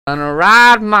Gonna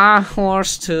ride my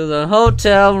horse to the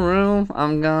hotel room. I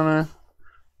don't know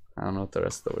what the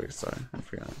rest of the words. Sorry, I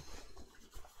forgot.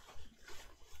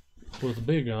 With a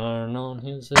big iron on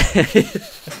his head.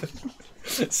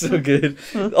 So good.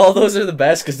 All those are the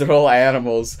best because they're all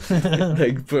animals.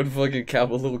 Like put fucking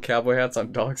little cowboy hats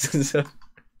on dogs and stuff.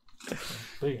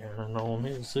 Big iron on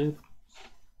his head.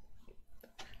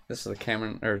 This is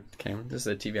Cameron. This is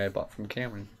a TV I bought from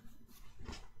Cameron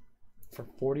For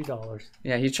 $40.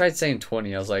 Yeah, he tried saying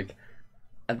 20. I was like,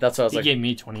 that's what I was like. He gave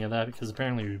me 20 of that because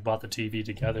apparently we bought the TV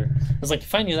together. I was like,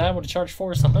 if I knew that, I would have charged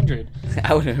Forrest 100.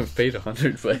 I wouldn't have paid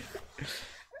 100, but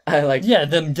I like. Yeah,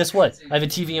 then guess what? I have a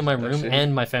TV in my room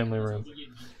and my family room.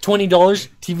 $20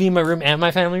 TV in my room and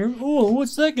my family room. Oh,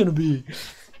 what's that gonna be?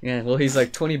 Yeah, well, he's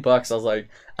like $20. I was like,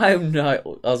 I'm not.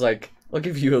 I was like, I'll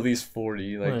give you at least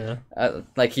 40. Like,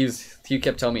 like he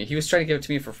kept telling me he was trying to give it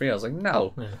to me for free. I was like,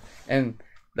 no. Yeah. And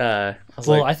I was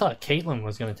I thought Caitlin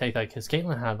was gonna take that because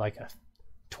Caitlin had like a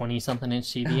 20-something inch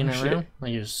TV in her room.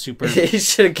 Like it was super. He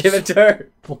should have given it to her.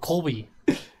 Well, Colby,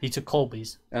 he took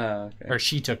Colby's, okay. or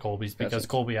she took Colby's because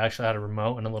Colby actually had a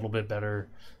remote and a little bit better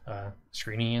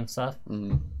screening and stuff.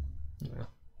 Mm-hmm. Yeah.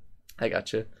 I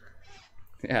got you.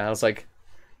 Yeah, I was like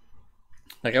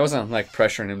I wasn't like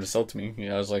pressuring him to sell to me. You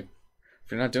know, I was like,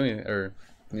 if you're not doing it, or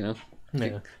you know,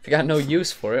 if you got no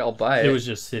use for it, I'll buy it. It was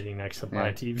just sitting next to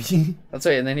my TV. That's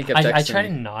right. And then he kept texting I try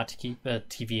me. not to keep a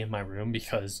TV in my room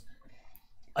because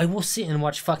I will sit and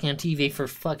watch fucking TV for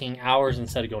fucking hours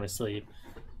instead of going to sleep.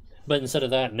 But instead of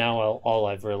that, now all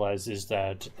I've realized is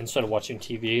that instead of watching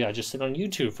TV, I just sit on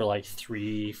YouTube for like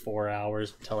 3-4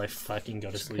 hours until I fucking go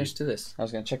to sleep. Let's do this. I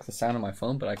was gonna check the sound on my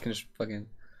phone, but I can just fucking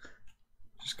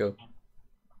go.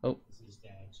 Oh.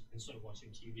 Instead of watching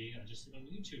TV, I just sit on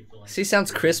YouTube for like. See,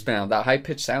 sounds crisp now. That high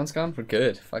pitched sound's gone. We're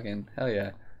good. Fucking hell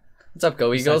yeah. What's up,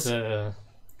 Go Eagles?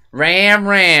 Ram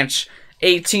Ranch.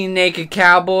 18 naked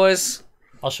cowboys.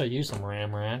 I'll show you some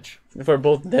Ram Ranch. We're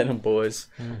both denim boys.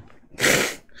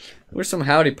 We're some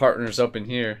howdy partners up in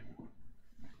here.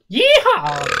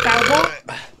 Yeehaw,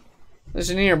 cowboy!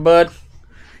 Listen here, bud.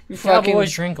 You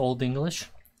Cowboys drink Old English.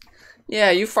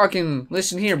 Yeah, you fucking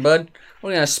listen here, bud.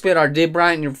 We're gonna spit our dib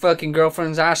right in your fucking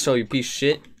girlfriend's asshole, you piece of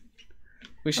shit.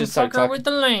 We should start talking with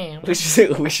the lamb.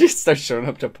 We should start showing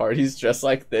up to parties dressed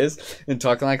like this and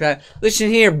talking like that. Listen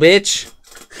here, bitch.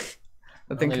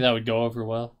 I think that would go over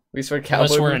well. We swear cowboy.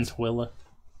 Unless we're in Twilla.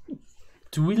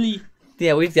 Twilly.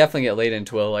 Yeah, we definitely get laid in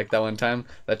Twill like that one time.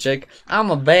 That chick,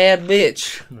 I'm a bad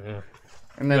bitch. Yeah.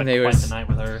 And then they were the night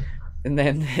with her. And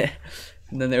then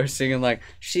they were singing like,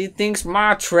 she thinks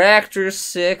my tractor's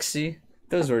sexy.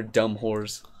 Those were dumb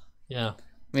whores. Yeah.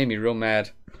 Made me real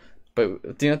mad.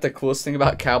 But do you know what the coolest thing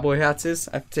about cowboy hats is?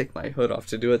 I have to take my hood off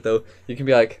to do it though. You can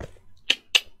be like,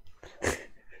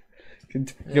 you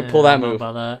can pull that move.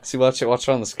 That. See, watch it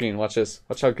on the screen. Watch this.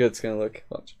 Watch how good it's gonna look.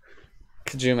 Watch.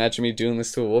 Could you imagine me doing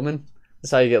this to a woman?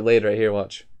 That's how you get laid right here.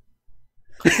 Watch.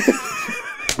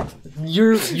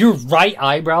 Your right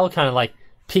eyebrow kind of like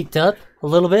peaked up a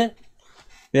little bit.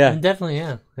 Yeah. Definitely,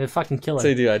 yeah. It fucking kill it. So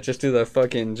you do. I just do the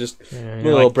fucking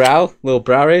little brow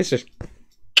raise, just,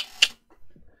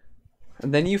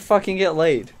 and then you fucking get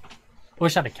laid. I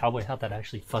wish I had a cowboy hat that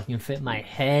actually fucking fit my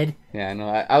head. Yeah, I know.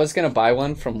 I was gonna buy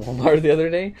one from Walmart the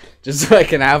other day just so I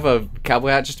can have a cowboy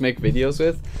hat just to make videos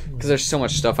with, because there's so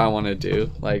much stuff I want to do,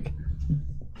 like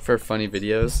for funny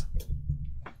videos.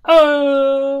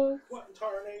 Oh. What in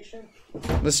tarnation?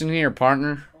 Listen here,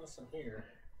 partner. Listen here.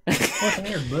 Listen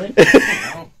here, bud.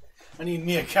 I need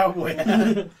me a cowboy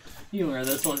hat. You wear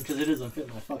this one because it doesn't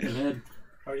fit my fucking head.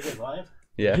 Are you getting live?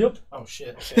 Yeah. Yep. Oh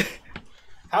shit. Okay.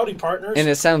 Howdy, partners. And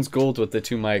it sounds gold with the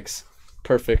two mics.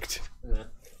 Perfect. Yeah.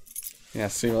 Yeah,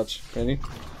 see much. Ready?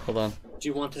 Hold on. Do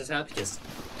you want this hat? Because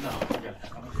No, I got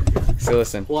a hat. So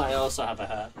listen. well, I also have a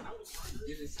hat.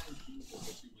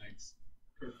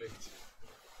 Perfect.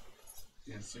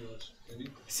 Yeah, see much. Ready?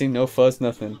 See, no fuzz,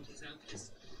 nothing.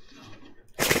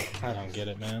 I don't get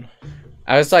it, man.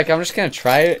 I was like, I'm just gonna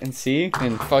try it and see,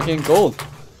 and fucking gold.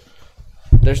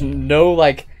 There's no,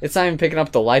 like, it's not even picking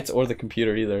up the lights or the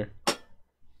computer either.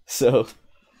 So.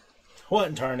 What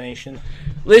in tarnation?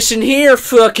 Listen here,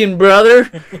 fucking brother.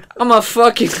 I'ma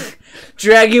fucking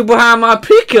drag you behind my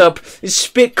pickup and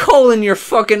spit coal in your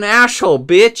fucking asshole,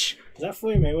 bitch. Is that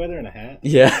Floyd Mayweather in a hat?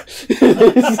 Yeah.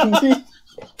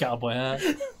 Cowboy hat.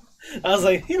 I was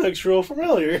like, he looks real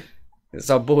familiar. It's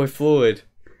our boy Floyd.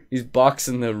 He's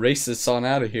boxing the racists on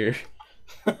out of here.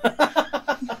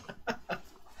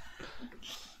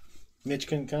 Mitch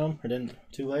couldn't come, or didn't?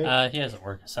 Too late. He has to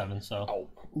work at 7, so.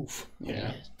 Oh, oof.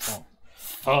 Yeah. Oh.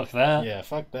 Fuck that. Yeah,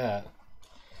 fuck that.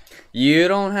 You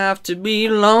don't have to be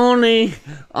lonely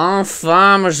on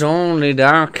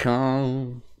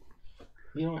farmersonly.com.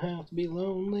 You don't have to be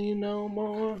lonely no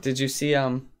more. Did you see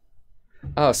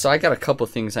Oh, so I got a couple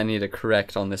things I need to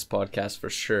correct on this podcast for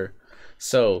sure.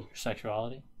 So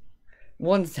Sexuality.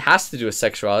 one has to do with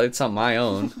sexuality. It's not my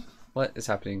own. What is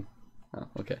happening? Oh,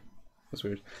 okay. That's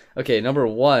weird. Okay, number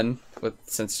one,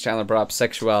 since Chandler brought up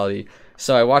sexuality.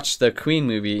 So I watched the Queen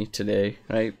movie today,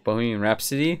 right? Bohemian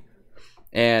Rhapsody.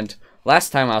 And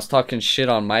last time I was talking shit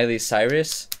on Miley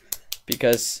Cyrus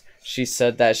because she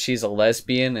said that she's a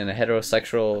lesbian in a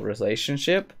heterosexual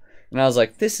relationship. And I was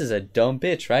like, this is a dumb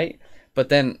bitch, right? But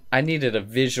then I needed a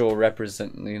visual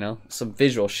some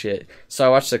visual shit. So I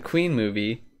watched the Queen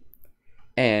movie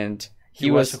and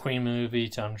You watched the Queen movie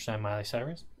to understand Miley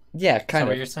Cyrus? Yeah, Is that kind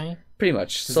what of. you're saying? Pretty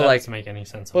much. That So like, doesn't make any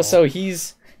sense at well, all. so he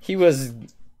was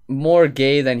more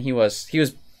gay than he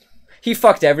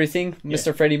fucked everything,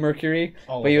 Mr. Freddie Mercury,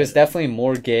 All but he of was it. definitely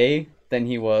more gay than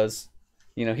he was,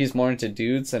 he's more into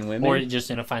dudes than women. Or you just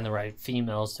didn't find the right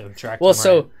females to attract Well, him,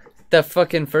 so right? the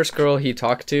fucking first girl he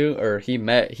talked to or he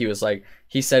met, he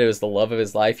said it was the love of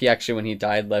his life. He actually, when he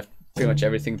died, left pretty much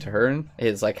everything to her,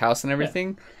 his like house and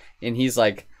everything. And he's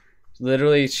like,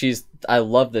 literally, I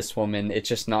love this woman. It's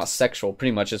just not sexual,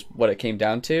 pretty much is what it came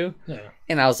down to. Yeah.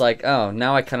 And I was like, oh,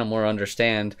 now I kind of more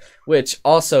understand. Which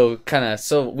also kind of,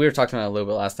 so we were talking about it a little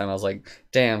bit last time. I was like,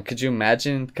 damn, could you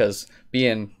imagine? Because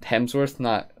being Hemsworth,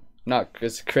 not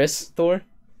Chris Thor,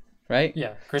 right?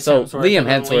 Yeah. Chris So, Hemsworth, Liam and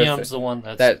then Hemsworth, Liam's the one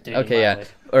that's dating okay, yeah, Miley.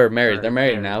 or married. Or They're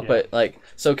married married, now. yeah. But like,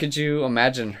 so could you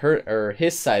imagine her or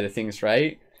his side of things,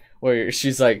 right? Where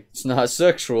she's like, it's not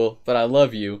sexual, but I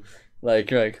love you.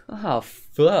 Like, you're like, oh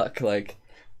fuck, like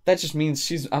that just means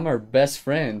I'm her best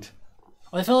friend.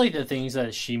 I feel like the things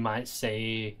that she might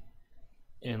say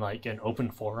in like an open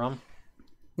forum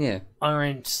Yeah.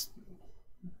 aren't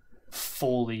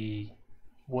fully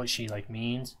what she like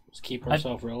means. Just keep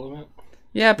herself relevant.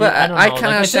 Yeah, but I don't I know. kind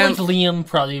of I understand. feel like Liam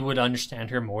probably would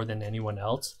understand her more than anyone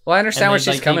else. Well, I understand And where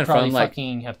then, she's like, coming they probably from, like,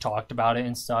 fucking have talked about it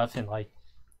and stuff, and like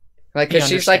because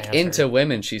he she's like understands into her.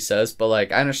 women, she says, but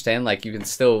like I understand, like you can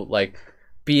still like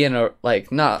be in a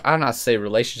like not I'm not say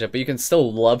relationship, but you can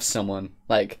still love someone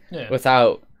like Yeah.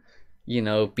 without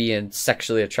being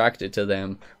sexually attracted to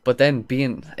them. But then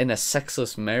being in a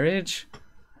sexless marriage,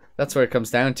 that's where it comes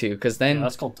down to. Because then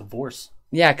that's called divorce.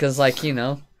 yeah, because like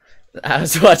I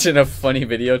was watching a funny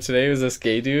video today. It was this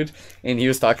gay dude, and he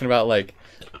was talking about like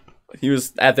he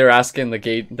was they're asking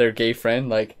their gay friend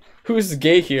like, who's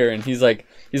gay here, and he's like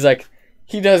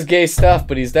he does gay stuff,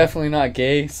 but he's definitely not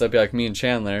gay. So it'd be like me and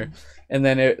Chandler. And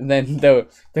then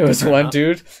there was one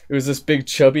dude. It was this big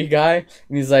chubby guy,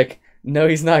 and he's like, no,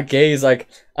 he's not gay. He's like,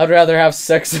 I'd rather have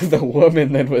sex with a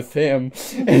woman than with him.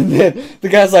 And then the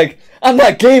guy's like, I'm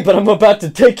not gay, but I'm about to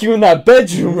take you in that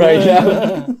bedroom right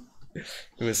now.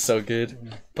 It was so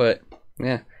good. But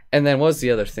yeah. And then what was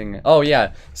the other thing? Oh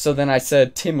yeah. So then I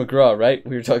said Tim McGraw, right?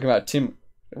 We were talking about Tim.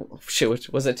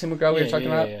 Shit, was it Tim McGraw we were talking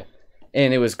about? Yeah.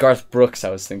 And it was Garth Brooks I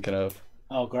was thinking of.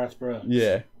 Oh, Garth Brooks.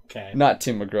 Yeah. Okay. Not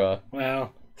Tim McGraw.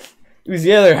 Well, It was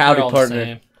the other They're howdy all the partner.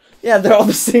 same. Yeah, they're all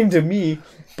the same to me.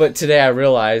 But today I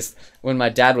realized when my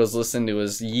dad was listening to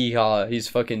his yeehaw, he's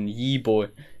fucking yee boy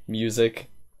music.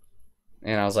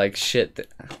 And I was like,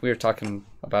 shit. We were talking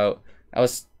about, I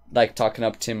was like talking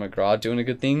up Tim McGraw doing a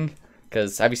good thing.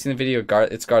 Because have you seen the video?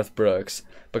 It's Garth Brooks.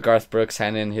 But Garth Brooks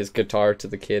handing his guitar to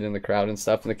the kid in the crowd and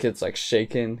stuff. And the kid's like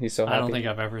shaking. He's so happy. I don't think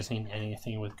I've ever seen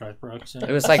anything with Garth Brooks. It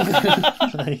was like,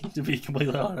 Like, to be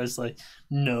completely honest, like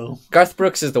no. Garth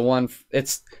Brooks is the one.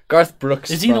 It's Garth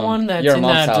Brooks. Is he the from one that's Your in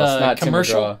Mom's that, House, not Tim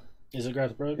commercial? McGraw. is it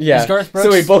Garth Brooks? Yeah. Is Garth So we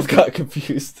Brooks- both got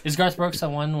confused. Is Garth Brooks the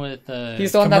one with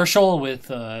He's the one that- commercial with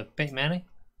Peyton Manning?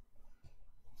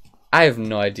 I have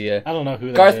no idea. I don't know who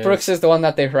that Garth is. Brooks is the one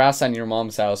that they harass on Your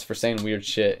Mom's House for saying weird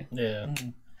shit. Yeah.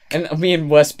 And me and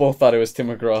Wes both thought it was Tim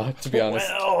McGraw, to be honest.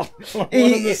 Well, what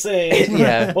am I saying?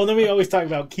 Yeah. Well, then we always talk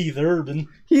about Keith Urban.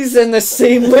 He's in the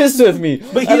same list with me.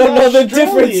 But I he's don't know the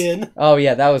Australian. difference. Oh,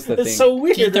 yeah, that was the It's thing. so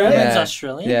weird, Keith right? Urban's Yeah.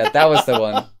 Australian. Yeah, that was the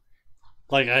one.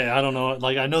 Like I don't know.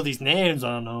 Like I know these names.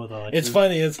 I don't know though. Like, It's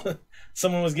funny. It's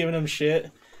someone was giving him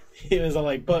shit. He was all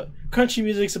like, "But country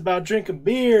music's about drinking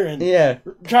beer and Yeah.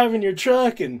 driving your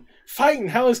truck and fighting.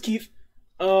 How is Keith?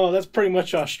 Oh, that's pretty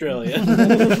much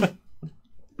Australia."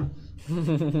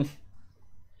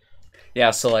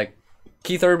 Yeah, so, like,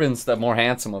 Keith Urban's the more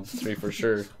handsome of the three for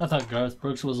sure. I thought Garth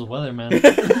Brooks was a weatherman.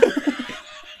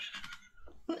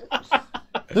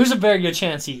 There's a very good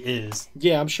chance he is.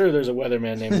 Yeah, I'm sure there's a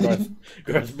weatherman named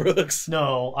Garth Brooks.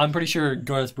 No, I'm pretty sure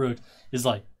Garth Brooks is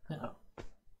like,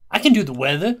 I can do the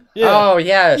weather. Yeah. Oh,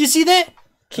 yeah. You see that?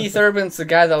 Keith Urban's the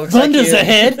guy that looks Thunder's like you.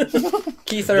 ahead.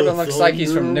 Keith Urban looks like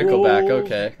he's from Nickelback.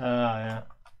 Okay. Yeah.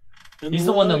 He's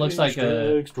the one that looks like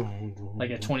a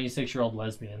 26-year-old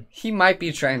lesbian. He might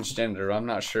be transgender. I'm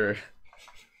not sure.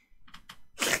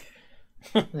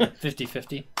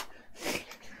 50-50.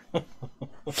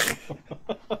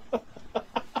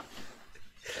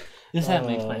 This hat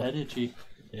makes my head itchy.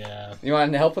 Yeah. You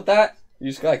want help with that? You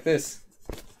just go like this.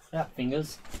 Yeah,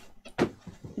 fingers.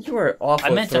 You are awful. I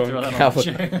meant to throw that on the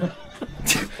chair.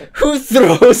 Who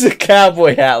throws a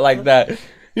cowboy hat like that?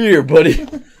 Here, buddy.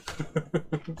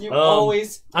 You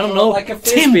always. I don't know. Like a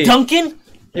Tim frisbee. Duncan?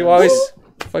 You always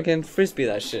fucking frisbee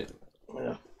that shit.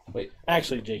 Yeah. Wait.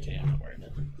 Actually, JK, I'm not wearing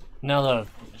it. Now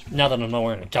that I'm not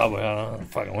wearing a cowboy hat, I'm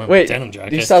fucking wearing a Wait. denim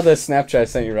jacket. You saw the Snapchat I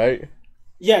sent you, right?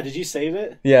 Yeah, did you save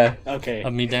it? Yeah. Okay.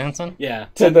 Of me dancing? Yeah.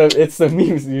 It's the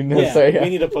memes, you know. Yeah, Sorry. we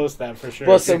need to post that for sure.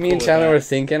 Well, if so you're me cool and with Chandler that. were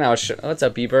thinking. What's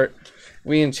up, Ebert?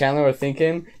 We and Chandler were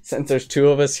thinking, since there's two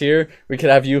of us here, we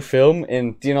could have you film,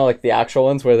 and do you know like the actual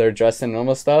ones where they're dressed in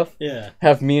normal stuff? Yeah.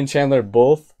 Have me and Chandler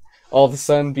both all of a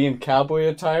sudden be in cowboy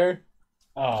attire.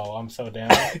 Oh, I'm so down.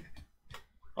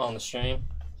 On the stream.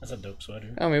 That's a dope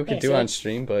sweater. I mean, we could Thanks, do it man. on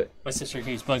stream, but My sister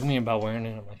keeps bugging me about wearing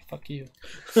it. I'm like, fuck you.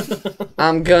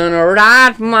 I'm gonna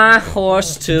ride my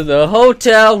horse to the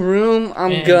hotel room.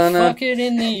 And fuck it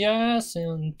in the ass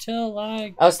until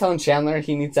I... I was telling Chandler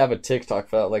he needs to have a TikTok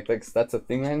for that. Like that's a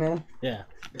thing right now. Yeah.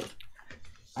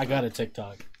 I got a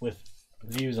TikTok with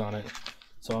views on it,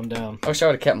 so I'm down. I wish I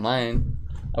would have kept mine.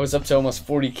 I was up to almost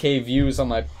 40k views on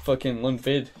my fucking one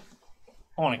vid.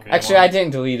 I want to create Actually, one. I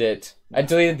didn't delete it. I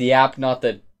deleted the app, not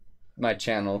my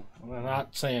channel. I'm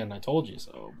not saying I told you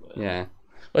so, but Yeah.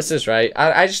 What's this, right?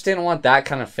 I just didn't want that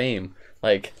kind of fame.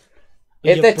 Like,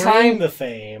 You at the bring time, the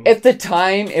fame. at the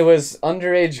time, it was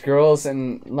underage girls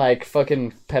and like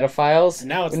fucking pedophiles. And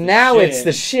now it's the now shit. it's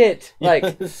the shit.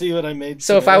 Like, see what I made.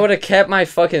 so if today? I would have kept my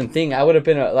fucking thing, I would have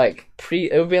been it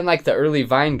would have been like the early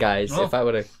Vine guys. Oh. If I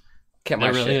would have kept my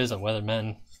There really shit. is a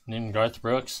weatherman named Garth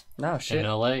Brooks No in shit.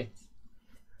 L.A.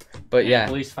 But And yeah,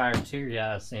 police fired tear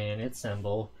gas and its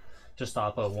symbol to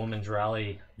stop a woman's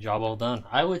rally. Job well done.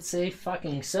 I would say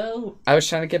fucking so. I was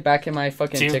trying to get back in my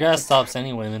fucking Tear TikTok. gas stops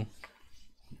any women.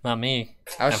 Not me.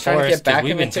 I was And trying to Forrest, get 'cause back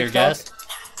we've in my been tear TikTok. gassed.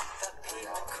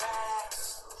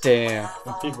 Damn.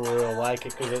 And people will like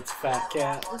it because it's Fat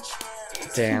Cat.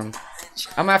 Damn.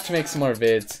 I'm gonna have to make some more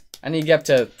vids. I need to get up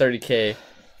to 30k.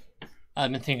 I've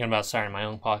been thinking about starting my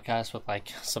own podcast with like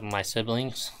some of my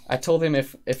siblings. I told him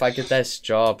if I get this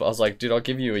job, I was like, dude, I'll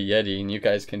give you a Yeti and you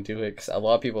guys can do it because a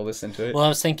lot of people listen to it. Well, I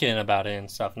was thinking about it and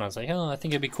stuff, and I was like, oh, I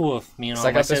think it'd be cool if me and So all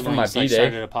I my got this for my siblings like, B-Day.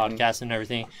 started a podcast and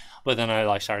everything. But then I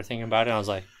like started thinking about it, and I was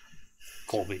like,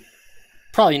 Colby,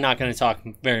 probably not going to talk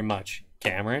very much.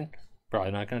 Cameron,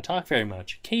 probably not going to talk very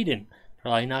much. Caden,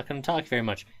 probably not going to talk very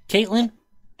much. Caitlin,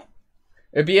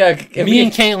 It'd be a me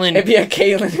and Caitlin, it'd be a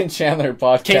Caitlin and Chandler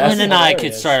podcast. Caitlin and I hilarious.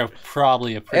 could start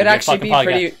probably a pretty It'd good actually fucking be podcast.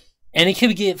 pretty. And it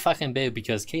could get fucking big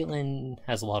because Caitlin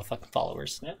has a lot of fucking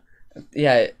followers.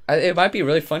 Yeah, it might be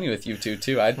really funny with you two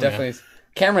too. I definitely.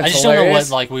 Cameron's I just hilarious. don't know what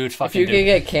like we would If fucking you do. could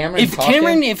get Cameron If talking,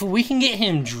 Cameron, if we can get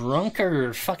him drunk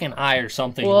or fucking high or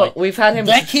something, well, like we've had him.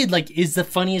 that kid, like, is the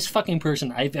funniest fucking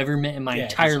person I've ever met in my Yeah,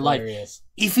 entire he's life. hilarious.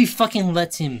 If he fucking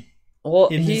lets him, Well,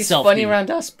 in he's himself, funny dude.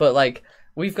 around us, but like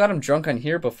we've got him drunk on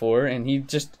here before, and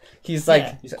he's like,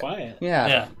 Yeah, he's quiet.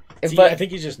 yeah, If, See, but I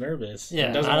think he's just nervous. He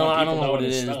yeah, doesn't I want don't people know what it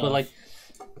knowing his is, stuff. but like,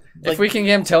 if we can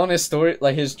get him telling his story,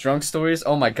 like his drunk stories,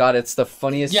 oh my god, it's the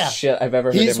funniest Yeah. shit I've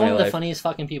ever heard he's in my one of the life. funniest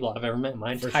fucking people I've ever met in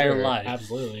my For entire sure, life.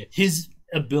 absolutely. His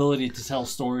ability to tell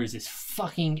stories is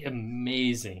fucking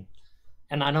amazing,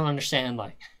 and I don't understand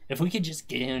like. If we could just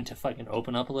get him to fucking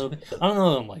open up a little bit, I don't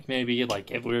know, like maybe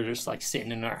like if we were just like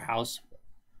sitting in our house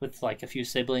with like a few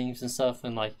siblings and stuff,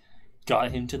 and like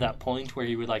got him to that point where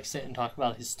he would like sit and talk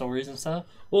about his stories and stuff.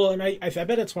 Well, and I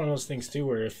bet it's one of those things too,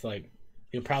 where if like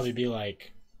he'll probably be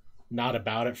like not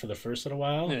about it for the first little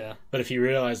while, Yeah, but if you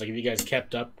realize like if you guys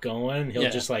kept up going, he'll Yeah.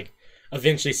 just like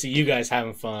eventually see you guys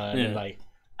having fun and Yeah. like,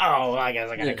 oh, I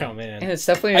guess I gotta Yeah. come in. And it's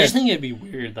definitely I just think it'd be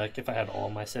weird like if I had all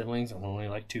my siblings and only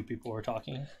like 2 people were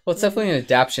talking. well, it's definitely an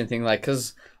adaptation thing, like,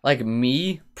 cause like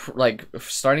me, like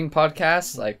starting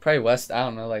podcasts, like probably West, I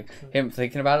don't know, like him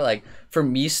thinking about it, like for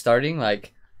me starting,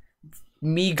 like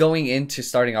me going into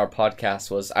starting our podcast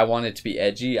was I wanted to be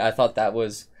edgy. I thought that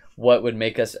was what would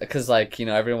make us, cause like you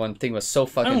know everyone thing was so I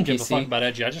fucking don't give a fuck PC. about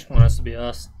edgy. I just want us to be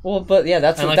us. Well, but yeah,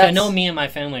 that's And what like that's. I know me and my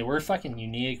family, we're fucking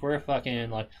unique. We're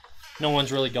fucking like no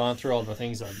one's really gone through all the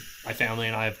things that my family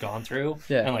and I have gone through.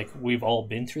 Yeah. And like we've all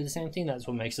been through the same thing. That's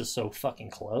what makes us so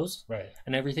fucking close Right.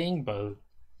 and everything. But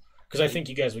Because I think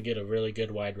you guys would get a really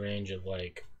good wide range of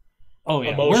like Oh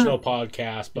yeah, emotional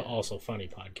podcast, but also funny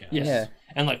podcast. Yes. Yeah.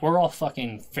 And like we're all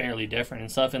fucking fairly different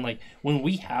and stuff. And like when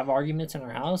we have arguments in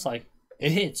our house, like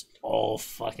it hits all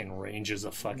fucking ranges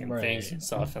of fucking Right. things and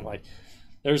stuff. And like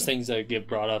there's things that get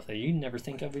brought up that you never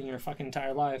think of in your fucking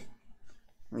entire life.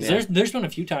 'Cause Yeah. there's been a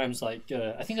few times like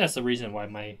I think that's the reason why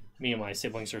me and my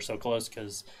siblings are so close,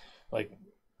 because like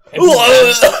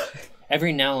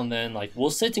every now and then like we'll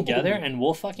sit together and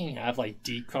we'll fucking have like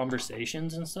deep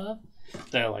conversations and stuff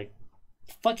that like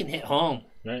fucking hit home.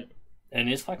 Right. And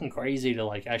it's fucking crazy to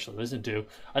like actually listen to.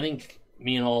 I think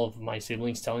me and all of my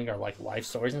siblings telling our like life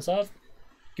stories and stuff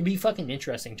can be fucking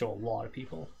interesting to a lot of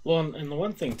people. Well, and the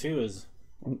one thing too is,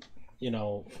 you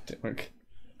know, Didn't work.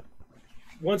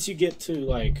 once you get to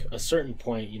like a certain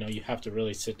point, you know, you have to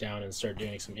really sit down and start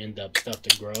doing some in-depth stuff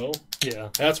to grow. Yeah.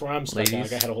 That's where I'm stuck. Like, I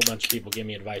Ladies. had a whole bunch of people give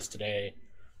me advice today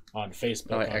on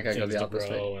Facebook Oh, I on gotta go things the to opposite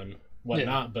grow and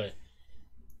whatnot. But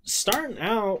starting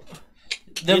out,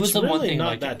 That it's was the really one thing not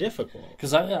like that difficult.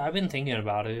 because I've been thinking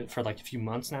about it for like a few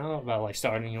months now about like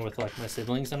starting it with like my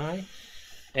siblings and I,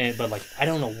 but like I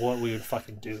don't know what we would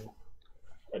fucking do.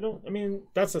 I mean,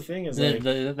 that's the thing is like,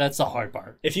 That's the hard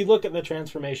part. if you look at the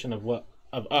transformation of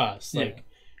us, Yeah. like,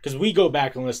 because we go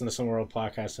back and listen to some world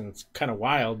podcasts, and it's kind of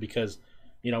wild because,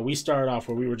 you know, we started off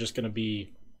where we were just going to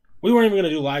be, we weren't even going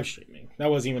to do live streaming. That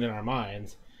wasn't even in our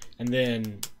minds. And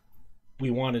then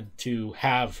we wanted to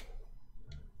have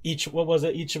each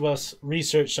of us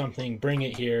research something, bring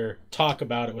it here, talk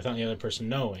about it without the other person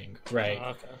knowing, right?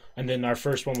 Okay. And then our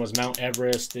first one was Mount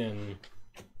Everest and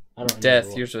I don't remember Death.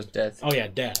 what- Yours was death. Oh yeah,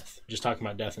 death. Just talking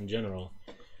about death in general.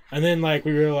 And then like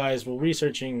we realized, well,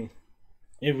 researching,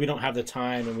 if we don't have the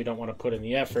time and we don't want to put in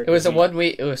the effort. It was a we- 1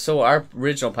 week. It was, so our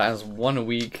original plan was 1 a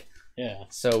week. Yeah.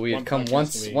 So we'd One come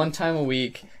podcast a week. one time a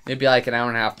week. It'd be like an hour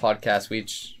and a half podcast. We'd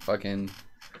fucking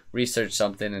research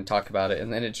something and talk about it,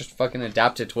 and then it just fucking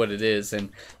adapted to what it is. And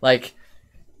like,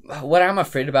 what I'm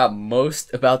afraid about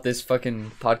most about this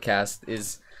fucking podcast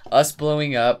is us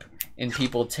blowing up and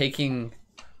people taking,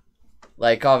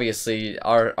 like, obviously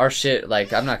our shit.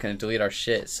 Like, I'm not gonna delete our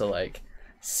shit. So like,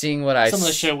 seeing what Some of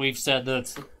the shit we've said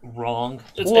that's wrong.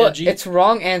 It's well, edgy. it's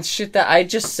wrong and shit that I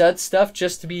just said stuff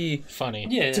just to be Funny.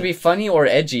 yeah. funny or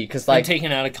edgy, because Like like.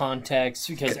 taken out of context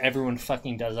because everyone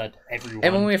fucking does that. Everyone.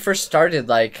 And when we first started,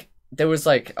 like, there was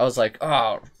like, I was like,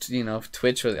 oh, you know,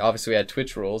 Twitch, obviously we had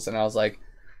Twitch rules, and I was like,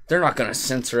 they're not going to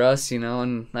censor us, you know,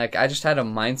 and like, I just had a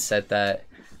mindset that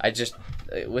I just,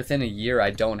 within a year,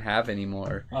 I don't have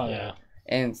anymore. Oh yeah.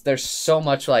 And there's so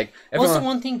much, like, What's everyone, the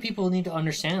one thing people need to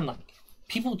understand? Like,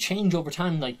 people change over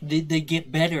time. Like, they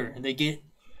get better. They get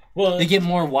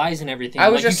more wise and everything. I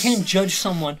was like, just- you can't judge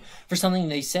someone for something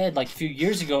they said like a few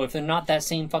years ago if they're not that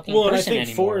same fucking Well, and I person think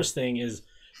anymore. Forrest's thing is,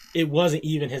 it wasn't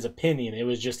even his opinion. It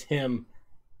was just him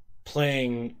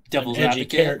playing Devil's an edgy advocate?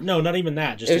 character. No, not even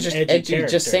that. Just it was an just edgy, edgy,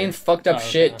 just saying character. fucked up Oh,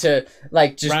 shit to,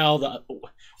 like, just,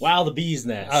 wow the bee's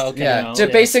nest. Oh, okay. yeah, You know? to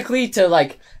Yeah. basically to,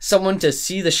 like, someone to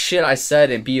see the shit I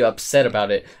said and be upset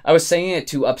about it. I was saying it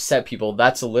to upset people.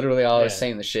 That's literally all I was Yeah.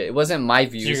 saying the shit. It wasn't my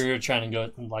So views. you're trying to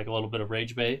go like a little bit of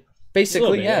rage bait. Basically, A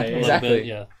little bit, yeah, yeah, yeah. A exactly. little bit,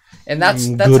 yeah. And that's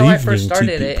Good how I first evening,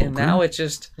 started it, TP and now Poker. it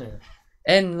just, Yeah.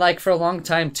 and like for a long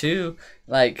time too,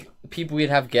 like people we'd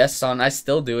have guests on. I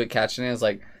still do it, catching it. It's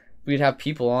like we'd have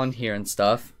people on here and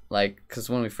stuff, like because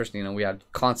when we first, you know, we had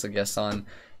constant guests on,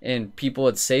 and people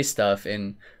would say stuff,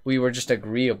 and we were just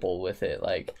agreeable with it.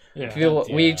 Like Yeah. people,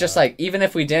 we Yeah. just like even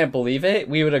if we didn't believe it,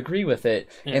 we would agree with it,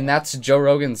 Yeah. and that's Joe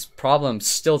Rogan's problem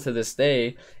still to this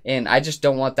day. And I just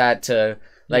don't want that to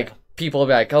like. Yeah. People will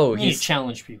be like, "Oh, You need he's to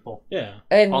challenge people. Yeah.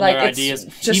 and on like their it's ideas.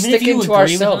 just Even if you sticking to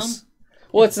agree with ourselves."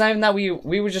 Well, it's not even that we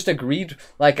would just agreed.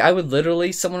 Like I would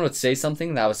literally, someone would say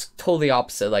something that was totally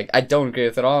opposite. Like I don't agree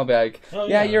with it all. I'd be like, Oh,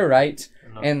 yeah, yeah. you're right.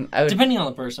 No. And I would. Depending on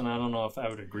the person, I don't know if I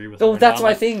would agree with. Well, them or that's not. my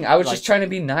Like, thing. I was like- just trying to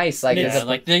be nice. Like, Yeah, as Yeah, a-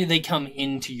 like they come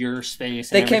into your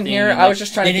space. They And came everything, here, and, I like, was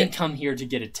just trying they to didn't get- come here to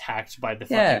get attacked by the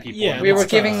Yeah. fucking people. Yeah, in we the were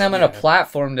that's giving them yeah. a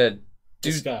platform to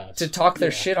Discuss. to talk their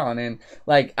Yeah. shit on, and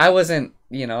like I wasn't.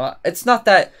 You know, it's not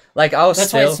that like I was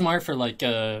That's why still. it's smart for like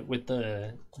with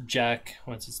the Jack,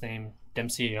 what's his name,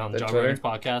 Dempsey on The Joe Twitter? Rogan's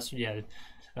podcast.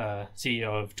 Yeah,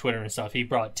 CEO of Twitter and stuff. He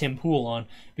brought Tim Pool on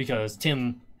because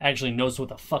Tim actually knows what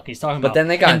the fuck he's talking But about. then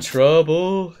they got in And-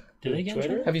 trouble. Did they get in Twitter?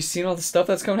 trouble? Have you seen all the stuff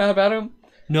that's coming out about him?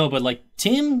 No, but like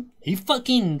Tim, he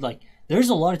fucking like. There's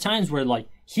a lot of times where like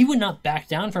he would not back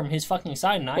down from his fucking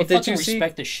side, and I Well, did fucking you see-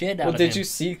 respect the shit out Well, of did him. you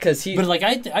see? Because he. But like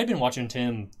I've been watching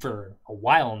Tim for a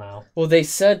while now. Well, they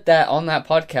said that on that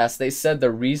podcast, they said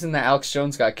the reason that Alex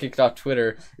Jones got kicked off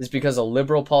Twitter is because a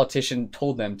liberal politician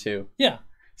told them to. Yeah.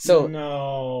 So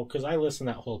no, because I listened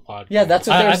to that whole podcast. yeah, that's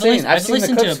what they were saying. I've seen the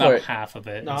listened to clips for about it. half of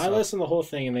it. No, and I stuff. listened to the whole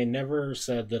thing, and they never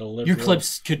said that a liberal. Your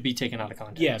clips could be taken out of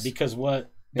context. Yeah, because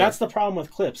that's the problem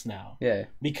with clips now. Yeah.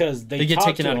 Because they get talk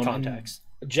taken to out of them, and context.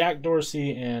 Jack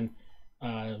Dorsey and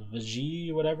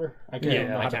Vijay, whatever. I can't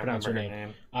remember how to pronounce her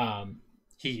name.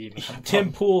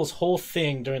 Tim Pool's whole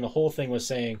thing during the whole thing was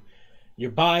saying, you're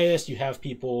biased, you have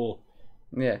people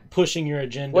Yeah. pushing your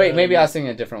agenda. Wait, maybe I was thinking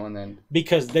a different one then.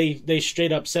 Because they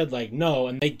straight up said like no,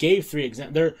 and they gave 3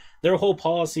 examples. Their whole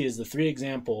policy is the 3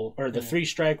 example or the 3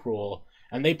 strike rule,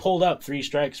 and they pulled up 3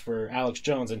 strikes for Alex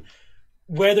Jones. And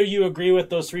whether you agree with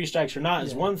those 3 strikes or not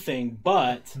is one thing,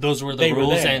 but those were the they were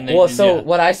rules. there. And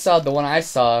What I saw, the one I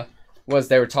saw was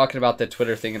they were talking about the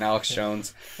Twitter thing and Alex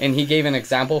Jones, and he gave an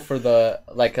example for the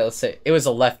let's say it was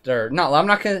a left or not. I'm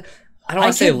not gonna. I don't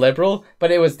want to say liberal, but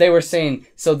they were saying,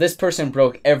 so this person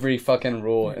broke every fucking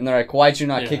rule. And they're like, why'd you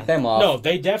not kick them off? No,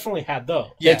 they definitely had those.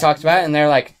 They talked about it, and they're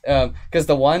like, because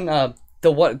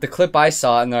the clip I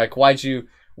saw, and they're like, why'd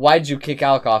you kick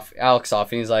Alex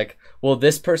off? And he's like, well,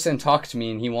 this person talked to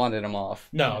me, and he wanted him off.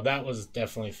 No, that was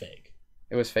definitely fake.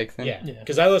 It was fake then? Yeah,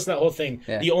 because I listened to that whole thing.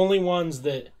 Yeah. The only ones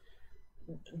that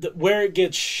where it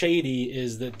gets shady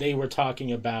is that they were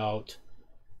talking about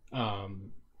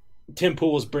Tim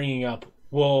Pool was bringing up,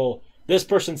 well, this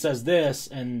person says this,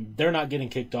 and they're not getting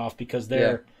kicked off because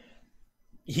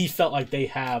he felt like they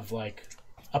have like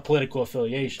a political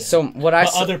affiliation. So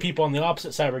other people on the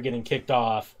opposite side were getting kicked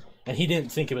off, and he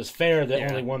didn't think it was fair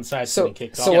that only one side's getting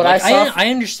kicked off. So what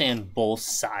I understand both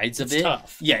sides of it.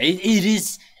 Tough. Yeah, it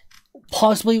is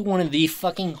possibly one of the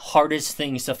fucking hardest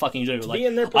things to fucking do. Be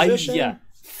in their position.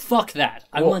 Fuck that.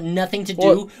 I want nothing to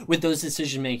do with those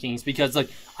decision makings because like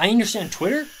I understand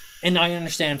Twitter and I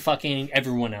understand fucking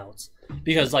everyone else.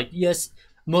 Because like yes,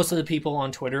 most of the people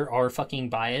on Twitter are fucking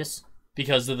biased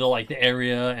because of the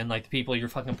area and like the people you're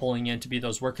fucking pulling in to be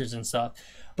those workers and stuff.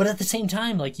 But at the same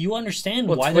time, like you understand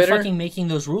why they're fucking making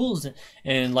those rules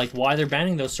and like why they're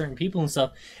banning those certain people and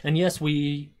stuff. And yes,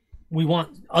 we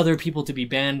want other people to be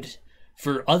banned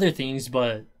for other things,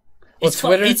 but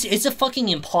Twitter, it's a fucking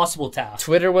impossible task.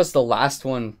 Twitter was the last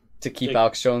one to keep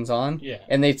Alex Jones on. Yeah.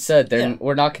 And they said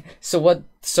we're not.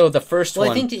 So the first one.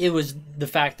 I think it was the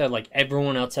fact that like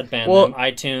everyone else had banned them.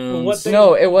 iTunes.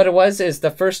 What it was is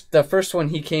the first one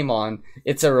he came on.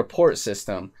 It's a report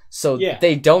system, so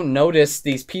they don't notice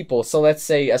these people. So let's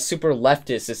say a super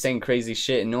leftist is saying crazy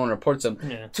shit and no one reports them.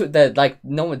 Yeah.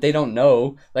 They don't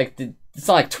know. It's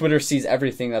not like Twitter sees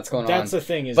everything that's going on. That's the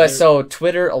thing. So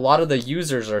Twitter, a lot of the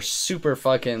users are super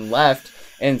fucking left,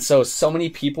 and so many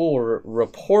people were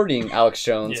reporting Alex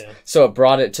Jones, so it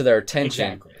brought it to their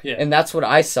attention. Exactly. Yeah. And that's what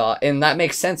I saw, and that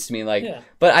makes sense to me.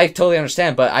 But I totally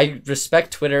understand. But I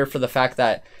respect Twitter for the fact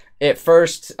that at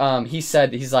first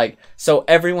he's like, so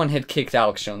everyone had kicked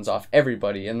Alex Jones off,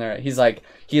 everybody, and he's like,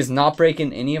 he is not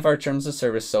breaking any of our terms of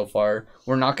service so far.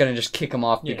 We're not gonna just kick him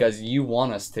off because you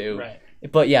want us to. Right.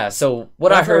 But yeah, so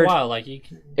what I heard, for a while,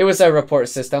 it was a report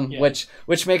system, which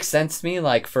makes sense to me.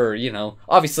 Like for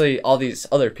obviously all these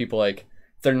other people,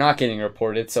 they're not getting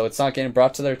reported, so it's not getting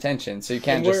brought to their attention. So you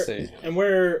can't just say. And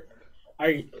where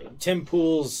Tim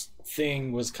Pool's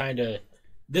thing was kind of,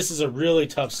 this is a really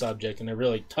tough subject and a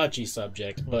really touchy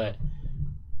subject, but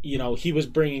he was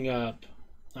bringing up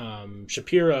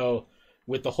Shapiro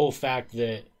with the whole fact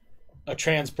that a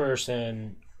trans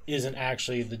person isn't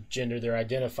actually the gender they're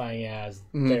identifying as,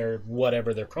 their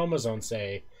whatever their chromosomes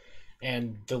say.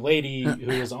 And the lady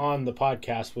who was on the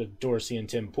podcast with Dorsey and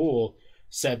Tim Pool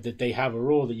said that they have a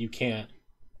rule that you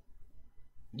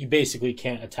basically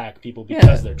can't attack people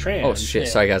because they're trans. Oh shit!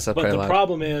 Sorry guys, that's but the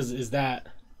problem is that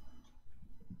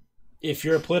if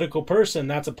you're a political person,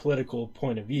 that's a political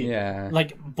point of view. Yeah.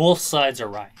 Like both sides are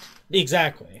right.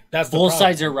 Exactly. That's the both problem.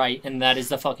 sides are right, and that is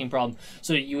the fucking problem.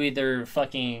 So you either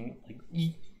fucking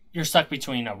you're stuck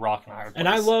between a rock and a hard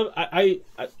place.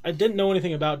 And I didn't know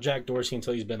anything about Jack Dorsey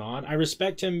until he's been on. I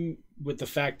respect him with the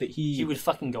fact that he would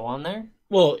fucking go on there.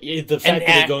 Well, the fact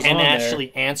that he goes on there and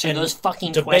actually answer those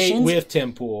fucking debate questions with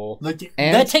Tim Pool.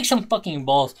 That takes some fucking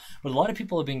balls. But a lot of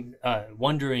people have been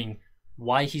wondering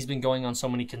why he's been going on so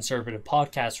many conservative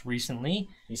podcasts recently.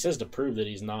 He says to prove that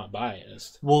he's not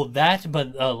biased. Well,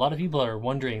 but a lot of people are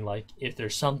wondering, if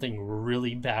there's something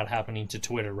really bad happening to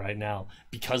Twitter right now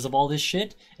because of all this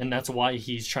shit, and that's why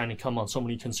he's trying to come on so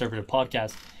many conservative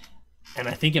podcasts. And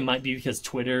I think it might be because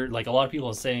Twitter, like a lot of people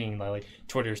are saying, like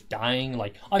Twitter's dying.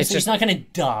 Like obviously, it's not going to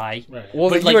die. Right. Well,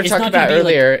 But, you like, were it's talking not gonna about be,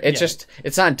 like- earlier. yeah.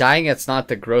 It's not dying. It's not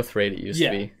the growth rate it used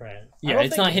Yeah. to be. Right. Yeah, I don't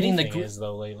it's think not hitting the anything is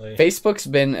though lately. Facebook's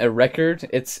been a record.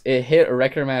 It hit a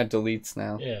record amount of deletes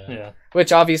now. Yeah. Yeah.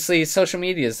 Which obviously social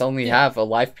medias only have a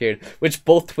life period, which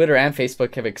both Twitter and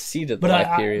Facebook have exceeded the But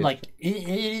life period. like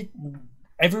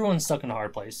everyone's stuck in a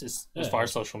hard place as far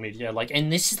as social media. Like,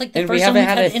 and this is like the And we first time we've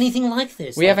haven't had had anything like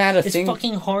this. we Like, haven't had a it's thing-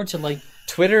 fucking hard to like.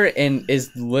 Twitter is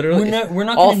literally We're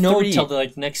not all going to know three- until the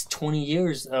like next 20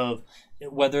 years of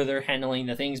whether they're handling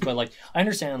the things. But like, I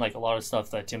understand like a lot of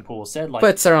stuff that Tim Pool said. Like,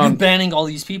 But it's their you're own- banning all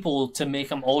these people to make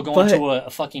them all go But- into a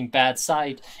fucking bad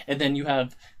site, and then you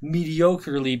have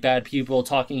mediocrely bad people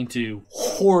talking to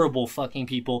horrible fucking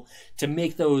people to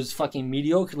make those fucking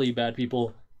mediocrely bad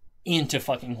people into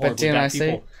fucking horrible But didn't I bad people.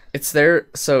 say it's there?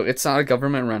 So it's not a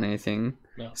government run anything.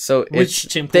 No. So Which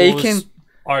it's Tim they Pool can. is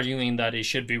arguing that it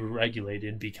should be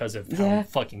regulated because of how Yeah,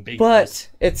 fucking big it is. But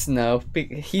it's no.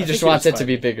 He I just think wants it's it to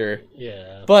be fine. bigger.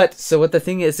 Yeah. But so what the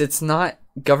thing is, it's not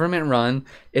government run.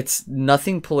 It's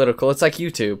nothing political. It's like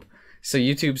YouTube. So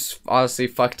YouTube's honestly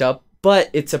fucked up, but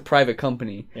it's a private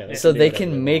company. Yeah, So do they whatever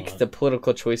can make want. the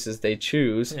political choices they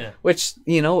choose. Yeah. Which,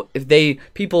 if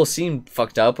people seem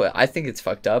fucked up, I think it's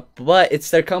fucked up, but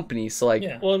it's their company. So like,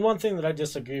 Yeah. Well, and one thing that I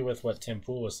disagree with what Tim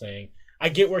Pool was saying, I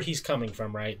get where he's coming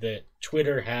from, right? That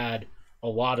Twitter had a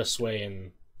lot of sway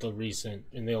in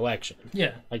the election.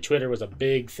 Yeah. Like Twitter was a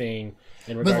big thing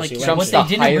in But regards like to what Trump's election. they the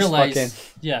didn't highest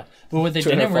realize, yeah. But what they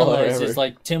Twitter didn't follower realize ever. is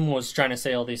like Tim was trying to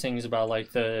say all these things about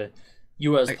like the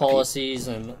U.S. Like, policies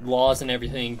and laws and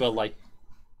everything, but like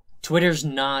Twitter's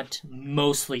not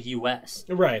mostly U.S.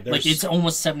 Right. Like it's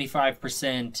almost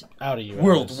 75% out of US.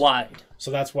 worldwide. So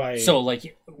that's why. So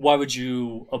like, why would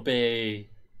you obey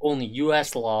only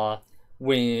U.S. law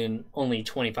when only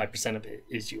 25% of it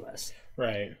is U.S.?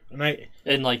 right.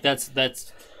 And like that's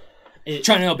It-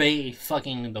 trying to obey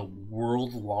fucking the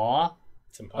world law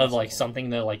It's impossible. of like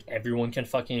something that like everyone can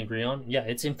fucking agree on. Yeah,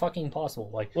 it's fucking impossible.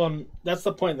 Like, Well, that's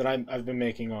the point that I've been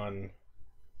making on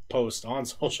posts on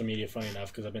social media, funny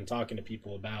enough, because I've been talking to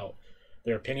people about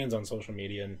their opinions on social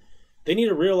media, and they need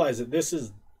to realize that this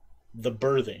is the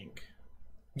birthing.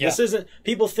 yeah, This isn't,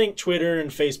 people think Twitter and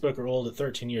Facebook are old at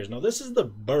 13 years. No, this is the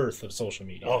birth of social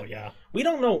media. oh yeah, We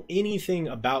don't know anything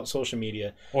about social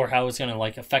media. or how it's gonna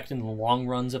like affect in the long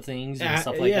runs of things and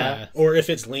stuff like that. Or if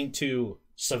it's linked to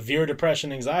severe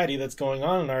depression, anxiety that's going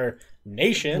on in our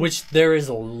nation. Which there is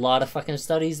a lot of fucking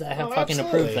studies that have Oh, fucking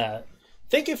absolutely. approved that.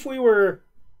 Think if we were...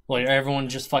 Like everyone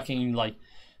just fucking like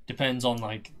depends on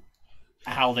like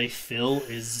how they feel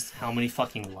is how many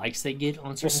fucking likes they get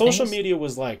on certain Well, social things. media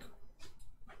was like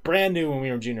brand new when we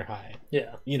were in junior high.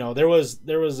 Yeah, You know, there was and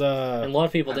a lot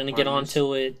of people didn't get on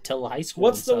till high school.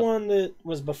 what's and the stuff. one that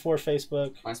was before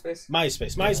Facebook? MySpace.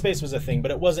 MySpace was a thing,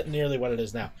 but it wasn't nearly what it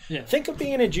is now. Yeah. Think of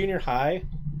being in junior high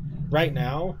right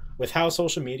now with how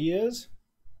social media is.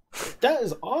 That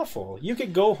is awful. You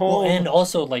could go home. Well, and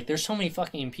also like there's so many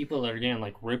fucking people that are getting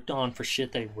like ripped on for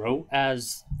shit they wrote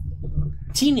as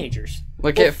teenagers.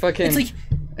 Look at fucking. It's like,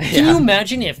 can you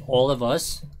imagine if all of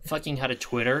us fucking had a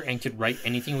Twitter and could write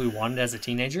anything we wanted as a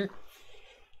teenager?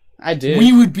 I did.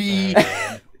 We would be.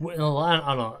 Well, I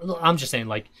don't know. I'm just saying,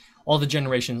 like all the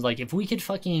generations. Like if we could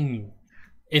fucking,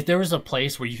 if there was a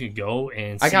place where you could go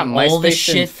and see I got all the MySpace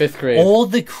in shit, 5th grade. all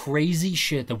the crazy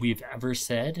shit that we've ever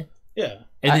said. yeah.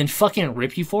 And then fucking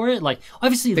rip you for it, like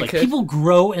obviously, like could. people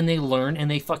grow and they learn and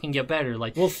they fucking get better.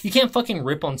 Like, Well, you can't fucking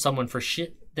rip on someone for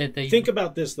shit that they Think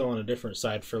about this though on a different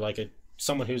side for like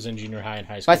someone who's in junior high and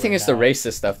high school. I think right it's the now.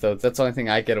 racist stuff though. That's the only thing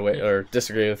I get away or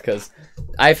disagree with because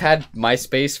I've had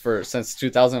MySpace since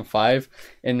 2005,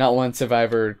 and not once have I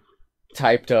ever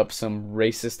typed up some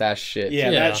racist ass shit.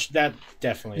 Yeah, Yeah. that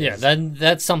definitely. Yeah, is.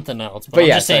 that's something else. But, But I'm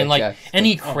yeah, just saying, sorry, like yeah.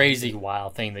 any crazy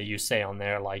wild thing that you say on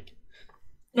there, like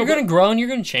you're gonna grow and you're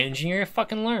gonna change and you're gonna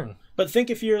fucking learn. But think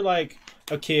if you're like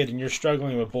a kid and you're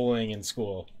struggling with bullying in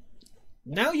school.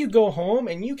 Now you go home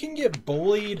and you can get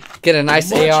bullied Get a nice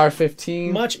Much-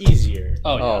 AR-15. much easier.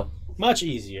 Oh yeah, Oh, Much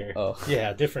easier. Oh.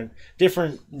 Yeah, different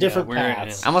we're-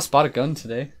 paths. I almost bought a gun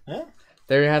today. Huh?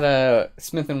 They had a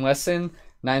Smith & Wesson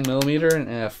 9mm and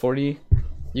a 40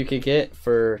 you could get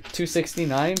for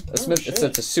 $269. shit.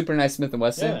 It's a super nice Smith &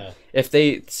 Wesson.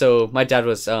 Yeah. So my dad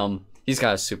was he's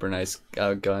got a super nice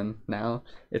gun now.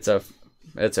 It's a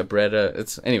Beretta.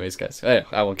 It's anyways, guys.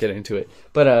 I won't get into it.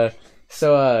 But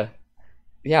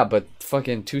yeah, but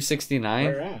fucking $269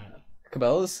 Where at?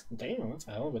 Cabela's, Damn, that's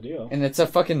a hell of a deal. and it's a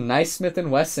fucking nice Smith &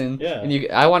 Wesson. Yeah. And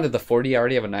I wanted the 40. I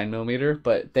already have a 9mm,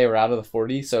 but they were out of the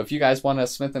 40. So if you guys want a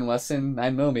Smith & Wesson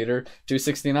 9mm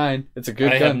 $269, it's a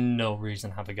good I have gun. no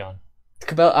reason to have a gun.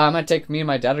 I'm gonna take. Me and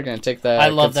my dad are gonna take the. I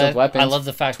love concealed that. Weapons. I love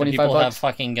the fact that 25 people have bucks.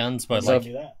 fucking guns, but So like,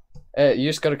 Do that. You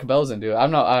just go to Cabela's and do it.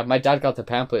 I'm not. My dad got the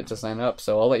pamphlet to sign up,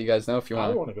 so I'll let you guys know if you I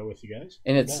want. want to go with you guys.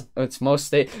 And it's most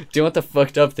state. Do you know what the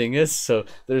fucked up thing is? So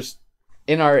there's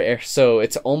in our air. So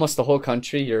it's almost the whole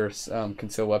country. Your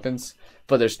concealed weapons,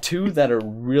 but there's two that are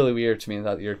really weird to me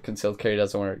that your concealed carry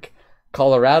doesn't work.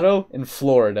 Colorado and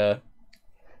Florida.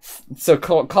 So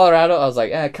Colorado, I was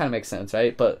like, it kind of makes sense,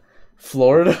 right? But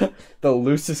Florida, the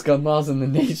loosest gun laws in the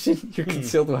nation, your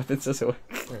concealed weapons doesn't work.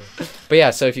 But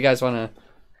yeah, so if you guys want to,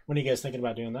 When are you guys thinking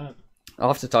about doing that? I'll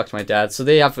have to talk to my dad. So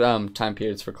they have time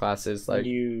periods for classes. Like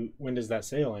When does that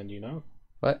sale end? Do you know?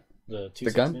 what? The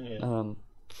The gun? 216? Yeah.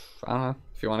 I don't know.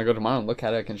 If you want to go tomorrow and look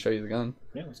at it, I can show you the gun.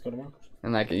 Yeah, let's go tomorrow.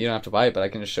 And like you don't have to buy it, but I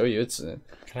can just show you. It's can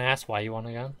I ask why you want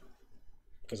a gun?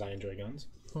 Because I enjoy guns.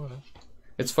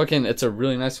 it's a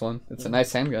really nice one. It's a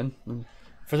nice handgun.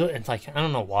 For the, it's like, I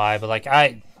don't know why, but like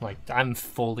I'm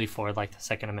fully for like the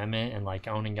Second Amendment and like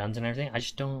owning guns and everything.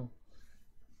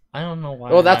 I don't know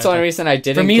why. Well, that's the I, only like, reason I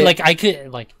didn't. for me, get, like I could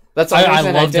like that's the only I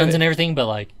reason love didn't. guns and everything, but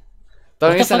like The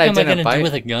only what the fuck reason I am I didn't gonna buy do it-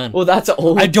 with a gun? Well, that's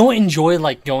old. I don't enjoy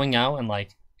like going out and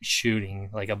like shooting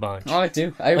like a bunch. Oh, I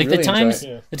do. I like really the times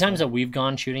enjoy it. Yeah. the times that we've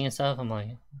gone shooting and stuff, I'm like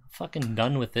fucking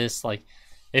done with this. Like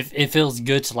if it feels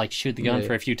good to like shoot the gun Yeah.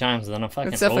 for a few times, then I'm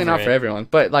fucking It's definitely over not it. for everyone.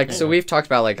 But like, so Yeah. we've talked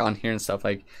about like on here and stuff.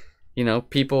 Like, you know,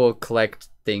 people collect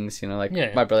things. You know, like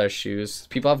Yeah. my brother's shoes.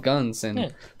 People have guns, and Yeah.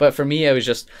 but for me, it was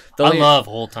just the I only. love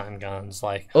old time guns,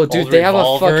 like Oh, dude, old they have a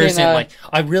revolvers fucking, and like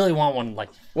I really want one like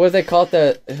What do they call it?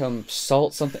 The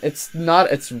salt something. It's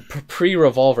not. It's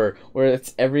pre-revolver where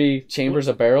it's every chamber's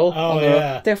a barrel. Oh, on the-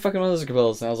 yeah. They have fucking one of those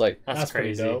bills, and I was like, that's, pretty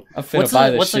crazy. dope. I'm finna buy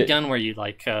this What's shit. the gun where you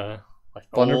like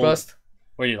Blunderbuss.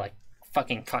 where you like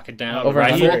fucking cock it down Over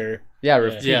right under? here? Yeah, Yeah.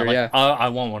 repeater. Yeah, Yeah, like I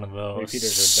want one of those.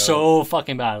 Repeaters are So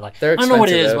fucking bad. Like They're I don't know what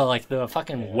it expensive, is, though. but like the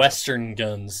fucking Western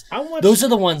guns. How much? Those are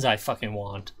the ones I fucking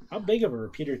want. How big of a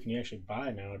repeater can you actually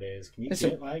buy nowadays? Can you It's a-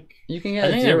 get like? you can get I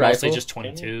a think deer they're mostly rifle. just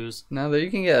 22s. No,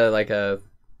 you can get like a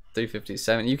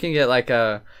 357. You can get like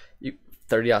a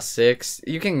 30-06.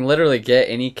 You can literally get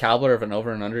any caliber of an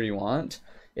over and under you want.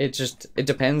 It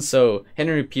depends. So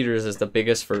Henry Peters is the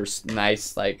biggest for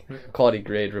nice like quality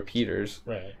grade repeaters.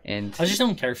 Right. And I just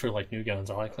don't care for like new guns.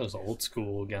 I like those old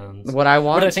school guns. what I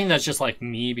want, But I think that's just like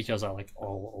me because I like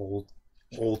all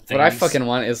old things. what I fucking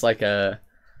want is like a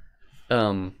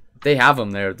they have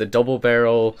them there, the double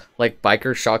barrel like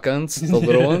biker shotguns, the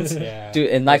little ones. Yeah. Dude,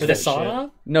 and like Is it that a sawed shit. off?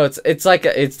 no, it's like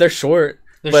they're short.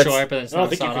 They're But- short, but it's I don't not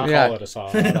think you sawed can off. Yeah. call it a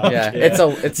saw. Yeah,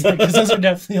 it's Because those are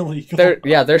definitely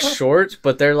illegal. they're short,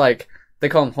 but they're like they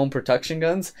call them home protection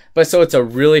guns. But so it's a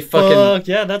really fucking Fuck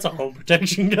yeah, that's a home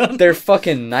protection gun. they're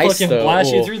fucking nice fucking though.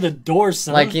 blast you Ooh. through the door,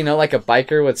 son. Like you know, like a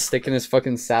biker would stick in his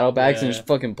fucking saddlebags and Yeah. just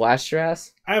fucking blast your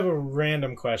ass. I have a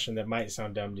random question that might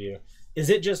sound dumb to you. Is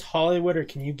it just Hollywood, or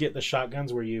can you get the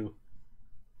shotguns where you,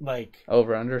 like,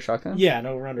 Over under shotgun. yeah, an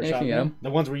over-under Yeah, you can get shotgun? 'em. The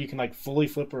ones where you can, like, fully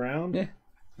flip around? Yeah.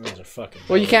 Those are fucking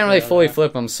Well, you dope. can't really Yeah, fully yeah.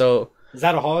 flip them. So Is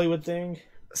that a Hollywood thing?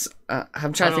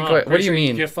 I'm trying to think. What do you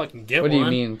mean? You fucking get What do you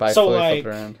one. mean by So, fully like,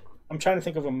 flip around? I'm trying to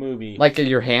think of a movie. Like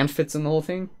your hand fits in the whole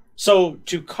thing? So,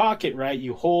 to cock it right,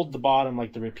 you hold the bottom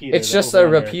like the repeater. It's the just a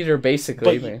over-under. repeater,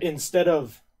 basically. But instead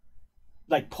of,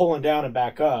 like, pulling down and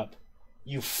back up,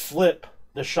 you flip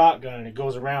the shotgun and it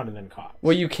goes around and then cocks.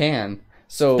 Well, you can.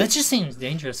 So That just seems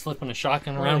dangerous, flipping a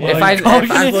shotgun around. If while I- you're if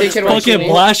cocking I'm it. thinking what you fucking mean.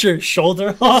 blast your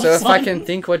shoulder off. so if I son. can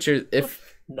think what you're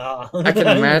Nah. I can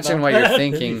imagine what you're That'd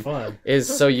be thinking. fun. is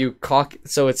so you cock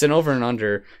so it's an over and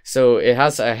under, so it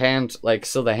has a hand, like,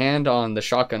 so the hand on the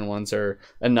shotgun ones are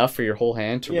enough for your whole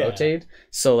hand to Yeah. rotate,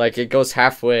 so like it goes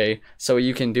halfway, so what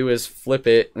you can do is flip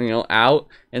it, you know, out,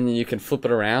 and then you can flip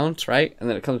it around, right, and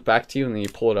then it comes back to you and then you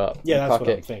pull it up. Yeah, and that's cock what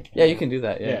it. I'm thinking. Yeah, you can do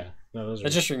that. Yeah. No, those are That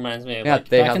just reminds me of Yeah, like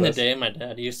they back have in the those. day. My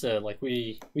dad used to like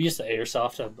we used to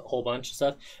airsoft a whole bunch of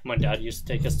stuff. My dad used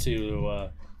to take us to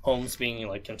homes being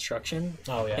like construction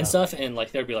Oh yeah. and stuff, and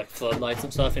like there'd be like floodlights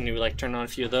and stuff, and he would like turn on a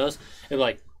few of those. It'd be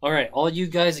like, all right, all you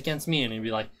guys against me, and it'd be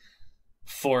like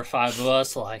 4 or 5 of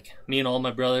us, like me and all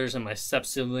my brothers and my step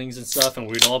siblings and stuff, and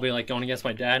we'd all be like going against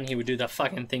my dad, and he would do that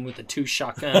fucking thing with the 2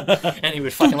 shotgun, and he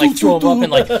would fucking like throw them up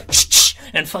and like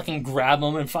and fucking grab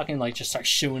them and fucking like just start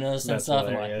shooting us and That's stuff.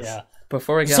 And, like, hilarious. yeah.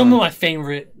 Before we get Some on, of my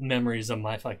favorite memories of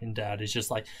my fucking dad is just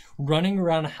like running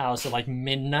around a house at like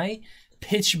midnight,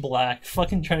 pitch black,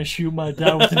 fucking trying to shoot my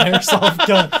dad with an airsoft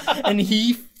gun, and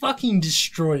he fucking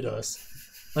destroyed us.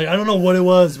 Like I don't know what it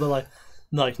was, but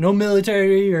like no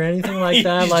military or anything like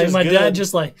that. He's Like just my good. dad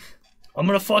just like, I'm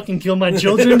gonna fucking kill my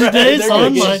children today, They're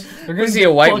son. gonna get- Like they're gonna Was he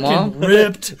a white fucking mom?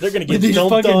 ripped. They're gonna get with these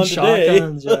dumped fucking on today.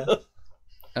 shotguns. Yeah.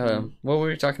 What were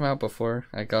we talking about before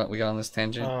we got on this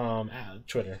tangent?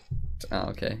 Twitter. Oh,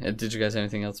 okay. Did you guys have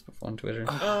anything else on Twitter?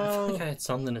 I feel like I had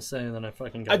something to say, and then I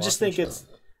fucking got I just think it's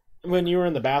when you were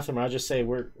in the bathroom. I just say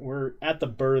we're at the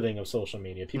birthing of social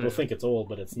media. People think it's old,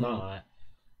 but it's not.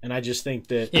 And I just think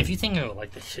that if you think of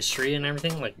like the history and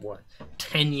everything, like what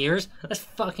 10 years? That's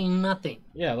fucking nothing.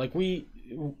 Yeah, like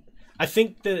I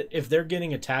think that if they're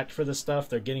getting attacked for this stuff,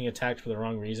 they're getting attacked for the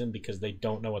wrong reason because they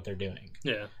don't know what they're doing.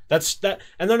 Yeah, that's that,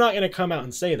 and they're not going to come out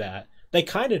and say that. They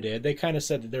kind of did. They kind of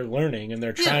said that they're learning and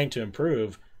they're trying to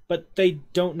improve, but they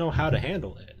don't know how to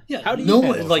handle it. Yeah, how do you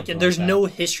handle like there's like no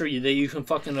history that you can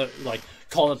fucking like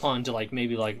call upon to like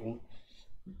maybe like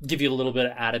give you a little bit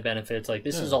of added benefits. Like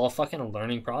this is all fucking a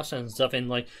learning process and stuff. And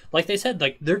like they said,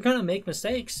 like they're gonna make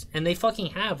mistakes, and they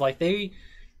fucking have. Like they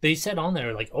said on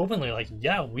there like openly, like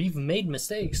yeah, we've made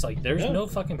mistakes. Like there's no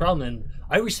fucking problem, and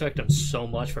I respect them so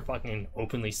much for fucking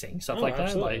openly saying stuff like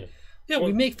absolutely. that. Like yeah,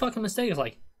 we make fucking mistakes.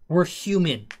 Like we're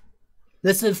human.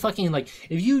 That's a fucking like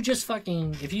if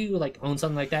you like own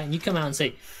something like that and you come out and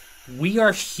say we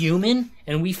are human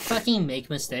and we fucking make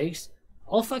mistakes,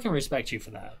 I'll fucking respect you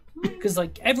for that. Because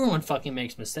like everyone fucking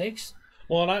makes mistakes.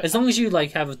 Well, and as long as you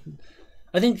like have,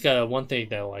 I think one thing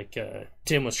that like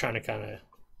Tim was trying to kind of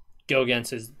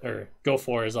go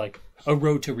for is like a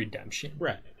road to redemption.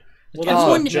 Right. Well, that's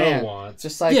what Joe wants.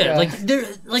 Just like like they're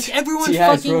like everyone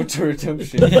fucking road to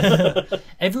redemption.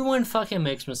 Everyone fucking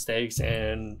makes mistakes,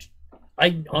 and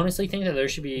I honestly think that there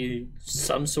should be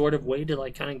some sort of way to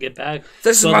like kind of get back.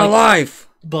 This is my life.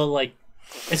 But like,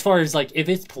 as far as like if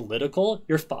it's political,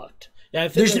 you're fucked. Yeah, I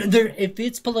think if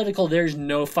it's political, there's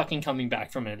no fucking coming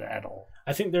back from it at all.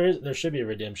 I think there should be a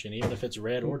redemption, even if it's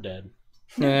red or dead.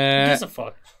 Who gives a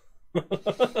fuck?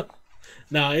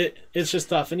 No, it's just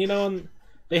tough, and you know,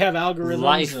 they have algorithms.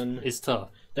 Life and is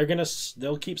tough.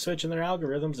 They'll keep switching their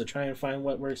algorithms to try and find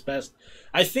what works best.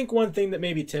 I think one thing that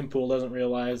maybe Tim Pool doesn't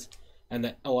realize, and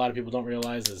that a lot of people don't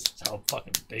realize, is how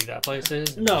fucking big that place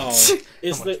is. No,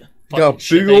 it's the got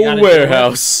big old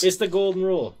warehouse. It's the golden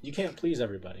rule. You can't please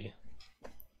everybody.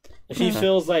 If he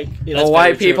feels like all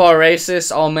white people are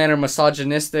racist, all men are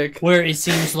misogynistic, where it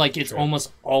seems like it's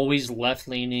almost always left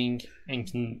leaning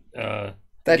and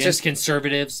that's just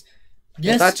conservatives.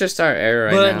 Yes, that's just our era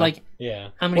right now. But like, yeah,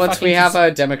 once we have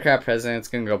a Democrat president, it's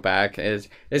gonna go back. It's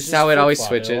just how it always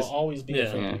switches. It'll always be a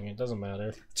thing. It doesn't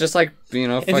matter. Just like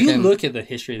if you look at the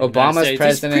history of the Obama's United States,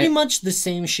 president, it's pretty much the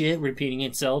same shit repeating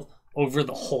itself over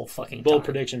the whole fucking bold time.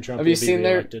 prediction. Trump have will you be seen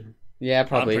reelected. Yeah,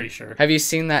 probably. I'm pretty sure. Have you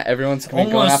seen that everyone's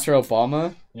going after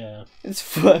Obama? Yeah. It's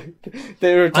fucked.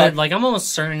 They were I'm almost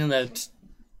certain that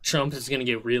Trump is going to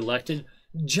get reelected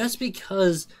just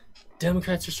because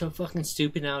Democrats are so fucking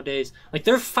stupid nowadays. Like,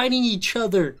 they're fighting each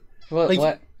other.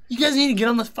 What? You guys need to get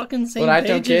on the fucking same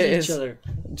page as each other.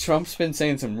 Trump's been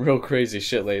saying some real crazy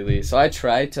shit lately. So I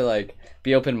try to, like,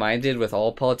 be open-minded with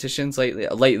all politicians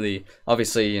lately.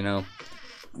 Obviously, you know,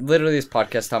 literally this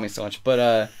podcast taught me so much.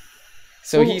 But,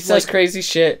 so he says crazy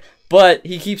shit, but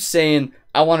he keeps saying,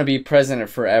 I want to be president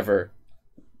forever.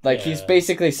 Like, he's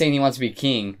basically saying he wants to be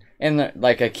king. And,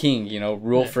 like, a king, you know,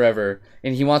 rule forever.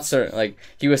 And he wants to, like,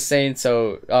 he was saying,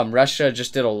 so, Russia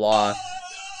just did a law.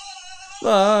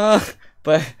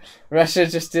 But Russia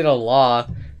just did a law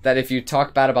that if you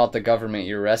talk bad about the government,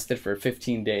 you're arrested for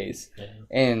 15 days. Yeah.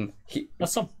 And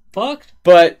that's so fucked.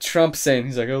 But Trump's saying,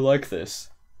 he's like, I like this.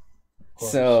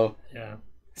 So... yeah.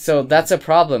 So that's a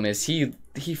problem. Is he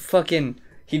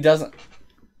doesn't.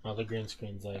 Oh, the green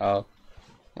screen's like. Oh,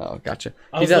 gotcha.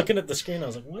 I was looking at the screen. I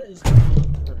was like, what is that?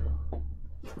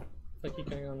 What keep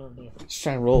going on here? Just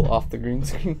trying to roll off the green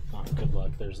screen. Oh, good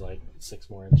luck. There's like 6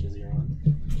 more inches you're on.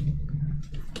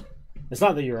 It's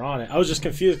not that you're on it. I was just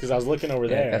confused because I was looking over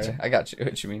there. Gotcha. I got you.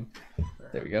 What you mean?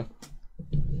 There we go.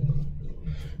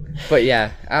 But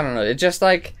yeah, I don't know. It just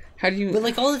like how do you? But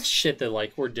like all this shit that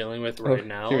like we're dealing with right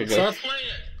now. Here we go. Stuff,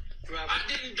 I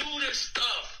didn't do this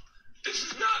stuff. This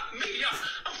is not me.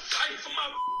 I'm fighting for my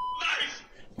life.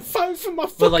 Fighting for my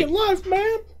fucking life,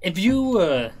 man. If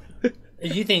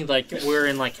you think like we're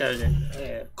in like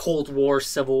a Cold War,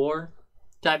 Civil War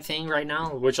type thing right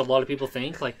now, which a lot of people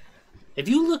think, like if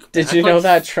you look, did you know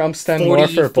that Trump's done more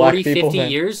for black people 50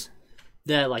 years?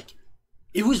 That like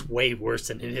it was way worse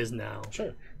than it is now.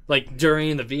 Sure. Like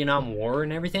during the Vietnam War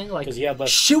and everything, like less...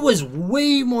 shit was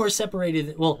way more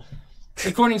separated. Well,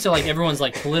 according to like everyone's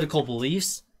like political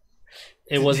beliefs,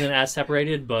 it wasn't as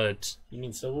separated. But you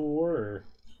mean Civil War or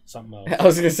something else? I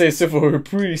was gonna say Civil War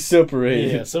pretty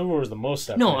separated. Yeah, Civil War was the most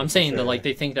separated. No, I'm saying that like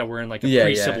they think that we're in like a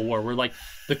pre-Civil War. We're like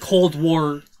the Cold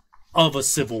War of a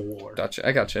Civil War. Gotcha.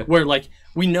 I gotcha. Where like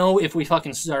we know if we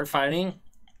fucking start fighting,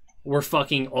 we're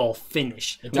fucking all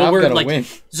finished. Now I'm we're gonna like, win.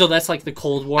 so that's like the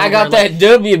Cold War. I got where, that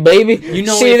W, baby. You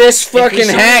know, see if- this if we fucking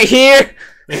started- hat here?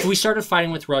 If we started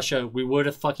fighting with Russia, we would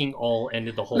have fucking all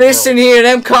ended the whole Listen world. here,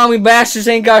 them commie bastards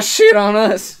ain't got shit on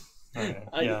us. Okay,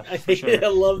 I yeah, for sure. I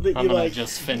love that I'm you gonna like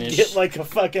just finish. get like a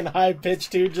fucking high pitch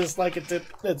too, just like it's.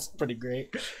 That's pretty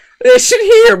great. Listen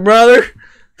here, brother.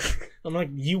 I'm like,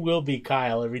 you will be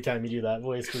Kyle every time you do that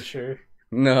voice for sure.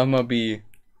 No, I'm gonna be.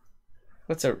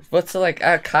 What's like?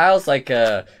 Kyle's like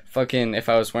fucking. If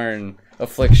I was wearing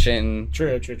Affliction,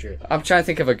 True. I'm trying to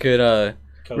think of a good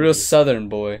Cody. real Southern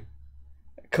boy.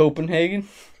 Copenhagen.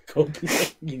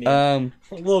 Copey. You need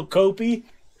little Copey.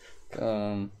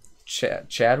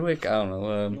 Chadwick. I don't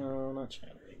know. No, not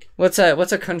Chadwick. What's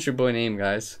a country boy name,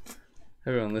 guys?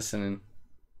 Everyone listening.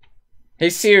 Hey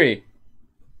Siri.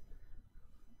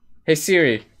 Hey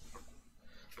Siri.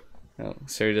 No,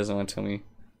 Siri doesn't want to tell me.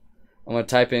 I'm gonna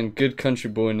type in good country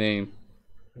boy name.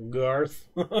 Garth.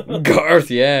 Garth,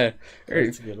 yeah. Or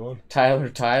That's a good one. Tyler.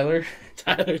 Tyler.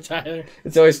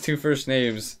 It's always two first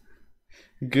names.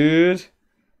 Good.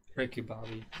 Ricky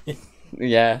Bobby.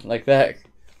 Yeah, like that.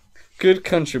 Good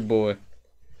country boy.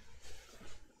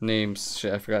 Names.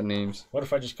 Shit, I forgot names. What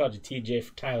if I just called you TJ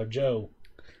for Tyler Joe?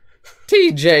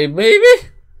 TJ, baby.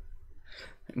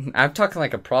 I'm talking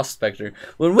like a prospector.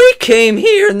 When we came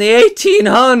here in the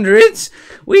 1800s,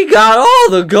 we got all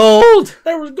the gold.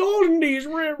 There was gold in these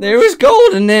rivers. There was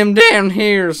gold in them down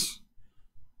here's.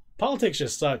 Politics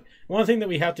just suck. One thing that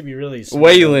we have to be really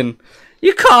Waylon.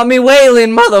 You call me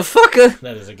Waylon, motherfucker.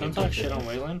 That is a Don't good talk one. shit on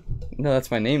Waylon. No,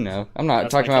 that's my name now. I'm not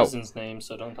That's talking my about. cousin's name,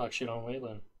 so don't talk shit on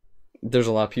Waylon. There's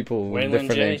a lot of people with Waylon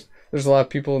different J? names. There's a lot of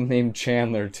people named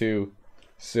Chandler too.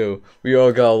 So we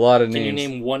all got a lot of Can you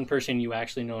names. name one person you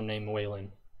actually know named Waylon?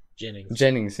 Jennings.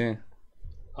 Jennings, yeah.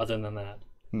 Other than that,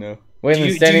 No. do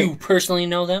Waylon's you Jennings. personally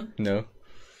know them? No.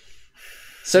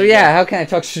 So yeah, how can I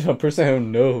talk shit on a person I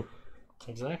don't know?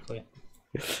 Exactly.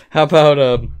 How about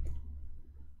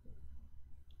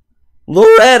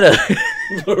Loretta?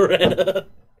 Loretta.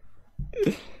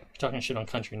 You're talking shit on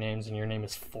country names, and your name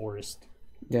is Forrest.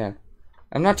 Yeah.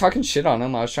 I'm not talking shit on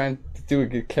him. I was trying to do a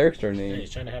good character Yeah, name.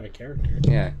 he's trying to have a character.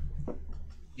 Yeah.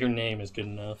 Your name is good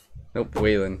enough. Nope,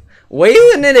 Waylon.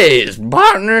 Waylon it is,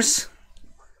 partners.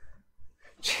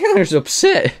 Chandler's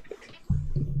upset.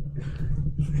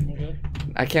 Okay.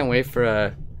 I can't wait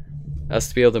for us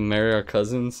to be able to marry our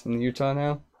cousins in Utah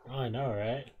now. Oh, I know,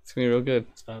 right? It's gonna be real good.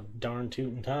 It's about darn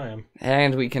tootin' time.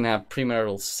 And we can have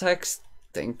premarital sex.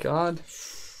 Thank God.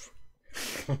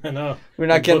 I know. We're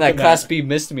not You're getting that booking Class B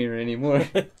misdemeanor anymore.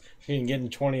 You can get in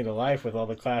 20 to life with all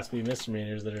the Class B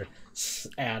misdemeanors that are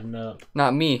adding up.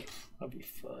 Not me. That'll be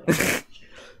fun.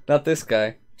 Not this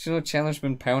guy. Do you know Chandler's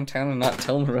been Pound Town and not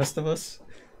telling the rest of us?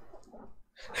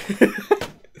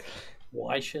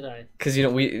 Why should I? Because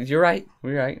you're right.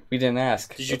 We're right. We didn't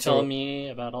ask. Did you That's tell all. me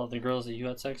about all the girls that you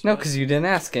had sex No, with? because you didn't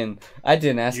ask, and I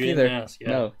didn't ask You either. didn't ask, yeah.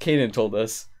 No, Kaden told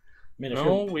us. I mean, if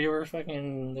No, you're- we were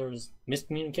fucking. There was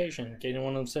miscommunication. Kaden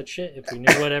wouldn't have said shit if we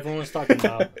knew what everyone was talking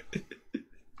about.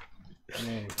 I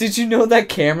mean, Did you know that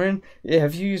Cameron? Yeah,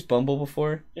 have you used Bumble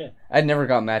before? Yeah. I never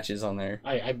got matches on there.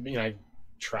 I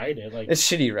tried it. Like, It's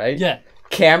shitty, right? Yeah,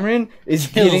 Cameron is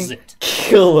Kills getting it.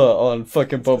 killer on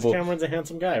fucking Bumble. Cameron's a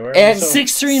handsome guy. Why are And we so-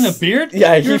 6'3" and a beard.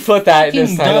 Yeah, he You're put that in his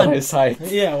fucking title on done. his height.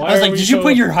 Yeah, why I was are like, we "Did you so-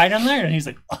 put your height on there?" And he's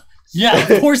like, "Yeah,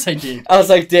 of course I did." I was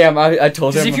like, damn, I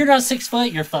told Because him. if you're not 6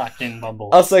 foot, you're fucked in Bumble.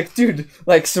 I was like, dude,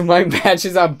 like, so my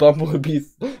matches on Bumble would be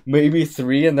maybe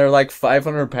 3 and they're like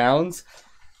 500 pounds?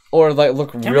 Or like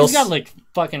look real. Cameron's got like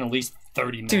fucking at least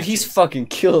 30 Dude, he's matches. fucking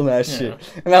killing that Yeah.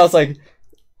 shit. And I was like,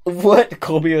 what?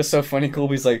 Colby was so funny.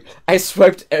 Colby's like, I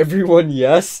swiped everyone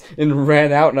yes and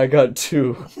ran out and I got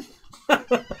 2.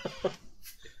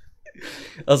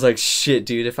 I was like, shit,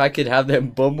 dude, if I could have them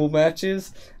Bumble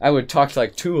matches, I would talk to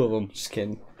like 2 of them. Just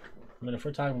kidding. I mean, if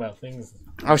we're talking about things,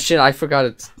 Oh shit, I forgot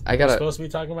it. I we're gotta. supposed to be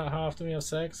talking about how often we have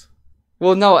sex.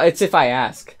 Well, no, it's if I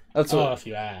ask. That's Oh, what. if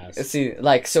you ask. See,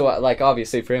 like, so, like,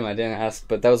 obviously for him, I didn't ask,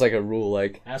 but that was like a rule.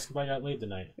 Like, Ask if I got laid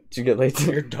tonight. did you get late?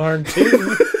 You're darn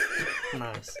tootin'.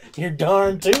 Nice. You're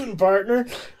darn tootin', partner.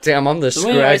 Damn, I'm the The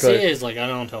way I see scraggler. it is like I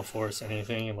don't tell Forrest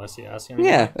anything unless he asks me.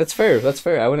 Yeah, that's fair. That's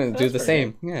fair. I wouldn't do That's the fair,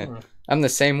 same. Yeah, Yeah. I'm the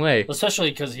same way. Especially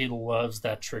because he loves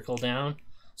that trickle down.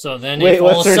 So then, Wait, if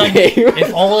all what's of a her sudden, name?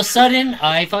 if all of a sudden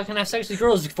I fucking have sex with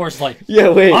girls, Forrest is like, Yeah,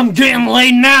 wait. I'm getting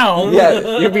laid now.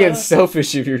 Yeah, you're being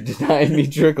selfish if you're denying me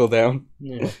trickle down.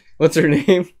 Yeah. What's her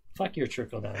name? Fuck your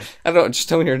trickle down. I don't. Just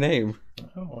tell me her name. I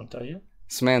don't want to tell you.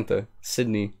 Samantha.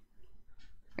 Sydney.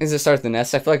 Does it start with an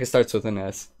S? I feel like it starts with an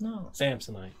S. No,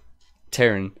 Samsonite.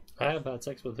 Taryn. I have had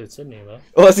sex with Sydney though.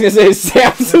 Oh, I was gonna say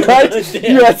Samsonite.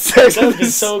 Damn. You had sex That would with be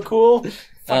so cool.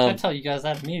 I tell you guys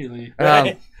that immediately.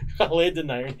 Right? How late did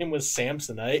Her name was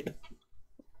Samsonite.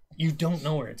 You don't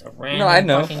know her. It's a random. No, I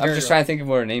know. fucking I'm just girl. trying to think of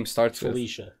what her name starts with.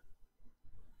 Felicia.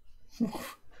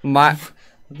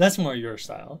 That's more your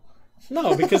style.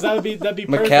 No, because that'd be perfect.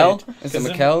 Mikkel? Is it 'Cause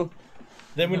Mikkel?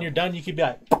 Then when you're done, you could be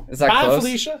like, Is that "Bye, close?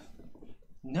 Felicia."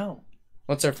 No.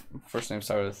 What's her first name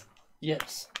start with?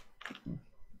 Yes.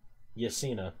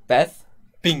 Yasina. Beth?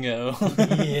 Bingo.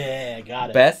 Yeah,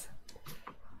 got it. Beth?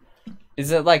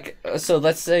 Is it like so?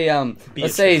 Let's say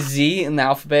Z in the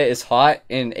alphabet is hot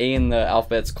and A in the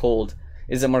alphabet's cold.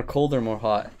 Is it more cold or more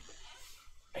hot?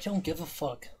 I don't give a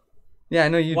fuck. Yeah, I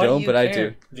know you Why do don't, you but I care?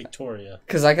 do. Victoria.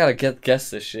 Cause I gotta guess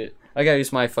this shit. I gotta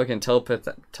use my fucking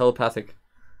telepathic.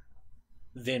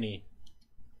 Vinny.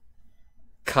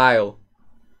 Kyle.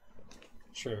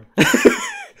 Sure.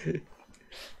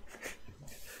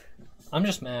 I'm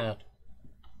just mad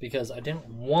because I didn't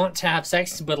want to have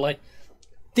sex, but like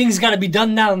things got to be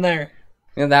done down there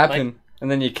Yeah, that happened. And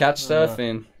then you catch stuff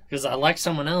and because I like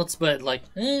someone else, but like,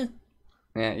 yeah,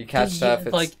 you catch stuff.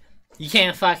 It's like you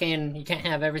can't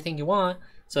have everything you want.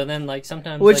 So then like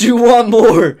sometimes would like, you want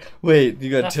more? Wait, you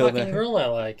gotta that tell fucking that. girl I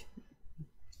like.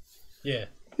 Yeah.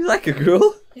 You like a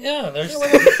girl? Yeah,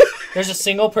 there's a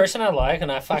single person I like,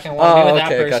 and I fucking want to be with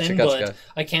that person, but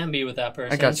I can't be with that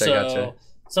person. I gotcha.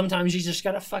 Sometimes you just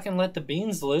gotta fucking let the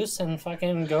beans loose and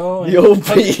fucking go. And The old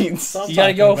beans. You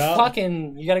gotta go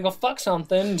You gotta go fuck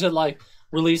something to like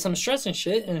release some stress and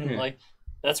shit, and like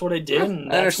that's what I did.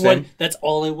 And I understand. That's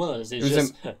all it was. It's It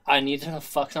was just I needed to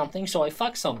fuck something, so I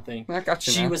fucked something. I got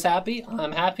you. She now. was happy.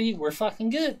 I'm happy. We're fucking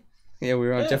good. Yeah, we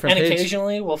were on different And page.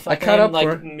 occasionally we'll fucking caught up like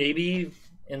for- maybe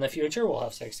in the future we'll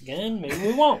have sex again. Maybe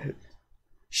we won't.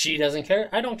 She doesn't care.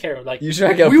 I don't care. Like Usually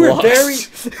I get we were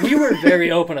blocked. we were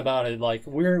very open about it. Like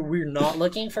we're not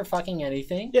looking for fucking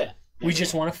anything. Yeah. We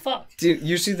just want to fuck. Dude,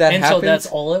 usually that And happens. so that's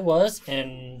all it was.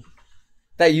 And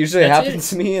That usually That's happens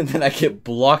to me, and then I get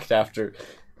blocked after.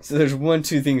 So there's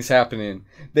two things happening.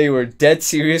 They were dead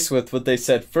serious with what they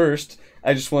said first.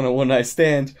 I just want a one-night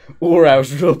stand, or I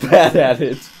was real bad at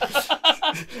it.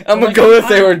 I'm gonna go with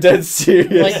they were dead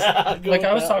serious. like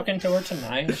I was talking to her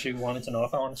tonight, and she wanted to know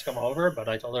if I wanted to come over, but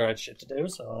I told her I had shit to do.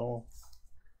 So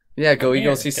Yeah, go Here,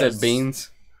 Eagles. He said because-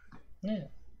 beans. yeah,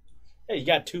 Hey, you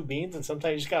got two beans, and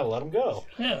sometimes you just gotta let them go.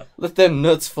 yeah. Let them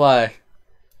nuts fly.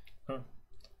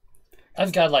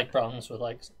 I've got like problems with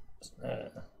like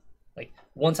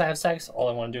once I have sex, all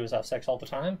I want to do is have sex all the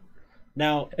time.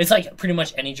 Now, It's like pretty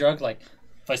much any drug. Like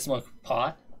if I smoke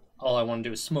pot, all I want to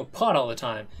do is smoke pot all the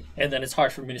time, and then it's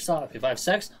hard for me to stop. If I have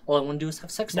sex, all I want to do is have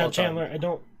sex all now, the time. Chandler, I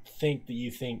don't think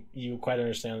you quite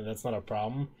understand that that's not a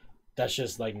problem. That's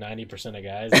just like 90% of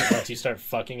guys. Like, once you start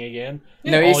fucking again,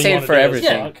 No, all he's you saying wanna for do is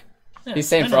everything. fuck. Yeah, He's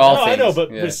saying I for know. all No, I things. know,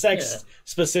 but Yeah. with sex Yeah.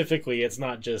 specifically, it's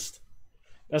not just.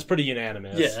 That's pretty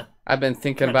unanimous. Yeah. I've been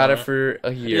thinking about it for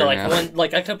a year Yeah, like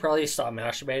now. I could probably stop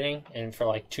masturbating and for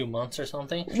like 2 months or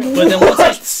something. But then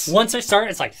once I start,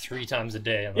 it's like 3 times a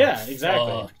day. I'm Yeah, like,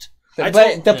 exactly. fucked. I But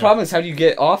told- the yeah. problem is, how do you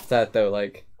get off that though?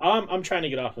 Like, I'm trying to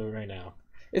get off of it right now.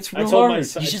 it's I real told hard.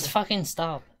 myself. You just fucking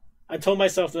stop. I told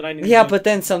myself that I need. Yeah, to but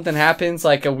then something happens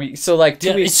like a week. So like 2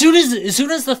 Yeah, weeks. as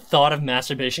soon as the thought of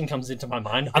masturbation comes into my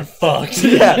mind, I'm fucked.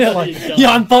 Yeah. Like,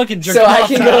 yeah, I'm fucking jerking So I off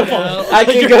can now. go. I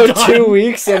can You're go done. 2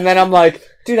 weeks, and then I'm like,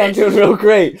 dude, I'm doing real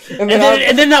great. And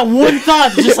And then that one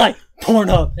thought is just like porn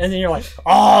up, and then you're like,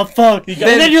 oh fuck, and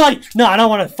then you're like, no, I don't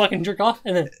want to fucking jerk off,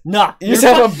 and then nah, you just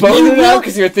have a boner now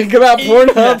because you're thinking about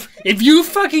Pornhub. If you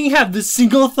fucking have the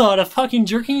single thought of fucking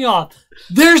jerking off,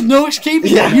 there's no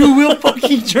escaping Yeah. it. You will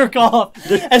fucking jerk off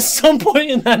at some point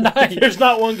in that night. There's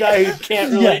not one guy who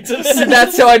can't relate to this. See,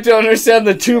 that's how I don't understand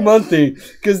the 2 month thing.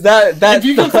 Because that If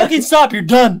you can fucking stop, you're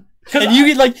done. And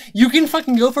you can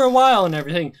fucking go for a while and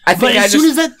everything. I think but I as soon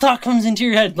just- as that thought comes into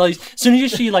your head, like as soon as you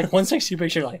see like one sexy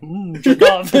picture, you're like jerk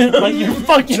off, like you're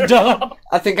fucking done.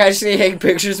 I think I just need to hang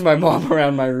pictures of my mom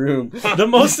around my room. The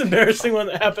most embarrassing one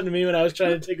that happened to me when I was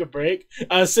trying to take a break,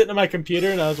 I was sitting at my computer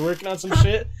and I was working on some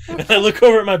shit, and I look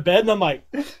over at my bed and I'm like,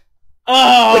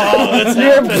 oh, that's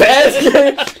Your happened.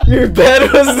 bed, your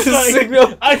bed was the Like,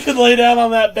 signal. I could lay down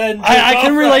on that bed. And I jerk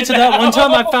can off relate right to that. One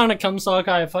time I now. found a cum sock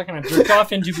I fucking jerked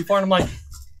off into before, and I'm like,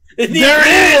 It needs there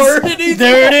it more. is, It needs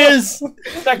there it more.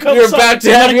 is. That comes You're up- about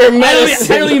to have your I don't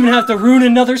medicine. even have to ruin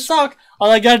another sock. All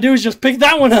I gotta do is just pick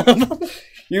that one up.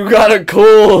 You got a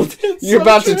cold. You're so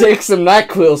about to true. take some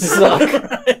NyQuil, suck.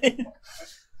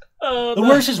 Oh, The no.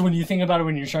 worst is when you think about it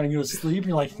when you're trying to go to sleep.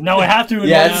 You're like, no, I have to. And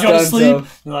Yeah, then it's you go to done, sleep.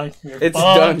 so. You're like, you're It's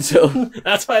fucked. done, so.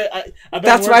 That's why I've been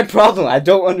That's my working- problem. I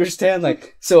don't understand.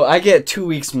 Like, so I get 2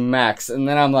 weeks max, and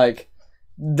then I'm like,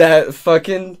 that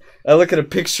fucking. I look at a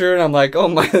picture and I'm like, oh,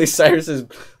 Miley Cyrus's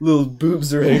little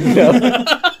boobs are hanging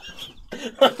out.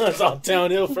 It's all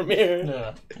downhill from here.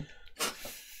 Yeah.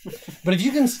 But if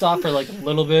you can stop for like a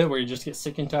little bit, where you just get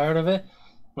sick and tired of it,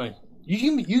 like you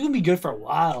can be good for a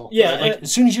while. Yeah, But, like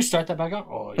as soon as you start that back up,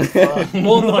 oh, you're fucked.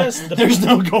 Well, there's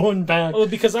no going back. Well,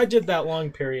 because I did that long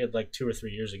period like 2 or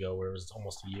 3 years ago, where it was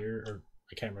almost a year, or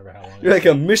I can't remember how long. You're like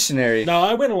a missionary. No,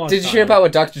 I went a long. Did you time. hear about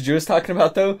what Dr. Drew was talking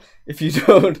about, though? If you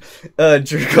don't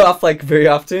jerk off, like, very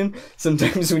often,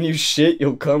 sometimes when you shit,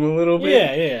 you'll come a little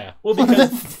bit. Yeah. Well, What the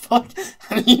because fuck?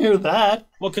 How do you hear that?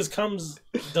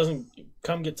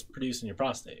 cum gets produced in your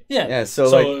prostate. Yeah. Yeah, so,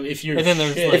 So like, if you're And then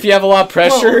there's, shit, like- if you have a lot of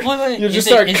pressure, Well, wait, you'll is just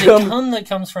it- start Is cum. it cum that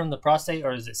comes from the prostate,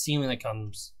 or is it semen that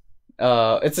comes?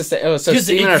 It's a so Because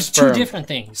semen or it's sperm. two different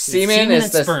things. Semen is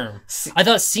and the- sperm. se- I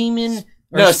thought semen.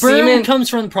 Or No, sperm semen- comes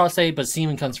from the prostate, but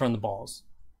semen comes from the balls.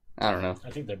 I don't know. I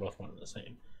think they're both one and the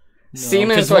same.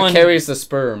 Semen 'cause is what one- carries the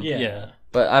sperm. Yeah.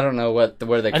 But I don't know where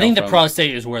they come I think the from.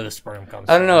 prostate is where the sperm comes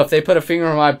I don't from. know. If they put a finger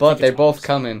on my butt, think they it's both opposite.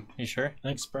 come in. You sure? I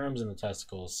think sperm's in the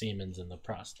testicles, semen's in the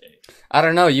prostate. I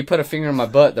don't know. You put a finger on my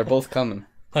butt, they're both coming.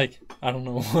 Like, I don't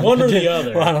know. One or the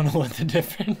other. Well, I don't know what the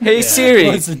difference. Hey Yeah. Siri.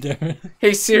 What's the difference?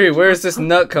 Hey Siri, where does this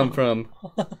nut come from?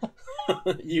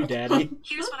 You, daddy.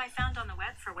 Here's what I found on the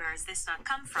web for where is this nut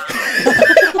come from?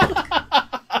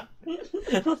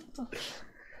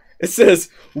 It says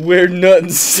where nut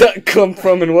and suck come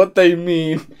from and what they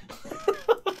mean.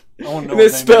 Oh no. And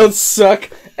it's spelled suck,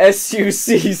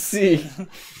 SUCC.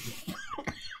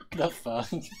 The fuck.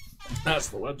 That's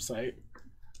the website.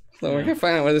 So we're gonna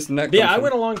find out where this nut comes But yeah, I from.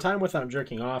 went a long time without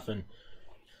jerking off, and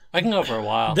I can go for a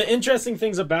while. the interesting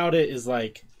things about it is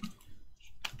like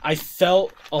I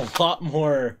felt a lot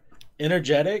more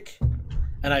energetic,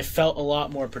 and I felt a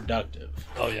lot more productive.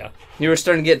 Oh yeah. You were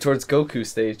starting to get towards Goku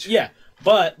stage. Yeah,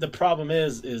 but the problem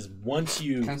is once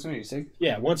you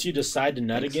once you decide to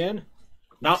nut again,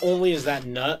 not only is that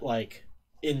nut like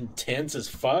intense as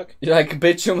fuck. You're like,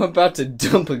 bitch, I'm about to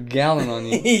dump a gallon on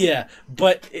you. Yeah,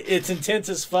 but it's intense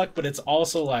as fuck, but it's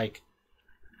also like,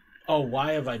 oh,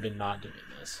 why have I been not doing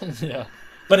this? Yeah.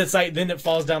 But it's like, then it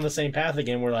falls down the same path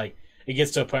again where like, it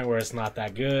gets to a point where it's not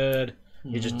that good.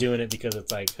 You're just doing it because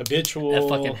it's like habitual. That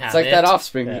fucking habit. It's like that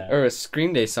Offspring Yeah. or a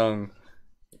Scream Day song.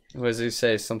 What does he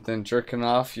say? Something jerking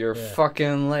off. You're Yeah.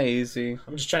 fucking lazy.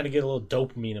 I'm just trying to get a little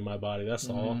dopamine in my body. That's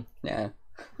all. Yeah,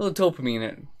 a little dopamine in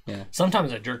it. Yeah.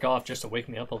 Sometimes I jerk off just to wake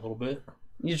me up a little bit.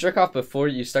 You jerk off before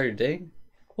you start your day.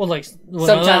 Well, like when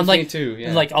Sometimes I'm, like, me too.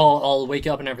 Yeah. Like I'll wake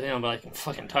up and everything. I'm like, I'm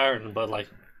fucking tired, but like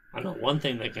I know one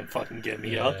thing that can fucking get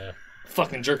me up. Yeah.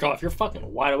 Fucking jerk off. You're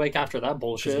fucking wide awake after that Just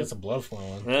bullshit. get some blood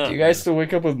flowing. Yeah. Do you guys still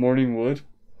wake up with morning wood?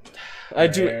 I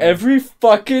do Rare. every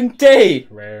fucking day.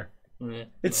 Rare. Yeah,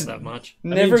 It's not that much. That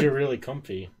Never. means you're really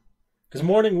comfy. Because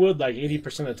morning wood, like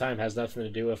 80% of the time, has nothing to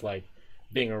do with like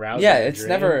being aroused. Yeah, in a it's dream.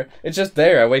 never. It's just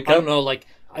there. I wake I up. don't know. Like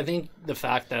I think the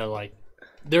fact that like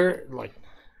they're like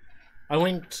I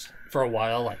went for a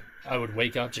while. Like I would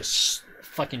wake up just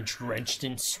fucking drenched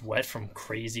in sweat from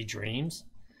crazy dreams.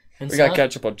 And We gotta stuff.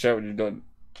 catch up on chat when you're done.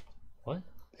 What?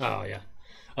 Oh yeah,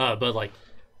 but like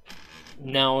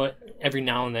now, every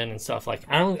now and then and stuff. Like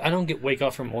I don't get wake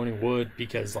up from morning wood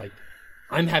because like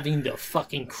I'm having the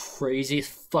fucking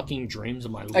craziest fucking dreams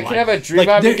of my life. I can have a dream like,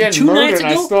 about me there- getting 2 murdered nights and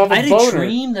I ago, still have I a had boner. a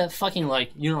dream that fucking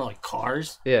like like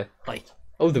cars, Yeah. like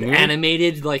Oh, the movie.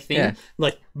 animated like thing, Yeah.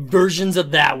 like versions of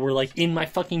that were like in my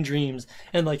fucking dreams,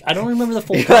 and like I don't remember the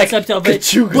full You're like, concept of it,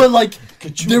 "Kachuga." but like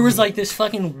there was like this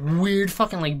fucking weird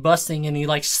fucking like busting, and he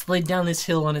like slid down this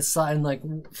hill on his side and like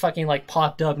fucking like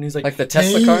popped up, and he was Like the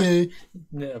Tesla car?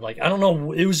 Yeah, like I don't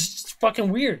know, it was just fucking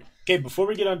weird. Okay, before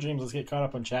we get on dreams, let's get caught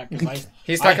up on chat. 'Cause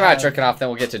He's I talking about had- jerking off. Then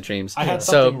we'll get to dreams. I had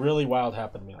so something really wild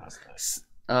happen to me last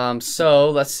night.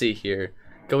 So let's see here.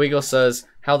 Go Eagle says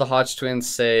how the Hodge twins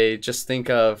say. Just think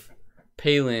of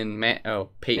Peyton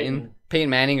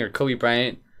Manning or Kobe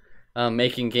Bryant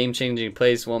making game-changing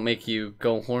plays won't make you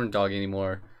go horn dog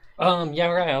anymore. Yeah,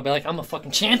 right. I'll be like, I'm a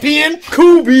fucking champion.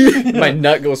 Kobe, my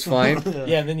nut goes flying.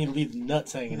 Yeah, and then you leave the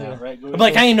nuts hanging out, right? I'm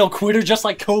like, I ain't no quitter, just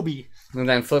like Kobe. And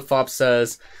then Flip Flop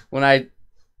says when I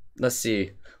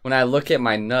look at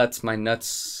my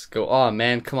nuts go, oh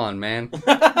man, come on, man.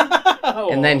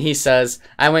 And then he says,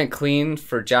 I went clean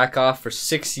for jack off for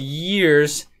 6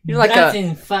 years. You're like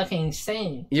That's fucking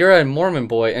insane. you're a Mormon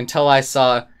boy until I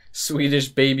saw Swedish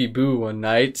Baby Boo one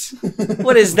night.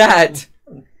 What is that?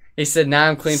 He said, now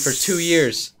I'm clean for 2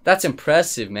 years. That's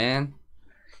impressive, man.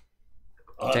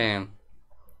 Damn.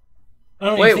 I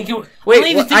don't Wait, even think it, wait, I don't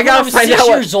even think I gotta when I was find 6 out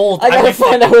years old. I gotta would-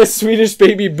 find out what Swedish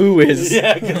Baby Boo is.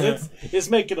 Yeah, because it's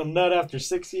making them nut after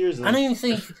 6 years. I don't even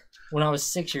think when I was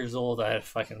 6 years old I had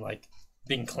fucking like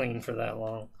being clean for that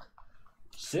long.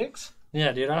 6?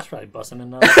 Yeah, dude, I was probably busting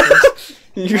another.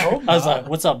 I was like,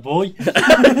 "What's up, boy?"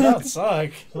 That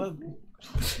suck.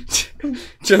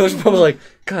 Joe's probably like,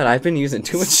 God, I've been using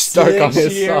too much Stark on 6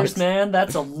 his years, socks. man.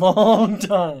 That's a long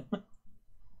time.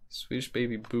 Swedish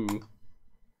baby boo.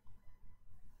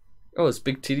 Oh, it's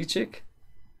big titty chick.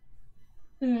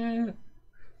 I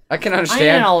can I understand.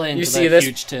 ain't all into You see that this?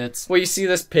 huge tits. Well, you see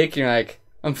this pic, and you're like,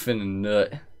 I'm finna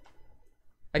nut.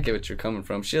 I get what you're coming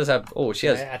from. She does have. Oh, she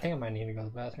has. I think I might need to go to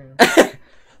the bathroom.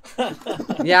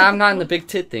 Yeah, I'm not in the big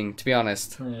tit thing, to be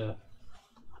honest. Yeah,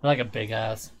 I like a big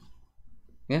ass.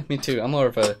 Yeah, me too. I'm more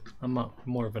of a.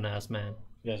 More of an ass man.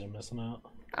 You guys are missing out.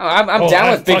 I'm Oh, down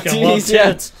I with big fucking love titties, yeah.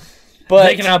 tits. But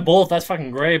They can have both. That's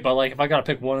fucking great. But like, if I gotta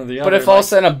pick one or the other, but if all of a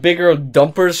sudden a bigger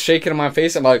dumper's shaking in my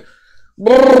face, I'm like,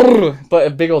 "Brrr." But a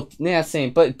big old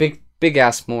same. But big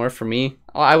ass more for me.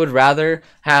 I would rather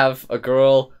have a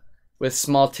girl with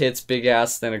small tits, big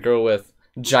ass, than a girl with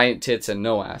giant tits and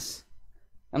no ass.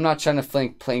 I'm not trying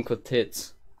to plank with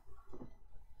tits.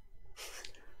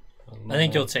 I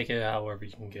think you'll take it however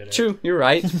you can get it. True, you're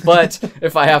right. But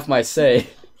if I have my say,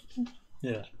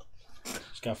 Yeah.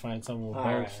 Just gotta find someone with All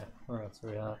both. right. Where else are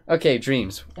we at? okay,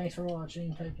 dreams. Thanks for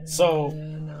watching. So,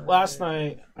 last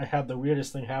night I had the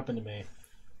weirdest thing happen to me.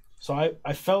 So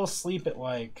I fell asleep at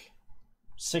like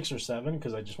 6 or 7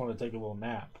 because I just wanted to take a little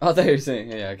nap. Oh, I thought you were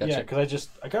saying, yeah, I got Yeah, you. because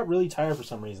I got really tired for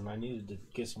some reason. I needed to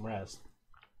get some rest.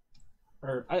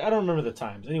 Or I don't remember the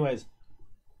times. Anyways,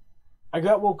 I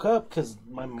got woke up because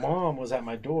my mom was at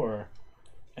my door,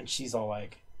 and she's all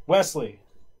like, "Wesley,"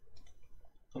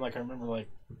 and like I remember like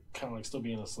kind of like still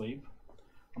being asleep.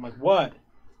 I'm like, "What?"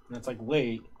 And it's like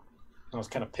late. And I was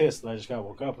kind of pissed that I just got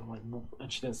woke up. And I'm like,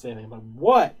 and she didn't say anything. I'm like,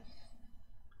 "What?"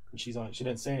 And she's on. She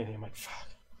didn't say anything. I'm like, "Fuck."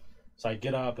 So I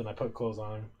get up and I put clothes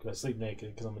on because I sleep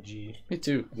naked because I'm a G. Me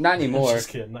too. Not anymore. Just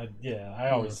kidding. I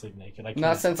always sleep naked. I Not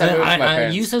can't. since I moved with my I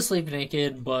parents. used to sleep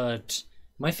naked, but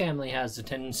my family has a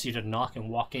tendency to knock and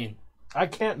walk in. I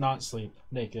can't not sleep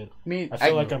naked. Me, I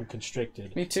feel like I'm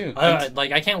constricted. Me too.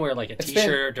 Like I can't wear like a It's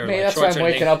t-shirt been, or man, like that's why shorts I'm or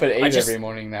waking anything. up at 8 I just- every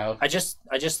morning now. I just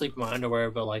sleep in my underwear,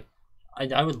 but like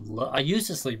I used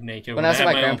to sleep naked When I was had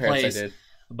at my my own grandparents, place, I did.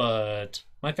 but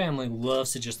my family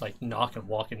loves to just like knock and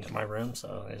walk into my room,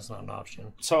 so it's not an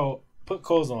option. So put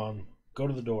clothes on, go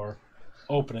to the door,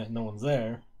 open it, no one's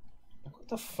there. Like, what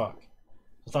the fuck?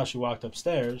 I thought she walked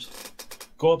upstairs.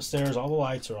 Go upstairs, all the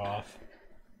lights are off.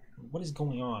 What is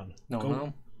going on?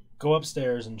 No. Go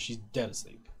upstairs and she's dead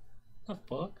asleep. The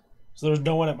fuck? So there's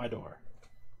no one at my door.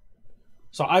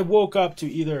 So I woke up to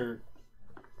either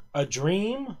a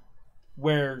dream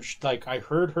where like I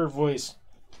heard her voice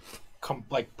come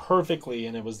like perfectly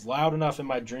and it was loud enough in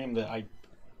my dream that I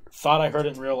thought I heard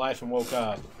it in real life and woke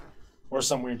up, or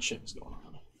some weird shit was going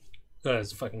on. That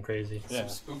is fucking crazy. Yeah.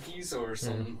 Spookies or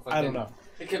something. I don't know.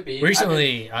 It could be.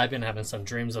 Recently, I've been having some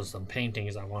dreams of some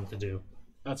paintings I wanted to do.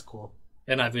 That's cool.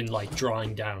 And I've been like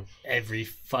drawing down every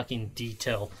fucking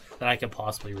detail that I could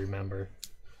possibly remember.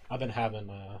 I've been having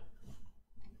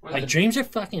Like dreams are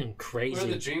fucking What are the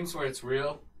crazy. dreams where it's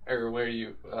real or where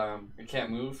you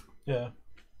can't move? yeah.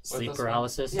 Sleep those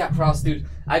paralysis. Yeah, paralysis, dude.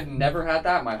 I've never had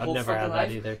that in my I've whole never fucking had life.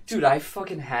 that either. Dude, I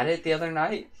fucking had it the other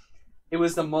night. It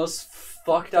was the most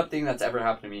fucked up thing that's ever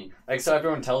happened to me. Like, so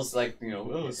everyone tells, like, you know,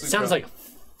 oh, It sleep sounds paralysis. like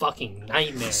a fucking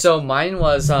nightmare. So mine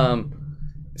was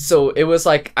so it was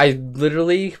like I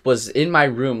literally was in my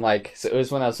room, like, so it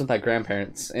was when I was with my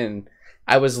grandparents, and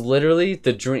I was literally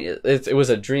the dream. It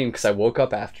was a dream because I woke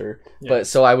up after, but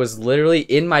so I was literally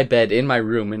in my bed in my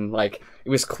room, and like it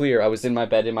was clear I was in my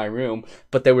bed in my room,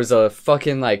 but there was a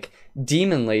fucking like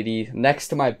demon lady next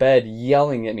to my bed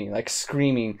yelling at me, like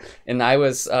screaming, and I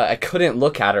was I couldn't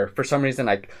look at her for some reason.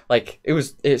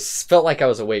 It felt like I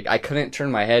was awake. I couldn't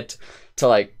turn my head to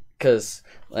like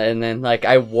and then like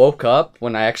I woke up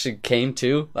when I actually came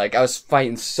to, like I was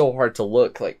fighting so hard to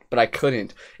look, like, but I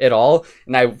couldn't at all.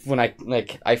 And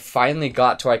I finally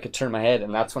got to where I could turn my head,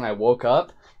 and that's when I woke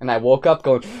up, and I woke up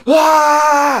going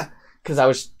ah, because I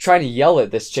was trying to yell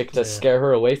at this chick to scare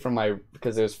her away from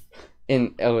because it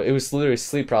was literally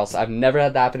sleep paralysis. I've never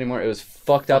had that happen anymore. It was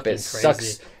fucked up. It Fucking sucks.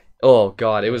 crazy. Oh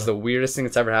god, it was the weirdest thing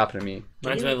that's ever happened to me.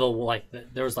 Reminds me of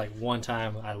there was like one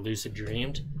time I lucid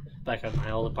dreamed back at my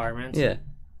old apartment. Yeah.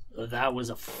 That was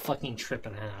a fucking trip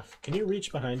and a half. Can you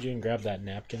reach behind you and grab that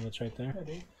napkin that's right there?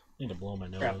 I need to blow my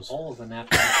Grab nose. all of the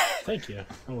napkins. Thank you.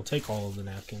 I will take all of the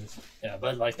napkins. Yeah,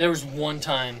 but like there was one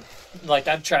time, like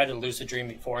I've tried to lucid dream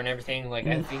before and everything. Like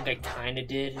I think I kind of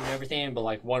did and everything, but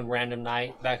like one random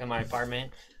night back in my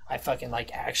apartment, I fucking like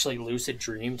actually lucid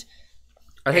dreamed.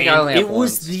 I think And I only have it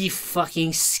was one. the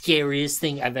fucking scariest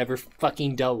thing I've ever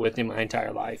fucking dealt with in my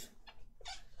entire life.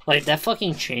 Like, that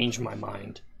fucking changed my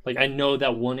mind. Like, I know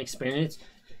that one experience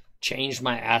changed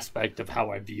my aspect of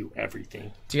how I view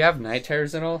everything. Do you have night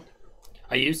terrors at all?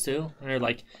 I used to. Or,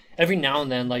 like, every now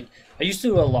and then, like, I used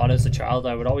to a lot as a child.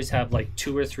 I would always have, like,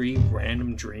 2 or 3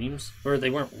 random dreams. Or they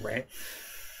weren't I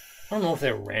don't know if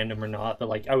they were random or not, but,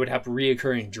 like, I would have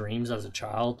reoccurring dreams as a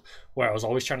child where I was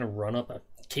always trying to run up a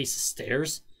case of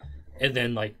stairs. And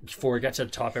then, like, before I got to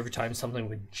the top, every time something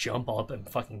would jump up and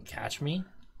fucking catch me.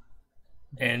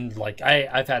 And, like,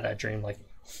 I've had that dream, like,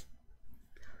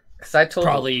 Because I told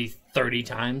probably 30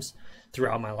 times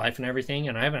throughout my life and everything,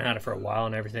 and I haven't had it for a while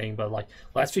and everything, but like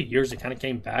last few years it kind of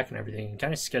came back and everything and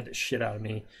kind of scared the shit out of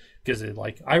me because it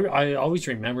like I always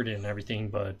remembered it and everything,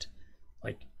 but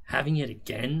like having it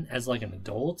again as like an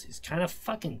adult is kind of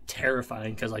fucking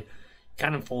terrifying because like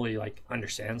kind of fully like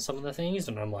understand some of the things,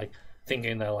 and I'm like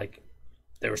thinking that like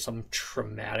there was some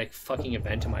traumatic fucking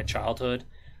event in my childhood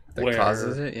that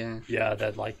causes it. yeah,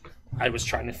 that like I was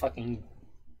trying to fucking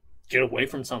get away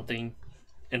from something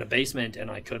in a basement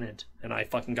and I couldn't, and I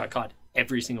fucking got caught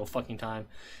every single fucking time.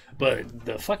 But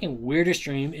the fucking weirdest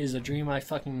dream is a dream I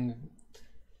fucking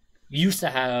used to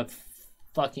have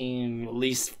fucking at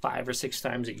least 5 or 6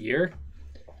 times a year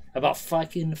about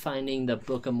fucking finding the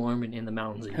Book of Mormon in the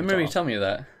mountains of I remember you Utah. telling me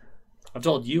that. I've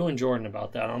told you and Jordan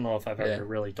about that. I don't know if I've ever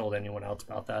really told anyone else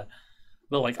about that.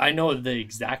 But like I know the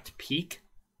exact peak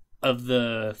of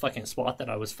the fucking spot that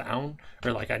I was found,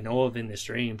 or like I know of in this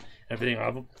dream and everything.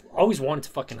 I've always wanted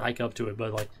to fucking hike up to it,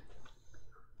 but like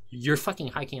you're fucking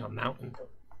hiking a mountain.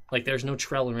 Like there's no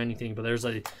trail or anything, but there's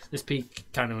like this peak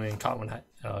kind of in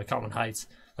Cottonwood Heights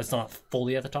that's not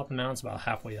fully at the top of the mountain, it's about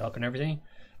halfway up and everything.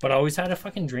 But I always had a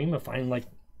fucking dream of finding like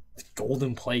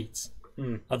golden plates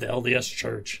of the LDS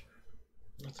church.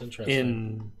 That's interesting.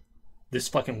 In this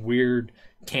fucking weird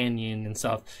canyon and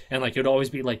stuff, and like it would always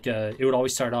be like it would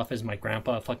always start off as my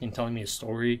grandpa fucking telling me a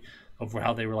story of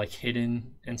how they were like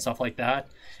hidden and stuff like that,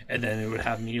 and then it would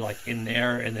have me like in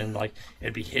there, and then like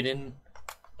it'd be hidden,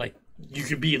 like you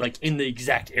could be like in the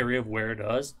exact area of where it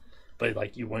is, but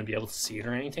like you wouldn't be able to see it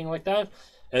or anything like that.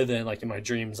 And then like in my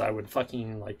dreams I would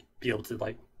fucking like be able to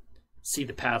like see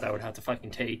the path I would have to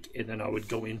fucking take, and then I would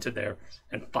go into there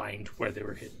and find where they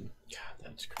were hidden. God,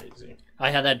 that's crazy.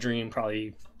 I had that dream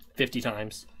probably 50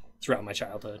 times throughout my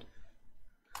childhood.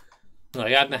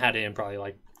 Like I haven't had it in probably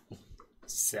like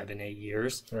 7-8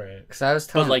 years. Right. Because I was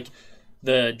But telling like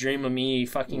the dream of me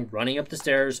fucking running up the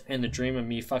stairs and the dream of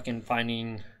me fucking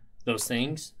finding those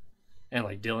things and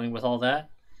like dealing with all that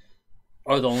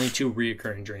are the only 2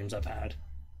 reoccurring dreams I've had.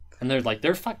 And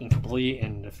they're fucking complete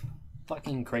and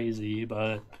fucking crazy,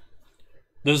 but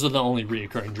those are the only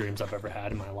reoccurring dreams I've ever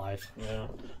had in my life. Yeah.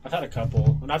 I've had a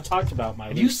couple, and I've talked about my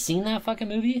Have you seen that fucking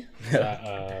movie? that,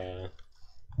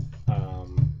 Can't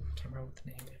remember what the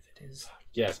name of it is.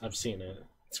 yes, I've seen it.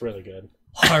 It's really good.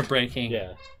 Heartbreaking.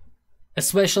 Yeah.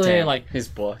 Especially Damn, like he's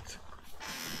booked.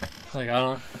 I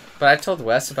don't. But I told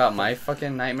Wes about my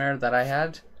fucking nightmare that I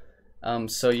had.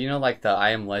 So you know, like the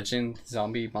I Am Legend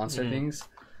zombie monster things.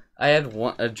 I had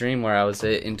a dream where I was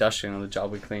at Industrial on the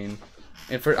job we clean,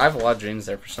 and I have a lot of dreams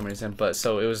there for some reason. But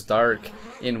so it was dark,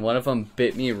 and one of them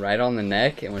bit me right on the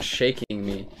neck and was shaking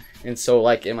me. And so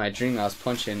like in my dream, I was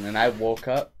punching, and I woke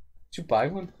up. Did you buy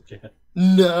one? Yeah.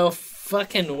 No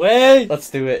fucking way. Let's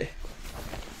do it.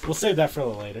 We'll save that for a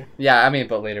little later. Yeah, I mean,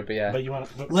 but later. But yeah, But you want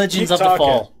to Legends of the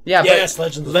Fall. yeah, Yes,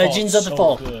 Legends of the Fall. Legends of the So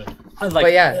Fall. good. I like.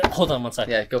 But yeah. Hold on one but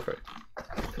second. yeah, go for it.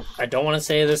 I don't want to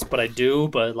say this, but I do.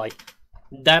 But like,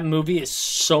 that movie is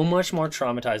so much more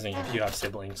traumatizing if you have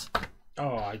siblings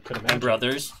Oh, I could and imagine.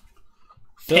 brothers.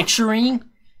 Picturing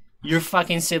your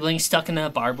fucking sibling stuck in a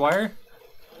barbed wire,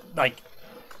 like,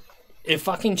 it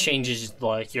fucking changes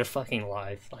like your fucking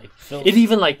life. Like, it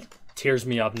even like tears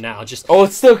me up now. Just Oh,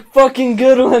 it's the fucking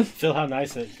good one. Feel how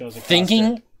nice it goes across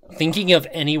thinking of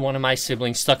any one of my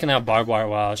siblings stuck in that barbed wire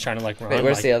while I was trying to like run. Wait,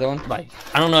 where's like, the other one? Like,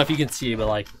 I don't know if you can see, but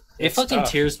like, it It's fucking tough.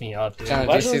 tears me up, dude. John, it. do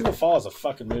you Legends see- of the Fall is a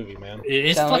fucking movie, man.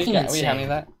 It's John, will fucking you insane. hand me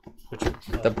that?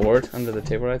 The board under the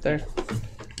table right there.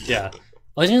 Yeah.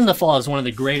 Legends of the Fall is one of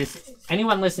the greatest.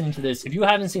 Anyone listening to this, if you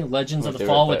haven't seen Legends of the do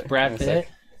Fall it, with but Brad in a sec.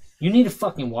 Pitt, you need to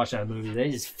fucking watch that movie. That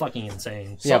is fucking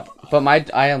insane. Yeah, but my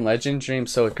I Am Legend dream,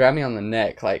 so it grabbed me on the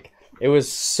neck, like it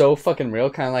was so fucking real,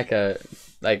 kind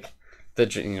of like the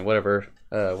dream, you know, whatever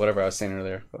I was saying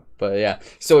earlier. But yeah,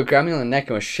 so it grabbed me on the neck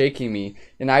and was shaking me,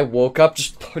 and I woke up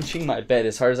just punching my bed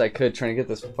as hard as I could, trying to get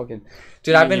this fucking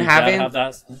dude. I've been You gotta having have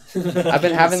that. I've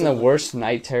been having the worst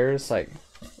night terrors. Like,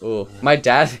 oh, my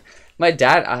dad My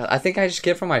dad, I think I just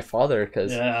get it from my father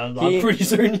because Yeah, I'm pretty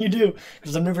certain you do.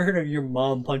 Because I've never heard of your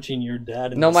mom punching your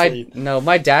dad in the sleep.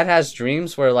 my dad has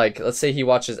dreams where, like, let's say he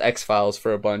watches X-Files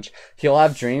for a bunch. He'll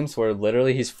have dreams where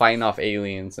literally he's fighting off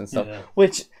aliens and stuff. Yeah.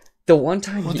 Which the one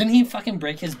time Well, didn't he fucking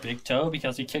break his big toe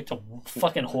because he kicked a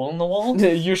fucking hole in the wall?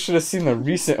 you should have seen the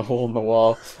recent hole in the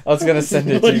wall. I was gonna send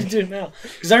it What to do you. you do now?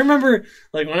 Because I remember,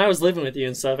 like, when I was living with you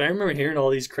and stuff, I remember hearing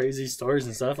all these crazy stories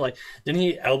and stuff. Like, didn't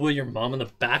he elbow your mom in the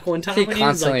back one time? He when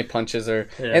constantly was, like, punches her.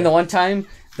 Yeah. And the one time,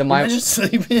 just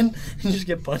sleeping and just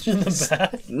get punched in the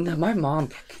back? No,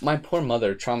 my poor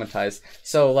mother, traumatized.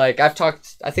 So, like, I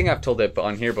think I've told it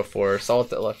on here before, so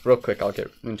real quick, I'll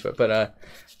get into it. But,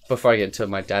 before I get into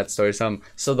my dad's story,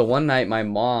 so the one night my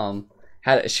mom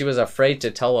she was afraid to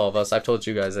tell all of us. I've told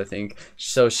you guys, I think.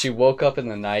 So she woke up in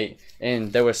the night,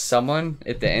 and there was someone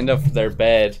at the end of their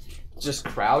bed, just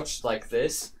crouched like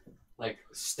this, like,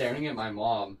 staring at my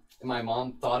mom. And my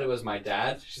mom thought it was my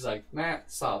dad. She's like,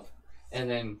 Matt, stop. And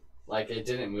then, like, it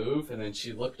didn't move, and then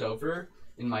she looked over,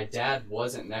 and my dad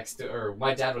wasn't next to her.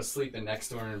 My dad was sleeping next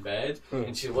to her in bed,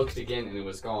 and she looked again, and it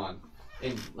was gone.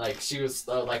 And, like, she was,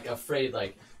 like, afraid,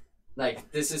 like,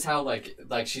 this is how, like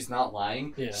she's not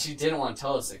lying. Yeah. She didn't want to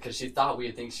tell us it because she thought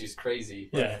we'd think she's crazy.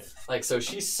 Yeah. Like, so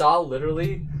she saw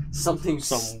literally something.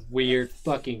 Some weird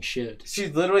fucking shit. She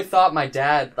literally thought my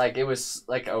dad, like, it was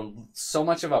like so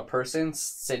much of a person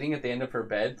sitting at the end of her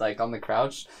bed, like on the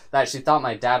couch, that she thought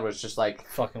my dad was just like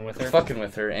Fucking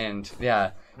with her. And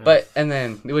yeah. But and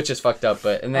then, which is fucked up.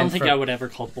 But and then I don't think I would ever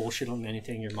call bullshit on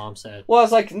anything your mom said. Well, I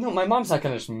was like, no, my mom's not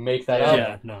gonna just make that up.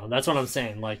 Yeah, no, that's what I'm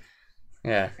saying. Like,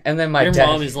 Yeah, and then my your dad.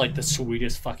 mom is like the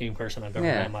sweetest fucking person I've ever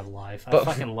Yeah. met in my life. I But-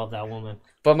 fucking love that woman.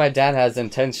 But my dad has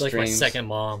intense She's like my dreams. second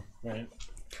mom. Right.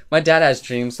 My dad has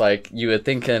dreams like you would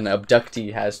think an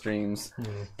abductee has dreams,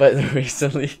 but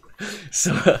recently,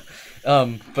 so,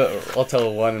 but I'll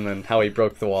tell one and then how he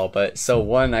broke the wall. But so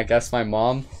one, I guess my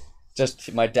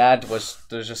dad was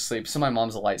just asleep. So my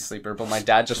mom's a light sleeper, but my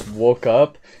dad just woke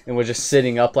up and was just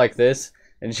sitting up like this,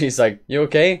 and she's like, "You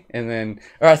okay?" And then,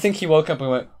 or I think he woke up and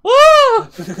went, "Ah!"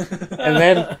 and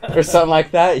then, or something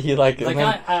like that. He and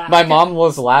then my mom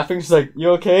was laughing. She's like,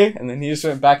 "You okay?" And then he just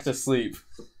went back to sleep.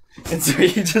 And so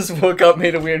he just woke up,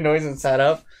 made a weird noise, and sat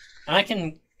up. I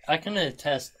can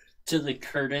attest to the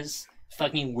Curtis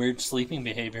fucking weird sleeping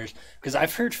behaviors because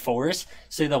I've heard Forrest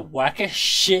say the wackest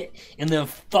shit in the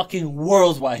fucking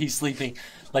world while he's sleeping.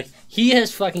 Like, he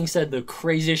has fucking said the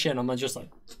craziest shit, and I'm just like,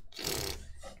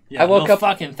 yeah, I woke no up.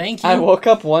 fucking thank you. I woke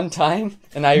up one time,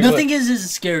 and Nothing is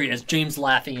as scary as James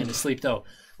laughing in his sleep though.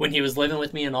 When he was living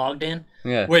with me in Ogden,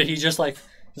 Yeah. where he's like,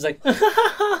 and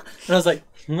I was like,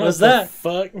 what's that?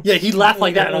 Fuck. Yeah, he laughed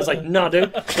like that, and I was like, "No,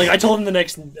 dude." Like, I told him the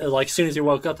next, like, as soon as he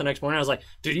woke up the next morning, I was like,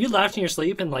 "Dude, you laughed in your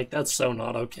sleep, and like, that's so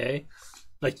not okay.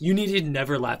 Like, you need to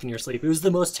never laugh in your sleep." It was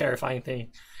the most terrifying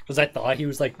thing because I thought he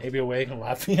was like maybe awake and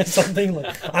laughing at something.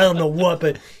 Like, I don't know what,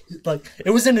 but like, it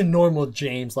wasn't a normal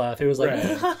James laugh. It was like,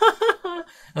 Right. I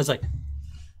was like,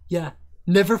 "Yeah."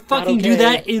 Never fucking do okay.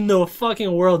 that in the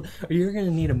fucking world, or you're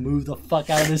gonna need to move the fuck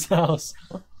out of this house.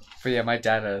 But yeah, my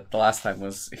dad, the last time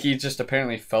was, he just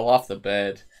apparently fell off the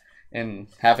bed and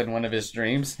having one of his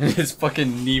dreams, and his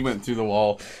fucking knee went through the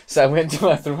wall. So I went to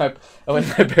my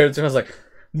parents' room, I was like,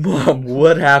 "Mom,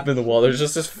 what happened to the wall? There's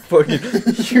just this fucking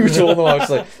huge hole in the wall." She's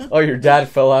like, "Oh, your dad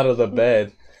fell out of the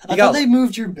bed." I thought they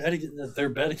moved their bed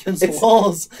against the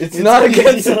walls. It's not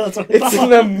against. Yeah, that's what I It's in thought.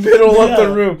 the middle of the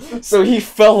Yeah. room. So he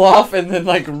fell off and then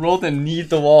like rolled and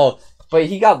kneed the wall. But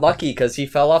he got lucky because he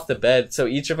fell off the bed. So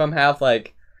each of them have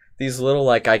like these little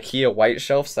like IKEA white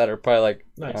shelves that are probably like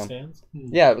Nightstands.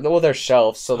 yeah, well they're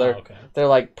shelves. So they're okay. they're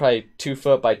like probably 2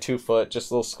 foot by 2 foot,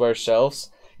 just little square shelves.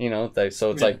 You know,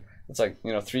 so it's Yeah. like. It's like,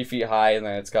 3 feet high, and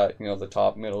then it's got, the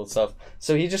top, middle, and stuff.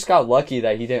 So he just got lucky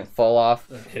that he didn't fall off,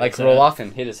 like his roll head. off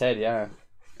and hit his head, yeah.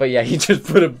 But yeah, he just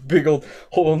put a big old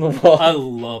hole in the wall. I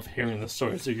love hearing the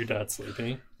stories of your dad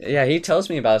sleeping. Yeah, he tells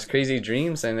me about his crazy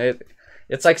dreams, and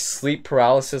it's like sleep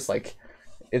paralysis. Like,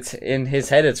 it's in his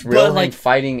head, it's real, But, like- like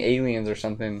fighting aliens or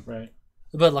something. Right.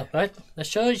 But like that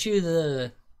shows you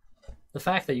the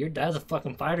fact that your dad's a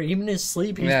fucking fighter. Even in his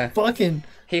sleep, he's Yeah. fucking.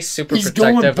 He's super He's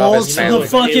going protective of balls his to the family.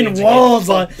 fucking Aliens are walls.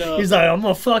 getting Like, fucked up. he's like, I'm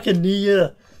gonna fucking knee you.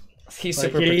 He's Like,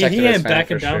 super he protective of his ain't family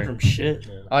backing for down sure. from shit.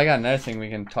 Oh, I got another thing we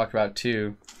can talk about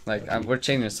too. Like, we're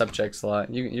changing subjects a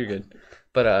lot. You're good.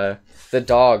 But the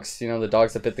dogs, the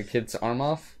dogs that bit the kid's arm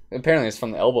off. Apparently, it's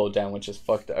from the elbow down, which is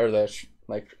fucked. Or the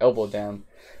elbow down.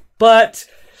 But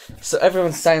so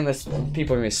everyone's signing this.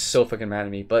 People are gonna be so fucking mad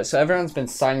at me. But so everyone's been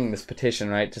signing this petition,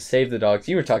 right, to save the dogs.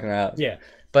 You were talking about. Yeah.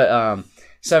 But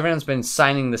so everyone's been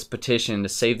signing this petition to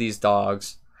save these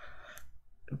dogs.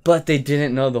 but they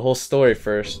didn't know the whole story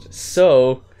first.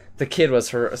 So the kid was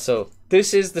hurt. So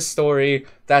this is the story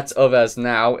that's of as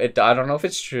now. I don't know if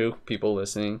it's true. People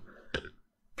listening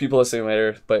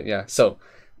later, but yeah. So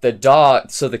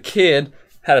the kid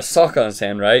had a sock on his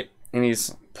hand, right? And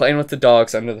he's playing with the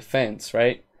dogs under the fence,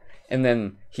 right? And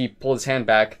then he pulled his hand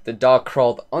back. The dog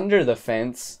crawled under the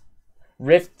fence,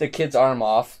 ripped the kid's arm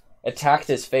off, attacked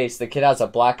his face. The kid has a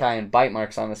black eye and bite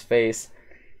marks on his face.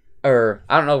 Or,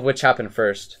 I don't know which happened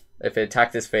first, if it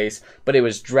attacked his face, but it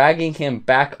was dragging him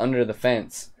back under the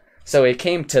fence. So it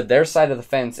came to their side of the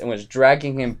fence and was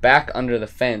dragging him back under the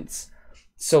fence.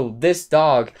 So this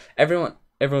dog,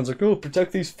 everyone's like, oh,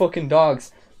 protect these fucking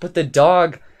dogs. But the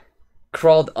dog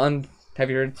crawled have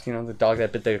you heard, the dog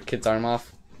that bit the kid's arm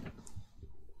off?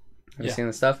 Have you seen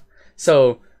this stuff?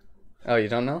 So, oh, you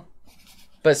don't know?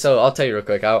 But so I'll tell you real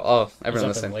quick. Everyone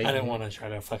listen. I didn't want to try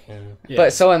to fucking. Yeah.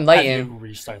 But so in have Layton, you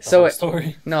restart the whole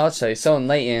story. No, I'll tell you. So in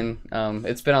Layton,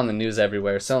 it's been on the news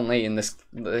everywhere. So in Layton,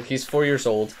 he's 4 years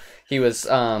old. He was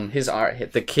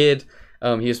the kid.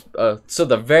 So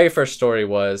the very first story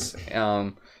was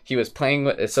he was playing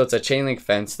with. So it's a chain link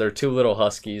fence. They're two little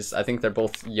huskies. I think they're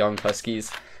both young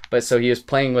huskies. But so he was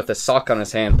playing with a sock on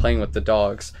his hand, playing with the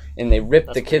dogs, and they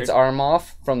ripped the kid's arm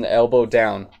off from the elbow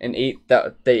down and ate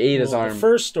his arm. The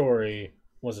first story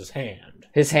was his hand.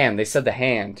 His hand. They said the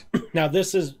hand. Now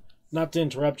this is not to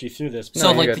interrupt you through this.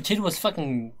 So you're good. the kid was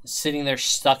fucking sitting there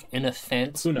stuck in a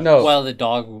fence. Who knows? No. While the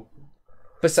dog.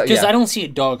 Because I don't see a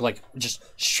dog like just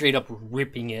straight up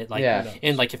ripping it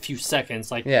in like a few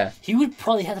seconds. Like he would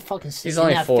probably have to fucking sit He's in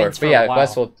only that 4, fence but for yeah, a while.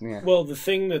 Wes will. Yeah. Well, the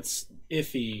thing that's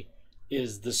iffy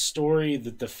is the story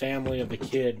that the family of the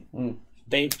kid,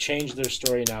 they've changed their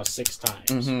story now 6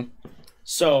 times. Mm-hmm.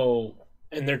 So,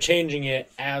 and they're changing it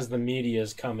as the media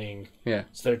is coming. Yeah.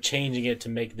 So they're changing it to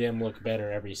make them look better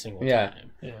every single Yeah.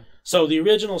 time. Yeah. So the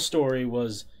original story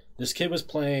was this kid was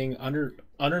playing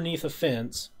underneath a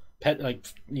fence, playing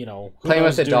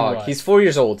with a dog. What. He's 4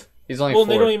 years old. He's only 4.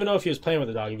 They don't even know if he was playing with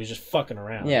the dog. He was just fucking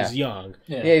around. Yeah. He's young.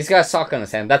 Yeah, he's got a sock on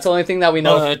his hand. That's the only thing that we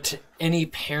know. But any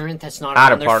parent that's not Add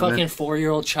a around their partner. fucking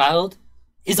 4-year-old child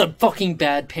is a fucking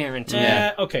bad parent.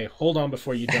 Yeah. Okay, hold on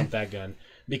before you jump that gun.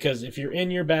 Because if you're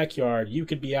in your backyard, you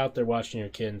could be out there watching your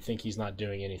kid and think he's not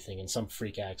doing anything and some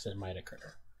freak accident might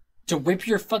occur. To rip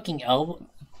your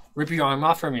arm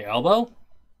off from your elbow?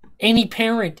 Any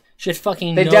parent should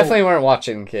fucking They know. definitely weren't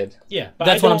watching, kid. Yeah, but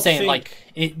That's I what I'm don't saying.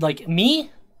 think- Like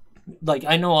me, like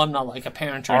I know I'm not like a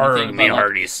parent or anything. But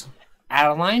like,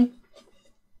 Adeline,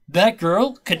 that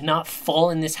girl could not fall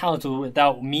in this house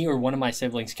without me or one of my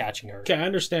siblings catching her. Okay, I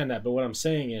understand that, but what I'm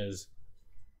saying is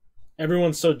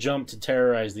everyone's so jumped to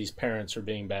terrorize these parents for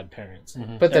being bad parents.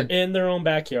 Mm-hmm. But They're in their own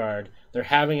backyard. They're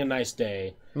having a nice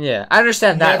day. yeah, I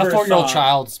understand that. A Never 4-year-old thought-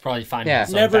 child's probably fine Yeah. in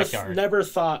his own backyard. Never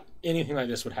thought anything like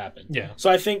this would happen. Yeah. So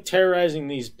I think terrorizing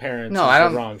these parents No, is I the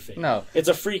don't- wrong thing. no. It's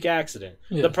a freak accident.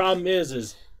 Yeah. The problem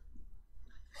is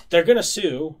they're gonna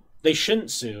sue. They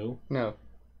shouldn't sue. No.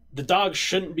 The dog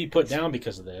shouldn't be put down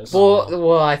because of this.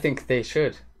 Well, I think they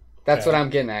should. That's what I'm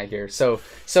getting at here. So I'm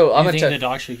You gonna. think the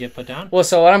dog should get put down? Well,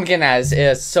 so what I'm getting at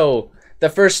is so the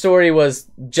first story was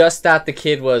just that the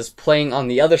kid was playing on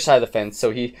the other side of the fence.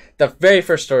 So the very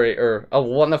first story, or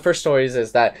one of the first stories,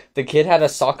 is that the kid had a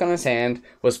sock on his hand,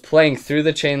 was playing through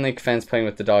the chain link fence, playing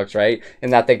with the dogs, right?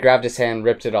 And that they grabbed his hand,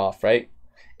 ripped it off, right?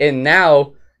 And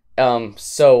now,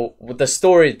 so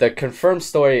the confirmed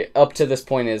story up to this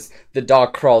point is the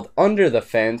dog crawled under the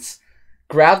fence,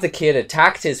 grabbed the kid,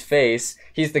 attacked his face.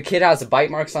 The kid has bite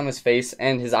marks on his face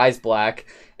and his eyes black,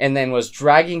 and then was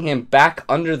dragging him back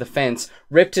under the fence,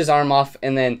 ripped his arm off,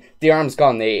 and then the arm's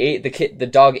gone. The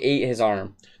dog ate his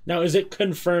arm. Now, is it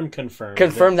confirmed?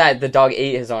 Confirmed that the dog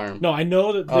ate his arm. No, I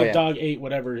know that the yeah. dog ate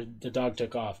whatever the dog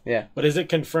took off. Yeah. But is it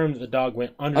confirmed that the dog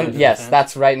went under the Yes, fence?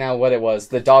 that's right now what it was.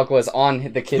 The dog was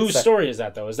on the kid's Whose side. story is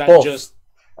that, though? Is that Both. just...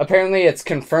 Apparently, it's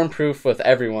confirmed proof with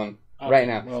everyone right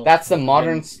now. well, That's the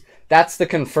modern... That's the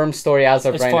confirmed story as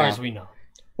of As right far now. as we know.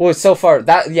 Well, so far,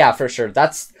 for sure.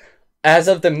 That's... As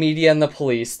of the media and the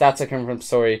police, that's a confirmed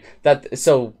story.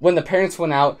 So when the parents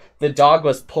went out, the dog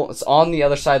was on the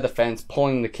other side of the fence,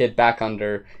 pulling the kid back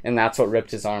under, and that's what ripped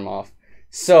his arm off.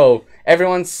 So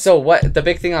what the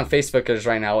big thing on Facebook is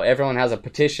right now, everyone has a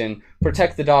petition: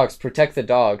 protect the dogs, protect the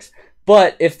dogs.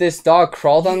 But if this dog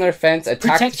crawled on their fence,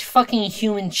 attacked, Protect fucking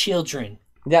human children.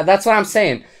 yeah, that's what I'm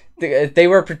saying. They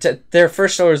were their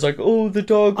first story was like, oh, the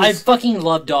dog was... I fucking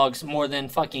love dogs more than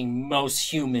fucking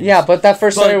most humans. Yeah, but that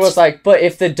first story But- was like, but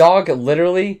if the dog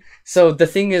literally... So the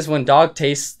thing is, when dog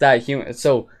tastes that human...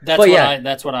 So, That's but what yeah,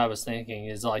 that's what I was thinking.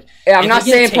 Is like, I'm if not they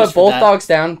get a saying taste put for both that- dogs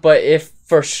down, but if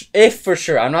if for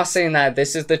sure, I'm not saying that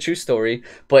this is the true story,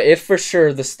 but if for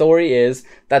sure the story is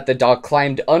that the dog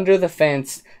climbed under the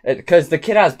fence, because the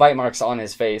kid has bite marks on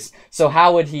his face. So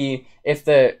how would he, if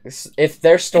their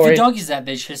story... If a dog is that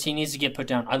vicious, he needs to get put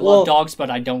down. I Well, love dogs, but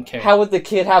I don't care. How would the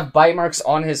kid have bite marks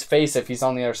on his face if he's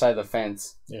on the other side of the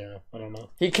fence? Yeah, I don't know.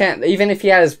 He can't, even if he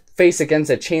had his face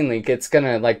against a chain link, it's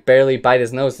gonna like barely bite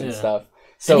his nose and Yeah. stuff.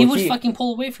 So and he would fucking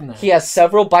pull away from that. he has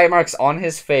several bite marks on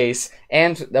his face,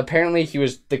 and apparently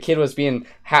the kid was being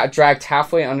dragged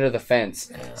halfway under the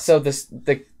fence. Yeah. So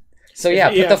put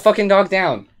Yeah. the fucking dog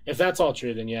down. If that's all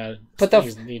true, then yeah, Put the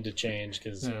things need to change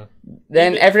because Yeah.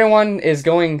 Then everyone is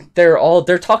going. They're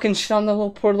talking shit on the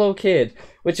poor little kid,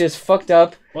 which is fucked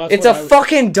up. Well, that's It's a what I would-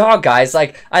 fucking dog, guys.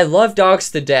 Like, I love dogs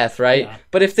to death, right? Yeah.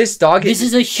 But if this dog This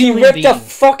is a he human ripped a being.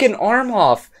 fucking arm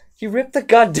off. He ripped the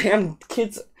goddamn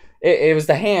kid's. It was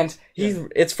the hand.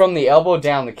 It's from the elbow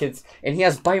down. The kid's, and he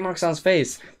has bite marks on his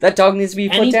face. That dog needs to be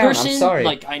put Any down. person, I'm sorry.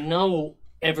 like, I know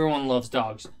everyone loves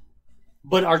dogs,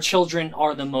 but our children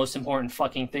are the most important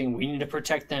fucking thing. We need to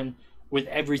protect them with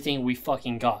everything we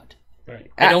fucking got.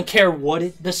 right. I don't care what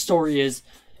the story is.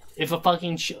 If a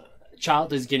fucking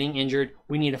child is getting injured,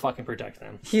 we need to fucking protect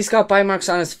them. He's got bite marks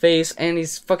on his face, and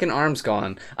his fucking arm's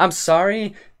gone. I'm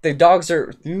sorry. The dogs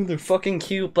are, they're fucking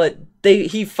cute, but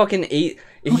he fucking ate.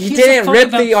 Who He gives a didn't fuck rip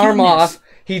about the arm cuteness? off.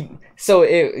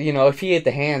 If he ate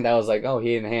the hand, I was like, oh,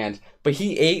 he ate the hand. But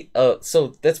he ate.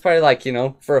 So that's probably like,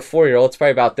 for a 4-year-old, it's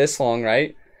probably about this long,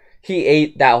 right? He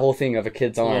ate that whole thing of a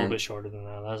kid's A little arm. bit shorter than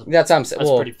that. That's what I'm saying. That's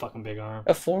Well, pretty fucking big arm.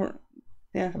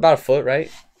 about a foot,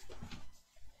 right?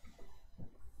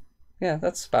 Yeah,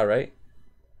 that's about right.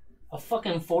 A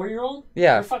fucking 4-year-old?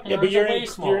 Yeah, Your fucking Yeah, but arms are way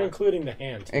smaller. you're including the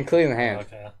hand. including the hand.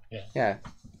 Okay. Yeah.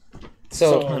 I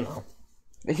So don't know.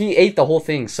 he ate the whole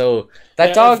thing. So that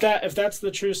Yeah, dog. If that's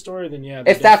the true story, then yeah.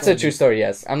 If that's a definitely- true story,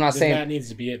 yes. I'm not then saying that needs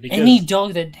to be it. Because Any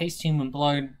dog that tastes human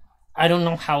blood, I don't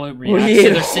know how it Well, reacts he to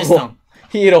ate their a system.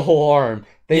 he ate a whole arm.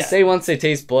 They Yeah. say once they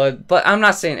taste blood, but I'm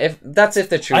not saying if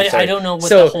the truth. I don't know what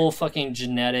So- the whole fucking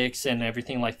genetics and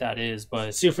everything like that is,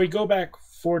 but see, if we go back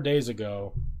 4 days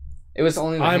ago, It was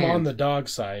only. I'm on the dog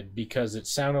side because it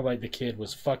sounded like the kid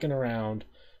was fucking around,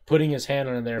 putting his hand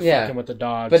under there, Yeah. fucking with the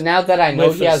dogs. But now that I know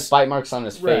with he has this- bite marks on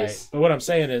his right. face, But what I'm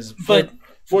saying is, But-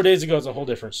 4 days ago is a whole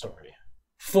different story.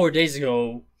 4 days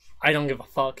ago, I don't give a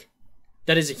fuck.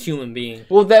 That is a human being.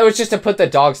 well, that was just to put the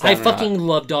dogs down. I or not. fucking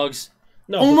love dogs.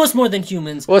 No, Almost more than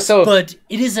humans. Well, so But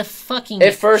it is a fucking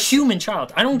At first- human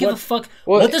child. I don't give What- a fuck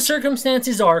well, what the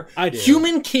circumstances are. I do.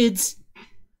 Human kids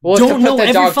well, don't to put know the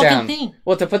every dog fucking down. thing.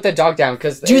 Well, to put the dog down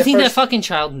because Do you think that fucking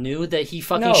child knew that he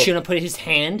fucking No. shouldn't put his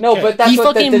hand? No, Okay. but that's He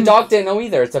what the fucking- dog didn't know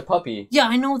either. It's a puppy. Yeah,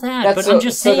 I know that, That's but so, I'm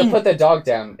just so saying. to put the dog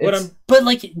down. What It's, I'm, But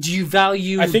like, do you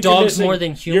value I think you're dogs missing- more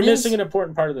than humans? You're missing an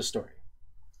important part of the story.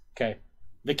 Okay,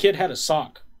 the kid had a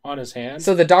sock on his hand,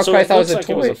 So the dog probably thought it was a looks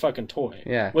like it was toy. a fucking toy.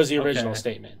 Yeah. was the original Okay.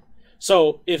 statement.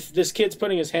 So if this kid's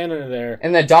putting his hand under there,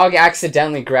 and the dog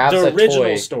accidentally grabs the a original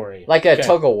toy, story, like a okay,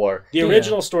 tug of war. the Yeah.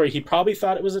 original story, he probably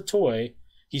thought it was a toy.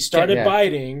 He started Yeah.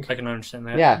 biting. I can understand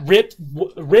that. Yeah,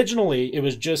 Originally, it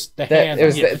was just the that, hand. it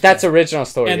was Yeah. that's original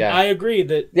story. and Yeah, I agree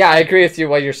that yeah, I agree with you.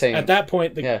 What you're saying. at that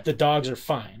point, the, Yeah. the dogs are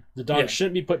fine. The dogs Yeah.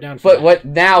 shouldn't be put down. For But that. what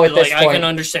now at Like, this I point? can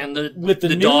understand With the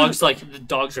the new- dogs. Like the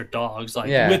dogs are dogs. Like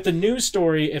Yeah. with the news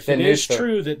story, if The it news is story.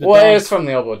 true that the Well, it dogs, is from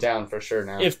the elbow down for sure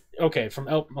now. if okay, from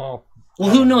well, well,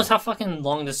 who knows how fucking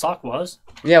long the sock was?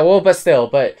 Yeah, well, but still,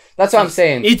 but that's what I'm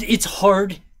saying. It's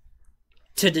hard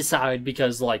to decide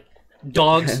because like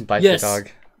dogs. Bite yes, the dog.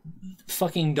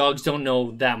 fucking dogs don't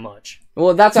know that much.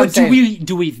 Well, that's what I'm But do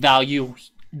saying. we value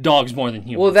dogs more than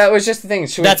humans? Well, that was just the thing.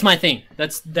 Should we- That's my thing.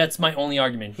 That's my only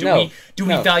argument. No, Do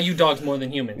no. we value dogs more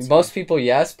than humans? most people,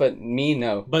 yes, but me,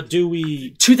 no. but do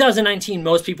we? 2019,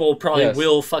 most people probably Yes.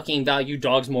 will fucking value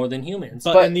dogs more than humans.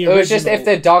 But But in the it was just if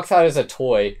original- the dog thought it was a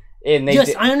toy, and they yes,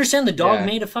 did, I understand the dog Yeah.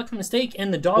 made a fucking mistake,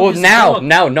 and the dog. well, is the now,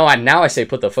 dog. now I say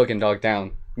put the fucking dog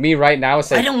down. Me right now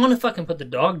say I don't want to fucking put the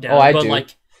dog down. Oh, I but do.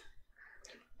 like,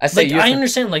 I say you. I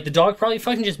understand. Like the dog probably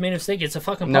fucking just made a mistake. It's a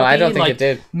fucking puppy. No, I don't think like, it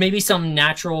did. Maybe some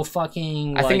natural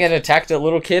fucking. I think it attacked a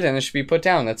little kid and it should be put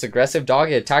down. That's aggressive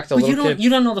dog. It attacked a But little kid. you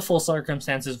don't know the full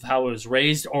circumstances of how it was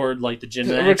raised or like the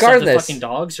genetics of the Regardless. fucking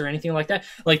dogs or anything like that.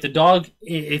 Like the dog,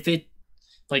 if it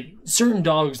like certain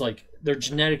dogs, like their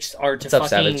genetics are to What's up,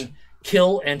 fucking Savage?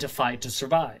 kill and to fight to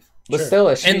survive. But Sure. still,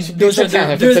 it should, And should those be are put down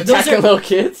the- if it's those attacking are- little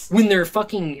kids. When they're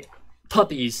fucking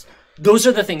puppies, those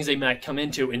are the things they might come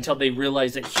into until they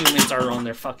realize that humans are on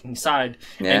their fucking side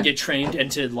Yeah. and get trained and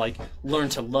to like learn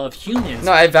to love humans.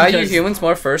 No, I value Because- humans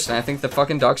more first, and I think the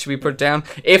fucking dog should be put down.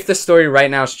 If the story right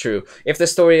now is true, if the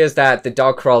story is that the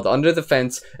dog crawled under the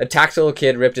fence, attacked a little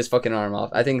kid, ripped his fucking arm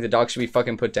off, I think the dog should be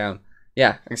fucking put down.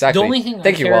 Yeah, exactly. The only thing I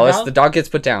Thank you, care Wallace. about- The dog gets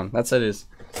put down. That's what it is.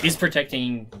 Is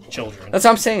protecting children. That's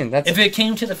what I'm saying. That's If it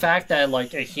came to the fact that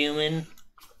like a human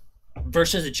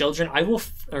versus a children, I will,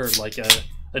 or like an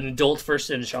adult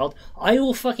versus a child, I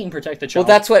will fucking protect the child.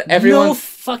 well, that's what everyone. No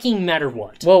fucking matter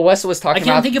what. Well, Wes was I talking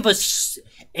can't about. think of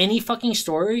any fucking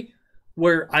story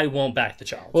where I won't back the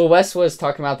child. Well, Wes was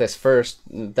talking about this first.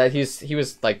 That he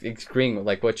was like agreeing with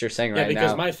like what you're saying Yeah, right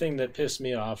because now. my thing that pissed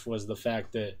me off was the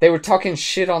fact that They were talking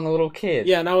shit on the little kid.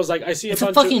 yeah, and I was like, I see it's a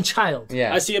bunch fucking of child.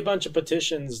 Yeah. I see a bunch of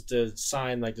petitions to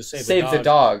sign like to save Save the the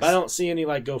dogs. But I don't see any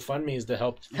like GoFundmes to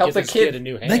help Help give the this kid. a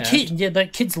new hand.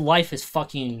 That kid's life is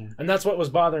fucking. And that's what was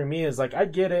bothering me is like I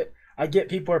get it. I get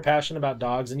people are passionate about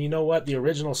dogs, and you know what? The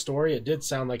original story, it did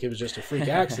sound like it was just a freak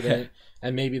accident,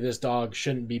 and maybe this dog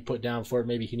shouldn't be put down for it.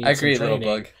 Maybe he needs I agree, some little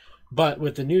training. bug. But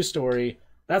with the new story,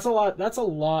 that's a lot. That's a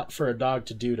lot for a dog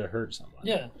to do to hurt someone.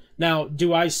 Yeah. Now,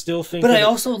 do I still think? But that I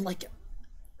also like.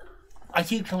 I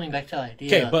keep coming back to the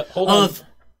idea. Okay, but hold on. Of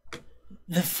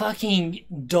the fucking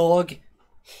dog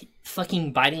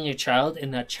fucking biting a child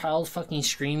and that child fucking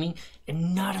screaming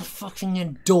and not a fucking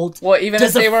adult Well, even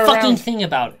does if they a were fucking around, thing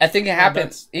about it. I think it happened.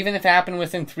 that's- Even if it happened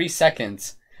within 3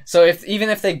 seconds. So even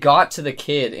if they got to the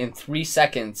kid in 3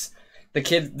 seconds,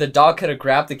 the dog could have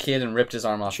grabbed the kid and ripped his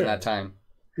arm off Sure. in that time.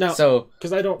 Now, So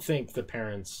because I don't think the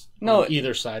parents No, on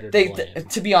either side are they, to blame.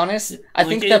 to be honest, I Like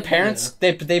think it- the parents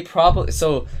they probably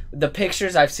so the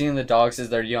pictures I've seen of the dogs is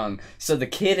they're young. So the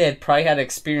kid had probably had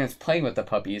experience playing with the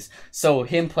puppies. So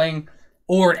him playing.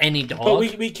 Or any dog. But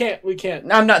we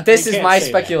can't. I'm not. This We is can't my say that.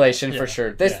 speculation for Yeah.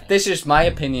 sure. This Yeah. this is just my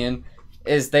opinion.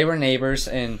 Is they were neighbors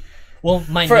and well,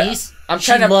 my For- niece, I'm she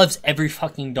trying to- loves every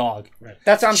fucking dog.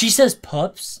 that's what I'm. She says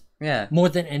pups Yeah. more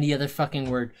than any other fucking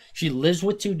word. She lives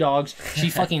with 2 dogs. She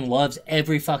fucking loves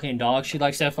every fucking dog. She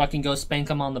likes to fucking go spank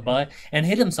them on the butt and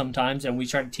hit them sometimes. And we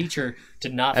try to teach her to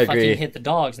not I agree. fucking hit the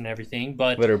dogs and everything.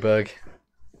 But Litter bug.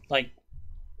 like,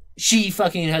 she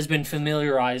fucking has been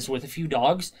familiarized with a few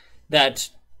dogs that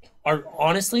are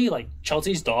honestly like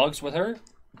Chelsea's dogs with her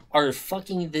are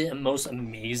fucking the most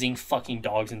amazing fucking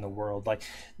dogs in the world. Like,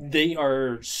 they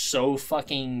are so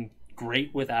fucking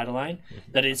great with Adeline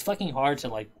that it's fucking hard to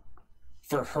like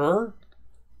for her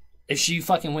if she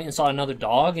fucking went and saw another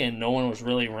dog and no one was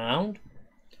really around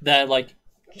that like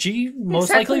she most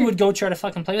Exactly. likely would go try to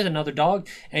fucking play with another dog.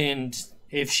 And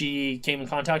if she came in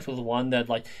contact with one that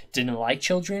like didn't like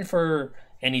children for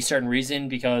any certain reason,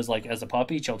 because like as a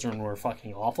puppy children were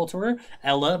fucking awful to her,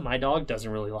 Ella, my dog, doesn't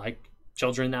really like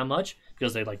children that much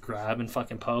because they like grab and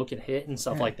fucking poke and hit and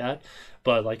stuff like that.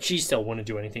 But like she still wouldn't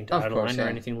do anything to Of Adeline course, or yeah.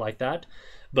 anything like that.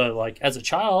 But like as a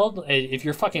child, if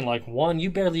you're fucking like 1, you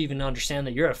barely even understand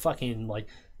that you're a fucking like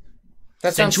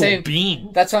That's what I'm sensual saying.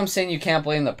 being. That's what I'm saying. You can't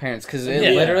blame the parents because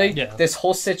Yeah, literally yeah. this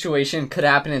whole situation could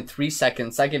happen in 3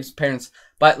 seconds. That gives parents.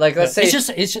 But like, let's say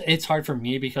It's hard for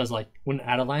me because like when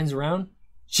Adeline's around,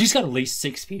 she's got at least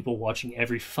 6 people watching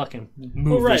every fucking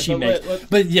move right, that she but makes. let-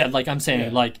 But yeah, like I'm saying, Yeah.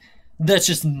 like that's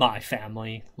just my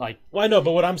family. Like Well, I know,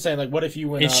 but what I'm saying, like, what if you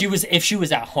went? if up- she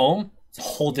was at home, it's a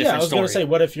whole different yeah, I was story. gonna say,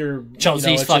 what if you're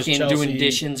Chelsea's it's just fucking doing Chelsea-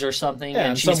 dishes or something, Yeah, and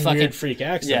and she's some fucking weird freak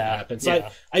accident Yeah, happens. yeah.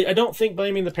 I don't think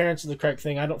blaming the parents is the correct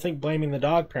thing. I don't think blaming the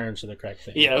dog parents are the correct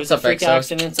thing. yeah. It was What's a up, freak Exo?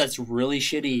 accident that's really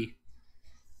shitty.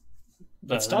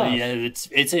 But It's tough. yeah, it's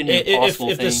an If impossible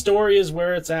if thing. the story is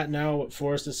where it's at now, what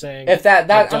Forrest is saying, if that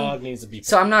the I'm- dog needs to be.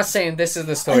 so I'm not saying this is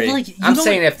the story. like, you I'm don't-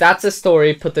 saying if that's the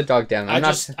story, put the dog down. I'm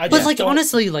not. I But just like don't-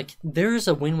 honestly, like there's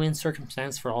a win-win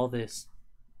circumstance for all this.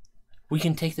 We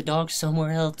can take the dog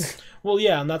somewhere else. well,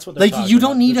 yeah, and that's what they're Like talking you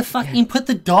don't about. need to fucking put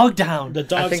the dog down. The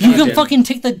dog. think You I can did. fucking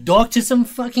take the dog to some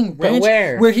fucking But ranch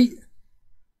where? he.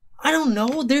 I don't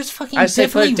know. There's fucking I say put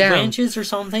it definitely down. ranches or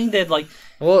something that like.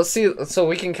 Well, see, so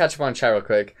we can catch up on chat real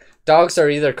quick. Dogs are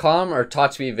either calm or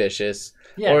taught to be vicious,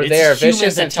 Yeah, or it's they are humans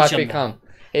vicious that and taught teach to be them calm.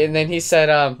 And then he said,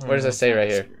 "Where does it say right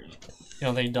here?" You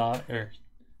know they dog or.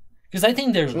 Because I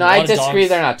think there's. No, a lot I of disagree. dogs-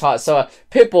 They're not taught. So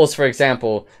pit bulls, for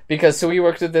example, because so we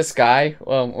worked with this guy.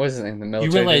 What was his name? The You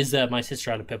military. realize that my sister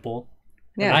had a pit bull.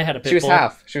 When Yeah, I had a pit she was bull.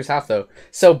 half. She was half though.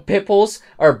 So pit bulls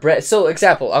are bred. So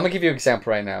example, I'm gonna give you an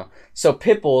example right now. So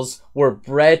pit bulls were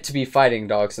bred to be fighting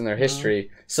dogs in their Mm-hmm. history.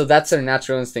 So that's their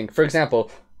natural instinct. For example,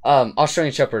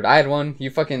 Australian Shepherd. I had one. You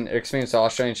fucking experienced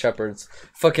Australian Shepherds.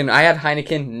 Fucking, I had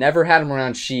Heineken. Never had him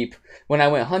around sheep. When I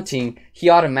went hunting, he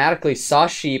automatically saw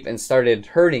sheep and started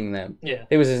herding them. Yeah.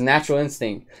 It was his natural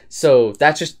instinct. So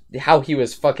that's just how he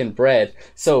was fucking bred.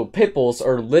 So pit bulls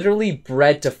are literally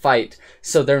bred to fight.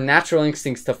 So their natural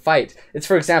instincts to fight. It's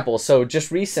for example, so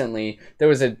just recently, there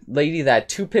was a lady that had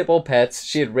 2 pit bull pets.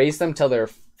 She had raised them till they were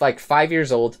like 5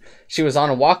 years old. She was on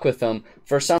a walk with them.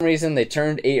 For some reason, they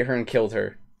turned, ate her, and killed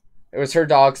her. It was her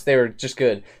dogs. They were just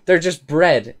good. They're just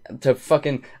bred to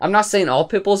fucking... I'm not saying all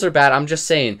pit bulls are bad. I'm just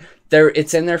saying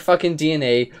it's in their fucking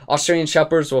DNA. Australian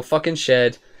Shepherds will fucking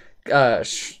shed.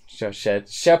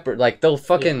 Shepherd. Like, they'll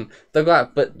fucking... They'll go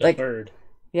out. But, like... Bird.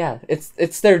 Yeah,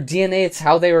 it's their DNA. It's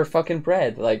how they were fucking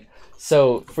bred. Like,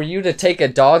 so for you to take a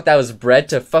dog that was bred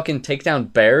to fucking take down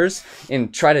bears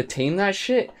and try to tame that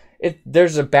shit...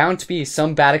 There's bound to be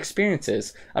some bad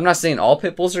experiences. I'm not saying all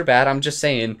pit bulls are bad. I'm just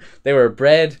saying they were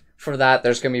bred for that.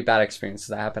 There's gonna be bad experiences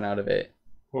that happen out of it.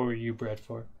 What were you bred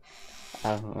for?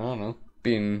 I don't know.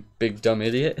 Being big dumb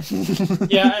idiot.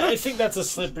 Yeah, I think that's a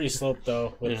slippery slope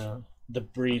though with the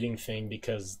breeding thing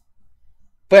because.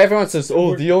 But everyone says,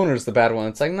 "Oh, the owner's the bad one."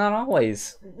 It's like not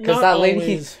always, because that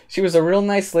lady, she was a real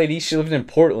nice lady. She lived in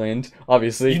Portland,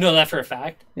 obviously. You know that for a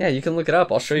fact? Yeah, you can look it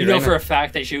up. I'll show you. You know right for now. a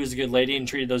fact that she was a good lady and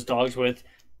treated those dogs with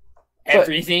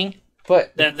everything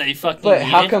But that they fucking. But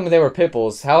how needed? come they were pit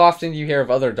bulls? How often do you hear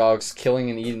of other dogs killing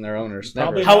and eating their owners? Never.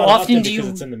 Probably How not often do because you-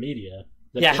 it's in the media.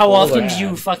 that Yeah, people how are often bad. do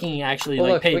you fucking actually Well,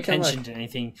 like look, pay we can attention look. to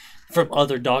anything from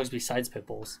other dogs besides pit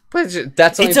bulls? But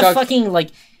that's only It's a dog. fucking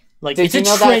like Did it's a you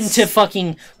know trend that's- to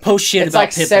fucking post shit It's about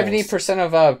like pit bulls. 70%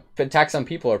 of attacks on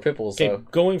people are pit bulls. Okay, Though.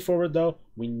 going forward though,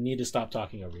 we need to stop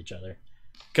talking over each other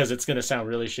because it's gonna sound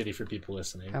really shitty for people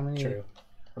listening. How many? True.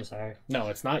 I'm sorry. No,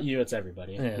 it's not you. It's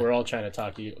everybody. Yeah. We're all trying to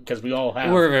talk to you because we all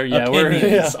have We're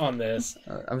opinions on this.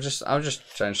 I'm just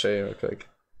trying to show you real quick.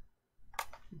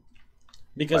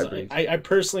 Because By breed. I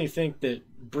personally think that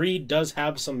breed does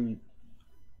have some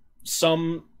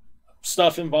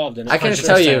stuff involved in it. I can 100%,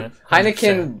 tell you, 100%.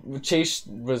 Heineken Chase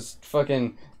was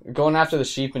fucking going after the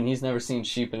sheep, and he's never seen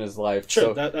sheep in his life. Sure,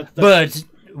 So, that's, But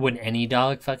would any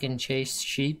dog fucking chase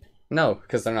sheep? no,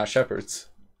 because they're not shepherds.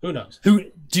 who knows? Who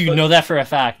do you know that for a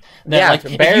fact? That Yeah, like,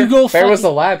 if Bear. you go Bear was fucking-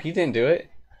 the lab. He didn't do it.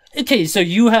 Okay, so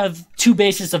you have two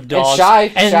bases of dogs, Shy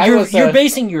and was you're a-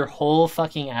 basing your whole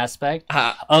fucking aspect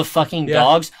of fucking Yeah.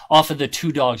 dogs off of the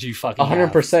two dogs you fucking have.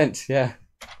 100%. Yeah,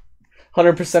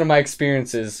 100% of my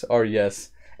experiences are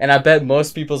yes, and I bet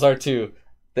most people's are too.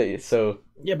 So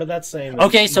Yeah, but that's saying that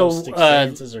Okay, so, most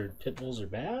experiences are pit bulls are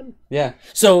bad. yeah,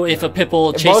 So if a pit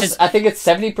bull chases, I think it's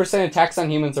 70% attacks on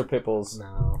humans are pit bulls.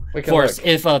 No, We of can course, look.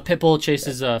 if a pit bull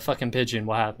chases a fucking pigeon,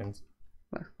 what happens?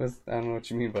 I don't know what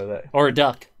you mean by that. Or a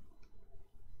duck?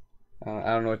 I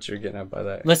don't know what you're getting at by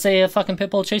that. Let's say a fucking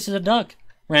pit bull chases a duck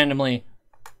randomly.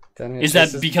 Then it Is that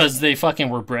chases- because they fucking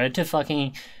were bred to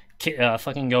fucking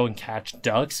go and catch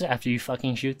ducks after you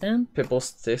fucking shoot them? pit bull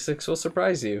statistics will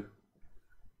surprise you?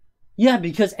 Yeah,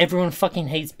 because everyone fucking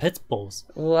hates pit bulls.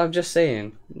 Well, I'm just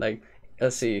saying. Like,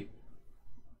 let's see.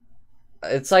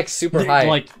 It's like super They're- high.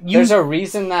 like, you- There's a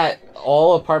reason that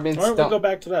all apartments all right, we'll don't. go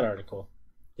back to that article.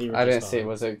 that you were I just didn't see on. it.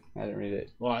 Was it? I didn't read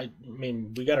it. Well, I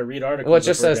mean, we got to read articles. Well, it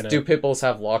just if we're says, gonna- do pit bulls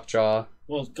have lockjaw?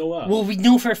 Well, go up. Well, we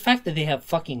know for a fact that they have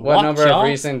fucking What number lockjaw. of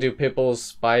reason do pit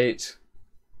bulls bite?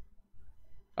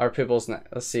 Are pit bulls not?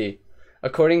 Let's see.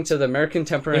 According to the American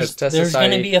Temperament Test There's Society,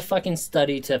 going to be a fucking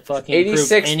study to fucking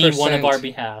prove any one of 86%. our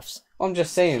behalfs. I'm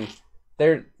just saying.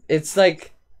 It's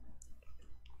like.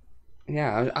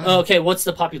 Yeah. Okay, what's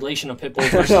the population of pit bulls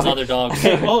versus other dogs?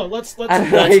 Okay, hold on. Let's I don't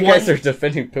know why that's you guys one- are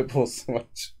defending pit bulls so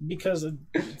much. because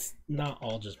it's not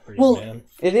all just breed, Well- man.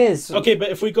 It is. Okay, but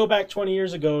if we go back 20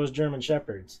 years ago, it was German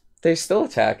Shepherds. They still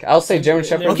attack. I'll say German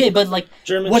Shepherd. Okay, but like,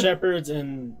 German What- Shepherds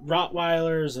and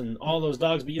Rottweilers and all those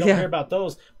dogs, but you don't Yeah. hear about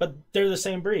those. But they're the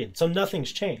same breed, so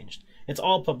nothing's changed. It's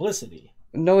all publicity.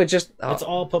 No, it just. It's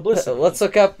all publicity. Let's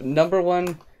look up number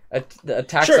one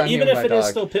attacks Sure, on even human if by it dog. is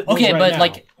still pit bulls Okay, right but, now,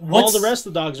 like, all what's- the rest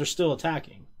of the dogs are still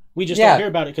attacking. We just Yeah. don't hear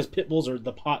about it because pit bulls are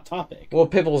the hot topic. Well,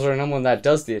 pit bulls are number one that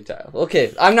does the attack.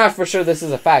 Okay, I'm not for sure this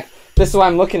is a fact. This is why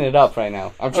I'm looking it up right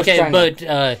now. I'm just okay, trying but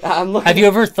I'm looking. have you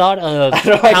ever thought of I don't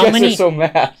know why how you guys many? are so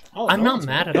mad. Oh, I'm no, not it's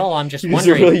mad fine. at all. I'm just You guys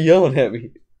are wondering. really yelling at me.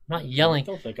 I'm not I yelling.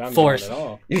 don't think I'm Force. mad at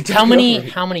all. You How took many? over.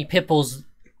 How many pit bulls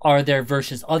are there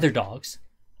versus other dogs?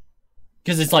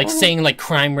 Because it's like saying like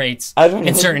crime rates I don't know.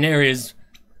 in certain areas.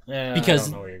 Yeah, Because-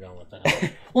 I don't know where you're going with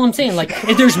that. Well, I'm saying like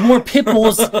if there's more pit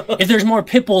bulls, if there's more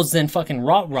pit bulls than fucking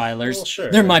Rottweilers, Well,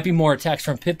 sure. there might be more attacks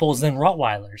from pit bulls than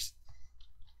Rottweilers.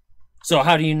 So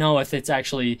how do you know if it's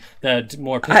actually that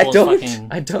more pit I bulls don't. fucking?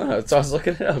 I don't know. So I was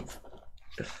looking it up.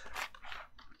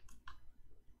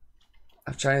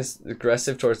 I'm trying to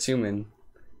aggressive towards human.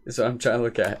 Is what I'm trying to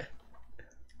look at.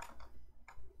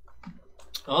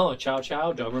 Oh, Chow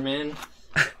Chow, Doberman,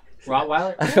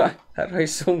 Rottweiler. How do I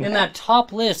so mad? In that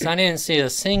top list, I didn't see a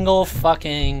single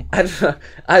fucking. I don't know.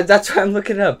 That's why I'm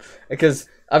looking it up because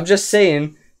I'm just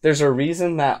saying there's a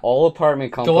reason that all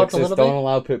apartment up a complexes little don't bit?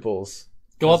 allow pit bulls.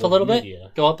 Go Because up a of little bit.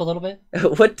 media. Go up a little bit.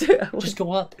 what? Just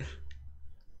go up.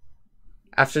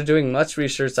 After doing much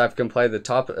research, I've compiled the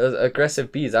top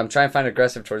aggressive breeds. I'm trying to find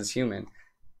aggressive towards human.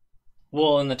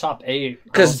 Well, in the top 8,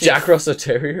 Because Jack Russell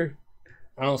Terrier.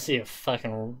 I don't see a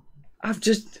fucking. I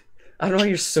don't know why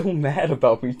you're so mad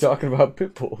about me talking about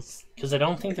pit bulls. Because I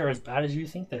don't think they're as bad as you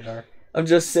think they are. I'm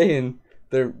just saying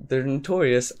they're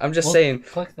notorious. I'm just Well, saying.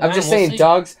 click that I'm just and we'll saying see.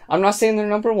 dogs. I'm not saying they're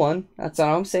number one. That's not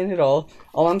what I'm saying at all.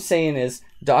 All I'm saying is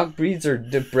dog breeds are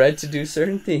bred to do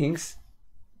certain things,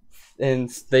 and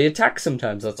they attack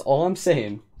sometimes. That's all I'm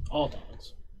saying. All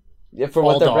dogs. Yeah, for All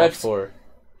what they're bred dogs. for.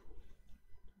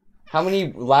 How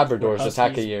many Labradors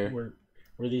attack a year?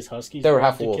 Were these huskies? They were bred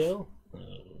half to wolf. kill?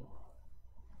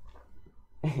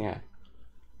 Yeah.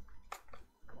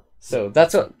 So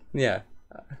that's what. Yeah,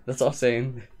 that's all I'm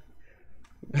saying.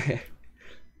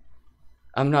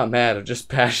 I'm not mad. I'm just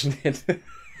passionate.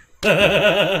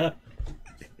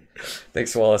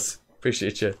 Thanks, Wallace.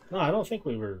 Appreciate you. No, I don't think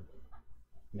we were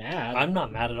mad. I'm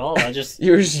not mad at all. I just.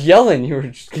 You were just yelling. You were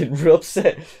just getting real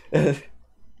upset. I'm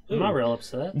not real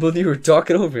upset. But you were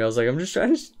talking over me. I was like, I'm just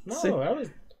trying to No, say.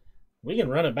 we can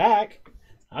run it back.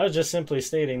 I was just simply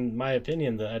stating my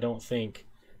opinion that I don't think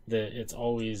that it's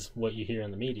always what you hear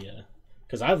in the media.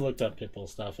 Because I've looked up pit bull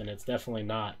stuff, and it's definitely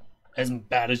not. As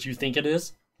bad as you think it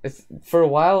is. It's, for a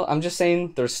while, I'm just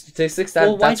saying there's statistics that.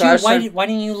 Well, That's why I was why trying-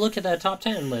 didn't you look at that top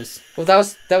 10 list? Well, that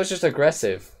was just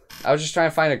aggressive. I was just trying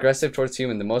to find aggressive towards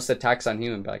human. The most attacks on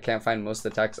human, but I can't find most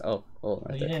attacks. Oh, Well,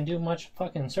 right you there. didn't do much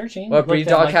fucking searching. What Looked breed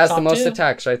at, dog like, has the top most 2.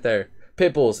 attacks? Right there.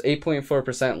 Pit bulls,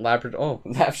 8.4%. Labrador. Oh,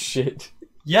 that shit.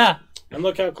 Yeah, And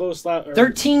look how close that.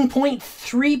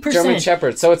 13.3%. German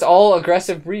Shepherd. So it's all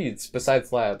aggressive breeds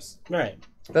besides labs. Right.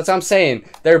 That's what I'm saying.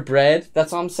 They're bred.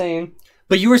 That's what I'm saying.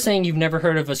 But you were saying you've never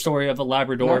heard of a story of a No, I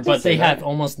Labrador, didn't but say they that. have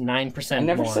almost 9% I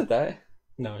never more. said that.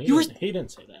 No, he, You were- he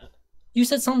didn't say that. You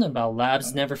said something about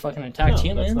labs never fucking No, attacked that's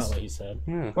humans. not what he said.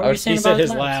 Yeah. What were I you was, saying He about said his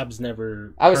labs? labs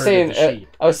never. I was herded saying. the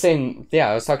sheep. I was saying. Yeah,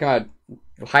 I was talking about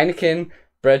Heineken,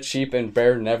 bred sheep, and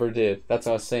bear never did. That's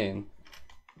what I was saying.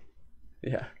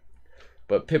 Yeah,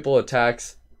 but pit bull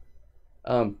attacks.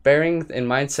 Bearing in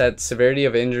mindset severity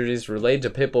of injuries related to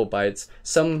pit bull bites.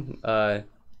 Some.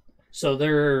 So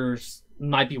there's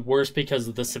might be worse because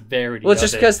of the severity. Well, of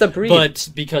just it. because the breed. But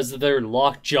because of their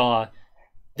lockjaw,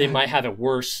 they might have it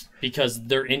worse because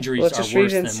their injuries Let's are just read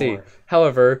worse and than see. more.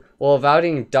 However, while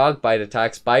evaluating dog bite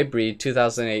attacks by breed,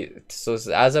 2008. So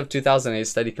as of 2008,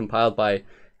 study compiled by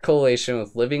Coalition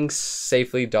with Living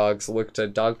Safely Dogs looked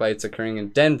at dog bites occurring in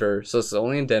Denver. So it's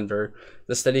only in Denver.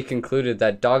 The study concluded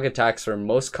that dog attacks are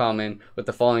most common with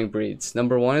the following breeds.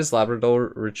 Number 1 is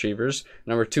Labrador Retrievers.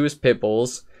 Number 2 is Pit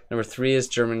Bulls. Number 3 is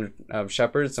German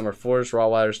Shepherds. Number 4 is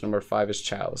Rottweilers. Number 5 is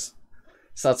Chows.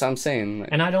 So that's what I'm saying.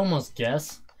 And I'd almost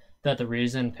guess that the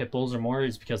reason pit bulls are more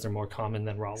is because they're more common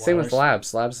than Rottweilers. Same with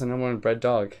Labs. Labs is the number 1 bred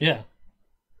dog. Yeah,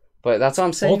 But that's what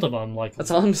I'm saying. both of them. Like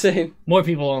That's all I'm saying. more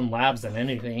people own labs than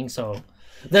anything. So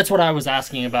that's what I was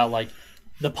asking about, like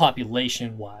the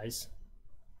population wise.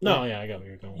 No, yeah, I got where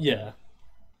you're going. Yeah,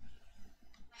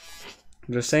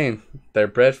 I'm just saying. They're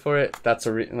bred for it. That's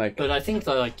a like. but I think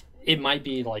that like it might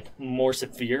be like more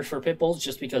severe for pit bulls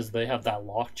just because they have that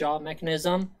lockjaw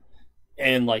mechanism,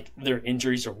 and like their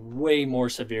injuries are way more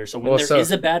severe. So when Well, there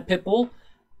is a bad pit bull,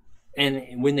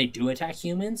 and when they do attack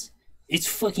humans, it's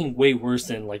fucking way worse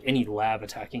than like any lab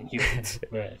attacking humans.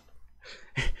 Right.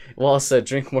 Wallace said,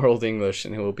 drink more Old English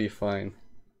and it will be fine.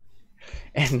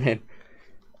 And then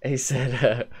he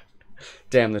said,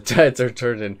 damn, the tides are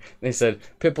turning. And he said,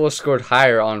 Pitbull scored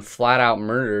higher on flat-out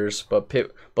murders, but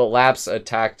labs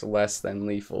attacked less than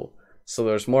lethal. So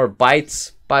there's more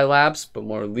bites by labs, but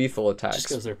more lethal Just attacks.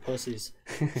 because they're pussies.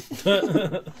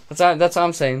 That's what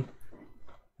I'm saying.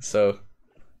 So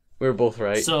we were both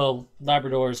right. So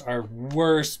Labradors are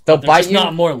worse. They'll But they're bite just you?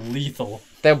 not more lethal.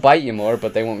 They'll bite you more,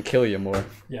 but they won't kill you more.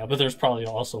 Yeah, but there's probably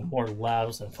also more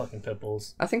labs than fucking pit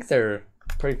bulls. I think they're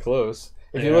pretty close.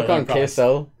 If you Yeah, look on they're probably-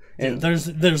 KSL, and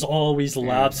There's always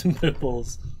labs and pit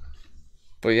bulls.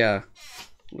 but yeah,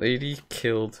 lady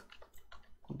killed.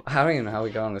 I don't even know how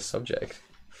we got on this subject.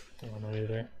 I don't know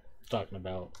either. Talking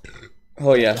about.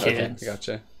 Oh yeah, okay, Kids.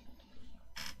 gotcha.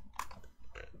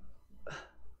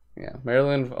 Yeah,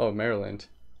 Maryland. Oh, Maryland.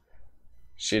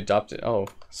 She adopted. Oh,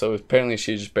 so apparently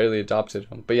she just barely adopted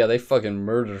him. But yeah, they fucking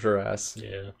murdered her ass.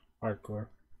 Yeah. Hardcore.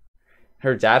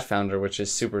 Her dad found her, which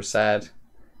is super sad.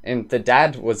 And the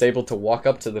dad was able to walk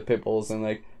up to the pit bulls and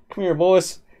like, come here,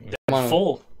 boys. Come on.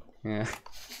 Full. Yeah,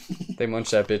 they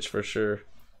munched that bitch for sure.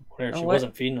 Or if Oh, she what?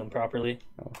 wasn't feeding them properly.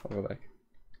 Oh, I'll go back.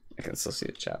 I can still see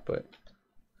the chat, but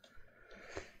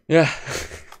yeah.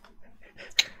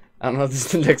 I don't know what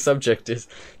the next subject is.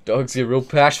 Dogs get real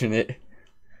passionate.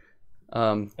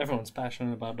 Everyone's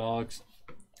passionate about dogs.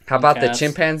 How about Cats. the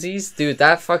chimpanzees? Dude,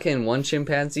 that fucking one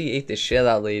chimpanzee ate the shit out of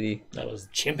that lady. That was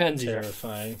Chimpanzees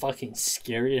terrifying. are fucking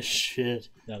scary as shit.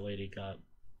 That lady got.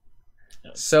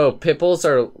 So, pit bulls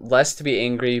are less to be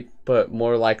angry, but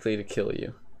more likely to kill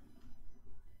you.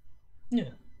 Yeah.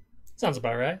 Sounds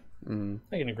about right. Mm.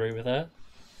 I can agree with that.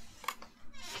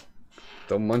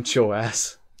 They'll munch your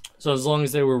ass. So as long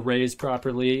as they were raised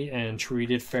properly and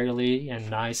treated fairly and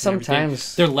nice, and everything,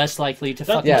 Sometimes- they're less likely to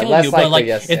fucking yeah, kill less you. But likely, like,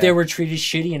 yes, if they yeah. were treated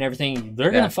shitty and everything, they're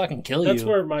Yeah. gonna fucking kill That's you.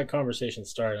 where my conversation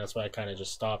started. That's why I kind of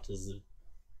just stopped. It's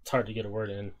hard to get a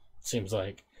word in. It seems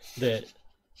like that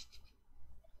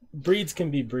breeds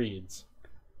can be breeds,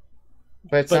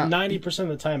 But it's but not. 90% of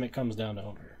the time it comes down to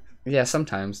owner. Yeah,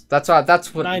 sometimes. That's what.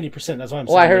 90%. That's why I'm saying.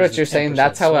 Well, I heard there's what a you're saying. 10%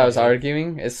 That's how I was sway.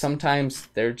 arguing. Is sometimes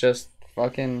they're just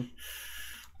fucking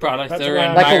Product That's their why-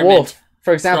 environment. like a wolf.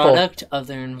 For example, Product of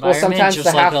their environment, sometimes just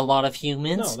the like half- a lot of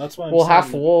humans. No, that's why I'm well, saying.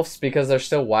 half wolves because they're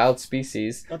still wild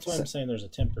species. That's why I'm saying there's a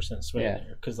 10% sway Yeah.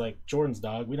 there. Because like Jordan's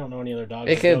dog, we don't know any other dogs.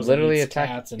 It that could goes and literally eats attack.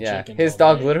 cats and Yeah, chickens his all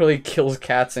dog day. literally kills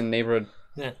cats in neighborhood.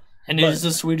 Yeah. And it But- is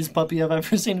the sweetest puppy I've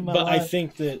ever seen in my But I life.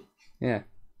 think that Yeah,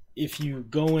 if you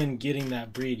go in getting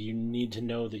that breed, you need to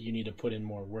know that you need to put in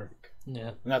more work. Yeah.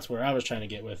 And that's where I was trying to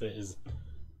get with it is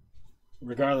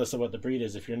regardless of what the breed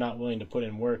is, if you're not willing to put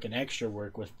in work and extra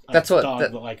work with a That's what- dog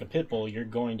that- like a pit bull, you're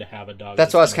going to have a dog.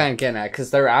 that's what I was gonna- kind of getting at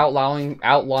because they're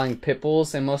outlawing pit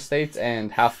bulls in most states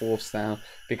and half wolves now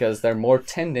because they're more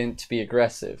tendent to be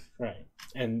aggressive. right.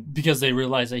 And Because they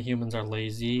realize that humans are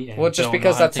lazy and Well, just don't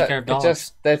because know how that's to take care of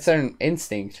dogs. that's an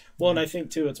instinct. well, and I think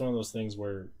too, it's one of those things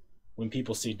where when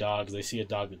people see dogs, they see a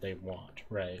dog that they want,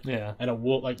 right? Yeah. And a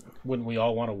wolf, like, wouldn't we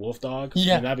all want a wolf dog?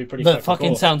 Yeah. I mean, that'd be pretty. That fucking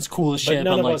cool. sounds cool as But shit.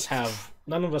 none of like, us have.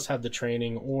 None of us have the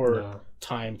training or No.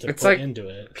 time to It's put like- into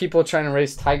it. People trying to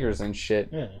raise tigers and shit.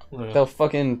 Yeah. Yeah. They'll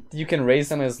fucking you can raise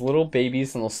them as little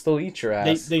babies and they'll still eat your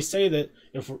ass. They say that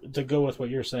if to go with what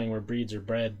you're saying, where breeds are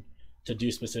bred to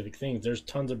do specific things, there's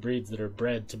tons of breeds that are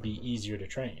bred to be easier to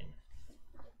train.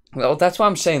 Well, that's what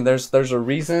I'm saying. There's a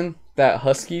reason that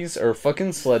huskies are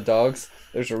fucking sled dogs.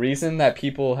 There's a reason that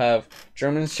people have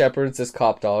German shepherds as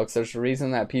cop dogs. There's a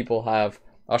reason that people have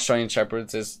Australian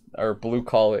shepherds as or blue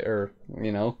collar or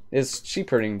is sheep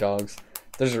herding dogs.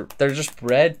 They're just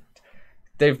bred.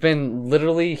 They've been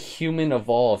literally human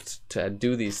evolved to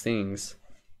do these things.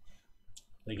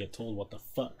 They get told what the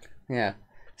fuck. Yeah.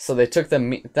 So they took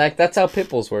them. That's how pit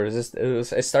bulls were.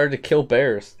 It started to kill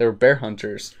bears. They were bear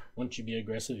hunters. Once you be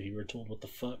aggressive, you were told what the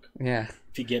fuck. Yeah.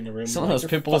 If you get in a room, Some of like, those "You're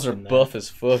pit bulls are fucking that." buff as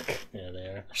fuck. Yeah, they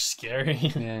are. They're scary.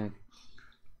 Yeah.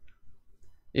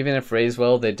 Even if raised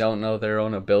well, they don't know their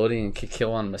own ability and can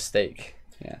kill on mistake.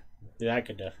 Yeah. Yeah, that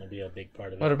could definitely be a big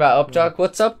part of it. What about Up Dog?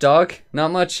 What's up, dog?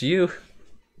 Not much. You.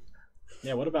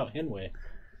 Yeah, what about Henway?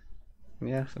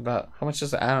 Yeah. About how much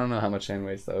is it? I don't know how much hen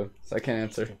weighs though, so I can't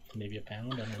answer. Maybe a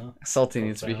pound? I don't know. Salty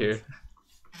needs to be pounds. here.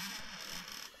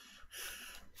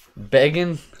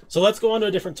 Begging. So let's go on to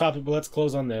a different topic, but let's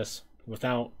close on this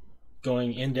without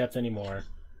going in depth anymore.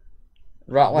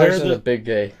 Rottweilers are the big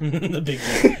gay. The big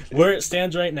thing. Where it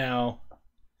stands right now,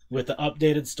 with the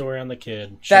updated story on the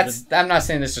kid. should I'm not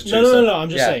saying this is true. No, I'm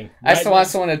just saying. I still Right want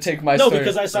someone to take my no, story.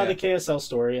 because I saw Yeah. the KSL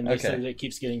story and they Okay. said it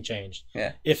keeps getting changed.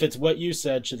 Yeah. If it's what you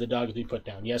said, should the dogs be put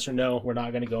down? Yes or no? We're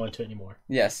not going to go into it anymore.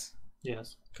 Yes.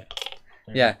 Yes.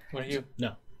 Yeah. What are you?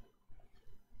 No.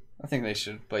 I think they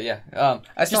should, but yeah.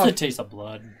 I still Just the want, taste of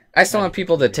blood. I still want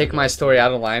people to take my story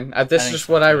out of line. This is think just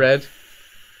so, what I too. read.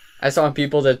 I still want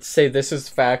people to say this is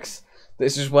facts.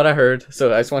 This is what I heard.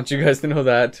 So I just want you guys to know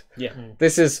that. Yeah.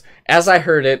 This is as I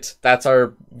heard it. That's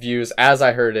our views as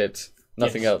I heard it.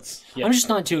 Nothing Yes. else. Yeah. I'm just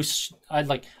not too. I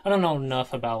don't know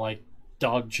enough about like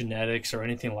dog genetics or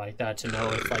anything like that to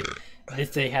know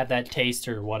if they have that taste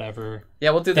or whatever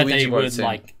Yeah, we'll do the that they Ouija board would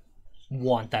soon.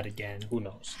 want that again. Who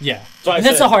knows? Yeah, So I and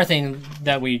that's said- the hard thing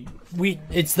that we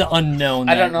it's the unknown.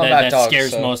 I That, don't know that, about that dogs,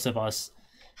 scares so- most of us.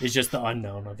 It's just the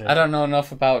unknown of it. I don't know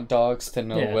enough about dogs to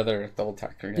know Yeah. whether they'll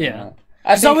attack again. Yeah. Or not.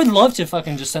 Because I would love to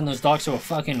fucking just send those dogs to a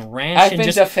fucking ranch I've and been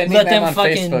just defending let them them on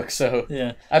fucking Facebook, so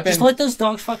yeah. I've been. Just let those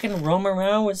dogs fucking roam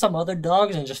around with some other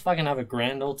dogs and just fucking have a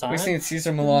grand old time. We've seen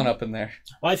Caesar Milan up in there.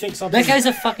 Well, I think something. That guy's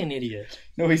a fucking idiot.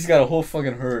 No, he's got a whole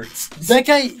fucking herd. That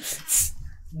guy is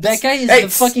Hey, the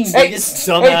fucking hey, biggest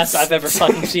dumbass hey. I've ever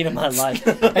fucking seen in my life.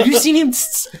 Have you seen him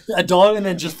a dog and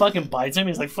then just fucking bites him?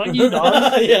 He's like, fuck you,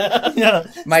 dog. Yeah. Yeah.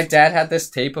 My dad had this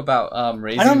tape about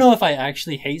raising. I don't know if I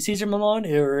actually hate Caesar Milan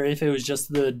or if it was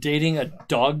just the dating a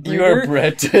dog breeder. You are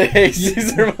bred to hate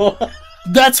Caesar Milan.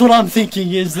 That's what I'm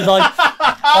thinking is that, like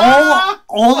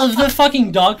all of the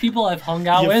fucking dog people I've hung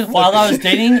out with while I was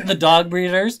dating the dog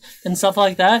breeders and stuff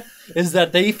like that is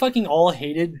that they fucking all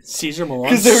hated Caesar Milan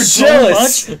Because they were so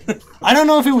jealous. much. I don't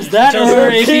know if it was that They or were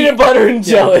if peanut butter and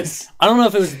jealous. I don't know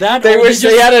if it was that They or wish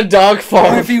they had a dog or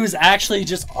farm. if he was actually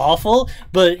just awful.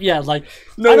 But yeah, like I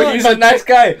No, don't- he's a nice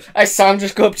guy. I saw him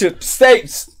just go up to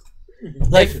states.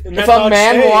 like If a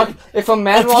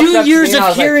man walks few up years to me and of I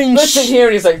was hearing like, listen here,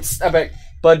 and he's like, I'm like,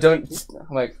 bud, don't.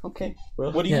 I'm like, okay, bro.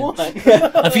 What do you Yeah. want?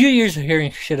 a few years of hearing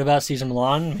shit about Caesar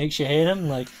Milan makes you hate him.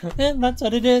 Like, that's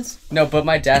what it is. No, but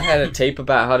my dad had a tape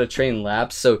about how to train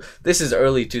labs. So this is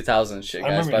early 2000s shit,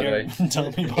 guys. By the way,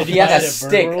 telling me about he had a At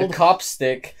stick, a World. cop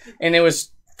stick, and it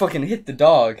was fucking hit the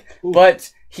dog.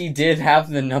 But he did have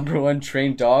the #1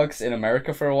 trained dogs in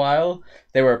America for a while.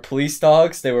 They were police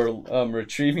dogs. They were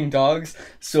retrieving dogs.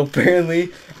 So apparently,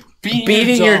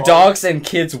 beating your dogs and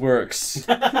kids works.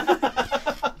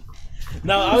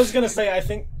 No, I was gonna say I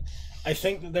think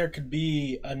that there could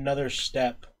be another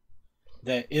step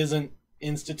that isn't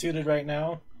instituted right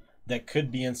now that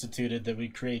could be instituted that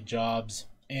would create jobs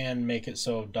and make it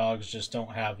so dogs just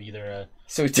don't have either a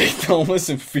So we take the homeless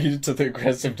and feed it to the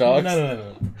aggressive dogs.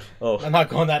 No. Oh, I'm not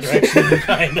going that direction,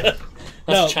 kinda. That's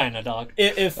No. China dog.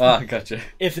 If gotcha.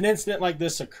 if an incident like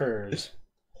this occurs,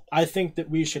 I think that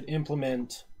we should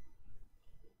implement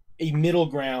a middle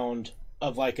ground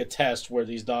of like a test where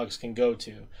these dogs can go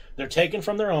to. They're taken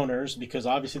from their owners because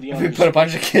obviously the We owners. put a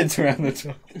bunch of kids around the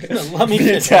dog. Let me He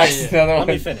finish. attacks another Let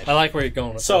me one. finish. I like where you're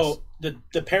going with So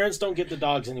the parents don't get the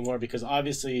dogs anymore because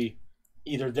obviously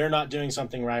either they're not doing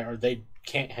something right or they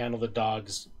can't handle the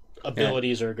dog's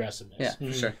abilities or aggressiveness. Yeah,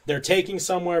 for sure. They're taking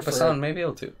somewhere But someone for may be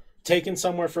able to.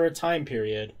 a time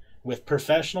period with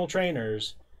professional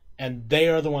trainers, and they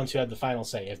are the ones who have the final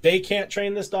say. If they can't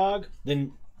train this dog,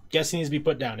 then guess he needs to be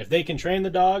put down. If they can train the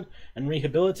dog and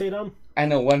rehabilitate him, I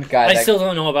know one guy I that... still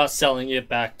don't know about selling it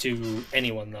back to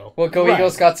anyone though. Well, Go Right.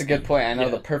 Eagle Scott's a good point. I know Yeah.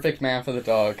 the perfect man for the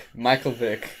dog. Michael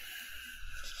Vick.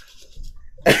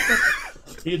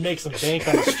 he'd make some bank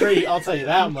on the street. I'll tell you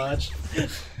that much.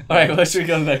 Alright, let's we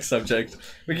go to the next subject.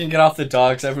 We can get off the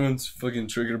dogs. Everyone's fucking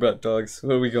triggered about dogs.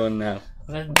 Where are we going now?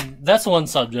 That's one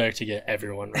subject to get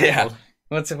everyone right. Yeah.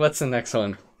 What's the next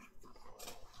one?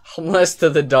 Homeless to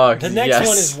the dog. The next yes.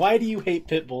 one is why do you hate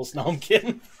pit bulls? No, I'm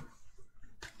kidding.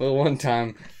 Well, one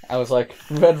time I was like,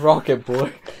 Red Rocket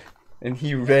boy. And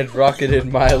he red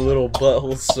rocketed my little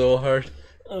butthole so hard.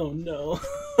 Oh no.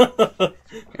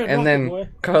 And then Boy.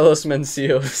 Carlos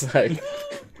Mencia was like,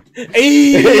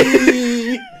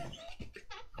 Hey!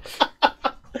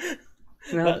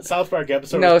 no. South Park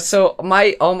episode. No, so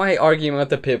all my argument with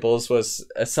the pit bulls was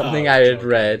something I had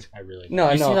read. I really No,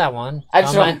 I You see know. that one I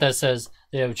just comment don't- that says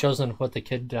they have chosen to put the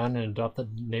kid down and adopt the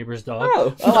neighbor's dog?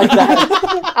 Oh, I like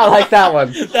that. I like that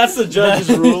one. That's the judge's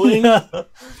ruling.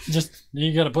 Just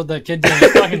you gotta put that kid down.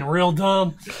 He's fucking real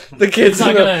dumb. The kids,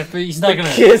 He's not gonna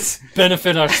kids,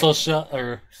 benefit our social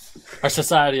or our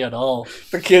society at all.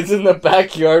 the kids in the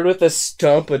backyard with a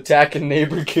stump attacking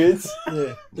neighbor kids.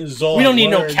 We don't need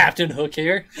no Captain Hook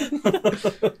here.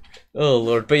 Oh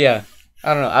lord, but yeah,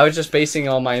 I don't know. I was just basing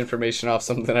all my information off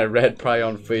something I read probably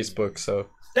on Facebook. So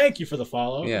Thank you for the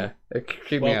follow. yeah, it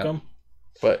creeped me out. Welcome.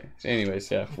 But anyways,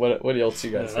 yeah. What else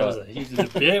you guys That was got? a heated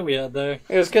debate we had there.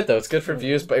 It was good though. It's good for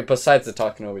views, but besides the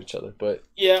talking over each other, but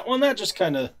Yeah, well, that just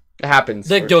kind of. it happens.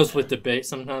 That goes with debate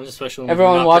sometimes, especially when we're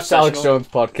Everyone not watched Alex professional. Jones'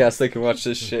 podcast. They can watch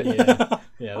this shit.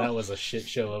 Yeah, that was a shit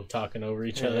show of talking over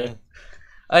each other.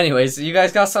 Anyways, you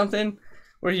guys got something?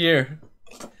 We're here.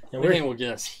 Yeah, Everything will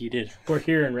get us heated. we're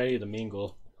here and ready to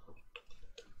mingle.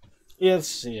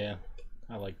 Yes, yeah.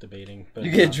 I like debating. But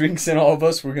You get drinks in all of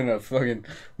us. We're gonna fucking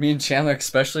me and Chandler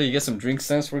especially. You get some drinks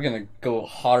in us. We're gonna go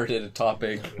hard at a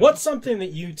topic what's something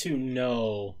that you two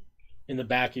know in the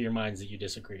back of your minds that you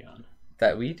disagree on?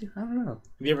 that we do. I don't know.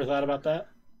 Have you ever thought about that?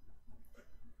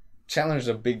 Chandler's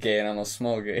a big gay and I'm a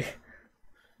small gay.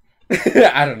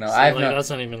 I don't know. So, I've like, not. that's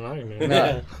not even an argument. No,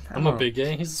 Yeah. I'm a big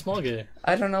gay. He's a small gay.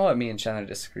 I don't know what me and Chandler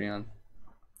disagree on.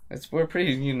 We're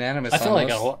pretty unanimous. I feel on like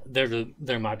most.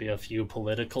 there might be a few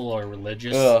political or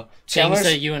religious Ugh. things Chandler's.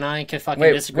 that you and I could fucking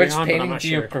Wait, disagree which on, but I'm painting not do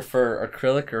you sure. prefer,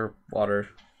 acrylic or water?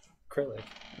 Acrylic.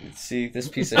 See this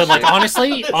piece of But shit. like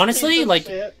honestly, like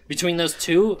Shit. between those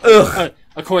two, Ugh.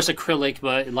 of course acrylic.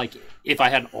 But like if I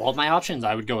had all my options,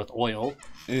 I would go with oil.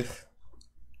 Ugh,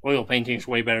 Oil painting's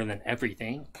way better than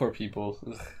everything. poor people.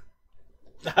 Ugh.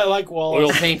 I like Wall.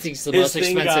 Oil painting's the His most thing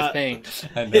expensive got- paint.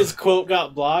 I know. His quote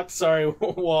got blocked. Sorry,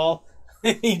 Wall.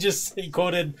 he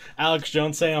quoted Alex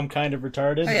Jones saying, "I'm kind of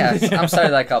retarded." Oh, yeah, I'm sorry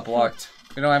that got blocked.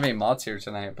 We don't have any mods here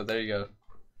tonight, but there you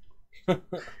go.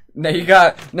 Now you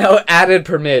got added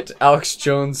permit Alex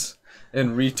Jones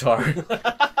and retard.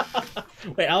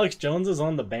 Wait, Alex Jones is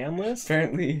on the ban list?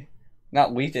 Apparently,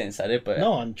 not we didn't set it, but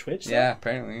No, on Twitch. though? yeah,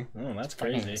 apparently. Oh, that's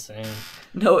Fucking crazy. insane.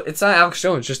 No, it's not Alex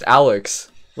Jones, just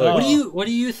Alex. Look, Oh. What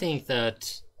do you think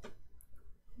that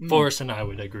Forrest and I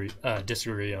would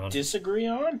disagree on? Disagree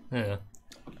on? Yeah.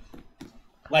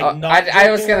 Like not.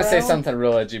 I was joking gonna say around? something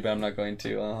real edgy, but I'm not going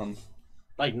to.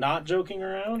 Like not joking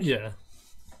around. Yeah.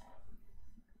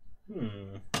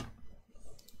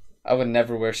 I would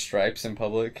never wear stripes in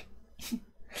public.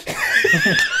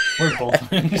 We're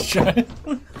both wearing stripes.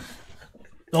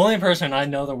 The only person I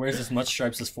know that wears as much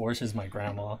stripes as Forrest is my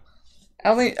grandma. I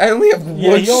only have Yeah,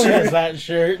 one he only has shirt. that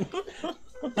shirt.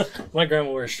 My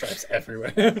grandma wears stripes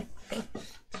everywhere.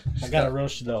 I gotta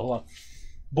roast you though. Hold on.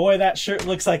 Boy, that shirt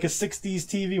looks like a '60s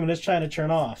TV when it's trying to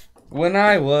turn off. When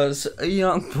I was a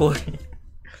young boy.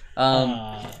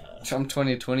 Trump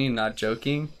 2020, not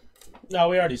joking. No,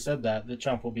 we already said that. That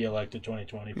Trump will be elected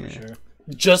 2020 for sure.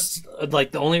 Just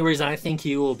like the only reason I think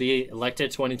he will be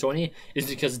elected 2020 is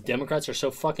because Democrats are so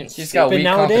fucking He's got stupid weak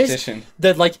nowadays competition.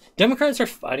 that like Democrats are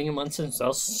fighting amongst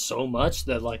themselves so much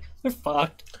that like they're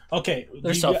fucked. Okay,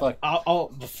 They're do so you, fucked. I'll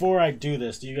before I do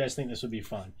this, do you guys think this would be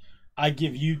fun? I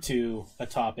give you two a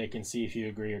topic and see if you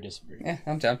agree or disagree. Yeah,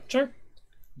 I'm down. Sure.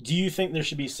 Do you think there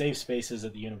should be safe spaces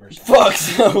at the university? Fuck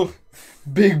so.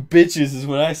 Big bitches is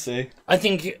what I say. I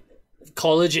think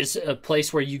college is a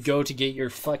place where you go to get your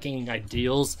fucking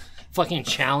ideals fucking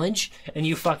challenge and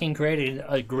you fucking create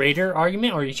a greater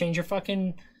argument or you change your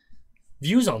fucking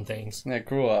views on things. Yeah,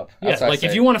 grew up. Yeah, That's what I like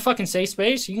if say. you want a fucking safe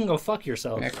space, you can go fuck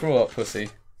yourself. Yeah, grew up, pussy.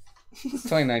 It's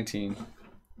 2019.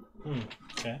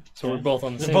 Okay. So we're both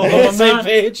on the same both page. on the same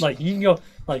page. Like you can go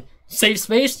like safe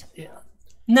space. Yeah.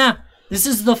 Nah, this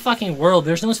is the fucking world.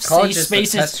 There's no College safe is the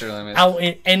spaces tester limit. out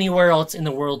anywhere else in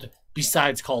the world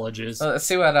besides colleges. Let's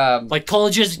see what Like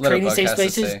colleges creating Litterbug safe has to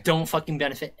spaces say. don't fucking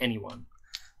benefit anyone.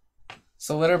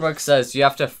 So Litterbug says you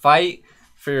have to fight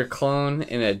for your clone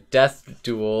in a death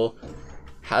duel.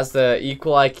 Has the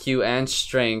equal IQ and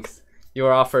strength. You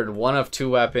are offered one of two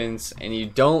weapons, and you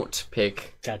don't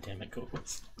pick. God damn it,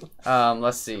 Googles.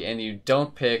 Let's see, and you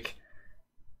don't pick.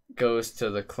 Goes to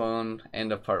the clone.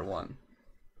 End of part 1.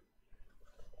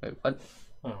 Wait, what?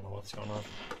 I don't know what's going on.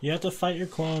 You have to fight your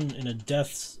clone in a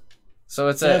death. So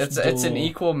it's Death it's an duel.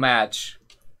 equal match.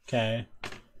 Okay.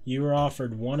 You were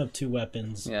offered one of two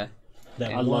weapons. Yeah.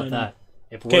 That I one... love that.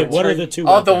 If Okay, we're what are turn- the two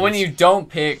Oh, weapons? the one you don't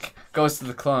pick goes to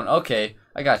the clone. Okay,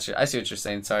 I got you. I see what you're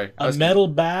saying. Sorry. I A was- metal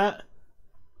bat,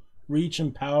 reach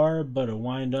and power, but a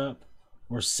wind up,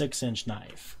 or 6-inch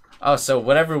knife. Oh, so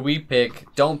whatever we pick,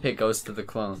 don't pick goes to the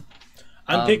clone.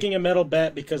 I'm picking a metal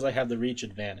bat because I have the reach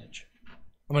advantage.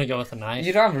 I'm gonna go with a knife.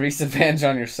 You don't have reach advantage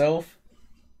on yourself.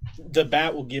 The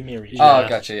bat will give me a reach. Oh,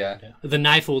 gotcha. Yeah. The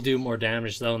knife will do more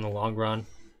damage though in the long run.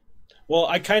 Well,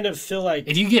 I kind of feel like...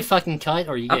 If you get fucking cut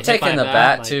or you get I'm hit by taking a the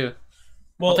bat like, too.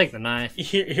 Well, I'll take the knife.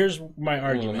 here's my Ooh,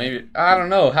 argument. maybe I don't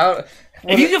know how.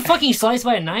 If you get fucking sliced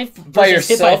by a knife By versus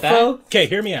hit by a yourself bat, though, Okay,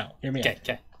 hear me out. Hear me okay, out.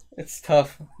 okay. it's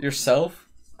tough. Yourself.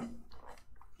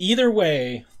 Either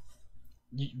way,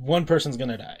 one person's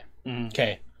gonna die.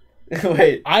 Okay.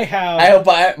 Wait. I have... I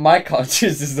hope my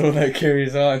conscience is the one that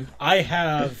carries on. I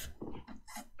have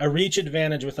a reach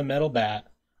advantage with a metal bat.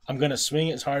 I'm going to swing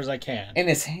it as hard as I can. In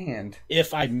his hand.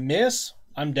 If I miss,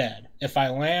 I'm dead. If I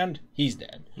land, he's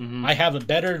dead. Mm-hmm. I have a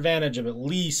better advantage of at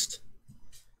least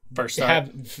First shot.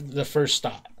 have the first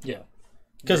shot. Yeah.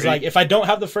 Because like if I don't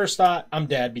have the first shot, I'm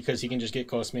dead because he can just get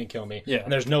close to me and kill me. Yeah.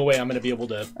 And there's no way I'm going to be able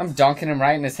to... I'm donking him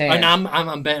right in his hand. And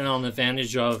I'm betting on the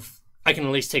advantage of I can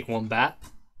at least take one bat.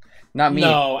 Not me.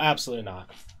 No, absolutely not.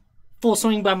 Full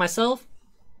swing by myself?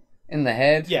 In the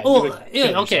head. Yeah. you Oh, would yeah,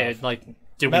 kill okay. yourself. Like,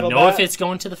 do we Metal know if bat? it's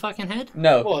going to the fucking head?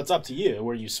 No. Well, it's up to you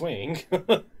where you swing.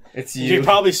 It's You're you.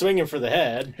 probably swinging for the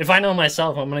head. If I know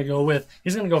myself, I'm gonna go with.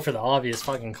 He's gonna go for the obvious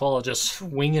fucking call, just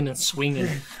swinging and swinging.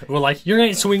 We're like, you're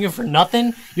not swinging for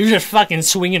nothing. You're just fucking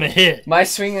swinging a hit. My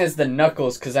swing is the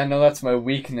knuckles because I know that's my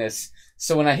weakness.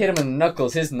 So when I hit him in the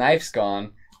knuckles, his knife's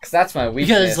gone because that's my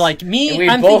weakness. Because like and me, we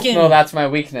I'm both thinking. know that's my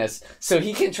weakness. So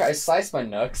he can try to slice my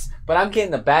knucks, but I'm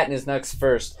getting the bat in his knucks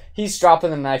first. He's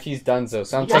dropping the knife. He's donezo.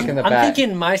 So I'm taking the I'm bat.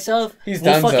 thinking myself. He's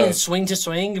we'll donezo. fucking swing to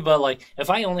swing, but like if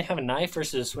I only have a knife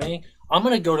versus a swing, I'm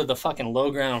gonna go to the fucking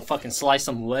low ground, fucking slice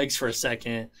some legs for a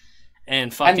second,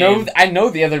 and fucking. I know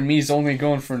the other me's only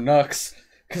going for knucks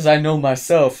because I know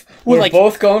myself. Well, We're like-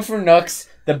 both going for knucks.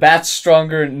 The bat's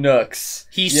stronger at knucks.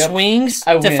 He Yep. swings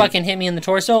I to win. fucking hit me in the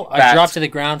torso. I Bat. drop to the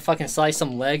ground, fucking slice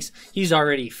some legs. He's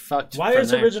already fucked. Why from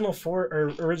is there.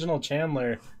 original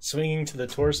Chandler swinging to the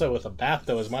torso with a bat?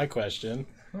 Though is my question.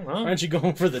 I don't know. Why aren't you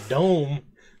going for the dome?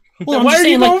 Well, I'm Why just are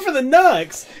you saying, going like, for the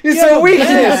nugs? It's You have a a weakness.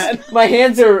 bat. My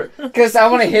hands are because I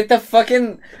want to hit the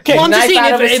fucking Well, I'm just knife saying,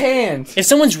 out of his if- hand. if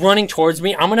someone's running towards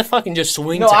me, I'm gonna fucking just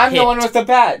swing. No, to I'm hit. the one with the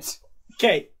bat.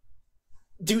 Okay.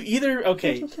 Do you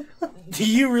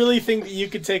really think that you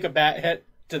could take a bat hit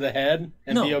to the head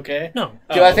and No. be okay? No,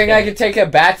 Do I think I could take a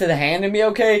bat to the hand and be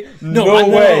okay? No, No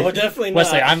way. No, definitely not.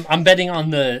 Wesley, I'm betting on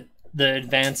the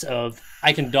advance of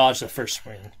I can dodge the first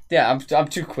swing. Yeah, I'm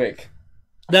too quick.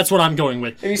 That's what I'm going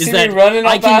with. Have you is seen that me running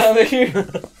I up can, out of here?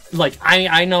 like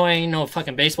I know I ain't no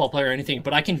fucking baseball player or anything,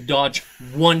 but I can dodge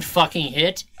one fucking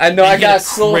hit. I know and I get got a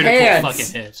slow critical hands.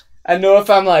 fucking hit. I know if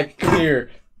I'm like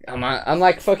here, I'm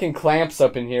like fucking clamps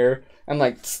up in here. I'm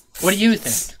like. What do you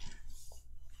think?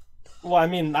 Well, I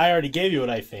mean, I already gave you what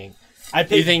I think. I You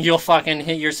think think you'll fucking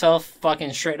hit yourself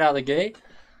fucking straight out of the gate?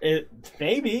 it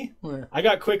maybe. Yeah. I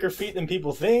got quicker feet than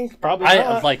people think. Probably I-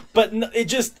 not. like- but no, it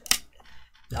just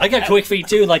I got quick feet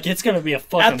too. Like it's gonna be a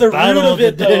fucking at the root battle of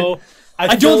it the day. though. I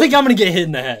feel don't think I'm gonna get hit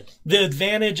in the head. the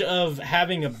advantage of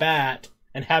having a bat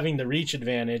and having the reach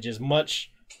advantage is much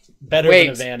better Wait,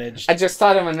 than advantage. I just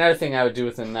thought of another thing I would do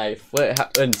with a knife. What?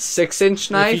 A 6-inch If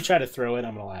you knife? try to throw it,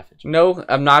 I'm gonna laugh at you. No,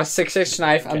 I'm not a 6-inch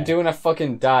knife. I'm Okay. doing a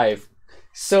fucking dive.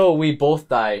 So we both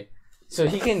die. So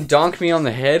he can donk me on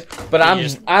the head, but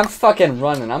I'm fucking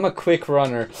running. I'm a quick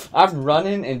runner. I'm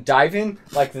running and diving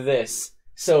like this.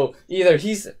 So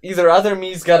either other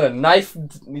me's got a knife,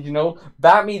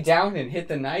 bat me down and hit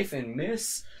the knife and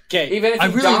miss. Okay, Even if I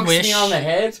he really donks wish- me on the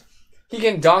head, he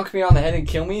can donk me on the head and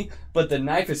kill me, but the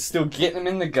knife is still getting him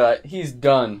in the gut. He's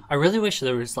done. I really wish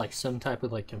there was like some type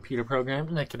of like computer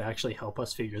program that could actually help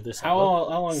us figure this how out.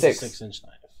 long is 6. a 6-inch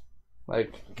knife?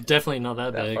 Like, Definitely not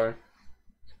that that big. far.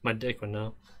 My dick would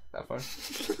know. That far.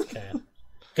 Okay,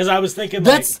 because I was thinking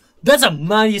That's a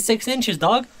mighty 6 inches,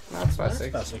 dog. That's about like 6.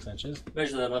 about 6 inches.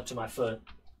 Measure that up to my foot.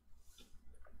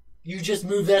 You just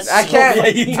moved that. I can't.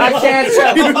 I can't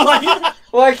tell.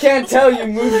 Well, I can't tell. You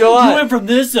moved a You lot. went from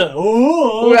this to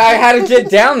oh. I had to get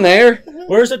down there.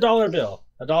 Where's a dollar bill?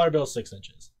 A dollar bill is 6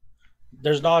 inches.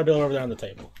 There's a dollar bill over there on the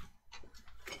table.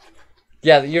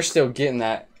 Yeah, you're still getting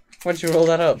that. Why'd you roll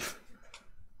that up?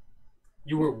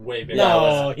 You were way bigger.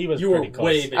 No, he was You were pretty close.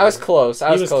 way bigger. I was close. I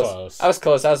He was was close. close. I was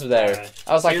close. I was there. Alright.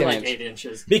 I was like You're an like inch. 8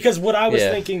 inches. Because what I was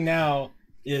Yeah. thinking now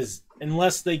is,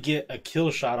 unless they get a kill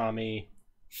shot on me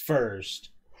first,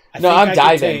 No, I'm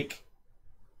diving.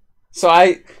 So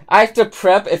I have to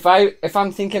prep. If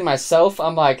I'm thinking myself,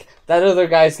 I'm like, that other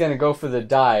guy's gonna go for the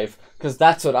dive, because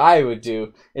that's what I would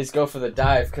do, is go for the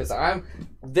dive, because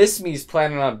this me's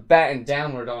planning on batting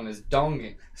downward on his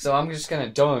dong, so I'm just gonna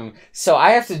dong him. So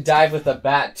I have to dive with a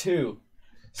bat too.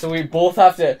 So we both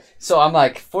have to. So I'm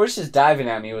like, Forrest is diving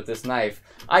at me with this knife.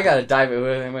 I gotta dive it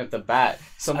with him with the bat.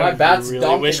 So my bat's I really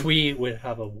donking. wish we would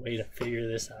have a way to figure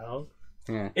this out.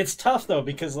 It's tough though,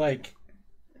 because like,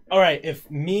 all right, if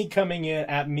me coming in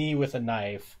at me with a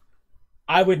knife,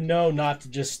 I would know not to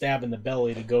just stab in the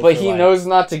belly to go. But for, he like, knows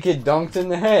not to get dunked in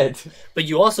the head. But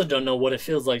you also don't know what it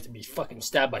feels like to be fucking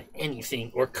stabbed by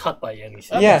anything or cut by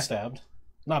anything. I've Yeah. been stabbed.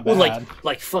 Not bad. Well,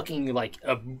 like fucking like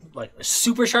a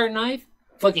super sharp knife,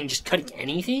 fucking just cutting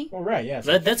anything. well, right, yeah.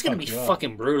 That's gonna be fuck you up.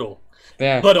 fucking brutal.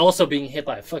 Yeah, But also being hit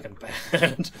by a fucking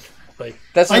bat. Like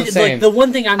that's what I'm saying. Like, the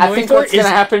one thing I'm I going think for what's is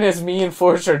gonna happen is me and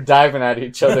Forrest are diving at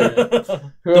each other.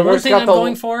 the one Whoever's thing got I'm the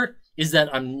going for is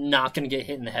that I'm not gonna get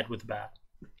hit in the head with a bat.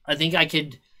 I think I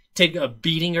could take a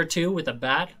beating or two with a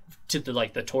bat to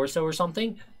the torso or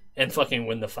something and fucking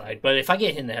win the fight. But if I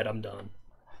get hit in the head, I'm done.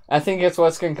 I think it's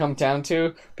what's gonna come down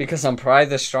to, because I'm probably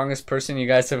the strongest person you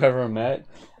guys have ever met.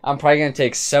 I'm probably gonna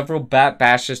take several bat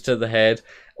bashes to the head,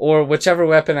 or whichever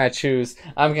weapon I choose.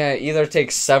 I'm gonna either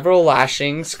take several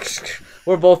lashings.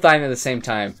 We're both dying at the same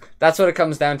time. That's what it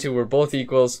comes down to. We're both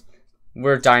equals.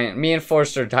 We're dying. Me and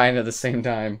Forrest are dying at the same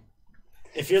time.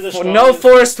 If you're the Well, strongest, no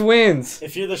Forrest wins.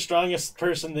 if you're the strongest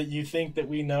person that you think that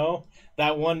we know,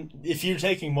 that one, if you're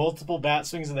taking multiple bat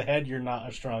swings to the head, you're not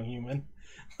a strong human.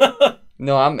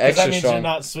 No, I'm Because extra that means strong. you're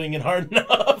not swinging hard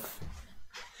enough.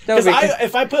 No, Because because-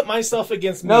 if I put myself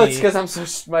against no, me, it's because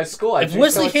I'm my school. I If drink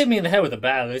Wesley so much- hit me in the head with a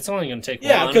bat, it's only gonna take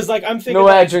yeah, one. because like I'm thinking, No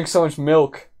way I like, drink so much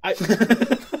milk.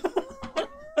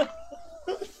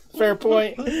 fair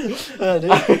point.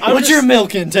 What's your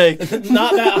milk intake?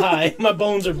 Not that high. My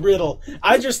bones are brittle.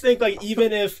 I just think like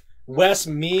even if Wes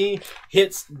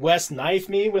knife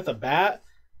me with a bat,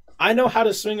 I know how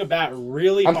to swing a bat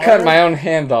really I'm hard. cutting my own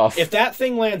hand off. If that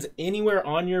thing lands anywhere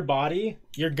on your body,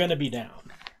 you're gonna be down.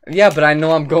 Yeah, but I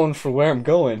know I'm going for where I'm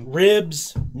going.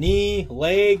 Ribs, knee,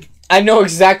 leg. I know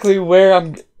exactly where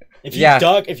I'm. If you Yeah,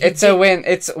 duck, if you it's a win.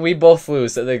 We both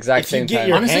lose at the exact If you same get time.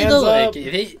 your Honestly, hands though, up. like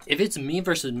if it's me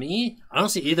versus me, I don't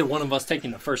see either one of us taking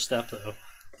the first step though.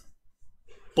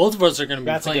 both of us are gonna be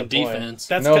That's a playing good point. defense.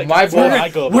 That's No, good- my that's how point- I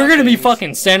go about We're gonna be things.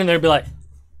 fucking standing there and be like,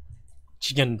 "What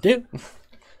you gonna do?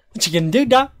 What you gonna do,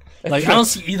 doc?" Like, I don't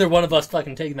see either one of us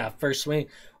fucking taking that first swing.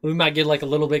 We might get like a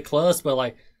little bit close, but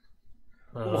like,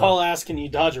 Haul ass, can you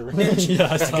dodge a wrench? yeah,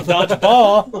 I can dodge a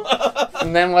ball.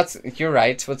 And then you're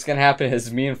right. What's gonna happen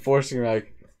is me and Forrest are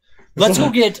like, let's go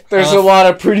get. there's a lot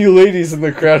of pretty ladies in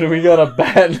the crowd, and we got a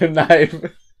bat and a knife.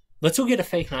 Let's go get a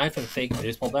fake knife and a fake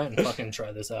baseball bat and fucking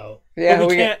try this out. Yeah, But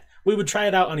we can't. We would try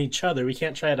it out on each other. We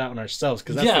can't try it out on ourselves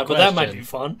because that's Yeah, the but that might question. be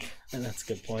fun. And that's a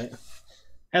good point.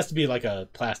 Has to be like a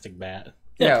plastic bat.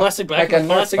 Yeah, Yeah, plastic bat, like a and a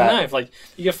plastic Nerf bat. knife. Like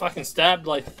you get fucking stabbed.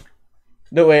 Like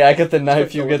No way, I get the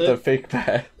knife, you go get with the it. fake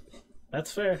bat.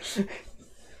 That's fair.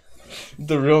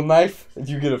 The real knife, and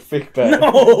you get a fake bat.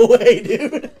 No way,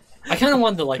 dude. I kind of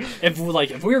want the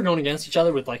if we were going against each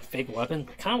other with like fake weapon,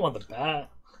 I kind of want the bat.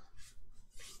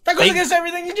 That goes Fake- against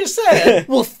everything you just said.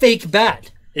 Well, fake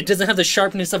bat. It doesn't have the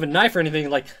sharpness of a knife or anything.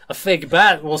 Like a fake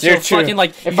bat will You're still true. fucking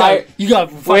like If you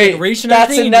got fucking Wait, reach and that's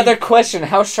everything. another question.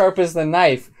 How sharp is the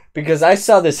knife? Because I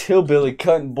saw this hillbilly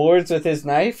cutting boards with his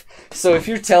knife. So if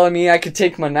you're telling me I could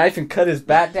take my knife and cut his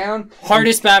bat down,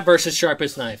 Hardest bat versus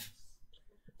sharpest knife.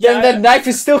 then Yeah, the knife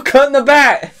is still cutting the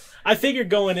bat. I figured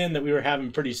going in that we were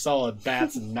having pretty solid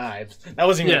bats and knives. That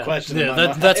wasn't even a question. in Yeah, my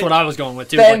mind. that's what I was going with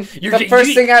too. Then Like, you're- the first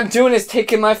you- thing I'm doing is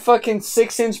taking my fucking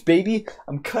 6-inch baby.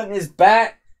 I'm cutting his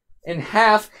bat in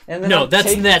half, and then No, I'm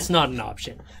that's not an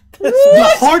option. What?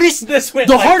 The hardest This went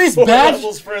the like hardest 4 bat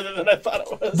levels further than I thought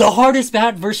it was. the hardest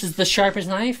bat versus the sharpest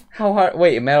knife. How hard?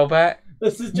 Wait, a metal bat?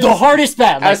 This is The just, hardest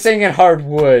bat. I Like, was thinking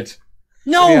hardwood.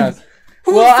 no. Yeah.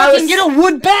 Who Well, would I fucking was- get a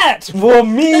wood bat? Well,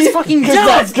 me, That's fucking 'cause dumb.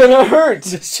 that's gonna hurt.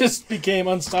 this just became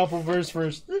unstoppable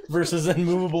versus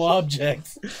immovable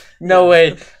objects. No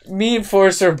way. Me and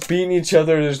Forrest are beating each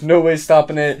other. There's no way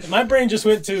stopping it. My brain just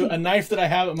went to a knife that I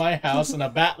have at my house and a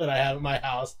bat that I have at my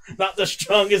house. Not the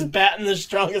strongest bat and the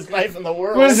strongest knife in the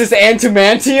world. What is this,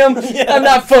 antimantium? Yeah. I'm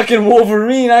not fucking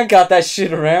Wolverine. I got that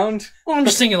shit around. Well, I'm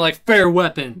just thinking like fair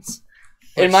weapons.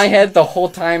 In my head, the whole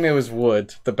time it was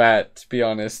wood, the bat, to be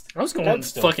honest. I was going That's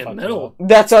still fucking fucked metal. up.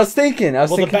 That's what I was thinking. I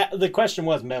was Well, thinking. the question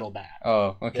was metal bat.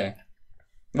 Oh, okay.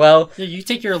 Well, Yeah, you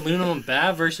take your aluminum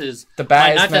bat versus the bat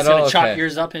my is knife that's metal. gonna chop Okay.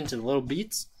 yours up into little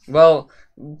beats. Well,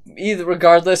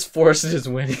 regardless, Forrest is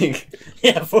winning.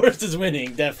 Yeah, Forrest is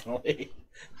winning, definitely.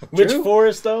 Which True.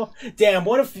 Forrest though? Damn,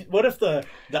 what if the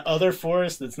other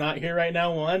Forrest that's not here right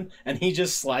now won and he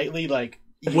just slightly like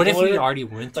What if we eviler? already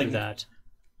went through Like- that?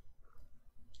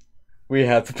 We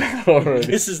had the battle already.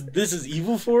 This is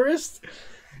evil Forrest?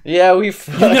 Yeah, we.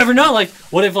 You never know. Like,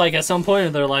 what if like at some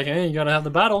point they're like, "Hey, you gotta have the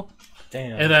battle,"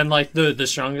 Damn. and then like the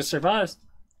strongest survives.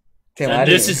 Damn, I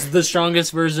And this didn't- is the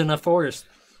strongest version of Forrest.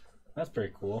 That's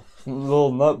pretty cool.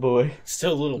 little nut boy.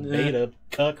 Still a little Yeah. beta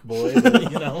cuck boy, but,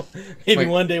 you know. Maybe Like-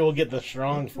 one day we'll get the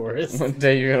strong Forrest. One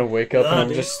day you're gonna wake up and Nah, I'm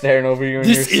dude. just staring over you in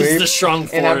your This sleep, is the strong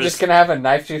Forest. and I'm just gonna have a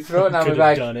knife to your throat, and I'm Could gonna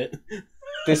have be like, done it.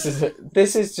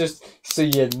 this is just so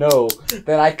you know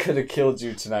that I could have killed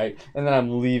you tonight, and then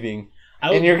I'm leaving,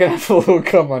 and you're gonna have a little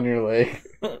cum on your leg.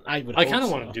 I would. I kind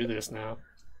of want to do this now.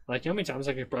 Like, you know how many times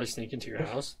I could probably sneak into your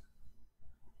house?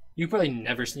 You probably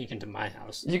never sneak into my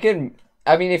house. You can.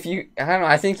 I mean, if you, I don't know.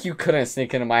 I think you couldn't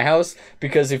sneak into my house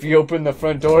because if you open the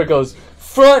front door, it goes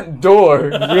front door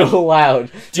real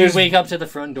loud. Do you There's- wake up to the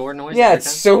front door noise? Yeah, every it's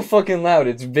time? so fucking loud.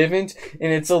 It's Vivint,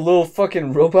 and it's a little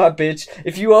fucking robot bitch.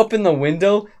 If you open the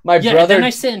window, my Yeah, brother. then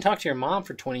I sit and talk to your mom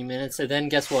for 20 minutes, and then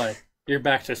guess what? You're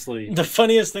back to sleep. The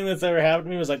funniest thing that's ever happened to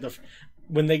me was like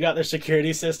when they got their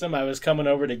security system. I was coming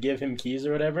over to give him keys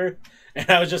or whatever, and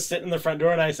I was just sitting in the front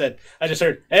door, and I just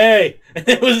heard, "Hey!" And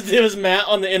it was Matt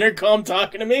on the intercom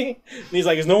talking to me, and he's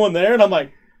like, "Is no one there?" And I'm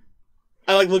like,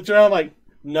 I like looked around, I'm like,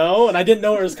 "No," and I didn't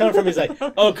know where it was coming from. He's like,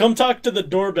 "Oh, come talk to the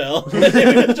doorbell." And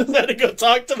I just had to go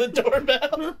talk to the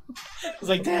doorbell. I was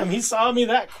like, "Damn, he saw me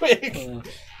that quick."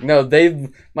 No,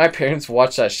 my parents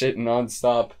watch that shit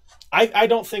nonstop. I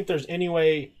don't think there's any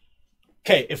way.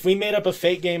 Okay, if we made up a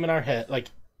fake game in our head, like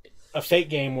a fake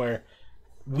game where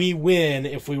we win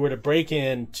if we were to break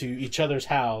into each other's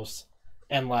house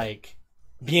and like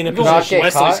be in a Not position. get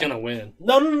Wesley's caught? gonna win.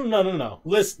 No.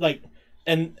 List like,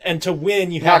 and to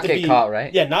win you Not have to get be caught,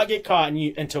 right? Yeah, not get caught,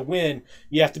 and to win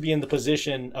you have to be in the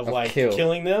position of like kill.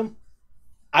 killing them.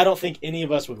 I don't think any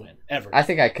of us would win ever. I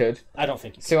think I could. I don't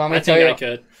think you So want me I to tell think you? I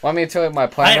could. Want me to tell you what my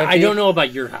plan would I be? don't know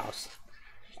about your house.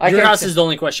 I Your can- house is the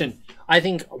only question. I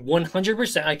think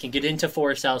 100% I can get into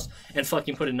Forrest's house and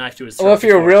fucking put a knife to his throat. Well, if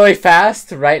you're before. really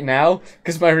fast right now,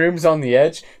 because my room's on the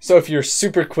edge, so if you're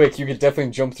super quick, you could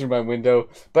definitely jump through my window.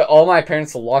 But all my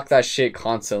parents will lock that shit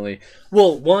constantly.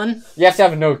 Well, one, You have to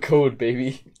have no code,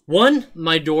 baby.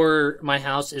 my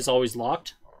house is always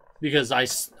locked. because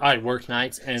I work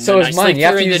nights and So then is I mine. sleep You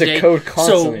have to during use the the day. code So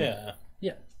constantly.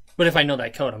 Yeah. but if I know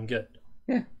that code, I'm good.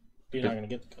 You're not gonna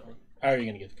get the code. How are you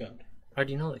gonna get the code? How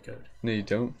do you know the code? No, you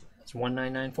don't. It's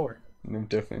 1994. No,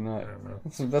 definitely not. I don't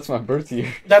know. That's my birth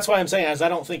year. That's why I'm saying I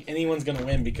don't think anyone's gonna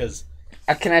win because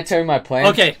Can I tell you my plan?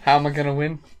 Okay. How am I gonna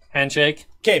win? Handshake.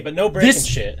 okay, but no breaking This-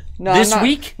 shit. No, This I'm not,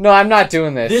 week? No, I'm not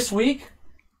doing this. This week,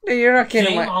 No, you're not getting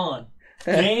game my. on.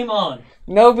 Game on.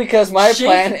 No, because my Shake-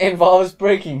 plan involves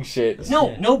breaking shit.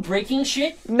 No breaking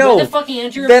shit. No. You have to fucking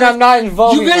enter your Then place. I'm not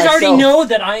involving You guys myself. already know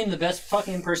that I am the best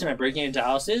fucking person at breaking into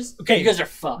houses. Okay. You guys are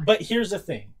fucked. But here's the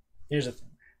thing.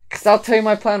 Because I'll tell you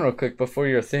my plan real quick before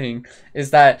your thing.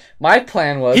 Is that my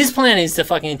plan was. His plan is to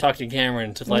fucking talk to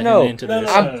Cameron to let No. him into No, this.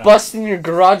 no, I'm busting your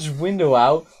garage window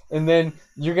out, and then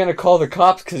you're gonna call the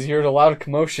cops because you heard a loud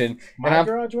commotion. My and I'm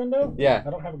garage window? Yeah. I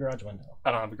don't have a garage window.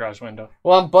 I don't have a garage window.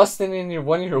 Well, I'm busting in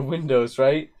one of your windows,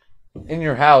 right? In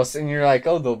your house, and you're like,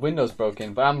 oh, the window's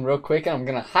broken. But I'm real quick, and I'm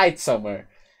gonna hide somewhere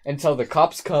until the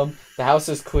cops come, the house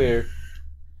is clear.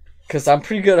 Because I'm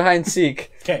pretty good at hide and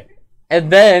seek. Okay. And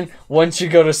then, once you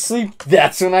go to sleep,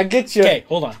 that's when I get you. Okay,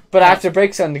 hold on. But I have to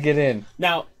break something to get in.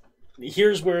 Now,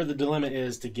 here's where the dilemma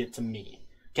is to get to me.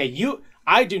 Okay,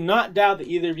 I do not doubt that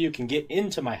either of you can get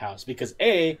into my house because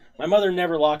A, my mother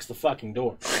never locks the fucking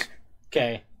door.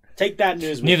 Okay, take that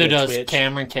news with Neither you, does Twitch.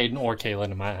 Cameron, Caden, or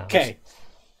Kaylin in my house. Okay,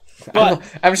 but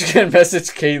I'm just gonna message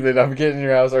Caitlin. I'm getting in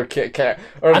your house, or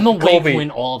or I'm awake Colby. when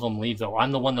all of them leave, though.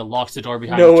 I'm the one that locks the door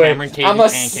behind No way. Cameron, Caden, I'm and a,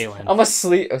 Kaylin. I'm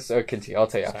asleep. Oh, sorry, continue. I'll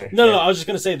tell you after. no, I was just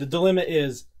gonna say the dilemma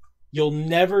is you'll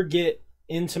never get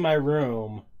into my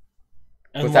room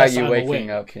Without unless you I'm waking awake.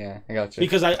 up. Yeah, I got you.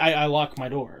 Because I lock my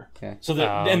door. Yeah. So that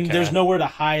Oh, and okay. there's nowhere to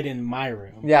hide in my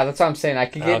room. Yeah, that's what I'm saying. I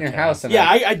could get in your Okay. house. And Yeah,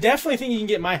 I definitely think you can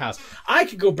get in my house. I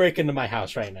could go break into my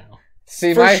house right now.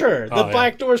 see For my. sure. The Oh, yeah.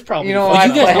 back door's probably You know fucking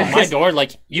what? You guys I know plan- my door,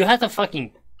 like, you have to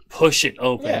fucking push it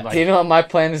open. Yeah. Like, Do you know what my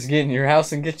plan is? Get in your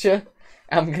house and get you.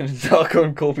 I'm gonna knock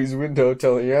on Colby's window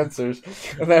till he answers,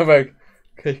 and then I'm like,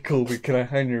 "Okay, Colby, can I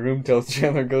hide in your room till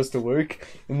Chandler goes to work?"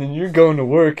 And then you're going to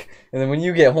work, and then when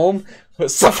you get home,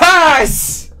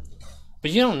 suffice.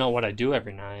 but you don't know what I do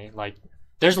every night. Like,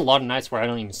 there's a lot of nights where I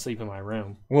don't even sleep in my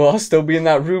room. Well, I'll still be in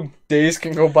that room. Days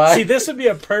can go by. See, this would be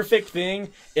a perfect thing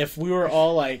if we were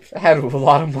all like, I had a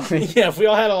lot of money. yeah, if we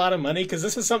all had a lot of money, because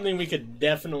this is something we could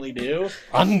definitely do.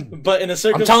 I'm But in a I'm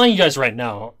circumstance, telling you guys right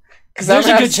now, 'Cause there's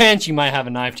I'm a gonna good chance you might have a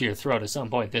knife to your throat at some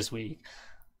point this week.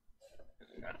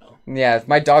 Yeah,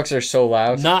 my dogs are so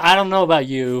loud. No, I don't know about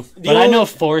you, but I know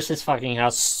Forrest's fucking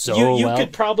house so you well.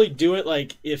 could probably do it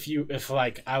like if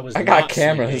I was. I got not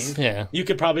cameras. sleeping. Yeah. You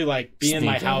could probably like be in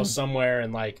my Sneak in. house somewhere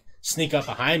and like sneak up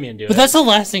behind me and do But it. that's the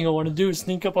last thing I want to do is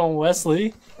sneak up on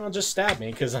Wesley. Well, just stab me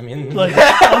because I mean, Like,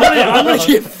 I'm gonna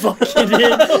get fucking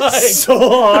hit so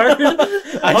hard.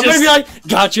 I'm gonna be like,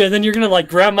 gotcha, and then you're gonna like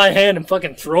grab my hand and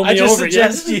fucking throw me I just over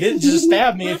suggest again. you just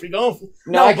stab me if you're going.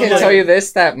 No, I but, can like- tell you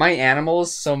this, that my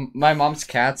animals, so my mom's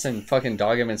cats and fucking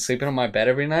dog have been sleeping on my bed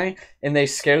every night, and they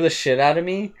scare the shit out of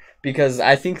me because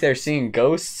I think they're seeing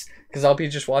ghosts, because I'll be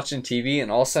just watching TV, and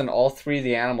all of a sudden all three of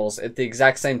the animals at the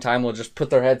exact same time will just put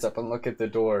their heads up and look at the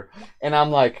door. And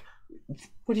I'm like,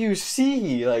 what do you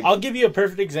see? Like, I'll give you a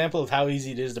perfect example of how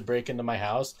easy it is to break into my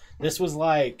house. This was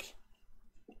like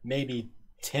maybe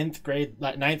 10th grade,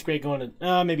 like 9th grade going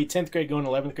to, maybe 10th grade going to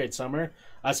 11th grade summer.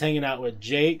 I was hanging out with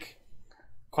Jake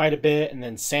quite a bit and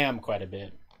then Sam quite a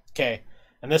bit. Okay.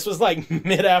 And this was like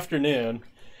mid-afternoon.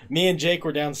 Me and Jake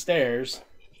were downstairs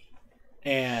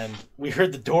and we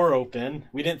heard the door open.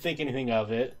 We didn't think anything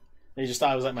of it. We just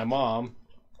thought it was like my mom.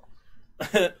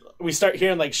 We start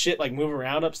hearing like shit like move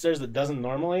around upstairs that doesn't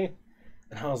normally.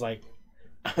 And I was like,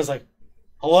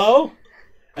 hello?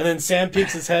 And then Sam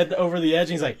peeks his head over the edge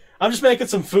and he's like, I'm just making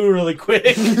some food really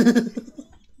quick.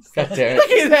 God damn Like,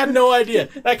 it. he had no idea.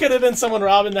 That could have been someone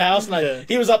robbing the house. And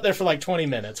he was up there for like 20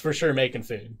 minutes for sure making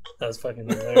food. That's fucking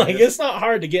Like, hilarious. it's not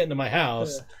hard to get into my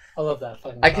house. I love that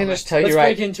fucking I can comment. just tell you Let's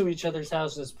right- break into each other's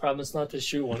houses, promise not to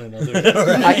shoot one another.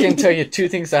 I can tell you two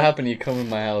things that happen when you come in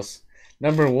my house.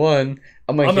 Number one,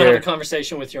 I'm I'm gonna gonna have hear. a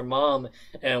conversation with your mom,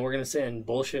 and we're gonna sit and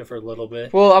bullshit for a little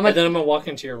bit. Well, and then I'm gonna walk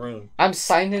into your room. I'm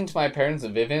signed into my parents'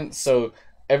 Vivint, so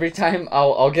every time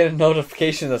I'll get a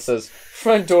notification that says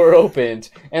front door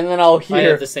opened, and then I'll I hear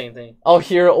have the same thing.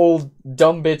 old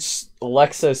dumb bitch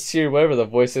Alexa, Siri, whatever the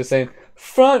voice is saying,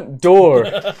 front door.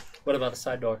 What about the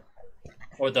side door?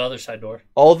 Or the other side door?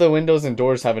 All the windows and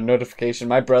doors have a notification.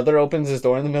 My brother opens his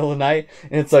door in the middle of the night,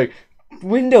 and it's like,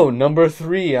 window number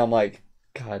 3. I'm like,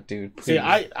 God, dude, please. See,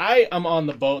 I am on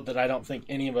the boat that I don't think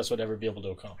any of us would ever be able to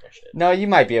accomplish it. No, you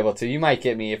might be able to. You might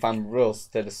get me if I'm real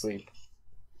dead asleep.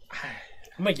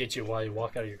 I might get you while you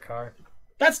walk out of your car.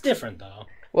 That's different though.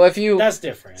 Well, if you That's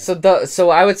different. so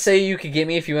I would say you could get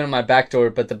me if you went on my back door,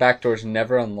 but the back door's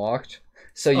never unlocked.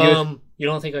 So You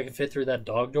don't think I can fit through that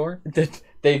dog door?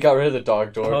 they got rid of the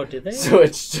dog door. Oh, did they? So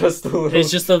it's just a little.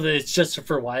 It's just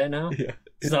for Wyatt now. Yeah.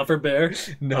 It's not for Bear.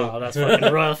 No. Oh, that's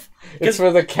fucking rough. It's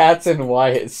for the cats and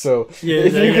Wyatt. So Yeah,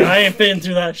 I ain't fitting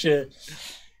through that shit.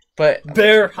 But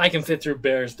Bear, I can fit through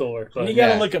Bear's door. But you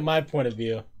gotta yeah. look at my point of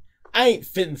view. I ain't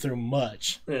fitting through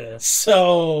much. yeah.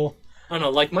 So I don't know,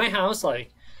 like my house,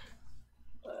 like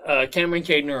Cameron and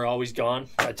Caden are always gone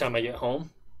by the time I get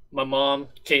home. My mom,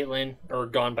 Caitlin, are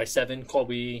gone by 7.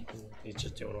 Colby, he's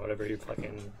just doing whatever he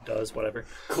fucking does, whatever.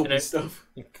 Colby And stuff.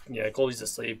 Yeah, Colby's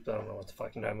asleep. I don't know what the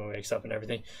fucking time he wakes up and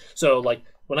everything. So, like,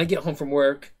 when I get home from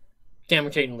work,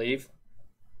 Cameron and Caden leave.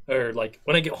 Or, like,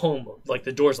 when I get home, like,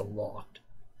 the door's unlocked.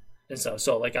 And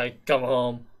so like, I come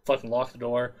home, fucking lock the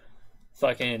door,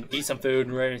 fucking eat some food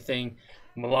and everything.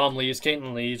 My mom leaves,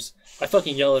 Caitlin leaves. I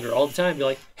fucking yell at her all the time, be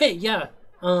like, hey, yeah,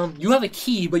 you have a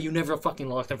key, but you never fucking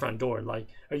lock the front door. Like,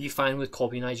 are you fine with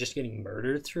Colby and I just getting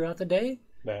murdered throughout the day?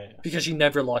 right. Because she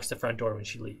never locks the front door when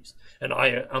she leaves. And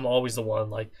I'm always the one,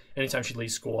 like, anytime she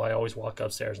leaves school, I always walk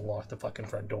upstairs and lock the fucking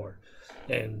front door.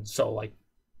 And so, like,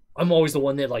 I'm always the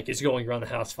one that, like, is going around the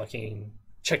house fucking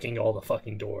checking all the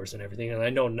fucking doors and everything. And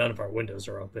I know none of our windows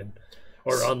are open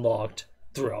or unlocked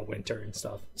throughout winter and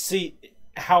stuff. See,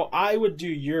 how I would do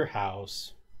your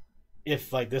house,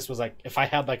 if like this was like, if I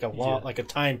had like a long, Yeah. like a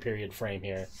time period frame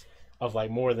here, of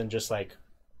like more than just like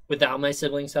Without my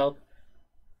siblings' help.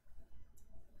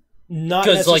 not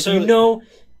Because, like, necessarily. you know,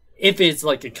 if it's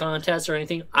like a contest or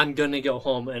anything, I'm going to go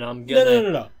home and I'm going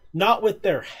to... No. Not with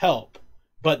their help,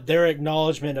 but their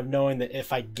acknowledgement of knowing that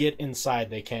if I get inside,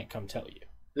 they can't come tell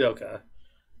you. Okay.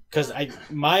 Because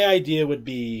my idea would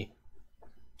be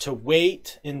to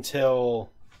wait until.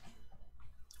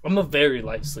 I'm a very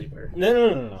light sleeper.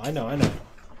 No. I know.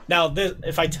 Now,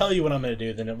 if I tell you what I'm going to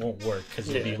do, then it won't work because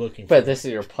you'll be Yeah. looking. But this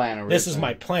is your plan originally. This is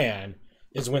my plan: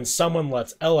 is when someone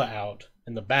lets Ella out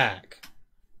in the back,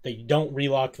 they don't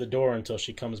relock the door until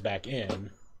she comes back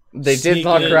in. They did sneak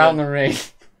lock in her out and- in the rain.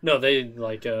 No, they,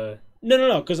 like,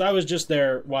 No, because I was just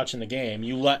there watching the game.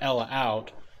 You let Ella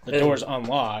out, the And- door's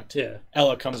unlocked. yeah.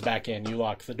 Ella comes back in, you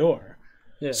lock the door.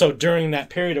 Yeah. So during that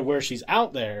period of where she's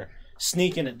out there,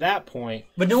 sneak in at that point,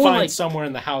 But no find one, like- somewhere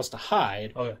in the house to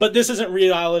hide. Okay. But this isn't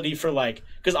reality for like,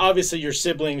 because obviously your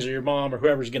siblings or your mom or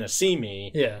whoever's gonna see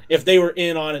me. Yeah. If they were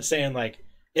in on it, saying like,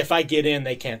 if I get in,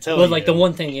 they can't tell. But, you. like, the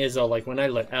one thing is, though, like, when I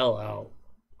let Elle out,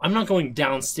 I'm not going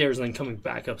downstairs and then coming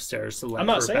back upstairs to let I'm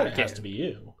her not saying back it has in. to be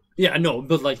you. Yeah, no,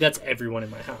 but, like, that's everyone in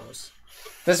my house.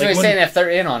 That's Like what I'm when- saying. If they're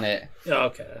in on it, Yeah,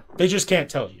 okay. They just can't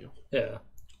tell you. Yeah.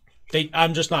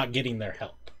 I'm just not getting their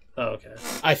help. Oh, okay.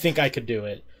 I think I could do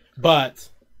it, but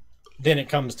then it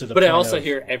comes to the. But I point also of-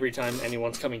 hear every time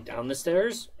anyone's coming down the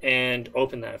stairs and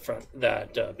open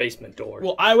that basement door.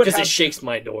 Well, I would because have. it shakes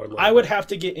my door. a little I would bit. have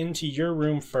to get into your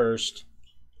room first.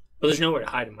 But there's nowhere to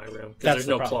hide in my room because That's there's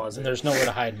the no problem. closet. And there's nowhere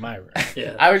to hide in my room.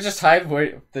 Yeah. I would just hide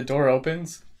where the door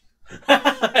opens.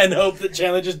 And hope that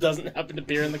Chandler just doesn't happen to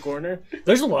appear in the corner.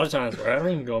 There's a lot of times where I don't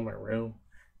even go in my room.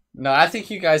 No, I think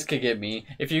you guys could get me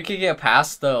if you could get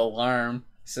past the alarm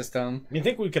system. You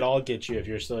think we could all get you if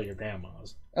you're still at your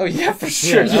grandma's? Oh yeah, for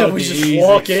sure. that Yeah, would we be just easy.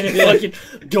 walk in and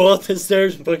fucking go up the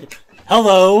stairs and fucking,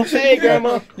 hello. Hey,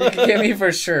 grandma. You could get me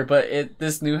for sure, but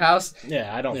this new house,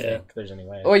 Yeah, I don't Yeah. think there's any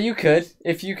way. well, you could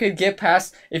if you could get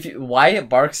past. Wyatt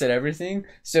barks at everything,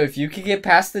 so if you could get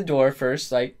past the door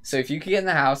first, like so, if you could get in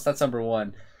the house, that's number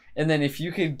one, and then if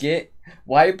you could get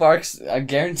Wyatt barks, I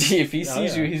guarantee if he Oh,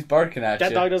 sees yeah. you, he's barking at That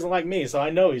you. dog doesn't like me, so I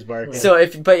know he's barking. So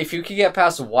if you could get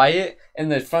past Wyatt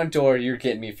and the front door, you're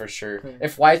getting me for sure.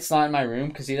 If Wyatt's not in my room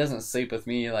because he doesn't sleep with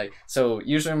me, like so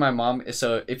usually my mom.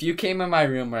 So if you came in my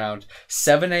room around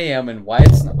 7 a.m. and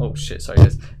Wyatt's not, oh shit, sorry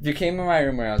guys. If you came in my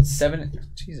room around 7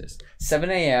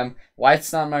 a.m.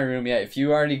 Wyatt's not in my room yet. If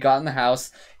you already got in the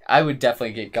house, I would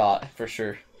definitely get got for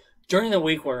sure. During the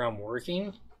week where I'm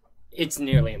working, it's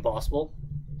nearly impossible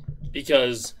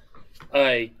because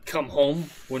I come home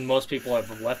when most people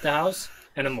have left the house,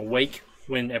 and I'm awake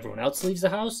when everyone else leaves the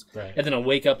house, Right. and then I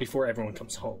wake up before everyone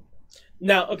comes home.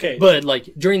 Now, okay. But, like,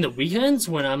 during the weekends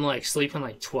when I'm, like, sleeping,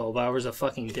 like, 12 hours a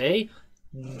fucking day,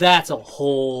 that's a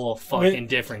whole fucking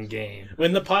different game.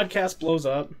 when the podcast blows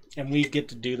up and we get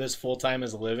to do this full time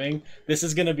as a living, this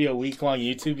is going to be a week-long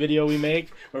YouTube video we make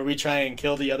where we try and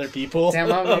kill the other people. Damn, I'm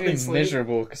gonna be obviously.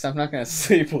 miserable because I'm not gonna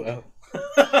sleep well.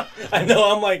 I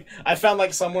know. I'm like, I found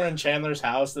like somewhere in Chandler's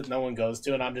house that no one goes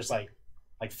to, and I'm just like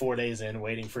 4 days in,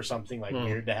 waiting for something like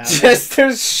weird to happen. Just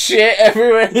there's shit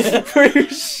everywhere for your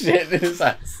shit in his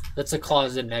house. That's a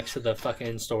closet next to the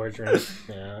fucking storage room.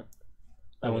 Yeah,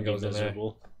 That one would be goes in there.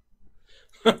 miserable.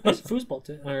 There's a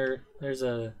foosball or there's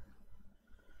a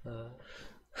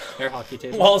air hockey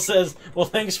table. Wall says, "Well,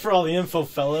 thanks for all the info,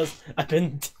 fellas. I've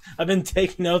been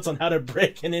taking notes on how to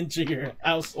break and into your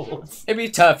households." It'd be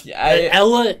tough.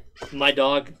 Ella, my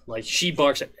dog, like she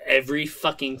barks at every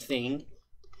fucking thing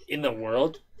in the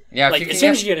world. Yeah, if Like you can as soon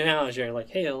get, as you get an house, you're like,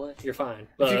 "Hey, Ella, you're fine."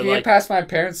 But if you can like, get past my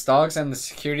parents' dogs and the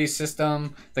security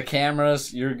system, the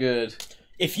cameras, you're good.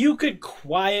 If you could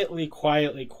quietly,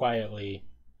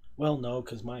 well, no,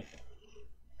 because my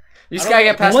You just gotta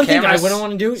get past one thing I cameras. wouldn't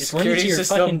want to do is run into security your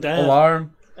system, fucking dad.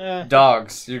 alarm,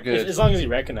 dogs. You're good. as long as he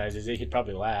recognizes it, he'd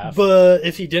probably laugh. But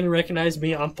if he didn't recognize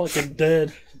me, I'm fucking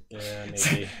dead. Yeah,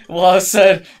 maybe. Well, I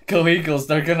said, Go Eagles,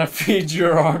 they're gonna feed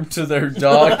your arm to their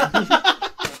dog.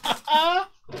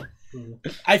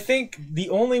 I think the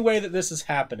only way that this is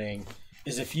happening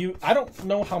is if you. I don't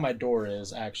know how my door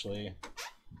is actually,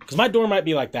 because my door might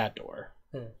be like that door.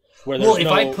 Where Well, there's if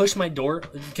no, I push my door,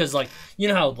 because like you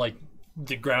know how like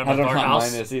the ground I of don't know our how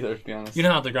house, mine is either, to be honest. you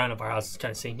know how the ground of our house is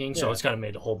kind of sinking, so Yeah. it's kind of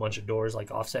made a whole bunch of doors like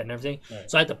offset and everything.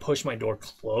 Right. So I had to push my door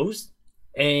closed,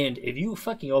 and if you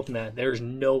fucking open that, there's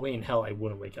no way in hell I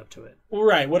wouldn't wake up to it.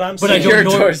 right. What I'm But I saying. don't Your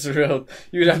know- door's real.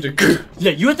 You'd have to.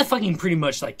 Yeah, you have to fucking pretty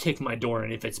much like kick my door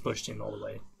in if it's pushed in all the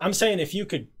way. I'm saying if you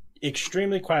could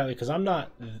extremely quietly, because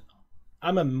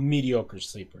I'm a mediocre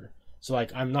sleeper. So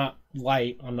like I'm not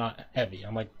light, I'm not heavy.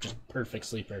 I'm like just perfect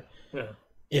sleeper. Yeah.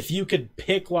 If you could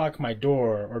pick lock my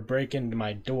door or break into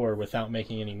my door without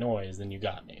making any noise, then you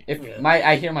got me. If Yeah.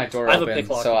 I hear my door I have a open, pick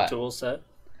lock so tool set.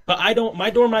 But I don't. My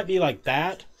door might be like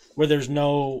that, where there's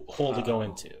no hole to go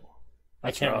into. I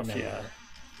That's can't rough, remember yeah.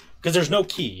 because there's no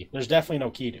key. There's definitely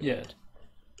no key to Yeah. it.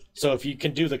 So if you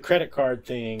can do the credit card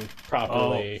thing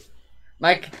properly,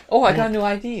 Mike. Oh, I got a new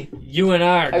ID. You and I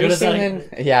are Have good you as seen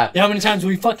that. it? Yeah. How many times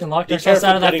we fucking locked Be ourselves careful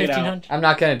out of that putting it out. 1500? I'm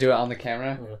not gonna do it on the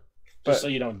camera. just but- so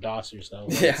you don't DOS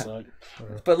yourself. Yeah. Suck.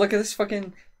 But look at this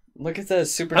fucking. Look at the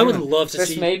super. I would new one. love to This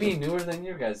see- may be newer than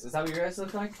your guys. Is that what your guys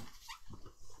look like?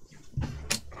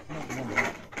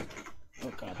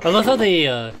 Oh god. I love how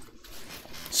they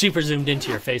super zoomed into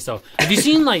your face though. Have you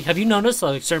seen like have you noticed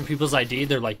like certain people's ID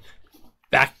they're like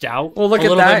backed out Well, look a at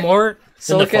little that. bit more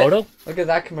So than the look at photo? look at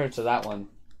that compared to that one.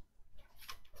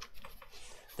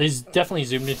 They definitely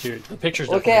zoomed into the pictures.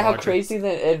 Look definitely at how larger. crazy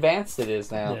the advanced it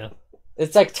is now. Yeah.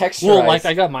 It's like texturized. Well, like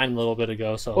I got mine a little bit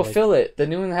ago, so Well, like, fill it. The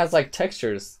new one has like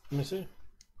textures. Let me see.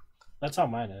 That's how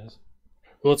mine is.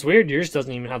 well, it's weird. Yours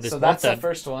doesn't even have this. So bump that's the that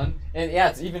first one, and yeah,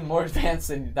 it's even more advanced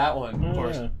than that one. Of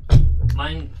course.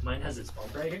 mine has its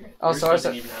bump right here. Oh, Yours so ours-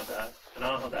 doesn't even have that, and I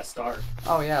don't have that star.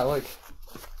 Oh yeah, look.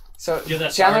 So Yeah,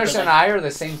 that's hard, Chandler's but, and like- I are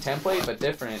the same template but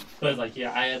different. But like,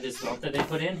 yeah, I had this bump that they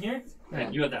put in here,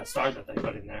 and you have that star that they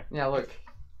put in there. Yeah, look.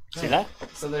 See that?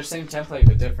 So they're same template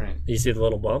but different. You see the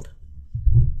little bump,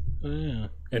 Oh, yeah.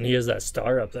 and he has that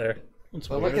star up there. That's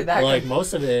But weird. look at that. Like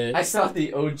most of it. I saw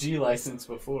the OG license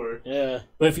before. Yeah.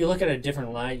 But if you look at a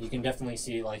different light, you can definitely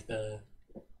see like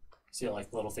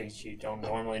little things you don't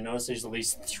normally notice. There's at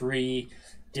least 3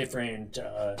 different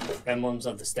emblems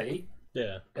of the state,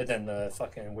 Yeah. and then the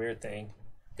fucking weird thing.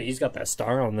 But he's got that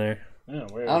star on there. Yeah.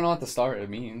 I Weird. don't know what the star it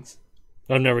means.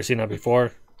 I've never seen that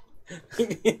before.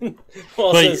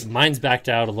 Wall But says, mine's backed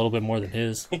out a little bit more than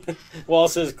his. Wall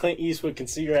says Clint Eastwood can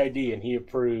see your ID and he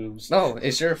approves. No,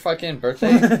 is your fucking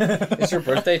birthday? Is your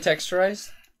birthday texturized?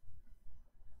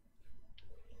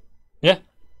 Yeah,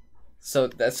 So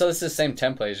it's the same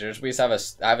template as yours. We just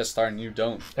I have a star and you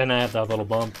don't. and I have that little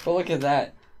bump. But look at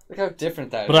that. Look how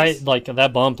different that But I is. like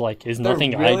that bump. Like is They're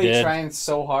nothing really I did. trying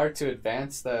so hard to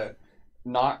advance the,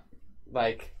 not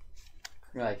like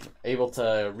able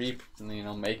to make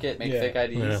Yeah. fake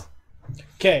IDs. Yeah.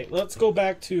 Okay, let's go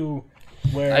back to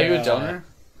where. Are you a donor?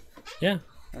 Yeah,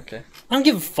 Okay. I don't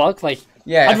give a fuck. Like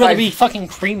Yeah. I'd if rather I- be fucking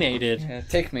cremated Yeah,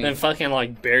 take me. than fucking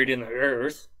like buried in the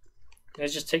earth. It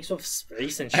just takes up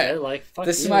space and shit. Like fuck.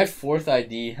 This is you. my 4th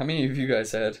ID. How many of you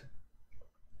guys had?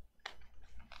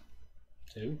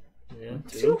 2? Yeah,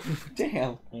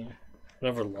 Damn.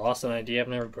 never lost an ID. I've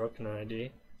never broken an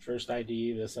ID. First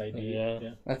ID, this ID.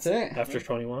 Yeah. That's it. After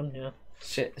 21, yeah.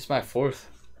 Shit, it's my 4th.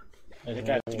 I think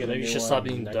I have to get a Maybe you new should one stop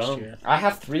being next dumb. year. I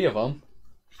have 3 of them.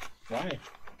 Why?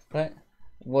 But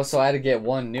well, so I had to get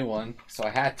one new one, so I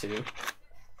had to.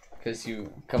 Because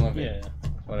you come of it, Yeah.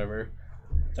 whatever.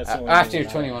 That's the only After one you're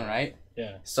I 21, have. right?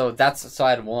 Yeah. So I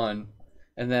had one,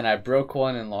 and then I broke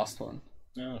one and lost one.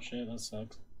 Oh shit, that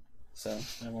sucks. So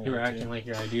I've only You were got acting 2. like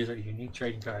your IDs are unique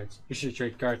trading cards. You should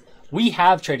trade cards. We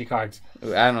have trading cards.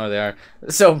 ooh, I don't know where they are.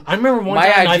 So I remember one My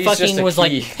time I ID is just fucking a was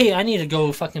like, key. hey, I need to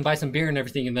go fucking buy some beer and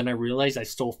everything. And then I realized I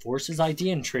stole Force's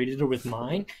ID and traded it with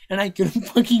mine. And I couldn't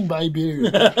fucking buy beer.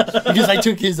 because I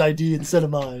took his ID instead of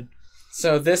mine.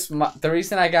 So the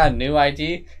reason I got a new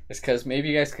ID is because maybe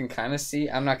you guys can kind of see.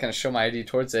 I'm not gonna show my ID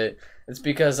towards it. It's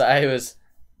because I was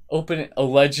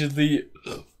allegedly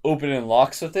opening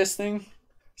locks with this thing.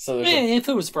 So there's Man, if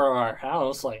it was for our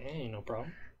house, like, ain't no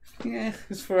problem. yeah,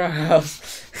 it's for our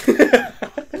house.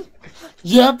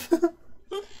 Yep.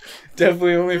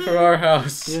 Definitely only for our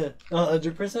house. Yeah,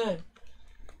 100%.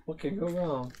 What could go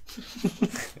wrong?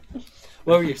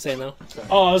 What were you saying though? Sorry.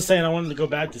 Oh, I was saying I wanted to go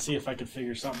back to see if I could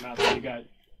figure something out that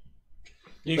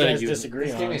you guys disagree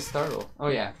Just on. give me a startle. Oh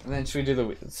yeah, and then should we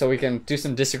do so we can do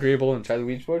some disagreeable and try the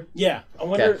Ouija board? Yeah, I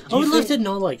wonder. Okay. I would love to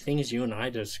know like things you and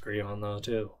I disagree on though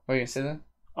too. What are you gonna say then?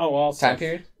 Oh, well, Time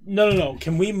period? No.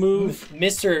 Can we move?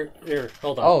 Mr. Here,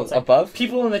 hold on. Oh, one second. above?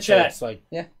 People in the So chat, it's like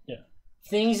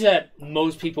things that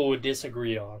most people would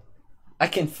disagree on. I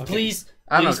can fucking. Please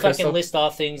I don't know, fucking Crystal. list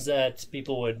off things that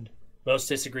people would most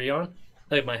disagree on.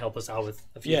 That might help us out with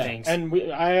a few things.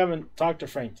 and I haven't talked to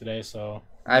Frank today, so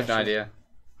I have no idea.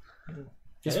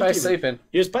 He's I probably think sleeping.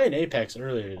 he was playing Apex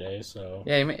earlier today. So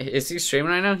Yeah, is he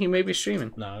streaming right now? He may be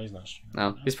streaming. no, he's not. Sure.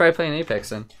 No, he's probably playing Apex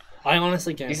then. I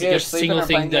honestly can't He's think either of a sleeping single or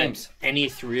thing playing that games. any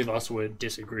three of us would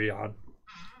disagree on.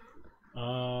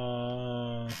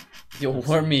 You'll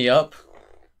warm me up.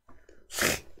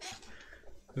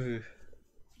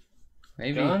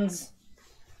 Maybe. Guns?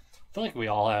 I feel like we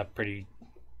all have pretty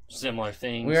similar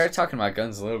things. We are talking about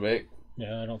guns a little bit.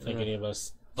 Yeah, I don't think any of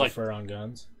us Like- differ on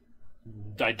guns.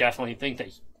 I definitely think that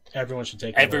Everyone should take.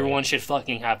 it away. everyone should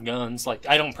fucking have guns. Like,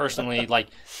 I don't personally, like,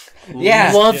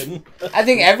 Yeah. love... I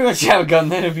think everyone should have a gun,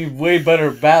 then it'd be way better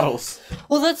battles.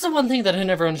 Well, that's the one thing that I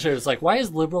never understood. It's like, why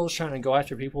is liberals trying to go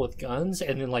after people with guns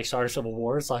and then, like, start a civil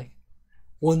war? It's like,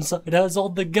 one side has all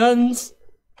the guns.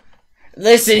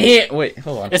 Listen here. Wait,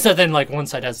 hold on. Instead then, like, one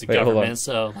side has the Wait, hold on. government,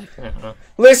 so, like, I don't know.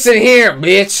 Listen here,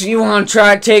 bitch. You want to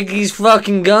try to take these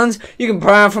fucking guns? You can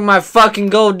pry them from my fucking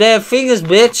gold dead fingers,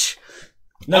 bitch.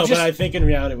 No, just- but I think in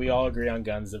reality we all agree on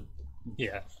guns. That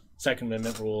Yeah. Second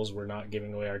Amendment rules, we're not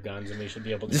giving away our guns, and we should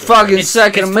be able to. The do fucking It's-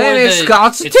 Second it's for Amendment the-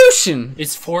 Constitution.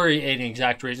 It's for an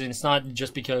exact reason. It's not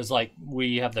just because, like,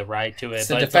 we have the right to it. It's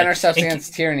to but defend like, ourselves it-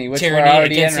 against tyranny, which tyranny we're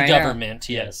already against in the right government,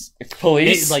 yes. now. It's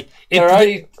police. It- like, They're if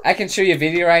already. I can show you a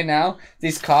video right now.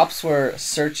 These cops were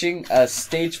searching a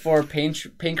stage 4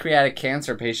 pancreatic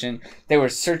cancer patient. They were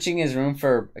searching his room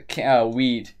for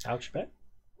weed. Alex Trebek.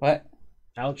 What?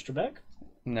 Alex Trebek.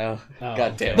 No. Oh,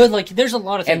 God okay. damn. But, like, there's a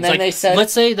lot of things. And then like, they said-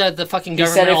 let's say that the fucking He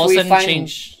said government if all of we a sudden find-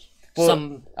 changed Well,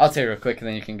 some... I'll tell you real quick and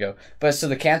then you can go. But so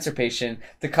the cancer patient,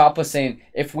 the cop was saying,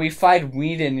 if we find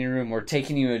weed in your room, we're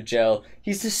taking you to jail.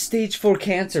 He's a stage 4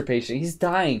 cancer patient. He's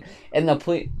dying. And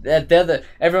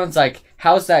everyone's like,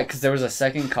 how's that? Because there was a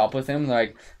second cop with him. They're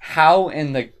like, how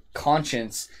in the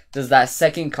conscience does that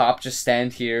second cop just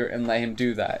stand here and let him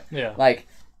do that? Yeah. Like,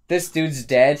 this dude's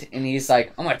dead, and he's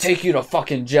like, I'm gonna take you to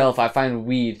fucking jail if I find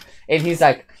weed. And he's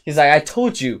like, I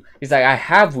told you. He's like, I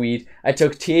have weed. I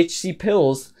took THC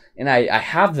pills, and I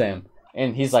have them.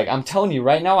 And he's like, I'm telling you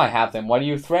right now I have them. What are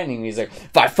you threatening me? He's like,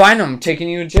 if I find them, I'm taking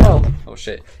you to jail. Oh,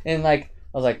 shit. And, like,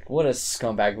 I was like, what a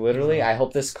scumbag. Literally, I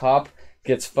hope this cop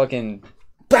gets fucking...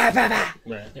 Bah, bah, bah.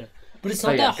 Right. Yeah. But it's Oh,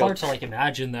 not yeah, that go. hard to, like,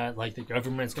 imagine that, like, the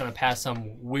government's gonna pass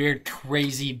some weird,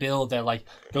 crazy bill that, like,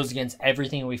 goes against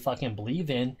everything we fucking believe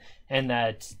in, and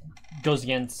that goes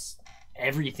against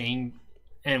everything,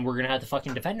 and we're gonna have to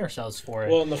fucking defend ourselves for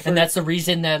it. Well, in the and that's the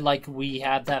reason that, like, we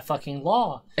have that fucking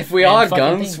law. If we And all had fucking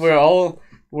guns, things.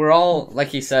 we're all like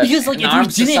he said. Because, like, an if we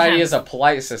armed didn't society have- is a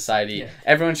polite society. Yeah.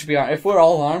 Everyone should be armed. If we're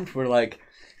all armed, we're like,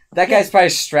 that guy's probably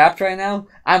strapped right now.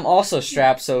 I'm also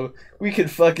strapped, so we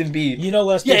could fucking be. You know,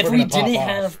 less Yeah, people if are we gonna pop didn't off.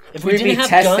 have, if We'd we be didn't have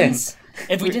testing. guns,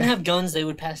 if we didn't have guns, they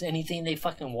would pass anything they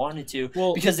fucking wanted to,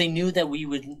 Well- because they knew that we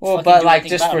would. Well, fucking but do like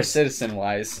anything just about for it. citizen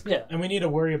wise. Yeah. And we need to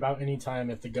worry about any time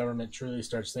if the government truly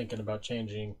starts thinking about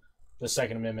changing the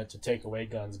Second Amendment to take away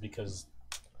guns, because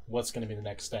what's going to be the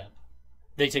next step?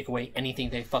 They take away anything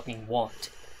they fucking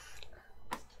want.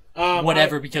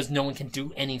 Whatever. Because no one can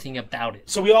do anything about it.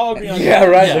 So we all agree on Yeah,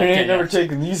 right. Yeah, they okay, ain't never yeah.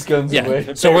 taking these guns Yeah.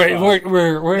 away. So Fair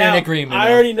we're Now, in agreement. I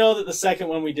now. already know that the second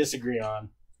one we disagree on.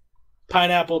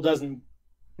 Pineapple doesn't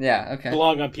Yeah. Okay.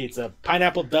 belong on pizza.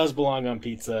 Pineapple does belong on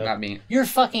pizza. Not me. You're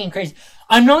fucking crazy.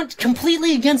 I'm not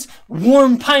completely against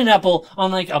warm pineapple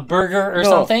on like a burger or No,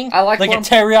 something. I like a warm-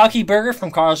 teriyaki burger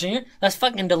from Carl's Jr. That's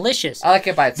fucking delicious. I like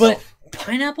it by But itself.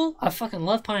 pineapple, I fucking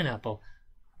love pineapple.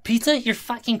 Pizza, you're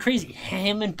fucking crazy.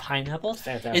 Ham and pineapple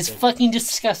Fantastic. is fucking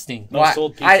disgusting. No Why-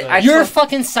 sold pizza. I You're a told-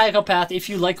 fucking psychopath if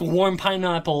you like warm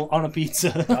pineapple on a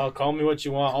pizza. Oh, call me what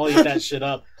you want. I'll eat that shit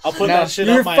up. I'll put No, that shit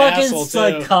You're up my fucking asshole too.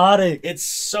 psychotic. It's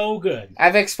so good.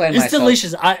 I've explained It's myself.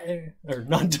 delicious. Or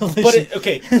not delicious. But it,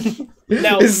 okay,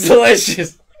 now It's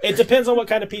delicious. It depends on what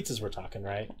kind of pizzas we're talking,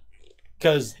 right?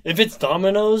 Because If it's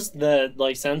Domino's that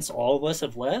like since all of us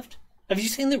have left, have you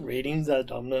seen the ratings that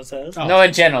Domino's has? Oh. No,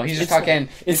 in general. He's just It's talking. like-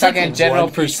 He's it's like talking general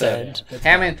 1%.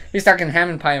 pizza. He's talking ham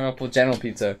and pineapple general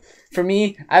pizza. For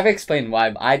me, I've explained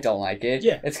why I don't like it.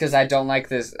 Yeah. It's because I don't like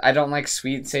this. I don't like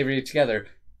sweet and savory together,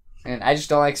 and I just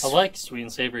don't like. I like sweet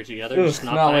and savory together, Ugh, just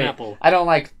not no, wait. pineapple. I don't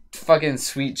like fucking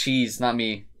sweet cheese. Not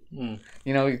me. Mm.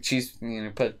 You know, cheese. You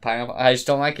know, put pineapple. I just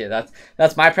don't like it.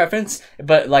 That's my preference.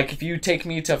 But like, if you take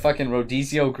me to fucking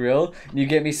Rodizio Grill, and you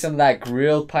get me some of that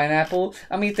grilled pineapple,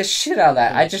 I'm eat the shit out of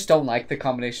that. I just don't like the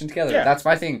combination together. Yeah. That's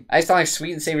my thing. I just don't like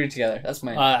sweet and savory together. That's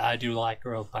my. I do like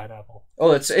grilled pineapple.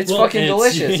 Oh, it's Well, fucking it's-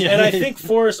 delicious. yeah. and I think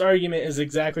Forrest's argument is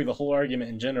exactly the whole argument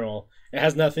in general. It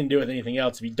has nothing to do with anything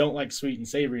else. If you don't like sweet and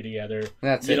savory together,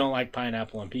 That's you it. don't like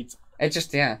pineapple on pizza. It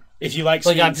just If you like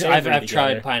sweet Like and savory I've tried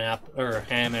together- pineapple or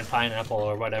ham and pineapple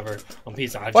or whatever on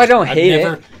pizza. Well, I don't I've hate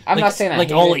never, it. I'm like, not saying I like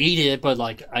hate I'll it. eat it, but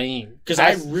like I ain't. because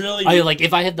I- I really I like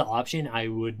if I had the option, I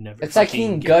would never. It's like fucking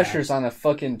eating get that. Gushers on a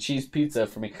fucking cheese pizza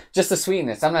for me. Just the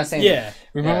sweetness. I'm not saying. yeah.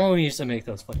 Remember Yeah. when we used to make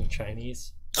those fucking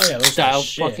Chinese Oh yeah, those style are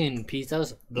shit. fucking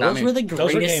pizzas? Not Those me. were the Those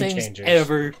were greatest game things changers.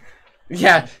 ever.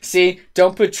 Yeah. See,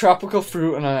 don't put tropical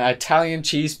fruit on an Italian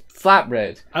cheese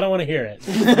flatbread. I don't want to hear it.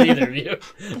 Neither of you,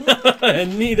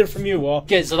 and neither from you, Wall.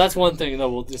 Okay, so that's one thing that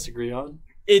we'll disagree on.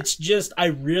 It's just I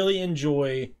really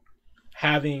enjoy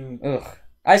having. Ugh.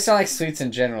 I just don't like sweets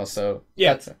in general, so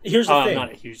Yeah, that's here's the I'm thing.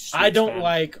 not a huge. I sweets don't fan.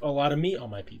 like a lot of meat on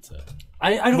my pizza.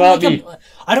 I don't Well, like.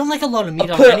 I don't like a lot of meat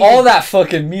on put anything. all that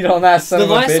fucking meat on that son The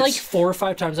of a last bitch. like 4 or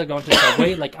 5 times I've gone to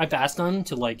Subway, like I've asked them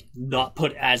to like not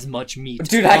put as much meat.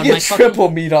 Dude, on I my get fucking- triple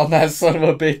meat on that son of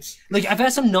a bitch. Like I've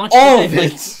asked them not to All put of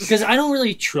like, it. because I don't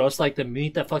really trust like the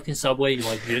meat that fucking Subway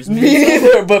like gives me. Me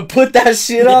neither, but put that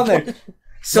shit on there.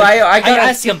 So I I got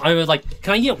asked him. I was like,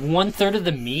 "Can I get 1/3 of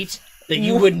the meat that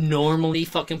you would normally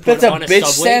fucking put that's a on a bitch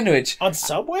Subway?" sandwich. On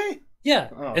Subway? Yeah,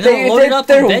 Oh. and then load it up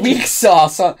They're with veggies. weak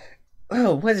sauce on.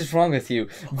 Oh, what is wrong with you?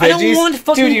 I don't want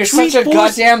fucking dude. You're such a 3/4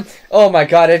 goddamn. Oh my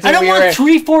god! I, I don't want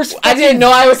 3/4. I didn't know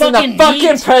I was in the fucking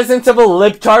meat. presence of a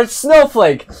lip tart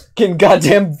snowflake. Fucking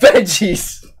goddamn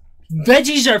veggies.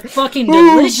 Veggies are fucking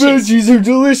Ooh, delicious. veggies are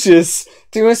delicious.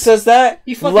 Do you know who says that?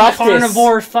 You fucking Leftist.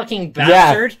 carnivore fucking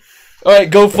bastard. All right,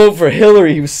 go vote for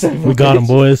Hillary. You son of a We got him, bitch.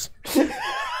 boys.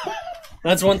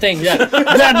 That's one thing. Yeah,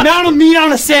 the amount of meat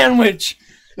on a sandwich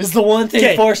is the one thing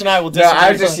Okay. Forrest and I will No, disagree.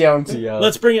 I was just on. yelling to yell.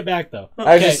 Let's bring it back though.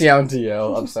 I was Okay, just yelling to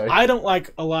yell. I'm sorry. I don't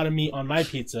like a lot of meat on my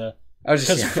pizza I was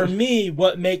just because for yelling. me,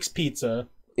 what makes pizza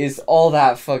Is all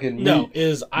that fucking meat? no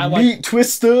is I like meat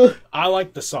twister.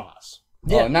 the sauce,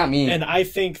 Oh, not me. and I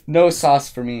think No sauce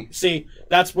for me. see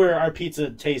that's where our pizza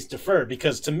tastes differ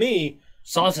because to me,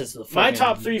 Sauce is the my fucking-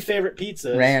 top 3 favorite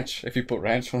pizzas. Ranch. If you put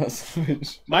ranch on that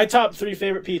sandwich. My top 3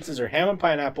 favorite pizzas are ham and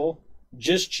pineapple,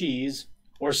 just cheese,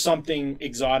 or something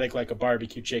exotic like a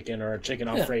barbecue chicken or a chicken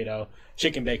Alfredo,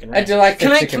 chicken bacon I ranch. do like the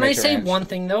Can I chicken bacon say ranch. one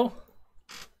thing though?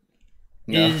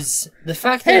 No. Is the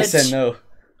fact Hey, I that said no.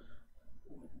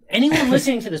 anyone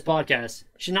listening to this podcast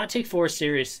should not take Forrest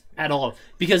serious at all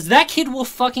because that kid will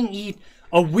fucking eat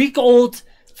a week-old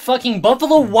fucking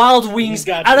Buffalo Wild Wings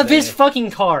got out you of his there.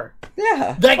 fucking car.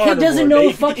 Yeah. That kid doesn't Carnivore, know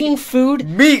baby. fucking food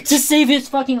Meat. to save his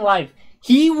fucking life.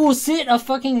 He will sit a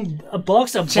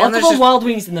box of Chandler's Buffalo just- Wild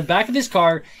Wings in the back of his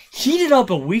car, heat it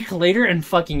up a week later, and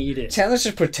fucking eat it. Chandler's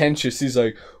just pretentious. He's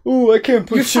like, "Oh, I can't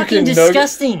put You're chicken fucking nuggets.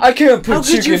 disgusting. I can't How put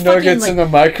could you chicken fucking, nuggets like- in the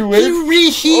microwave." He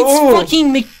reheats Oh.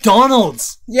 fucking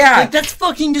McDonald's. Yeah, Like, that's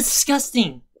fucking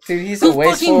disgusting. dude, he's Who a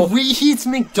wasteful. fucking reheats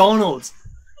McDonald's?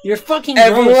 You're fucking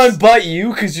Everyone gross. but you,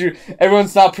 because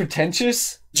everyone's not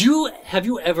pretentious. Have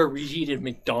you ever reheated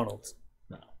McDonald's?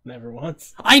 Never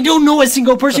once. I don't know a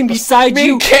single person besides Me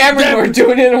you. and Cameron that- were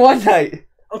doing it in one night.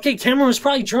 Okay, Cameron was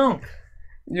probably drunk.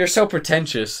 You're so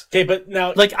pretentious. Okay, but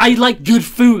now Like, I like good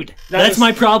food. That That's was-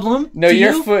 my problem. No, Do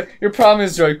your you? your problem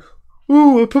is like,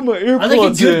 ooh, I put my like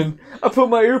AirPods it good. in. I put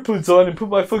my AirPods on and put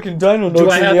my fucking Dino Nugs Do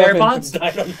I in have the oven. AirPods?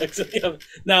 Dino Nugs in the oven.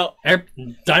 Now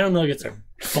Dino Nuggets are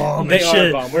bomb they as are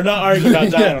shit. bomb. We're not arguing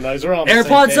about Dino Nugs. We're on the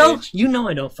AirPods same though, page. you know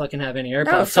I don't fucking have any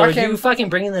AirPods. No, so fucking- you fucking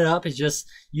bringing that up is just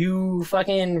you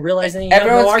fucking realizing you have no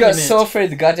Everyone's got argument. so afraid of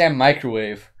the goddamn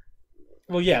microwave.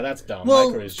 Well, yeah, that's dumb. Well,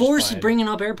 Microwave's just Forrest fine. bringing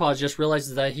up AirPods just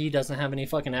realizes that he doesn't have any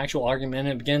fucking actual argument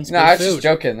against No, good I was food. just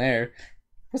joking there.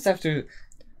 What's that have to do?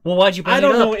 Well, why'd you bring I it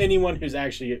don't up? know anyone who's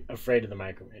actually afraid of the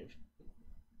microwave.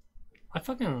 I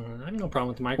have no problem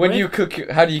with the microwave. When you cook,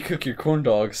 how do you cook your corn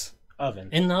dogs? Oven.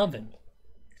 in the oven,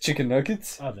 Chicken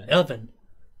nuggets? Oven. oven.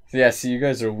 Yeah, see, you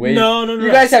guys are way... No.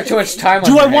 You guys have too much time on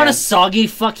Do your I want a hands. soggy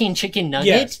fucking chicken nugget?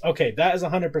 Yes. Okay, that is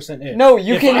 100% it. No,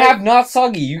 you If can I- have not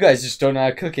soggy. You guys just don't know how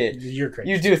to cook it. You're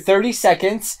crazy. You do 30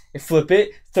 seconds, flip it,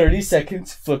 30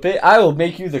 seconds, flip it. I will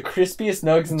make you the crispiest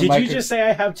nugs in the Did microwave you just say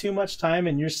I have too much time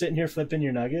and you're sitting here flipping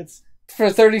your nuggets? for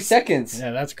 30 seconds.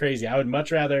 Yeah, that's crazy. I would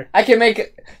much rather. I can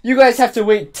make... You guys have to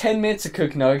wait 10 minutes to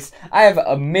cook nugs. I have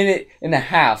a minute and a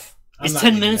half. I'm Is not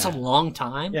 10 doing minutes that. a long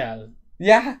time? Yeah.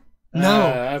 Yeah? No.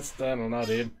 I don't know,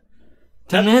 dude.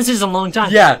 10 minutes is a long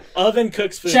time. Yeah. Oven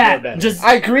cooks food more Chat, better. just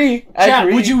I agree. I chat,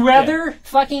 agree. would you rather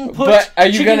fucking put But are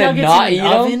you chicken gonna nuggets not in eat an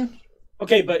 'em? oven?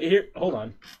 Okay, but here, hold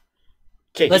on.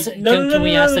 Okay, Let's- can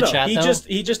we ask the chat, though?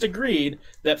 He just agreed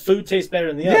that food tastes better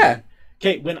in the Yeah. oven.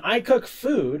 Okay, when I cook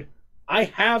food, I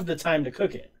have the time to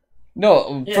cook it.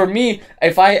 No, Yeah. for me,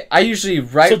 if I usually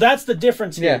write... So that's the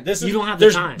difference here. Yeah. This is, You don't have the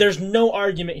there's, time. There's no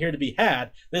argument here to be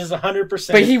had. This is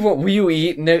 100%. But will you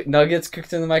eat nuggets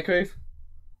cooked in the microwave?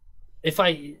 If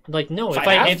I, like, no. If If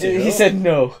I I, have to. He said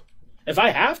no. If I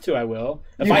have to, I will.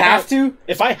 If You I have to?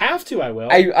 If I have to, I will.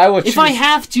 I will choose... if I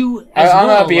have to, I'm as gonna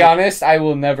well, be like- honest, I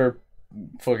will never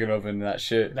fucking open that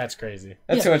shit. That's crazy.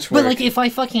 That's Yeah, too much work. But like, if I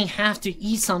fucking have to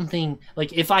eat something,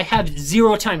 like if I have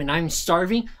zero time and I'm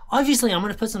starving, obviously I'm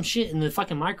gonna put some shit in the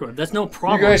fucking microwave. That's no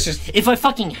problem. guys just- If I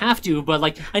fucking have to, but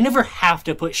like I never have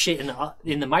to put shit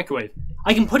in the microwave.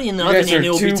 I can put it in the You oven guys and are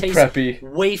it'll be too taste preppy.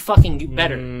 way fucking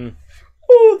better.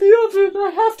 Oh, the oven! I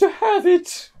have to have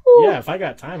it. Oh. Yeah, if I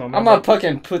got time, I'm gonna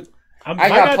fucking put... I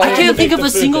got plenty- I can't think of a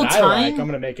single time I'm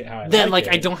gonna make it how I Then like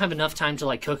like it. I don't have enough time to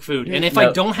like cook food, and if No.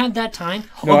 I don't have that time,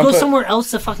 No, I'll I'm go put- somewhere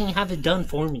else to fucking have it done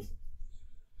for me.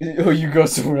 Oh, you go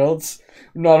somewhere else?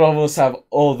 Not all of us have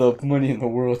all the money in the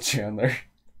world, Chandler.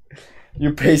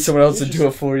 You pay someone else to do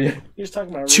it for you. You're just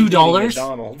talking about $2? reheating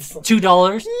McDonald's.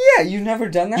 $2. Yeah, you never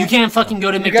done that? You can't fucking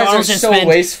go to You guys McDonald's are and so spend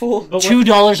wasteful. But what-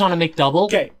 $2 on a McDouble.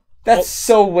 Okay, That's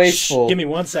so wasteful. give me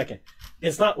 1 second.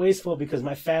 It's not wasteful because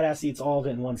my fat ass eats all of it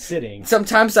in one sitting.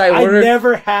 Sometimes I I order...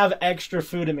 never have extra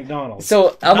food at McDonald's.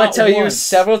 So, I'm gonna Not tell you once.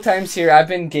 several times here, I've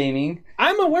been gaming,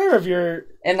 I'm aware of your.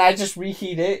 and I just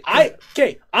reheat it.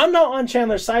 I'm not on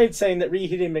Chandler's side saying that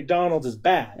reheating McDonald's is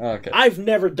bad. Okay. I've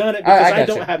never done it I because I gotcha.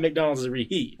 don't have McDonald's to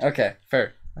reheat. Okay,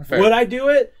 fair. Would I do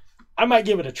it? I might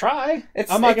give it a try.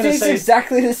 I'm not it gonna tastes say.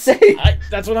 exactly the same.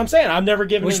 That's what I'm saying. I've never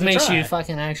given Which it a makes try. you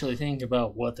fucking actually think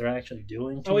about what they're actually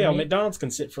doing. To Oh yeah, me. McDonald's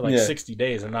can sit for like Yeah. 60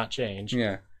 days and not change.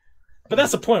 Yeah. But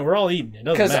that's the point. We're all eating. It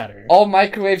doesn't Because matter. all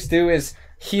microwaves do is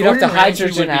heat up Gordon the Ramsay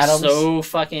hydrogen would be atoms. so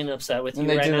fucking upset with you and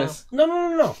they right do now. this.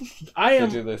 No. I They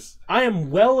do am. this. I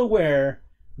am well aware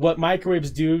what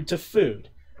microwaves do to food.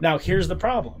 Now here's the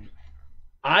problem.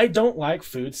 I don't like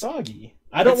food soggy.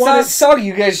 I don't It's want not to. soggy.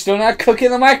 You guys do not cook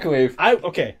in the microwave.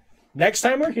 Okay. Next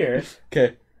time we're here,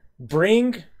 Okay.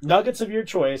 bring nuggets of your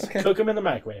choice. Okay. Cook them in the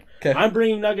microwave. Okay. I'm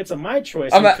bringing nuggets of my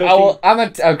choice. I'm and cooking.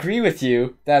 gonna agree with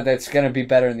you that that's gonna be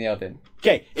better in the oven.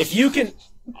 Okay, if you can.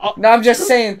 No, I'm just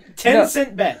saying.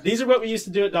 10-cent bet. These are what we used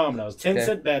to do at Domino's. 10-cent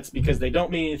Okay. bets because they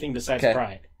don't mean anything besides Okay.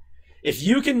 pride. If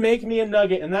you can make me a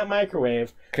nugget in that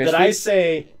microwave Crispy? that I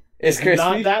say It's is crispy?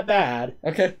 not that bad,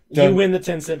 Okay. you Done. win the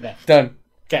 10-cent bet. Done.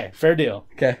 Okay, fair deal.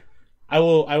 Okay. I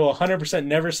will 100%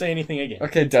 never say anything again.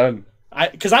 Okay. Done.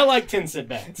 Because I like 10-cent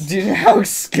bets. Do you know how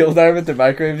skilled I am at the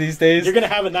microwave these days? You're gonna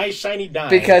have a nice shiny dime.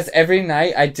 Because every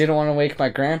night I didn't want to wake my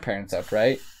grandparents up,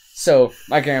 right? So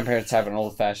my grandparents have an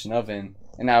old-fashioned oven,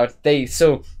 and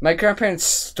my grandparents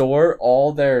store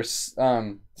all their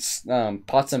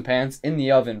pots and pans in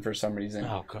the oven for some reason.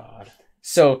 oh god.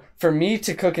 So for me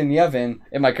to cook in the oven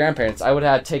at my grandparents, I would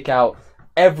have to take out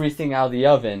everything out of the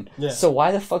oven. Yeah. So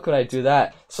why the fuck would I do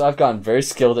that? So I've gotten very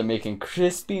skilled at making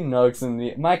crispy nugs in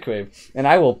the microwave, and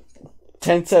I will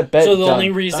 10-cent bet. So the done.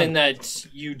 only reason that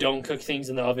you don't cook things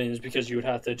in the oven is because you would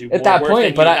have to do At more that work point,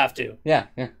 than but you I- have to. Yeah.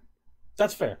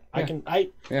 That's fair. Yeah.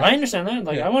 I understand that.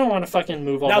 Like, Yeah. I wouldn't want to fucking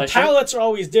move all Now that shit. palates are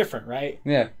always different, right?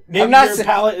 Yeah. Maybe I'm not your sa-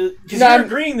 palate because No, you're I'm-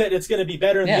 agreeing that it's going to be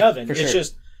better in the Yeah, oven. for It's sure.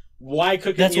 just why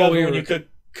cook That's in the what oven we when were- you could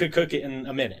cook it in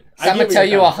a minute? So I'm get gonna where tell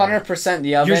you're you coming from. 100%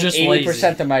 the oven, You're just 80%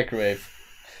 lazy. the microwave.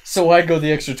 So I go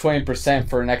the extra 20%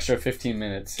 for an extra 15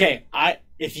 minutes. Okay,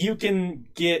 if you can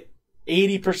get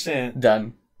 80%,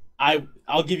 Done.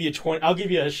 I'll give you 20. I'll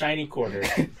give you a shiny quarter.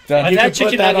 Done. I've you had can put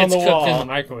chicken that on nuggets the cooked in wall. the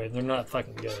microwave. They're not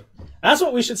fucking good. That's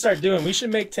what we should start doing. We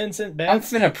should make 10-cent I'm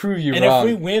bets, finna prove you and wrong.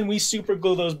 if we win, we super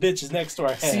glue those bitches next to our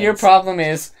heads. See, your problem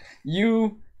is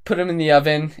you put them in the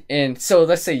oven, and so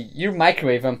let's say you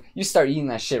microwave them. You start eating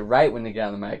that shit right when they get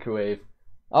out of the microwave.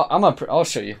 I'll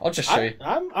show you. I'll just show you.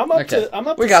 I'm up Okay, to. I'm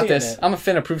up. we to got seeing this. it. I'm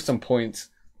finna prove some points.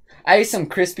 I ate some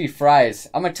crispy fries.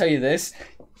 I'm gonna tell you this.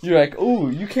 You're like, oh,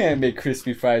 you can't make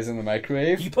crispy fries in the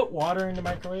microwave. You put water in the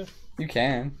microwave. You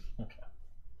can.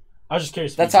 I was just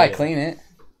curious. If That's you how I did. clean it.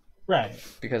 Right.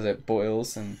 Because it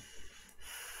boils and.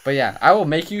 But yeah, I will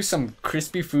make you some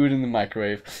crispy food in the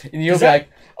microwave, and you'll Is be that- like,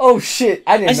 "Oh shit,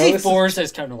 I didn't I know see this." Forrest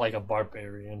as kind of like a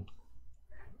barbarian.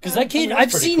 Because that kid, I mean, that's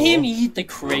I've pretty seen him cool. eat the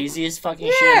craziest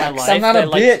fucking shit in Yeah, my 'cause life. I'm not a that,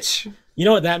 like, bitch. You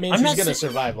know what that means? I'm He's not gonna sa-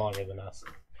 survive longer than us.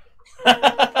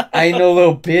 I ain't no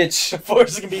little bitch.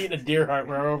 Forrest is gonna be eating a deer heart.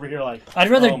 We're over here like. I'd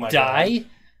rather Oh my die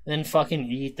than fucking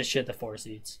eat the shit that Forrest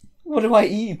eats. What do I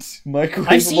eat? Microwave.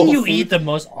 I've seen you eat the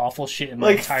most awful shit in my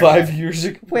like entire 5 life. years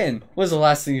ago. When was the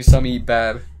last thing you saw me eat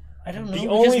bad? I don't know, The because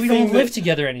only we thing don't live that-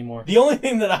 together anymore. The only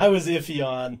thing that I was iffy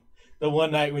on the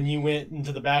one night when you went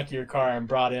into the back of your car and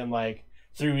brought in like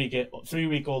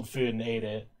 3-week old food and ate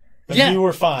it. But Yeah. you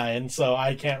were fine, so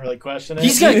I can't really question it.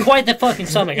 He's got quite the fucking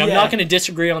stomach. I'm Yeah. not going to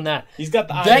disagree on that. He's got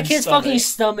the That iron kid's stomach. fucking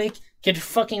stomach can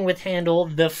fucking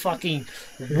withhandle the fucking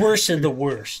worst of the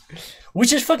worst.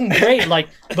 Which is fucking great. Like,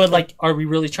 but like, are we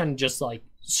really trying to just like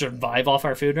survive off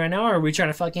our food right now? Or are we trying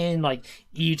to fucking like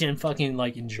eat and fucking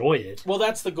like enjoy it? Well,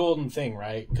 that's the golden thing,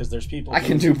 right? Because there's people. I who-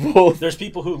 can do both. There's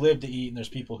people who live to eat, and there's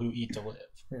people who eat to live.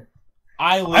 Yeah.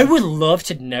 I live, I would love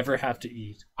to never have to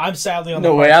eat. I'm sadly on No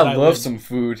the way, part I that love live- some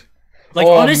food. Like,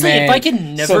 Oh, honestly, man. if I could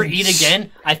never Some eat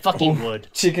again, I fucking would.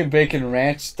 Chicken, bacon,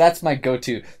 ranch. That's my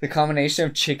go-to. The combination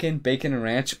of chicken, bacon, and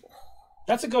ranch.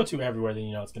 That's a go-to everywhere. Then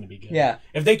you know it's going to be good. Yeah.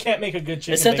 If they can't make a good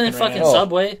chicken, Except in bacon fucking ranch, Oh.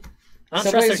 Subway. I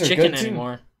don't trust Subways their are chicken good, too.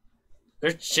 anymore.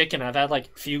 Their chicken, I've had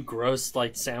like a few gross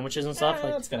like sandwiches and stuff.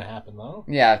 Like, that's going to happen though.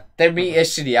 Yeah, their meat is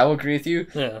shitty. I will agree with you.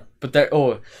 yeah. But they're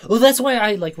Well, that's why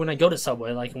I like when I go to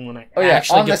Subway. Like when I Oh, yeah,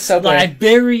 actually on go, the Subway. Like,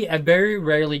 I very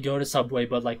rarely go to Subway,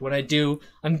 but like when I do,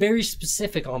 I'm very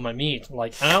specific on my meat.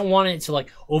 Like I don't want it to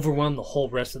like overwhelm the whole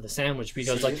rest of the sandwich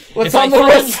because like what's if on I the fucking-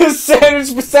 rest of the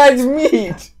sandwich besides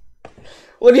meat?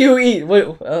 What do you eat? Wait,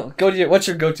 go to your, what's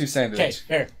your go-to sandwich? Okay,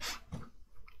 here.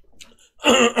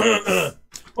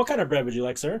 What kind of bread would you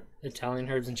like, sir? Italian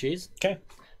herbs and cheese, Okay.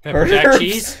 pepper jack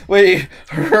cheese. Wait,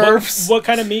 herbs. What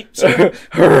kind of meat, sir?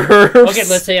 Herbs. Okay,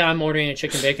 let's say I'm ordering a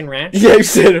chicken bacon ranch. Yeah, you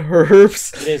said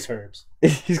herbs. It is herbs.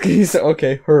 He's getting some.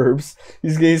 Okay, herbs.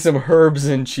 He's getting some herbs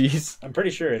and cheese. I'm pretty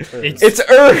sure it's herbs. It's-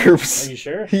 It's herbs. Are you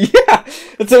sure? Yeah,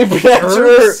 it's a pronounce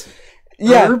Herbs?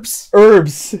 Yeah, Herbs?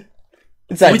 herbs.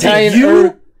 It's With Italian a U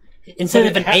herb. instead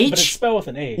of an But it's H. spelled with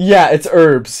an H. Yeah, it's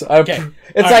herbs. Okay,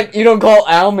 It's all like right. you don't call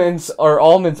almonds or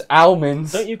almonds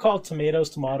almonds. Don't you call tomatoes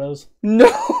tomatoes?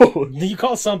 No. You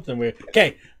call something weird.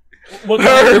 Okay. What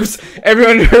kind of- Herbs.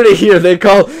 Everyone heard it here. They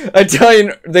call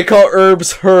Italian. They call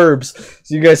herbs herbs.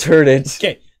 So you guys heard it.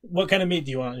 Okay. What kind of meat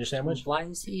do you want on your sandwich? Why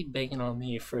is he begging on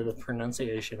me for the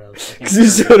pronunciation of fucking Because you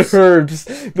said herbs?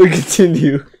 herbs. But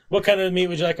continue. What kind of meat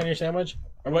would you like on your sandwich?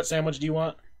 Or what sandwich do you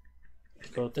want?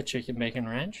 Go with the chicken bacon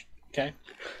ranch. Okay.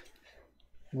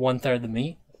 1/3 the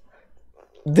meat.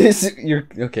 This you're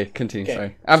okay. Continue. Okay,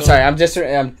 Sorry. I'm so- sorry. I'm just.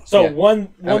 I'm. So yeah. one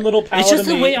little pallet It's just of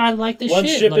the meat, way I like the one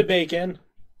shit. strip like- of bacon,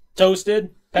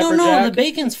 toasted, pepper no, jack. the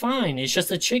bacon's fine. It's just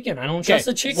the chicken. I don't Okay, trust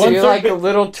the chicken. So you're 1/3 like a bit-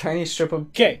 little tiny strip of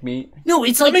Okay. meat. No,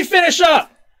 it's Let like me finish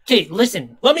up. okay.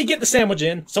 Listen, Let me get the sandwich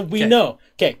in so we Okay. know.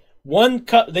 Okay. 1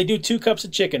 cup. They do 2 cups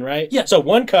of chicken, right? Yeah. So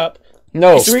 1 cup.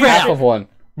 No, It's spread half out. of one.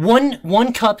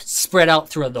 one cup spread out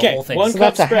throughout the Okay, whole thing. one So cup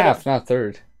that's a spread half, out. not a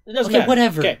third. It doesn't Okay, matter.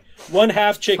 whatever. Okay.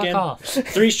 1/2 chicken. Fuck off.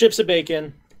 3 strips of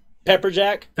bacon. Pepper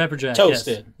jack. Pepper jack.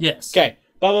 Toasted. Yes. Okay.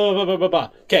 Blah blah blah blah blah blah.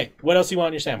 Okay. What else do you want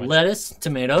on your sandwich? Lettuce,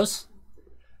 tomatoes,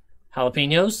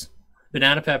 jalapenos,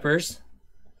 banana peppers,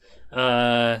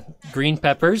 green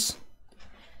peppers,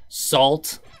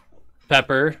 salt,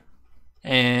 pepper,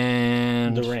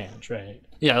 and The ranch, right?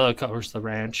 yeah, that covers the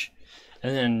ranch.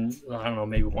 And then I don't know,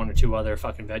 maybe 1 or 2 other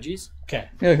fucking veggies. Okay.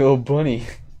 You're like a little bunny.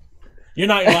 You're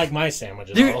not gonna like my sandwich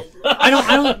at There, all. I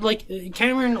don't like.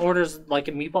 Cameron orders like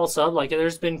a meatball sub. Like,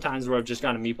 there's been times where I've just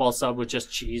got a meatball sub with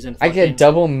just cheese and. I Fucking, get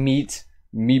double meat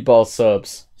meatball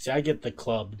subs. See, I get the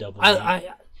club double.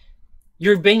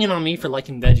 You're banging on me for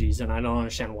liking veggies, and I don't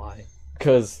understand why.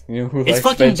 Cause you know who It's likes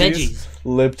fucking veggies? veggies.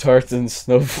 Libtards and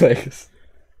snowflakes.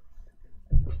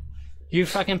 Your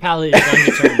fucking palate is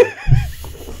undetermined.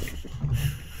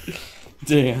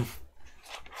 Damn.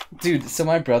 Dude, so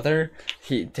my brother,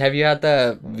 have you had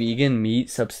the vegan meat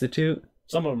substitute?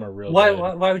 Some of them are real why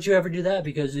good. would you ever do that?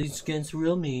 Because it's against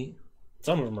real meat.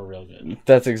 Some of them are real good.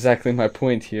 That's exactly my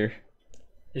point here.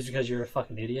 Is it because you're a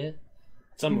fucking idiot?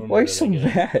 Some of them Why are are you so really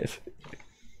good. mad?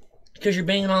 Because you're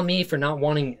banging on me for not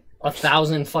wanting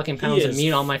 1,000 fucking pounds of is-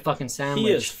 meat on my fucking sandwich.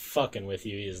 He is fucking with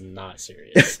you. He is not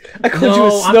serious. I called No,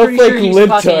 you a I'm pretty snowflake sure he's libtard.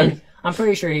 fucking. I'm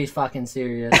pretty sure he's fucking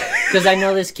serious. Because I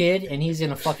know this kid, and he's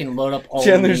gonna fucking load up all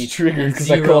Chandler's meat triggered and 'cause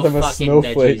I zero called him a fucking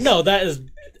snowflake. veggies. No, that is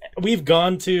we've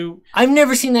gone to I've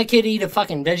never seen that kid eat a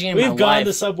fucking veggie in my we've gone life.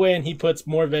 to Subway and he puts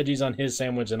more veggies on his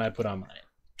sandwich than I put on mine.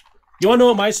 You want to know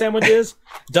what my sandwich is?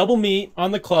 Double meat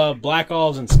on the club, black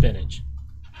olives and spinach.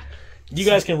 You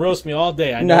guys can roast me all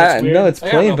day. I know it's weird. No, it's I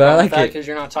got plain, no but I problem like with that it. because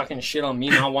you're not talking shit on me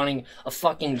not wanting a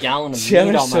fucking gallon of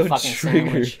Chandler's meat on my so fucking triggered.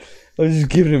 sandwich. I was just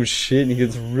giving him shit, and he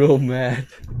gets real mad.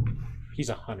 He's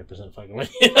 100% fucking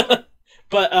with you.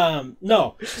 But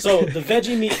no. So the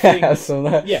veggie meat thing. So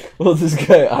that, Yeah. Well, this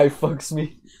guy eye fucks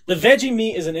me. The veggie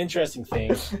meat is an interesting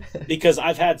thing because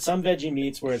I've had some veggie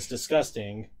meats where it's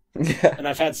disgusting, Yeah. and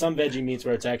I've had some veggie meats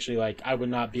where it's actually like I would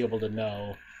not be able to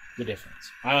know the difference.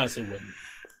 I honestly wouldn't.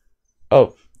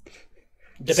 Oh,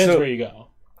 Depends So- where you go.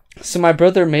 so my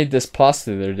brother made this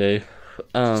pasta the other day.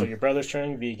 So your brother's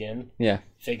turning vegan. Yeah.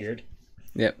 Figured.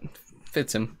 Yep.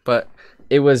 Fits him, but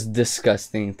it was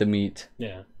disgusting. The meat.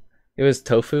 Yeah. It was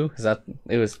tofu. Is that?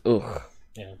 It was. Ugh.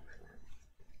 Yeah.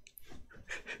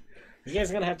 You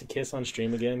guys gonna have to kiss on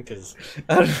stream again? Because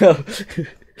I don't know.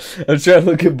 I'm trying to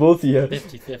look at both of you.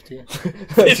 50-50.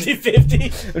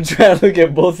 50-50. I'm trying to look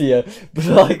at both of you, but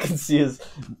all I can see is.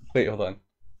 Wait, hold on.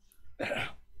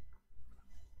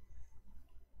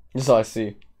 This is all I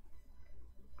see.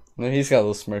 No, he's got a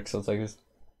little smirk, so it's like this.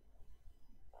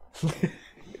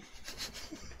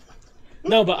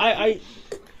 No, but I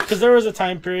because there was a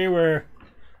time period where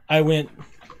I went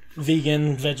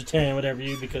vegan, vegetarian, whatever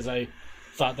you, because I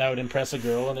thought that would impress a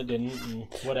girl and it didn't, and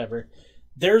whatever.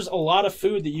 There's a lot of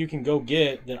food that you can go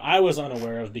get that I was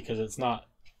unaware of because it's not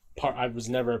part. I was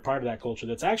never a part of that culture.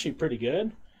 That's actually pretty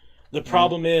good. The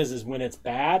problem is when it's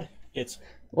bad, it's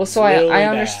Well, so really I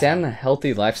bad. understand the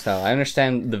healthy lifestyle. I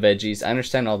understand the veggies. I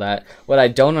understand all that. What I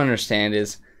don't understand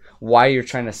is why you're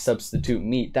trying to substitute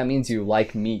meat. That means you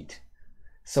like meat.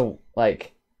 So,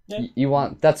 like, Yeah. you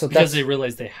want... That's what Because that's... they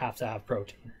realize they have to have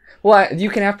protein. Well, you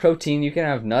can have protein. You can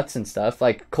have nuts and stuff.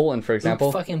 Like Colton, for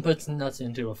example. Who fucking puts nuts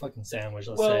into a fucking sandwich,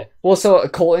 let's Well, say. Well, so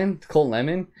Colton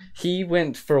Lemon, he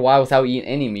went for a while without eating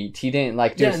any meat. He didn't,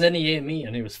 like, do... Yeah, and then he ate meat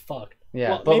and he was fucked. yeah,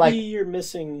 well, but, maybe like... you're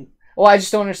missing. Well, I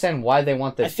just don't understand why they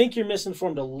want I this. think you're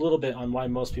misinformed a little bit on why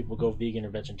most people go vegan or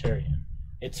vegetarian.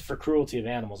 It's for cruelty of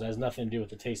animals. It has nothing to do with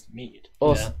the taste of meat.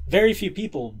 Well, Yeah. Very few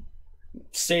people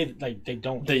say that, like they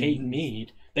don't hate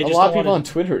meat. They a just lot of don't people on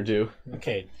wanna- Twitter do.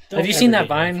 Okay. Have don't you seen ever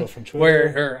that hate Vine info from Twitter.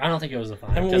 where, or I don't think it was a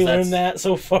Vine. Haven't 'cause we that's- learned that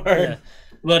so far? Yeah.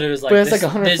 But it was like, But it's this-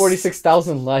 like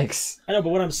 146,000 likes. I know, but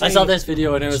what I'm I saying. saw this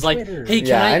video and it was It's like, Twitter. hey, can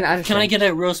Yeah, I can I understand. get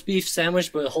a roast beef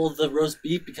sandwich but hold the roast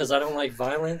beef because I don't like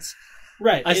violence?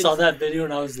 Right. I it's- saw that video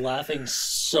and I was laughing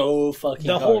so fucking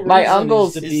The hard. whole My reason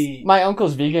uncle's is to be my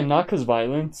uncle's vegan, not because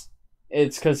violence.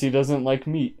 It's because he doesn't like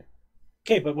meat.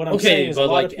 okay, but what I'm Okay, saying is a but,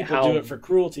 lot like, of people how- do it for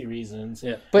cruelty reasons.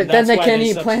 Yeah. But and then that's they why can't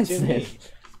eat plants substitute then.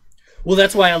 meat. Well,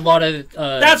 that's why a lot of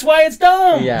That's why it's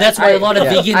dumb. Yeah. that's why a lot of I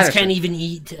vegans understand. can't even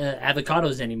eat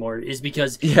avocados anymore. Is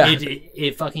because Yeah.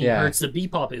 it fucking Yeah. hurts the bee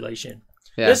population.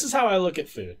 Yeah. This is how I look at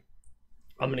food.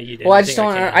 I'm gonna eat it. Well, I just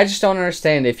don't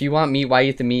understand. If you want meat, why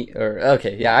eat the meat? Or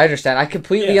okay, yeah, I understand. I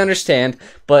completely Yeah. understand.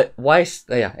 But why?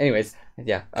 Yeah. Anyways,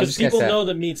 yeah. I'm Because just gonna people say. know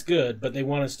that meat's good, but they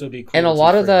want to still be. And a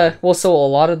lot of cruelty-free. so a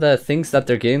lot of the things that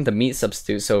they're getting, the meat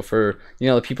substitute. So for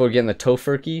the people are getting the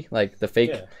tofurkey, like the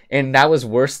fake, Yeah. and that was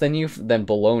worse than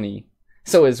bologna.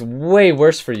 So it's way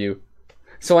worse for you.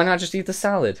 So why not just eat the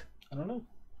salad? I don't know.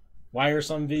 Why are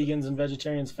some vegans and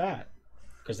vegetarians fat?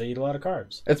 Because they eat a lot of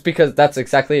carbs. It's because that's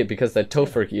exactly it. Because the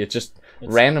tofurkey, it's just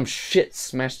It's- random shit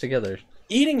smashed together.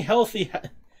 Eating healthy,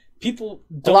 people.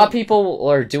 A Don't, lot of people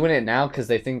are doing it now because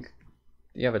they think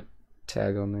you have a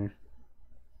tag on there.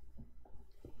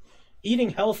 Eating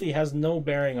healthy has no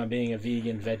bearing on being a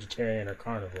vegan, vegetarian, or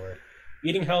carnivore.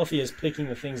 Eating healthy is picking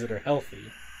the things that are healthy.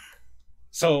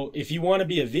 So if you want to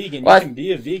be a vegan, Well, you can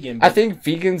be a vegan. I But think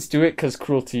vegans do it because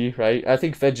cruelty, right? I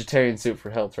think vegetarians do it for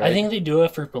health, right? I think they do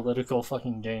it for political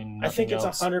fucking gain. I think it's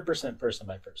else. 100% person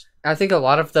by person. a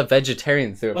lot of the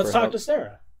vegetarians do it Let's for talk health. to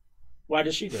Sarah. Why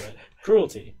does she do it?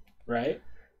 Cruelty, right?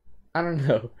 I don't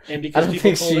know. And because don't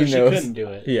people think told she her she knows. couldn't do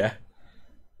it. Yeah.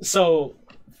 So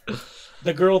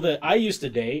the girl that I used to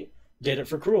date did it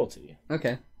for cruelty.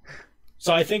 Okay.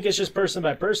 So I think it's just person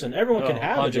by person. Everyone can Oh,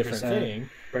 have a different 100%. thing,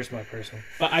 Person by person.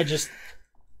 but I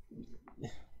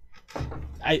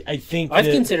think I've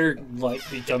that- considered like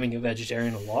becoming a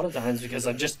vegetarian a lot of times because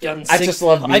I've just gotten I sick. just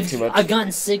love meat I've, too much. I've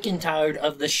gotten sick and tired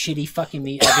of the shitty fucking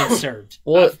meat I've been served.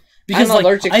 Well, Because I'm like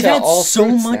allergic I've to had all so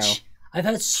fruits much, I've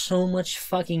had so much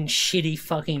fucking shitty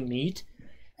fucking meat,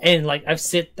 and like I've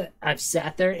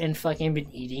sat there and fucking been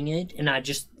eating it, and I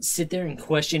just sit there and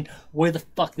question where the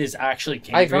fuck this actually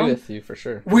came I agree from. with you for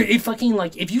sure. Where it fucking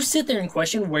like if you sit there and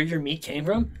question where your meat came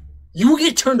from, you will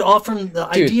get turned off from the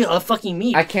idea of fucking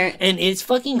meat. I can't- and it's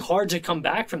fucking hard to come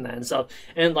back from that and stuff.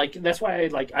 And like that's why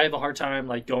I have a hard time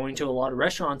like going to a lot of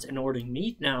restaurants and ordering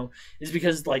meat now, is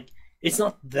because like it's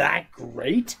not that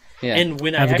great. Yeah. And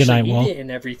when Have I a good actually night, Walt. eat it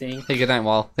and everything, Hey, good night,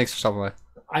 Wall. Thanks for stopping by.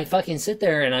 I fucking sit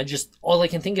there and I just all I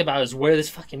can think about is where this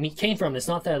fucking meat came from. It's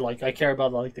not that like I care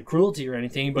about like the cruelty or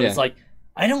anything, but Yeah. it's like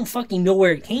I don't fucking know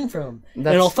where it came from. And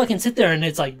That's- I'll fucking sit there and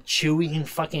it's like chewy and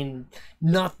fucking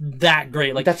not that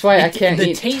great. Like That's why I it- can't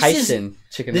the eat taste Tyson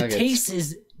chicken the nuggets. taste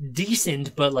is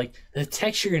decent, but like the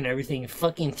texture and everything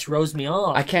fucking throws me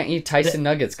off. I can't eat Tyson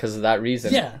nuggets because of that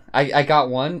reason. Yeah. I got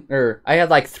one, or I had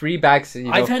like 3 bags. You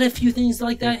know, I've had a few things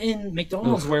like that in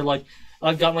McDonald's where like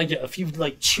I've gotten like a few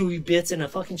like chewy bits in a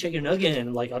fucking chicken nugget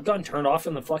and like I've gotten turned off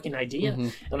from the fucking idea,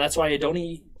 and that's why I don't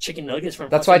eat chicken nuggets from.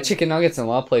 that's why fucking- chicken nuggets in a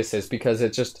lot of places, because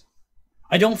it just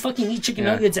I don't fucking eat chicken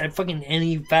Yeah. nuggets at fucking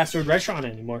any fast food restaurant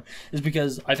anymore. Is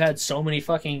because I've had so many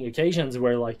fucking occasions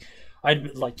where like I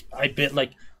bit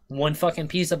like one fucking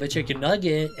piece of a chicken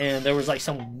nugget and there was like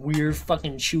some weird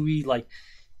fucking chewy like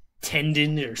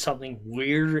tendon or something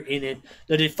weird in it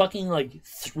that it fucking like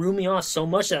threw me off so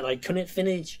much that I couldn't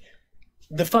finish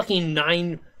the fucking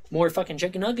 9 more fucking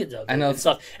chicken nuggets of it I know. and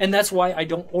stuff. And that's why I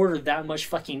don't order that much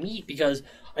fucking meat, because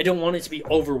I don't want it to be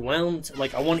overwhelmed.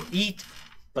 Like I want to eat.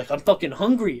 Like, I'm fucking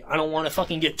hungry. I don't want to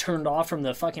fucking get turned off from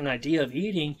the fucking idea of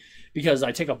eating because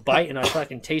I take a bite and I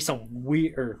fucking taste some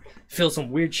weird or feel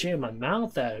some weird shit in my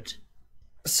mouth that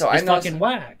so is I know fucking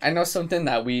whack. I know something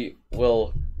that we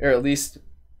will, or at least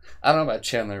I don't know about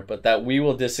Chandler, but that we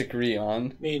will disagree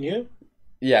on. Me and you?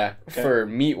 Yeah, Okay. for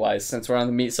meat wise, since we're on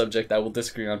the meat subject, I will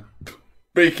disagree on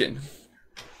bacon.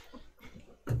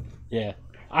 Yeah.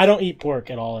 I don't eat pork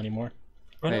at all anymore.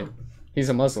 Hey, he's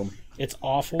a Muslim. It's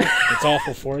awful. It's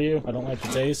awful for you. I don't like the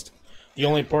taste. The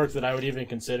only pork that I would even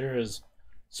consider is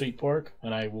sweet pork,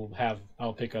 and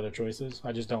I'll pick other choices.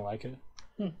 I just don't like it.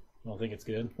 I don't think it's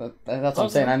good. That's what I'm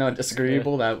saying. I know it's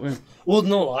disagreeable that Well,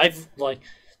 no, I've like,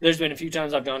 there's been a few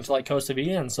times I've gone to like Costa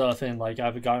Rica and stuff, and like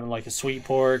I've gotten like a sweet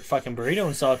pork fucking burrito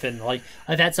and stuff, and like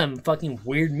I've had some fucking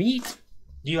weird meat.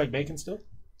 Do you like bacon still?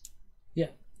 Yeah.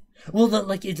 Well,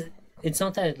 like it's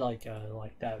not that like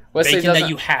that Wesley bacon that doesn't-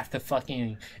 you have to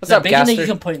fucking. What's the up, bacon that Gaster? you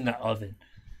can put in the oven,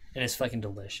 and it's fucking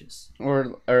delicious.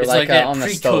 or It's like, that on the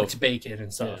pre-cooked stove. bacon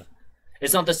and stuff. Yeah.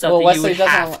 It's not the stuff Well, that Wesley you would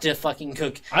doesn't have li- to fucking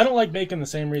cook. I don't like bacon the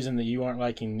same reason that you aren't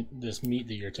liking this meat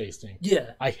that you're tasting.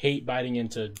 Yeah. I hate biting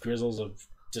into drizzles of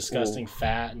disgusting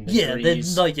fat and Yeah,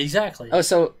 grease. like exactly. Oh,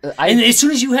 so And as soon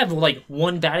as you have like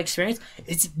one bad experience,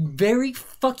 it's very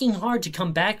fucking hard to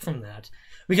come back from that.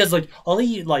 Because like I'll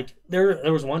eat like there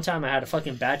was one time I had a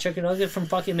fucking bad chicken nugget from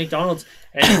fucking McDonald's,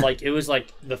 and like it was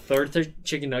like the third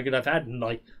chicken nugget I've had, and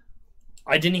like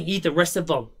I didn't eat the rest of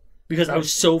them because I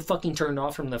was so fucking turned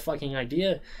off from the fucking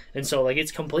idea. And so like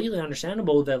it's completely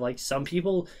understandable that like some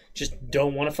people just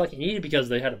don't want to fucking eat it because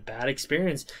they had a bad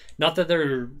experience. Not that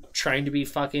they're trying to be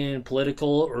fucking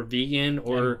political or vegan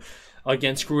or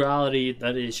against cruelty.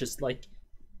 That is just like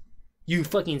you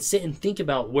fucking sit and think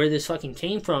about where this fucking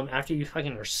came from after you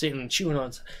fucking are sitting and chewing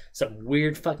on some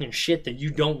weird fucking shit that you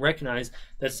don't recognize,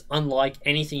 that's unlike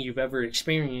anything you've ever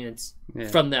experienced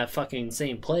from that fucking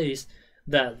same place,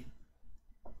 that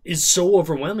is so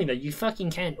overwhelming that you fucking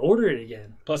can't order it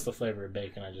again. Plus the flavor of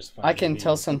bacon, I just find I to can be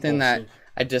tell something that repulsive.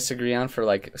 I disagree on for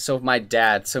like, so me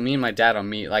and my dad on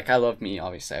meat, like I love meat,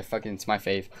 obviously, it's my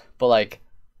fave, but like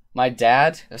my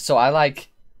dad, so I like,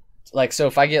 so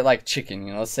if I get like chicken,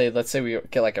 you know, let's say we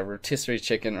get like a rotisserie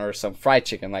chicken or some fried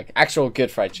chicken, like actual good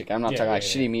fried chicken, I'm not talking like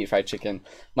shitty meat fried chicken.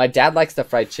 My dad likes the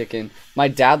fried chicken. My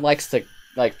dad likes to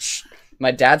like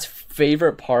my dad's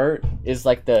favorite part is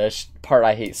like the part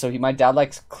I hate. So my dad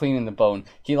likes cleaning the bone.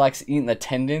 He likes eating the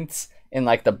tendons and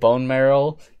like the bone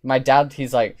marrow. My dad,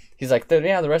 he's like,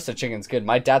 yeah, the rest of the chicken's good.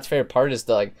 My dad's favorite part is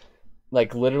the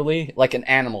like literally like an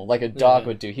animal, like a dog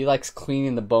would do. He likes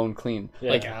cleaning the bone clean.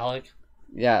 Like Alec.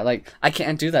 Yeah, like I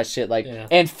can't do that shit. Like Yeah.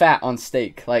 and fat on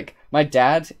steak. Like my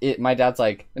dad's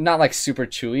like not like super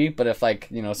chewy, but if like,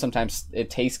 you know, sometimes it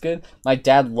tastes good. My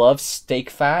dad loves steak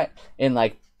fat and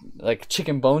like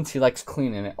chicken bones. He likes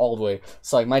cleaning it all the way.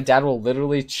 So like my dad will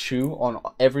literally chew on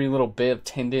every little bit of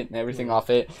tendon and everything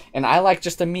off it. And I like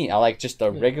just the meat. I like just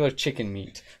the regular chicken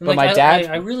meat. And, But like, my dad,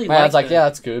 I really my dad's like like, that. yeah,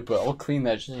 that's good, but I'll clean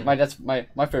that. My dad's my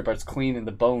favorite part's cleaning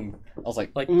the bone. I was like,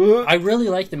 Like I really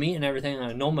like the meat and everything, and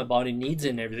I know my body needs it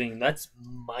and everything. That's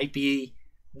might be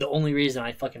the only reason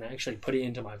I fucking actually put it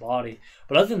into my body.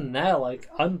 But other than that, like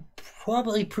I'm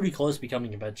probably pretty close to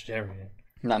becoming a vegetarian.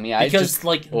 not me. I Because just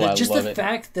like I just love the it.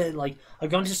 fact that like I've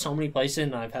gone to so many places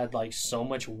and I've had like so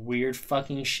much weird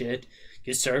fucking shit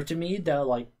get served to me that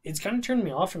like it's kind of turned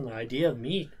me off from the idea of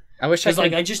meat. I wish I Because,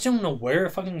 could. like, I just don't know where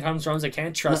it fucking comes from. I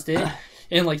can't trust it.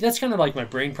 And, like, that's kind of like my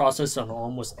brain process on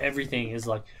almost everything is,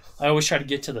 like, I always try to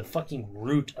get to the fucking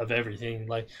root of everything.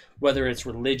 Like, whether it's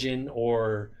religion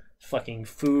or fucking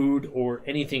food or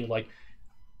anything. Like,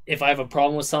 if I have a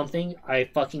problem with something, I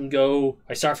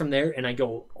start from there and I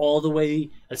go all the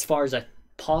way as far as I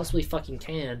possibly fucking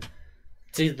can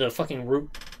to the fucking root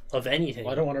of anything.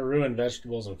 Well, I don't want to ruin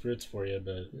vegetables and fruits for you,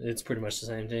 but It's pretty much the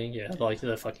same thing. Yeah. Like,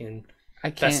 the fucking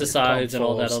I can't. pesticides and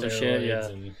all full that of other shit. Yeah. steroids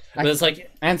and- But it's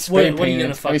like, And spray what are you painting.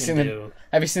 gonna fucking do?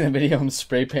 Have you seen the video of him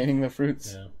spray painting the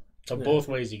fruits? yeah. So both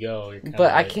ways you go. You're kinda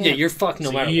But I like- can't. Yeah, you're fucked no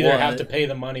so matter you either what. have to pay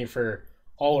the money for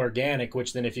all organic,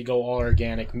 which then if you go all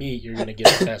organic meat, you're going to get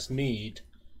the best meat.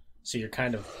 So you're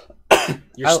kind of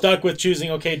stuck with choosing.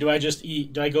 Okay, do I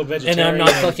go vegetarian? And I'm not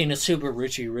fucking a super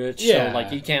richy rich, Yeah. so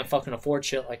like you can't fucking afford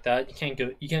shit like that. You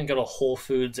can't go to Whole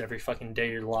Foods every fucking day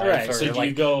of your life, Right, or so do like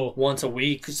you go? once a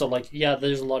week. So like, yeah,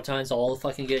 there's a lot of times I'll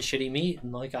fucking get shitty meat,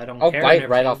 and like I don't I'll care. bite and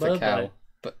right everything, off the cow.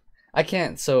 But I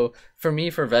can't. So for me,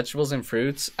 for vegetables and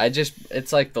fruits,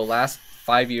 it's like the last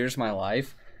 5 years of my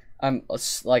life, I'm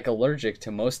like allergic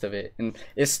to most of it. And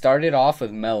it started off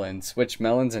with melons, which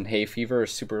melons and hay fever are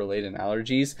super related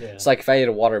allergies. Yeah. It's like if I ate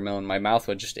a watermelon, my mouth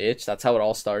would just itch. That's how it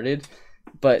all started.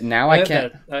 But now I I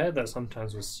can't. had that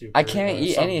sometimes with soup. I can't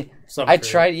eat any. I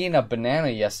tried eating a banana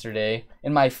yesterday,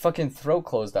 and my fucking throat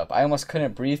closed up. I almost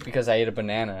couldn't breathe because I ate a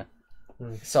banana.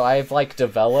 So I've like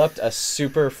developed a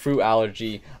super fruit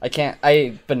allergy. I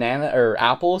ate banana or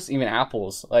apples, even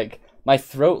apples. Like my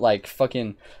throat, like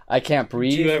fucking, I can't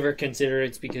breathe. Do you ever consider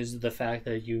it's because of the fact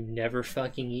that you never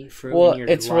fucking eat fruit? Well, in your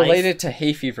it's life? related to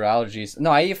hay fever allergies.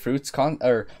 No, I eat fruits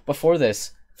or before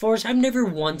this. Forrest, I've never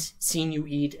once seen you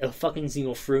eat a fucking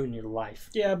single fruit in your life.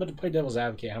 Yeah, but to play devil's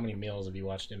advocate, how many meals have you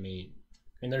watched him eat?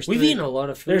 I mean, We've eaten a lot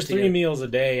of food. There's 3 together. meals a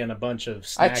day and a bunch of.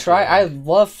 I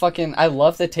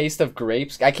love the taste of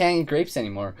grapes. I can't eat grapes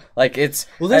anymore. Like it's.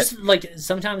 Well, there's like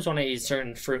sometimes when I eat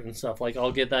certain fruit and stuff, like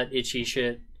I'll get that itchy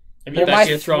shit. And Well, you my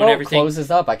back throat and everything.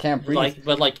 closes up. I can't breathe.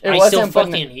 But It I still wasn't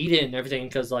fucking eat it and everything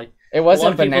because like it a lot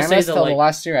wasn't of people say bananas that, till the like,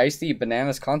 last year. I used to eat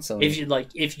bananas constantly.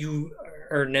 if you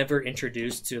are never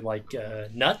introduced to like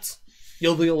nuts,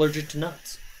 you'll be allergic to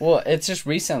nuts. Well, it's just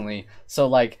recently. So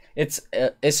like it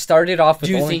started off with.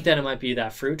 Do you only, think that it might be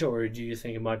that fruit, or do you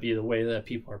think it might be the way that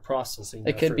people are processing?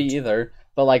 it could be either?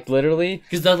 But like literally,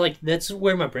 because that's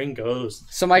where my brain goes.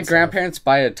 so my grandparents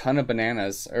buy a ton of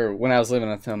bananas, or when I was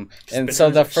living with them, and Bananas so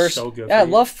the are first, so good yeah, I for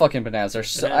you. love fucking bananas. They're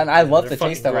so, Bananas, and I yeah, love they're the taste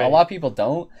fucking of them. A great. lot of people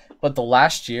don't, but the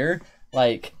last year,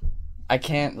 like, I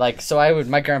can't like. So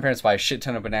my grandparents buy a shit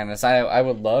ton of bananas. I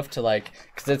would love to like,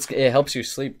 because it helps you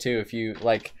sleep too if you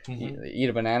like eat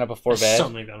a banana before bed. So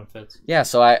many benefits. Yeah,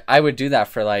 so I would do that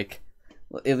for like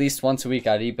at least once a week.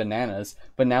 I'd eat bananas,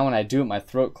 but now when I do it, my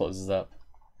throat closes up.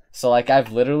 So like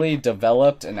I've literally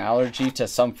developed an allergy to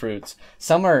some fruits.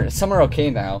 Some are okay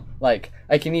now. Like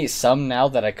I can eat some now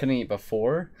that I couldn't eat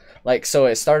before. Like so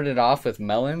it started off with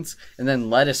melons and then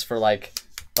lettuce for like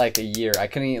a year. I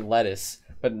couldn't eat lettuce,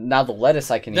 but now the lettuce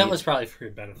I can eat. That was probably for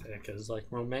your benefit because like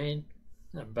romaine,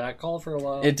 that back call for a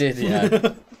while. It did,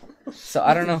 yeah. So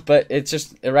I don't know, but it's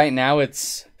just right now.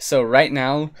 Right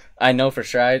now I know for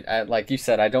sure. I like you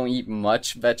said, I don't eat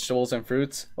much vegetables and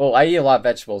fruits. Well, I eat a lot of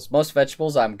vegetables. Most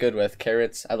vegetables I'm good with.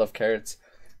 Carrots, I love carrots.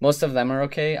 Most of them are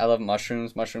okay. I love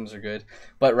mushrooms. Mushrooms are good.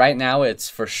 But right now it's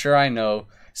for sure I know.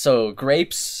 So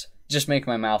grapes just make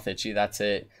my mouth itchy. That's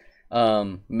it.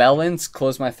 Melons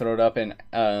close my throat up, and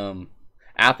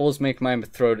apples make my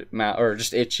throat or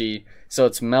just itchy. So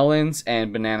it's melons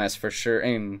and bananas for sure.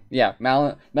 And yeah,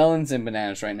 melons and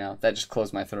bananas right now. That just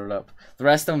close my throat up. The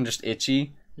rest of them just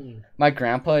itchy. My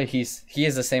grandpa, he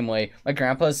is the same way. My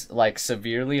grandpa's like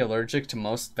severely allergic to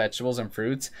most vegetables and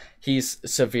fruits. He's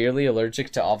severely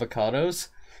allergic to avocados,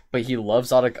 but he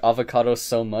loves avocados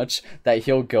so much that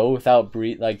he'll go without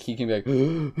breathe. Like he can be like,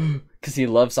 because he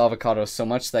loves avocados so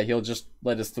much that he'll just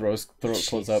let his throat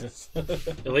close up.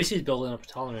 At least he's building up a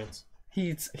tolerance.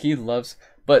 He loves,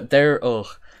 but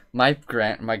my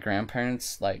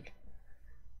grandparents like.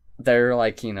 They're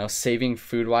like, saving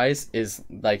food wise is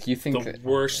like, you think The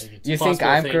worst. you think possible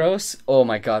I'm thing. gross? Oh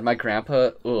my god, my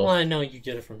grandpa. Well, I know you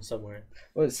get it from somewhere.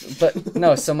 But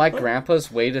no, so my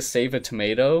grandpa's way to save a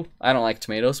tomato. I don't like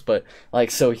tomatoes, but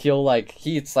like, so he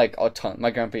eats like a ton.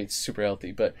 My grandpa eats super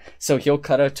healthy, but so he'll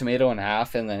cut a tomato in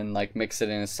half and then like mix it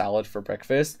in a salad for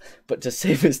breakfast. But to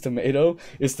save his tomato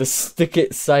is to stick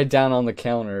it side down on the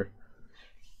counter.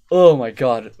 Oh my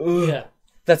god. Ugh. Yeah.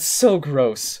 That's so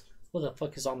gross. What the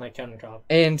fuck is on that countertop?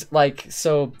 And like,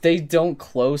 so they don't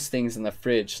close things in the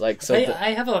fridge. Like, so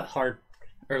I have a hard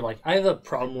or like I have a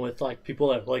problem with like people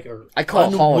that like are I call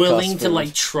it Holocaust unwilling to food.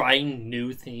 like try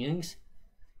new things,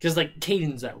 because like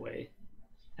Caden's that way,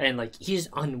 and like he's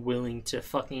unwilling to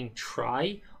fucking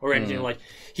try or anything. Like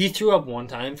he threw up one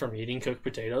time from eating cooked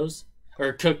potatoes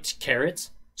or cooked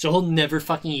carrots, so he'll never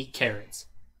fucking eat carrots.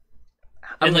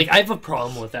 And like I have a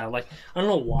problem with that. Like I don't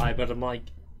know why, but I'm like.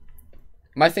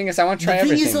 My thing is, I want to try The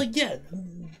thing everything. is, like, yeah,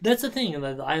 that's the thing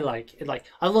that I like. Like,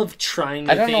 I love trying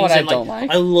new I don't things. know what I and, don't like.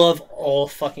 I love all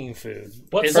fucking food.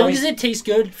 What As for long me- as it tastes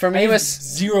good, for me I have was-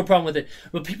 zero problem with it.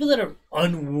 But people that are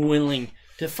unwilling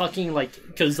to fucking, like,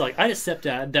 because, like, I had a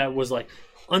stepdad that was, like,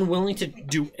 unwilling to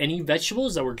do any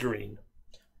vegetables that were green.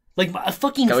 Like, a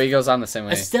fucking, Go goes on the same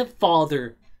way. a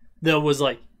stepfather that was,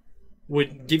 like,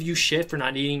 would give you shit for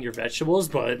not eating your vegetables,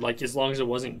 but, like, as long as it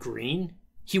wasn't green,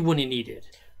 he wouldn't eat it.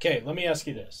 Okay, let me ask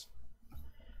you this.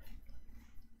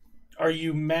 Are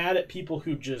you mad at people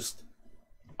who just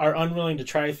are unwilling to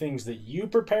try things that you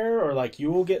prepare, or like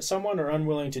you will get someone, or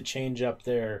unwilling to change up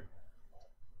their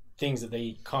things that they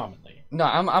eat commonly? No,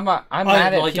 I'm mad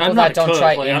at like, people I'm not that don't a cook.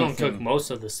 try Like, I don't anything. cook most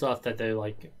of the stuff that they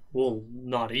like will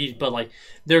not eat. But like,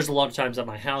 there's a lot of times at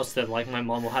my house that like my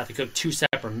mom will have to cook 2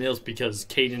 separate meals because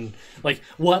Caden like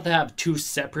we'll have to have 2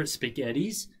 separate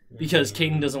spaghettis because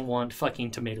Caden doesn't want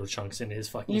fucking tomato chunks in his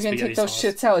fucking. You can spaghetti take those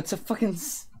sauce. shits out. It's a fucking.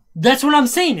 That's what I'm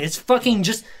saying. It's fucking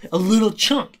just a little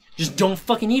chunk. Just don't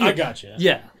fucking eat it. I gotcha.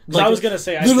 Yeah. I was gonna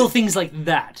say, I little think- things like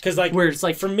that. Because like where it's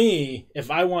like for me, if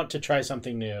I want to try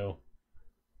something new,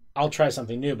 I'll try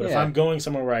something new. But if Yeah. I'm going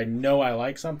somewhere where I know I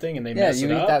like something and they Yeah, mess you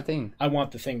it eat up, that thing. I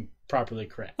want the thing properly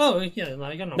correct. oh yeah,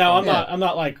 like, I don't know. Now I'm Yeah.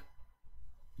 not like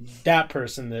that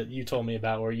person that you told me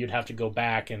about where you'd have to go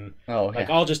back and Oh, like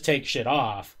yeah. I'll just take shit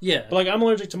off. Yeah. But like I'm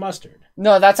allergic to mustard.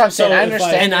 No, that's what I'm saying. So I if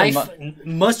I- understand. And your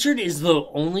mustard is the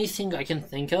only thing I can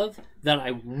think of that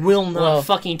I will not Well,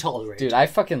 fucking tolerate. dude, I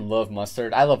fucking love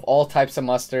mustard. I love all types of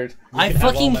mustard. You I can have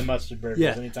all fucking- my mustard burgers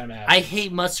yeah. anytime I have. I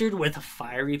hate mustard with a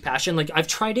fiery passion. Like I've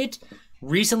tried it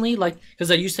recently, like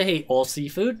because I used to hate all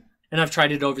seafood, and I've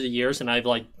tried it over the years, and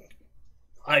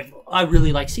I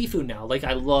really like seafood now. Like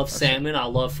I love salmon, I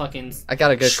love fucking I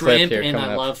got a good clip shrimp, here and coming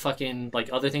I up. love fucking like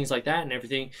other things like that and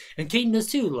everything. And Caden does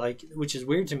too, like which is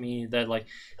weird to me that like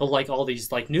he'll like all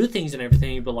these like new things and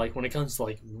everything, but like when it comes to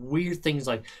like weird things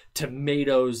like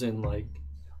tomatoes and like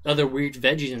other weird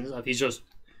veggies and stuff, he's just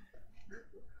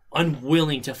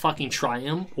unwilling to fucking try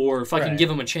them or fucking Right. give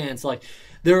them a chance. Like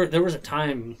there was a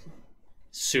time,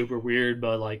 super weird,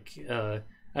 but like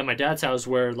at my dad's house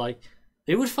where like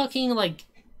they would fucking like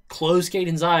close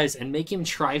Caden's eyes and make him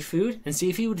try food and see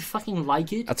if he would fucking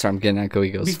like it That's where I'm getting at. Go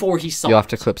Eagles. before he saw You'll have it.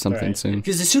 to clip something Right. soon.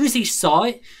 Because as soon as he saw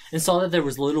it and saw that there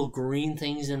was little green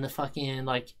things in the fucking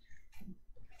like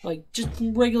just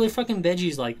regular fucking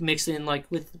veggies like mixed in like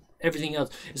with everything else.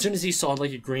 As soon as he saw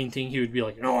like a green thing, he would be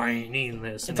like, "No, I ain't eating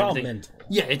this." And it's all everything. mental.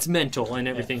 Yeah, it's mental and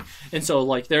everything. And so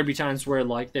like there'd be times where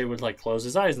like they would like close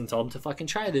his eyes and tell him to fucking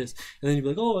try this, and then he'd be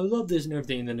like, "Oh, I love this" and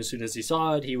everything. And then as soon as he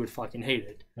saw it, he would fucking hate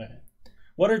it. Right.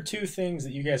 What are 2 things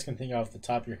that you guys can think of off the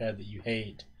top of your head that you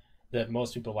hate that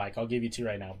most people like? I'll give you 2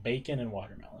 right now: bacon and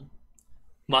watermelon.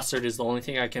 Mustard is the only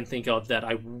thing I can think of that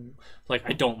I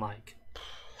don't like.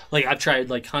 Like I've tried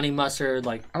like honey mustard,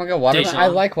 like I'm gonna go watermelon. Dijon. I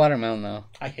like watermelon though.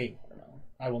 I hate watermelon.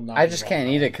 I will not. I eat just can't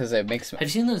watermelon. eat it because it makes me. have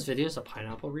you seen those videos of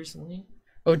pineapple recently?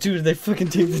 Oh, dude, they fucking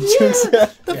take the chunks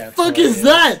out. The Yeah, it's fuck is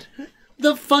hilarious. that?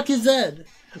 The fuck is that?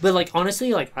 But like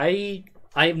honestly, like I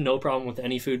have no problem with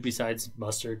any food besides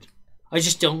mustard. I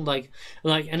just don't like,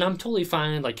 and I'm totally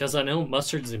fine, like, because I know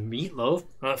mustard's in meatloaf.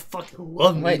 I fucking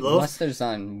love Wait, meatloaf. mustard's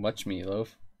on much meatloaf.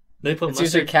 They put It's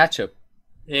usually mustard ketchup.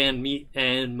 and meat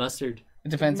and mustard. It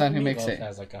depends on who makes Meatloaf it.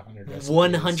 has like 100 recipes.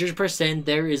 100%.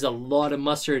 There is a lot of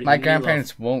mustard. My in meatloaf.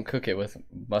 grandparents won't cook it with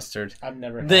mustard. I've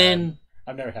never Then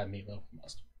I've never had meatloaf with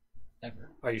mustard. Ever.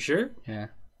 are you sure? Yeah.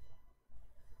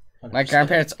 100%. My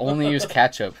grandparents only use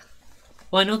ketchup.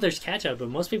 Well, I know there's ketchup, but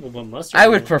most people put mustard. I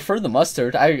in would it. prefer the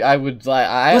mustard. I would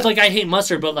like. But like I hate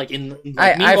mustard, but like in like,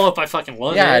 I- meatloaf, I fucking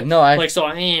love Yeah, it. no, I- like so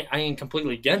I ain't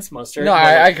completely against mustard. No, but,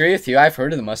 I like, agree with you. I've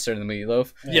heard of the mustard in the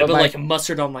meatloaf. yeah, but my- like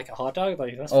mustard on like a hot dog,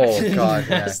 like that's Oh fucking god,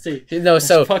 nasty. yeah. No,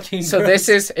 so fucking so gross. this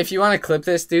is if you want to clip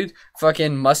this, dude.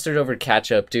 Fucking mustard over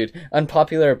ketchup, dude.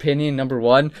 Unpopular opinion number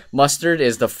 1: mustard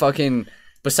is the fucking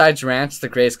besides ranch the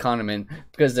greatest condiment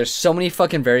because there's so many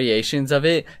fucking variations of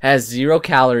it. Has 0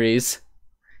 calories,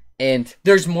 and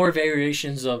There's more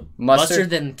variations of Mustard? mustard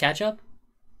than ketchup.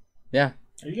 yeah,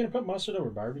 Are you gonna put mustard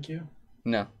over barbecue?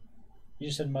 no, You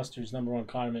just said mustard's number 1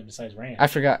 condiment besides ranch. I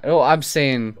forgot. Oh, I'm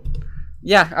saying,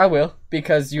 yeah, I will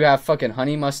because you have fucking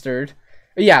honey mustard.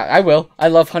 Yeah, I will. I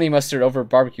love honey mustard over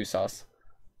barbecue sauce.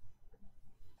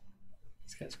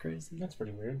 guy's crazy. That's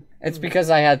pretty weird. It's because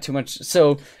I had too much.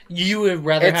 So You would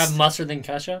rather It's- have mustard than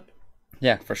ketchup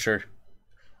yeah, for sure.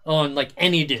 on like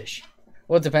any dish?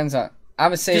 Well, it depends on. I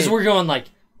would say Because we're going like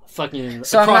fucking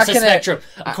So I'm across not the gonna- spectrum.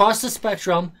 Across the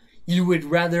spectrum, you would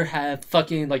rather have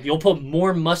fucking like you'll put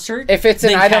more mustard if it's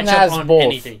an than item that ketchup has on both.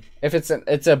 anything. If it's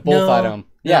a both item.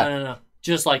 Yeah. No.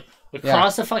 Just like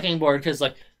across the fucking board, because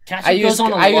like ketchup I goes use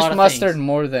on a I lot use of mustard things.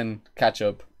 more than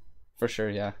ketchup, for sure.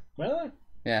 Yeah, Really?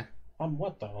 yeah. On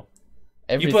what though?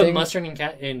 You Everything. put mustard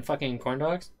in fucking corn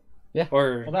dogs? Yeah.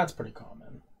 Or Well, that's pretty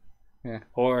common.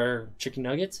 or chicken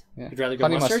nuggets? Yeah. You'd rather go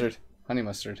Honey mustard? mustard. Honey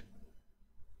mustard.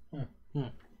 Hmm.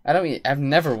 I don't eat. I've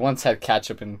never once had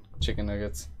ketchup in chicken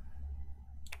nuggets.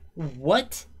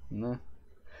 What? No.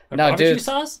 Or No, barbecue dude.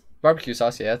 sauce? Barbecue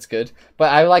sauce, yeah, that's good.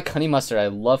 But I like honey mustard. I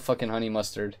love fucking honey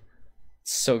mustard.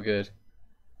 It's so good.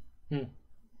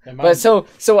 And But so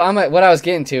what I was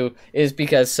getting to is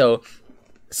because so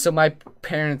my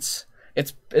parents,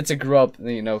 it's a grow up,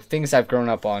 things I've grown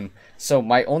up on. So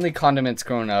my only condiments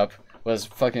growing up was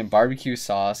fucking barbecue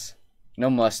sauce, no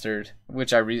mustard,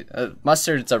 which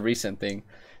mustard's a recent thing.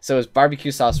 So it's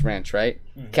barbecue sauce ranch, right?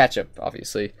 Ketchup,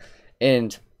 obviously.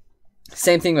 And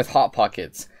same thing with Hot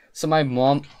Pockets. So my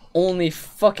mom only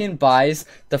fucking buys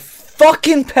the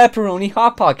fucking pepperoni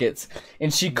Hot Pockets,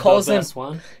 and she calls The them best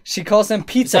one?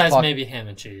 pizza Besides pockets. maybe ham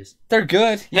and cheese. They're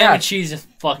good. Ham Yeah, and cheese is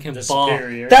fucking the bomb.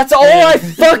 superior. that's all I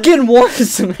fucking want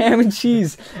is some ham and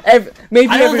cheese. Maybe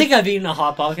I don't every- think I've eaten a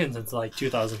Hot Pocket since like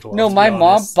 2012. No, to my be mom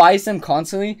honest. buys them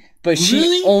constantly, but she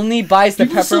Really? only buys the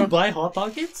People still pepperoni. buy Hot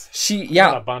Pockets? She Got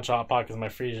yeah, a bunch of Hot Pockets in my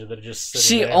freezer that are just sitting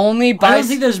she there. only I don't buys.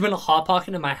 think there's been a Hot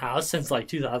Pocket in my house since like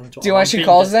 2012. Do you know why she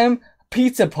calls them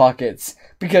pizza pockets?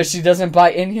 Because she doesn't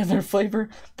buy any other flavor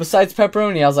besides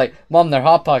pepperoni. I was like, Mom, they're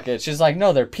Hot Pockets. She's like,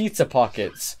 no, they're pizza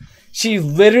pockets. She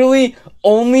literally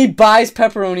only buys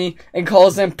pepperoni and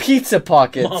calls them pizza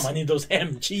pockets. Mom, I need those ham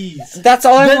and cheese. That's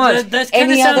all I That- want. that- that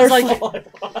kinda Any sounds other like- flavor.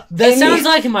 That Any- sounds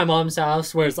like in my mom's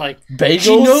house, where it's like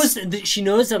Bagels? she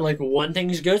knows that like one thing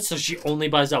is good, so she only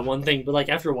buys that one thing. But like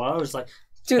after a while, it's like,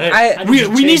 Dude, hey, I we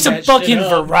need change some that shit fucking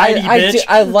up. variety, bitch.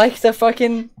 I like the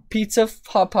fucking pizza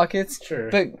Hot Pockets. Sure.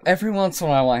 But every once in a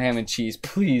while I want ham and cheese,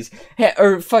 please.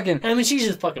 Or fucking Ham and cheese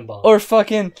is fucking bomb. or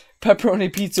fucking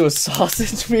pepperoni pizza with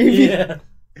sausage, maybe. Yeah.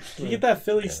 You get that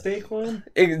Philly steak one?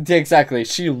 Exactly.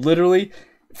 She literally,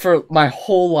 for my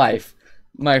whole life,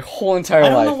 my whole entire I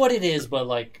don't know life. what it is, but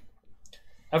like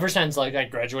ever since like I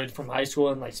graduated from high school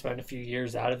and like spent a few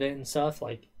years out of it and stuff,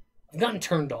 like I've gotten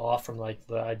turned off from like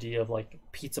the idea of like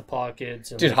pizza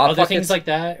pockets and Dude, like, Hot other Pockets- things like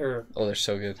that, or Oh, they're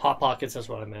so good. Hot Pockets. That's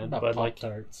what I meant. About But like,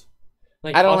 Pop-Tarts.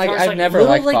 like I don't like. Pop-Tarts, I've never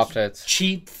little, liked like, Pop Tarts.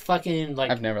 cheap fucking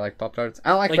like I've never liked Pop Tarts. I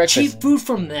don't like like breakfast. cheap food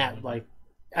from that. Like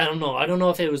I don't know. I don't know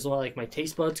if it was like my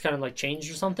taste buds kind of like changed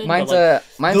or something. Mine's but,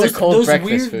 like, a cold those breakfast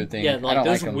weird, food thing. Yeah, I like don't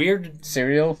those like 'em. weird,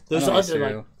 Cereal. those I don't like other like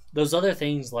cereal. those other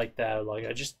things like that. Like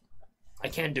I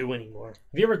can't do anymore.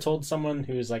 Have you ever told someone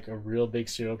who's like a real big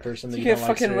cereal person that You you get don't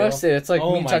like fucking cereal? roasted. It's like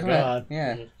Oh me my talking God. about.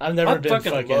 Yeah. I've never I been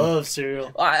fucking love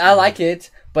cereal. I like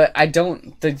it, but I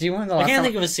don't. Do you want the I last can't time?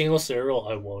 think of a single cereal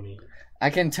I won't eat.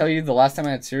 I can tell you the last time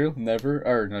I had cereal. Never.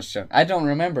 Or no, shit. I don't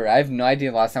remember. I have no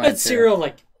idea the last time I I had had cereal. cereal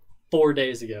like 4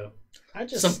 days ago. I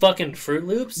just Some fucking Fruit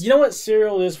Loops. You know what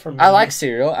cereal is for me? I like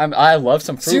cereal. I love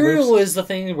some Fruit Cereal Loops. is the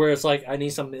thing where it's like I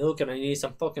need some milk and I need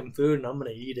some fucking food and I'm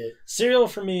gonna eat it. Cereal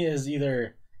for me is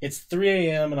either it's 3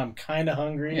 a.m. and I'm kind of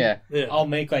hungry. Yeah. Yeah. I'll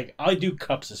make I do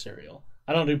cups of cereal.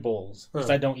 I don't do bowls because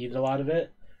Huh. I don't eat a lot of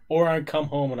it. Or I come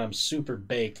home and I'm super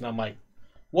baked and I'm like,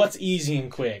 what's easy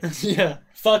and quick? Yeah.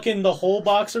 Fucking the whole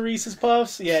box of Reese's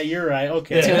Puffs? Yeah, you're right.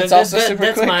 Okay. Yeah. Dude, it's that- also that- super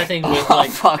that's quick. my thing with, Oh, like-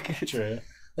 fuck. True.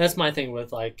 That's my thing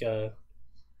with like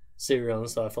cereal and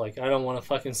stuff. Like I don't want to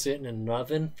fucking sit in an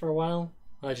oven for a while.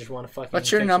 I just want to fucking.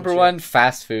 What's your cook some number shit. one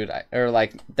fast food or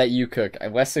like that you cook?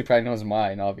 Wesley probably knows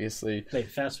mine, obviously. Wait,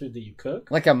 fast food that you cook?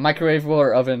 Like a microwavable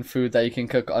or oven food that you can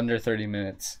cook under 30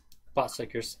 minutes. Pot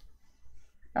stickers.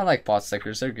 I like pot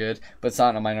stickers; they're good, but it's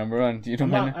not my number one. Do you know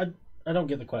I'm my? not, I don't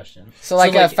get the question. So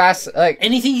like a like, fast like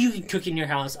Anything you can cook in your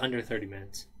house under 30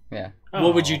 minutes. yeah.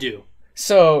 What would Oh. you do?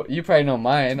 So you probably know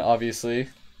mine, obviously.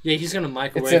 Yeah, he's gonna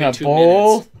microwave It's in a 2 bowl.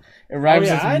 minutes. It Oh, rhymes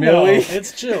yeah, I with know. Millie.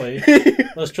 It's chili.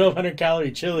 Those 1,200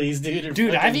 calorie chilies, dude. are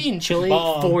Dude, I've fucking eaten chili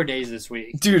bomb. 4 days this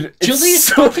week. Dude, Chili it's is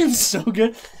so fucking so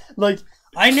good. Like,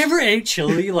 I never ate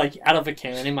chili like out of a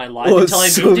can in my life Oh, it's until I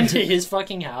so moved into good. his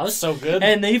fucking house. So good.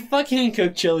 And they fucking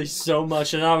cook chili so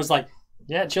much, and I was like,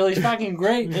 "Yeah, chili's fucking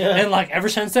great." Yeah. And like ever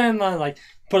since then, I like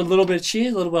put a little bit of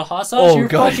cheese, a little bit of hot sauce. Oh, You're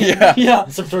God, fucking yeah.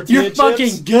 Some tortilla You're chips.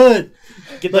 fucking good.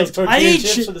 Get Like those tortilla I ate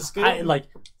chips with a scoop. like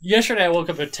yesterday, I woke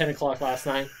up at 10 o'clock last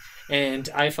night, and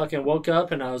I fucking woke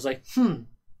up and I was like,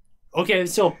 okay,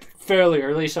 it's still fairly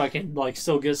early, so I can like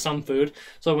still get some food.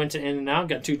 So I went to In-N-Out,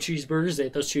 got 2 cheeseburgers,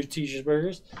 ate those 2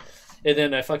 cheeseburgers. And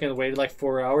then I fucking waited like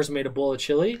 4 hours, made a bowl of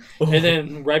chili. And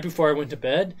then right before I went to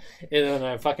bed, and then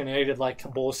I fucking ate like a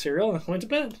bowl of cereal and went to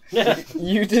bed.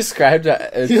 You described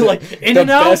that as You're like, the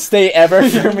In-N-Out? best day ever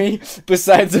for me,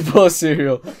 besides a bowl of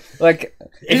cereal. Like,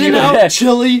 if you In-N-Out, had-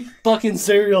 chili, fucking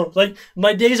cereal. Like,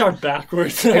 my days are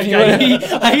backwards. Like, you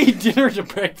I eat dinner to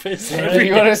breakfast. if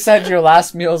you would have said your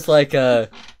last meal's like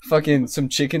fucking some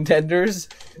chicken tenders,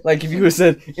 like if you would have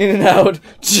said In-N-Out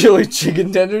chili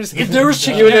chicken tenders, If there was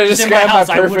chicken you would have tenders in my described house,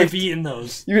 my I would have perfect. eaten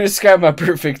those. You would describe my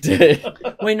perfect day.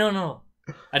 Wait, no.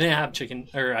 I didn't have chicken,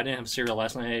 or I didn't have cereal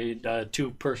last night. I ate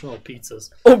 2 personal pizzas.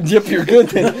 Oh, yep, you're good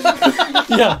then.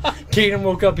 Yeah, Caden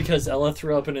woke up because Ella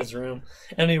threw up in his room,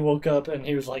 and he woke up and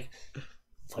he was like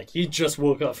he just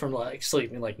woke up from like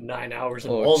sleeping like 9 hours,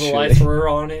 and Oh, all the chili. lights were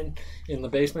on in the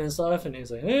basement and stuff. And he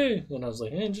was like, "Hey," and I was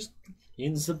like, "Hey, just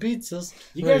eating some pizzas."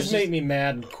 You And it guys was make me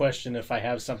mad and question if I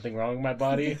have something wrong with my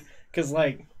body. Because,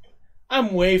 like,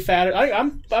 I'm way fatter.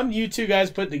 I'm you two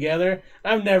guys put together.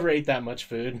 I've never ate that much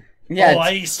food. Yeah, I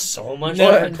ate so much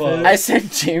Never fucking close. food. I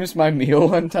sent James my meal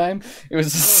one time. It was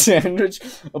a sandwich,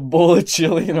 a bowl of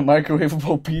chili, and a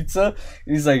microwavable pizza.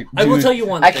 And he's like, I will "Dude, tell you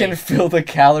one I thing. can feel the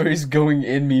calories going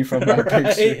in me from that Right?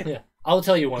 picture." Yeah, I'll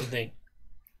tell you one thing.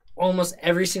 Almost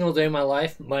every single day of my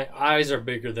life, my eyes are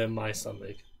bigger than my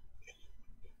stomach.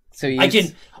 So you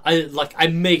I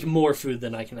make more food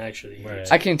than I can actually eat. Right.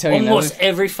 I can tell you Almost another-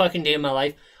 every fucking day of my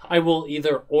life, I will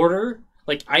either order.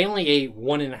 Like, I only ate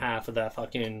 1.5 of that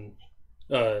fucking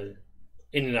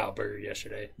In-N-Out burger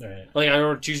yesterday. Right. Like, I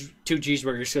ordered 2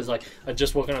 cheeseburgers because, like, I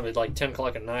just woken up at like 10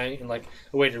 o'clock at night, and like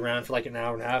I waited around for like an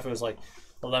hour and a half. It was like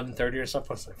 11:30 or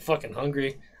something. I was like fucking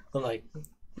hungry. I'm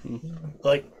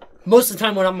like most of the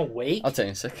time when I'm awake, I'll tell you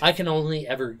in a sec. I can only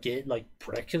ever get like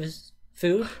breakfast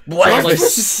food.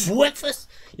 Breakfast. Like, breakfast.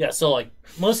 Yeah, so like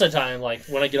most of the time, like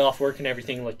when I get off work and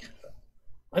everything, like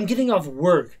I'm getting off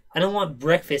work. I don't want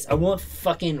breakfast. I want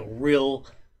fucking real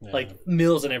like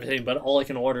meals and everything, but all I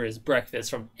can order is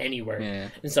breakfast from anywhere Yeah.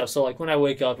 and stuff. So like when I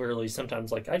wake up early,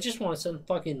 sometimes like I just want some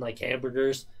fucking like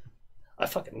hamburgers. I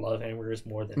fucking love hamburgers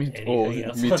more than anything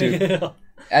else. me too.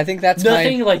 I think that's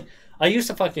Nothing my. like I used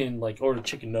to fucking like order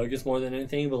chicken nuggets more than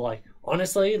anything, but like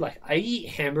honestly, like I eat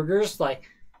hamburgers like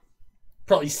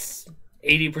probably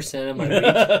 80% of my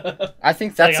week. I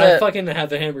think that's Like I a. fucking have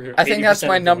the hamburger. I think that's 80%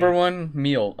 my of the number week. one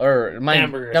meal, or my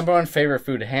Hamburgers. number one favorite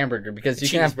food, hamburger, because you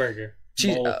can have Cheeseburger.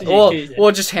 cheese. Both.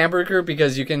 Well, just hamburger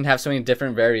because you can have so many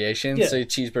different variations. Yeah. So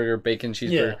cheeseburger, bacon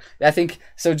cheeseburger. I think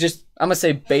so. Just I'm gonna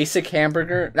say basic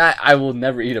hamburger. I will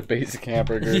never eat a basic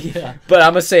hamburger, Yeah. but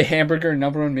I'm gonna say hamburger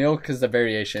number one meal because the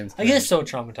variations. I get so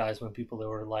traumatized when people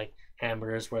order like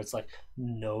hamburgers where it's like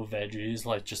no veggies,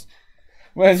 like just.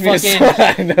 Reminds me of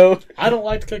fucking- I know. I don't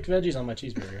like to cook veggies on my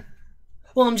cheeseburger.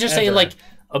 Well, I'm just saying Ever. like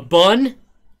a bun,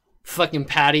 fucking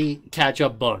patty,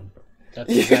 ketchup bun. That's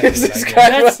This is exactly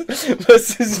what I get. kind of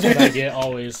what's his That's what I name? get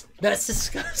always. That's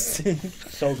disgusting.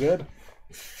 So good.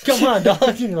 Come on,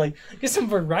 dog. You're like, get some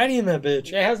variety in that bitch.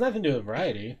 It has nothing to do with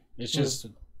variety. It's just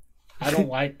I don't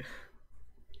like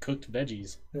cooked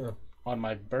veggies Yeah. on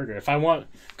my burger. If I want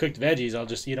cooked veggies, I'll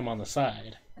just eat them on the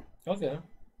side. Okay.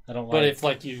 I don't like. But if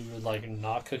like you like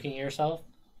not cooking it yourself,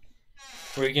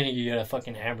 where are you gonna get a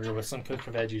fucking hamburger with some cooked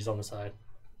veggies on the side?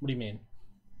 What do you mean?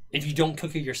 If you don't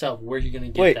cook it yourself, where are you gonna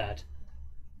get Wait. that?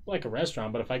 Like a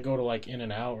restaurant, but if I go to like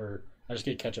In-N-Out, or I just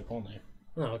get ketchup only.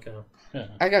 Oh, okay. Yeah.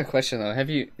 I got a question though. Have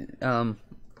you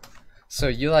so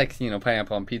you like,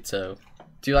 pineapple on pizza.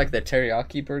 Do you like the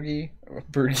teriyaki burgie?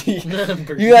 Burgie?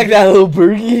 You like that little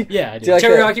burgie? Yeah, I do. Do you like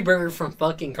Teriyaki burger from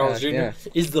fucking Carl's Jr. Yeah.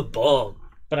 is the bomb.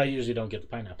 But I usually don't get the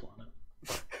pineapple on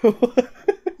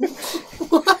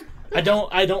it.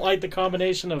 I don't like the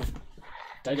combination of.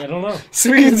 I don't know.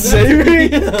 Sweet and savory?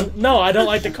 No, I don't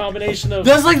like the combination of.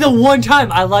 That's like the one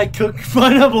time I like cooked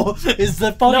pineapple is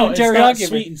the fucking No, it's teriyaki. not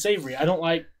sweet and savory. I don't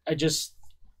like. I just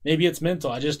maybe it's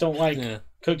mental. I just don't like Yeah.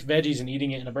 cooked veggies and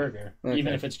eating it in a burger, even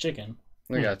Okay. if it's chicken.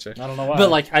 I gotcha. I don't know why. But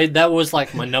like that was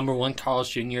like my number one Carl's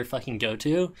Jr. fucking go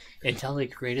to until they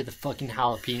created the fucking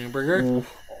jalapeno burger.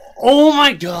 Oh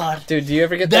my god. Dude, do you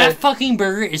ever get That fucking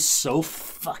burger is so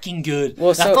fucking good.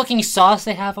 Well, that so- fucking sauce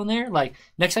they have on there, like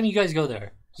next time you guys go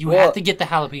there, you Well, have to get the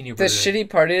jalapeno burger. The shitty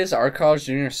part is our Carl's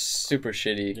Jr. is super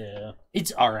shitty. yeah.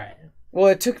 It's alright. Well,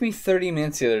 it took me 30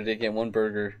 minutes the other day to get one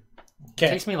burger. It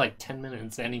Okay. takes me like 10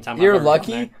 minutes anytime You're I've ever gone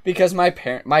lucky there. because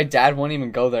my dad won't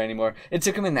even go there anymore. It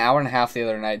took him an hour and a half the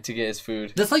other night to get his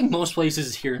food. That's like most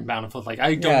places here in Bountiful. Like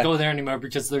I don't Yeah. go there anymore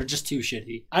because they're just too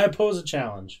shitty. I oppose a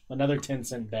challenge. Another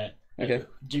 10-cent bet. Okay.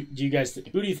 Do you guys?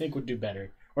 Who do you think would do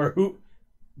better, or who?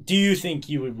 Do you think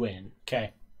you would win?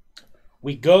 Okay.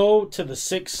 We go to the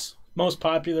 6 most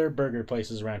popular burger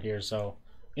places around here. So,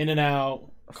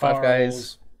 In-N-Out, Five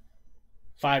Guys.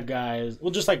 Five Guys.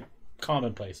 Well, just like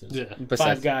common places. Yeah.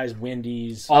 Five Guys,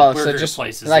 Wendy's. All Oh, so burger just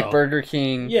places, like though. Burger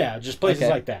King. Yeah, just places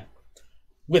Okay. like that.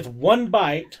 With one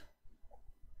bite,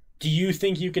 do you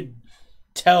think you could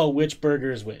tell which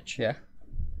burger is which? Yeah.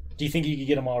 Do you think you could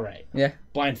get them all right? Yeah.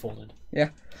 Blindfolded.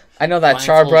 I know that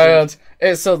Blindfolded.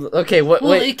 charbroiled. So okay, what?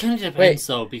 Well, wait, it kind of depends wait.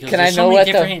 though, because Can there's I so know many what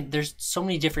the- different. There's so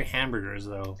many different hamburgers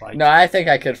though. Like, no, I think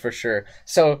I could for sure.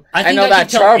 So I I think know that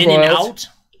could tell charbroiled. In-N-Out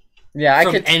Yeah, I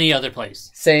from could. any other place.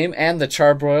 Same, and the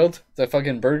charbroiled, the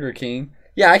fucking Burger King.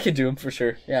 Yeah, I could do them for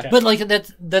sure. Yeah. Okay. But like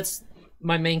that's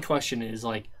my main question is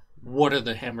like, what are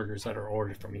the hamburgers that are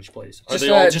ordered from each place? Are Just they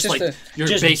all a- just, just like a- your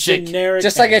Just basic? generic.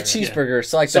 Just like a hamburger. cheeseburger.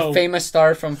 So like So- the famous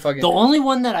star from fucking. The only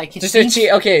one that I can Just a think,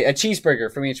 a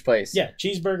cheeseburger from each place. Yeah,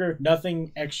 cheeseburger,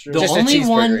 nothing extra. the just a only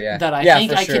one cheeseburger, yeah. that I Yeah,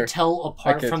 think for I sure. could tell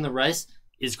apart could. from the rest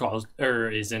is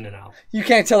is In-N-Out. You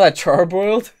can't tell that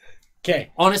charbroiled.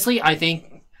 Okay, Honestly, I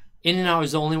think In-N-Out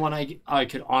is the only one I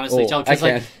could honestly Oh, tell I because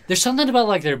like can. there's something about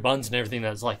like their buns and everything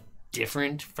that's like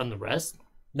different from the rest.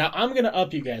 now I'm gonna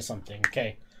up you guys something.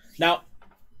 Okay, now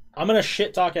I'm gonna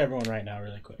shit talk everyone right now,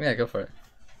 really quick. Yeah, go for it.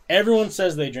 Everyone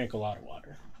says they drink a lot of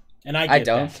water, and I get I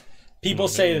don't. that. People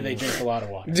say that they drink a lot of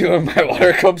water. Do where my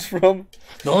water comes from?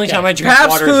 The only time I drink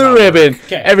Perhaps water for is the on ribbon.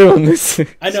 Okay. Everyone listen.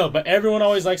 I know, but everyone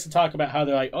always likes to talk about how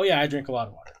they're like, "Oh yeah, I drink a lot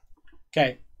of water."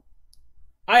 Okay,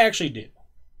 I actually do.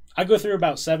 I go through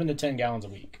about 7 to 10 gallons a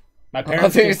week. My I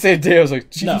parents. think you said day. I was like,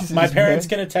 No, Jesus, my parents man.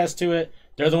 can attest to it.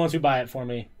 They're the ones who buy it for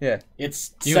me. Yeah.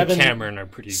 It's You seven, and Cameron are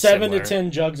pretty 7 to similar.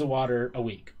 10 jugs of water a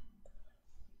week.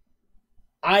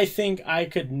 I think I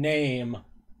could name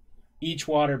each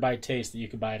water by taste that you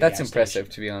could buy at a That's gas impressive,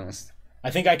 station. to be honest.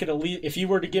 I think I could at least, if you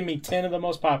were to give me 10 of the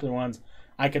most popular ones,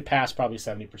 I could pass probably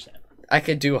 70%. I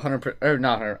could do 100%, or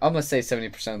not 100. I'm gonna say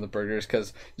 70% of the burgers,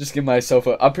 because just give myself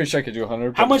a. I'm pretty sure I could do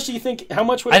 100. How much do you think? How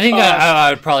much would I it think cost? I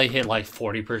would probably hit like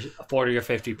 40 or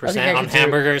 50% I on could do-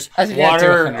 hamburgers. I think I'd do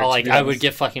Water, 100, like to be I would honest.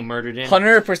 get fucking murdered in.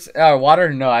 100%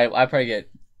 water? No, I probably get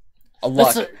a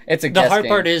lot. It's a the guess hard game.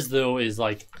 part is though is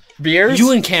like beers.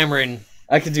 you and Cameron,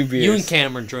 I could do beers. you and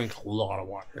Cameron drink a lot of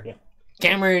water. Yeah.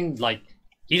 Cameron like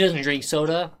he doesn't drink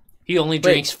soda. He only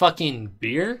drinks fucking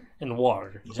beer and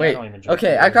water. I Wait. don't even drink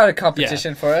Okay, beer. I got a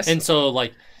competition for us. And so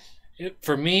like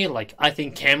for me, like I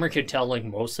think Cameron could tell like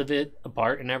most of it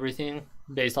apart and everything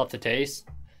based off the taste.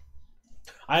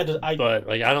 I had to, But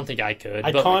like I don't think I could.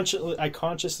 I but,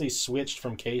 consciously switched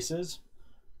from cases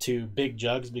to big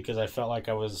jugs because I felt like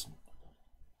I was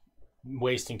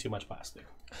wasting too much plastic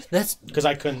that's because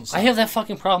I couldn't. I have that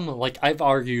fucking problem. Like I've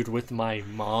argued with my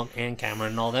mom and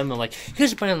Cameron and all them, and like you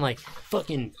guys are putting like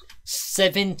fucking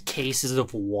 7 cases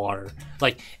of water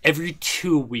like every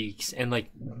 2 weeks, and like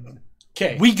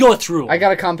Okay, we go through 'em. I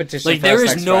got a competition like for there us is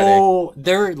next Friday. no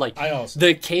there like I also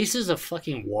the cases of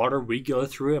fucking water we go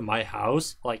through at my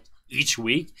house like each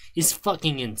week is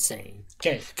fucking insane.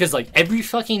 okay. Because like every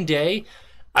fucking day,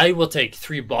 I will take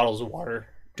 3 bottles of water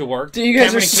to work. Dude, you guys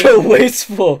Cameron are and so Kate-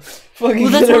 wasteful. Fucking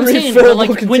Well, that's get what I'm a saying, but, refillable like,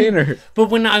 when- container. But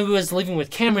when I was living with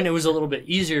Cameron, it was a little bit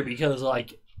easier because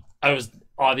like I was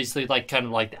obviously like kind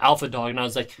of like the alpha dog, and I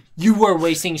was like, "You are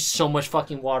wasting so much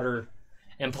fucking water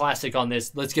and plastic on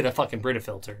this. Let's get a fucking Brita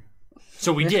filter."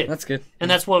 So we did, That's good. and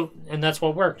that's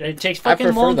what worked. It takes I fucking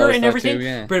prefer longer those, and though, everything. too,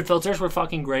 yeah. Brita filters were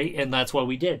fucking great, and that's what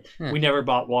we did. We never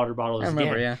bought water bottles I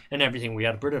remember, again, yeah. and everything. We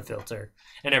had a Brita filter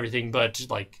and everything, but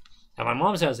like at my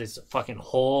mom's house, it's a fucking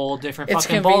whole different It's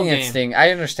fucking ball convenience game. thing.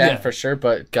 I understand Yeah. for sure,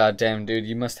 but goddamn, dude,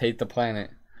 you must hate the planet.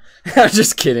 I'm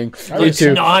just kidding. I You was-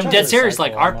 too. No, I'm trying dead to serious. recycle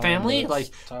Like our mine, family, but like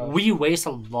it's tough. we waste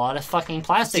a lot of fucking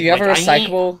plastic. Do you ever like, I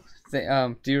ain't- recycle?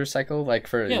 Do you recycle like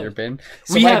for Yeah. your bin?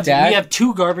 So we my have dad, we have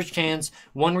 2 garbage cans,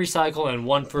 1 recycle and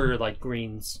 1 for like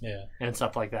greens Yeah, and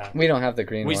stuff like that. we don't have the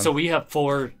green one. So we have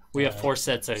 4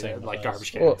 sets of Same with like us.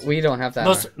 garbage well, cans. we don't have that.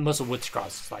 most of Woods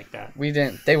Cross is like that. We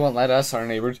didn't. They won't let us. Our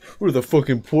neighbors. We're the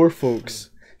fucking poor folks.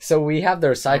 So we have the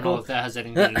I don't know recycle. if that has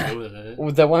anything to do with it.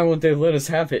 Well, then why won't they let us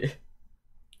have it?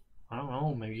 I don't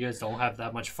know. Maybe you guys don't have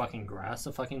that much fucking grass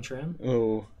to fucking trim.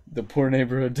 Oh, the poor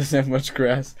neighborhood doesn't have much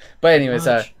grass. But anyways,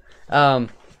 Much.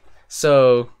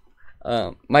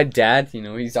 my dad, you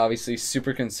know, he's obviously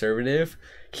super conservative.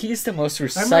 He's the most I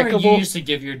remember you recyclable. used to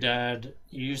give your dad.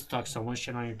 You used to talk so much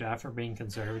shit on your dad for being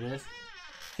conservative.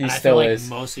 He And I still feel like is.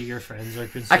 most of your friends are I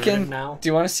conservative can. now. Do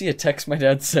you want to see a text my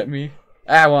dad sent me?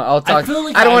 I'll talk. I feel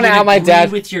like I don't want to would out my agree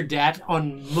dad. with your dad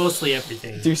on mostly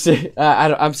everything. Do you say?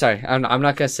 I'm sorry. I'm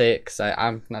not gonna say it because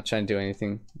I'm not trying to do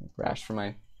anything rash for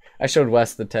my. I showed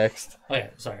Wes the text. Oh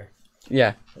yeah, sorry.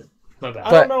 Yeah. My bad.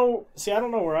 I But- don't know. See, I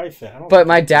don't know where I fit. I don't But think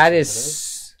my I'm dad conservative.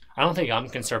 is. I don't think I'm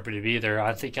conservative either.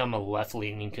 I think I'm a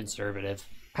left-leaning conservative.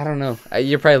 I don't know.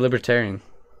 You're probably libertarian.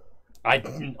 I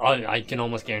can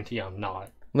almost guarantee I'm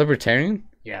not. Libertarian?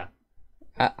 Yeah.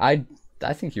 I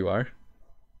think you are.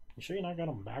 You sure you're not got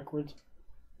them backwards?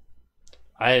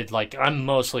 I'm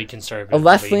mostly conservative. A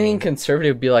left-leaning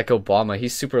conservative would be like Obama.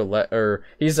 He's super or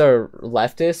he's a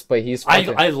leftist, but he's.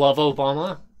 Fucking, I love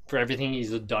Obama for everything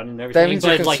he's done and That everything, means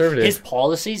you're but like conservative. his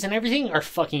policies and everything are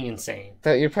fucking insane.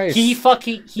 that you're probably. He you're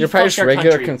probably fucked just our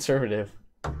regular country. conservative.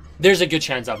 There's a good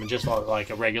chance I'm just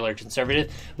like a regular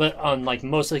conservative, but on like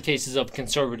most of the cases of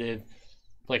conservative,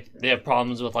 like they have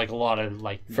problems with like a lot of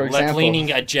like For example- left-leaning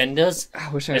agendas.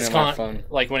 I wish I It's had my phone.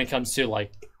 like when it comes to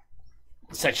like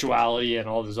sexuality and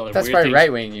all those other That's weird probably things.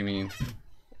 right wing. You mean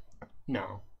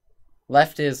No,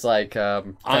 left is like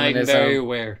I'm feminism. very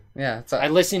aware. Yeah, it's I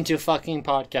listen to fucking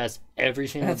podcasts every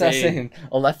single that's what I'm day. saying.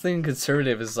 A left-leaning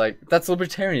conservative is like that's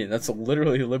libertarian. That's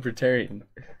literally libertarian.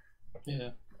 Yeah.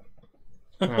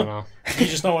 I don't know. You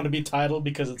just don't want to be titled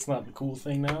because it's not the cool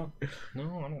thing now.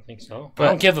 No, I don't think so. But- I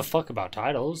don't give a fuck about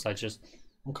titles. I just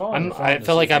I'm calling. your phone I to feel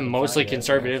see like if I'm you can mostly find it.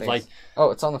 conservative. Yeah, Like thanks.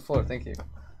 Oh, it's on the floor. Thank you.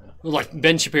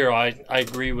 Ben Shapiro, I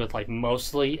agree with like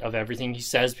mostly of everything he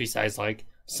says, besides like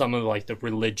some of like the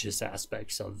religious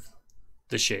aspects of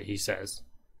the shit he says.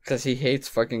 Because he hates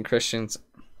fucking Christians.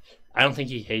 I don't think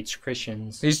he hates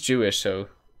Christians, He's Jewish, so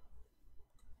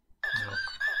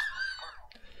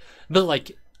but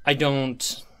like I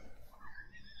don't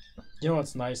You know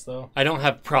what's nice though?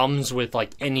 have problems with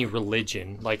like any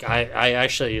religion. Like I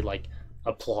actually like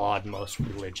applaud most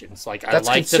religions. Like that's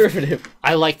I like conservative.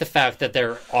 I like the fact that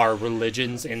there are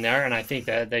religions in there, and I think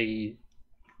that they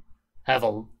have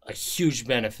a huge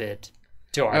benefit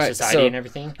to our All right, society so- and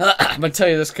everything. I'm gonna tell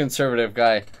you this conservative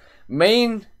guy.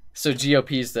 Maine. So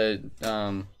GOP is the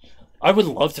I would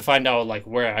love to find out like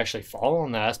where I actually fall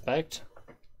on that aspect.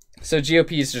 So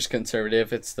GOP is just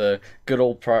conservative. It's the good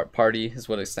old party is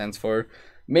what it stands for.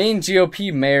 Maine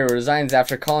GOP mayor resigns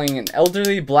after calling an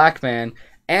elderly black man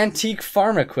antique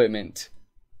farm equipment.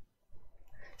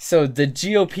 So the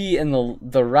GOP and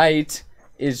the right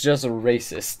is just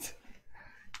racist.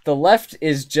 The left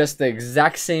is just the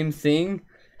exact same thing.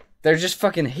 They're just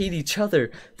fucking hate each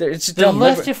other. It's just The dumb.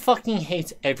 left just fucking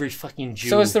hates every fucking Jew.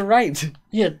 So is the right.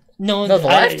 yeah, no, No, the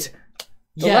left.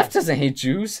 The yeah, left doesn't hate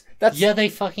Jews. That's yeah, they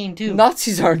fucking do.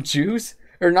 Nazis aren't Jews.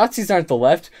 Or Nazis aren't the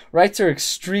left. Rights are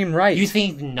extreme right. You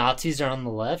think Nazis are on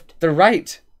the left? They're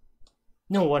right.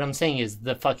 No, what I'm saying is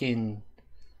the fucking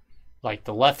like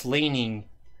the left leaning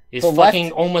is The fucking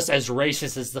left- almost as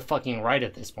racist as the fucking right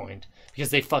at this point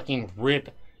because they fucking rip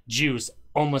Jews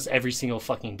almost every single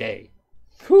fucking day.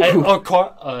 Whew.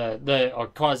 The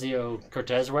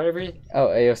Ocasio-Cortez or whatever. Oh,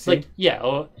 AOC. Like, yeah,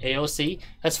 AOC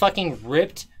has fucking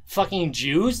ripped fucking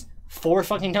Jews 4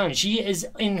 fucking times. She is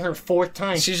in her 4th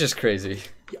time. She's just crazy.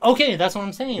 Okay, that's what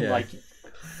I'm saying. Yeah. Like,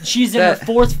 she's in That- her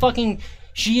 4th fucking.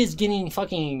 She is getting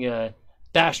fucking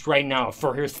bashed right now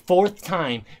for her 4th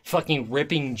time fucking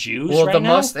ripping Jews Well, right the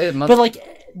now. most- But like,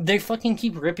 they fucking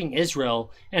keep ripping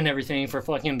Israel and everything for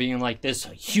fucking being like this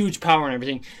huge power and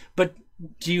everything. But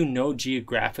do you know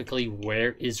geographically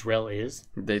where Israel is?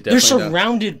 They They're definitely don't.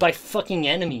 surrounded by fucking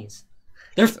enemies.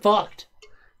 They're fucked.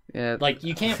 Yeah. Like,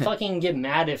 you can't fucking get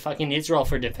mad at fucking Israel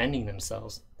for defending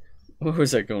themselves. Where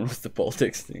was I going with the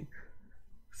politics thing?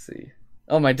 Let's see.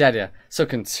 Oh, my dad, yeah. So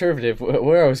conservative,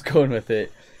 where I was going with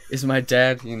it is my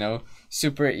dad,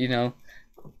 super,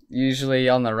 usually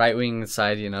on the right-wing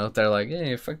side, they're like,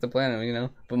 hey, fuck the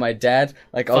planet, But my dad,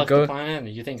 like, I'll Fuck the go...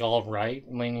 planet? You think all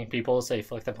right-leaning people say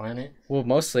fuck the planet? Well,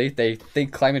 mostly, they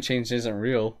think climate change isn't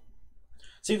real.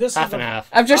 See, this Half is and the- half.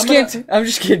 I'm just I'm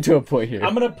getting to a point here.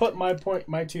 I'm gonna put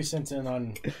my 2 cents in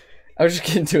on I was just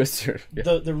getting to a certain...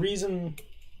 the reason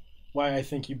why I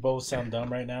think you both sound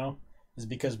dumb right now is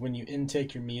because when you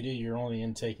intake your media, you're only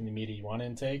intaking the media you want to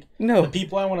intake. No. The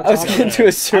people I want to I was talk getting about. to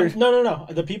a certain... No.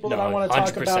 The people that I want to talk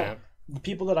 100%. about. The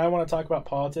people that I want to talk about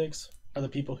politics are the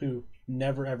people who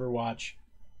never ever watch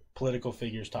political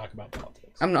figures talk about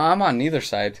politics. I'm on neither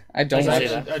side. I don't I watch...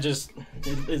 see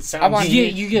that. It sounds. I'm on-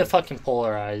 You get fucking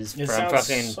polarized It from sounds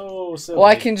fucking. so silly. Well,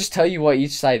 I can just tell you what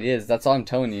each side is. That's all I'm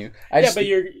telling you.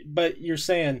 but you're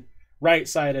saying right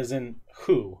side as in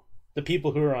who? The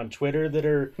people who are on Twitter that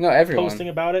are No, everyone. posting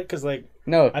about it? Because like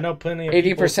No, I know plenty of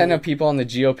 80% of people people on the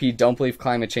GOP don't believe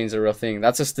climate change is a real thing.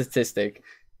 That's a statistic.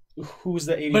 who's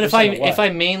the 80%. But of if I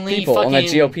mainly People fucking on the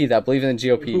GOP that believe in the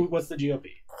GOP. what's the GOP?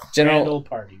 General, Grand old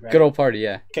party, right? good old party,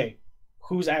 yeah. Okay,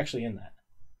 who's actually in that?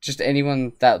 Just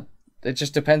anyone that it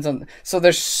just depends on. So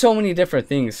there's so many different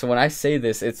things. So when I say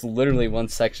this, it's literally one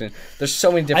section. There's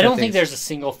so many different. I don't things. think there's a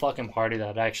single fucking party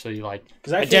that actually like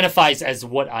 'Cause I think- identifies as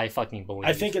what I fucking believe.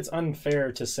 I think it's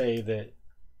unfair to say that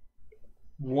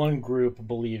one group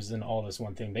believes in all this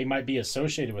one thing. They might be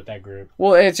associated with that group.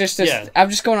 Well, it's just Yeah. I'm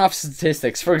just going off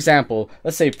statistics. For example,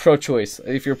 let's say pro-choice.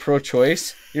 If you're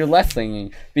pro-choice, you're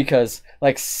left-leaning because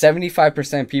like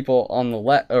 75% people on the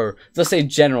left, or let's say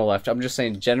general left. I'm just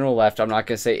saying general left. I'm not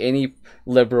gonna say any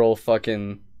liberal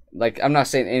fucking like. I'm not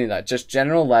saying any of that. Just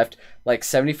general left. Like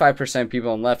 75%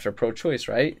 people on left are pro-choice,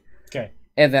 right? Okay.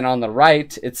 And then on the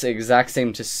right, it's the exact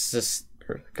same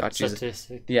God, Jesus.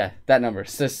 statistic. Yeah, that number.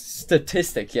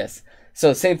 Statistic, yes.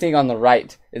 So same thing on the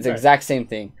right. It's Right. exact same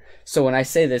thing. So when I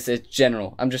say this, it's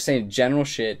general. I'm just saying general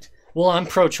shit. Well, I'm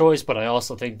pro-choice, but I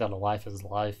also think that a life is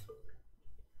life.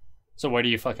 So where do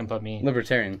you fucking put me?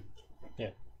 Libertarian.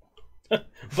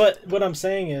 But what I'm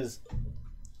saying is,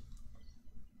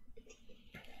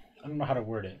 I don't know how to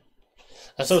word it.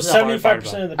 That's So the hard part 75%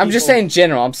 about of it. the I'm just people- saying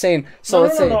general. I'm saying so. No,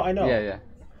 let's no, say no, I know. Yeah.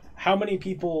 How many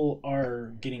people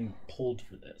are getting pulled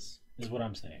for this? Is what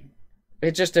I'm saying.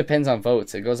 It just depends on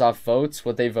votes. It goes off votes,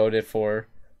 what they voted for,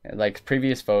 like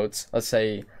previous votes. Let's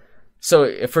say.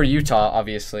 So for Utah,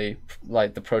 obviously,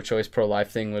 like the pro-choice, pro-life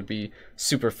thing would be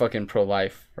super fucking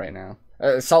pro-life right now.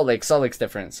 Salt Lake's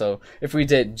different. So if we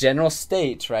did general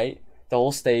state, right, the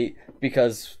whole state,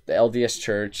 because the LDS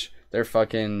Church, their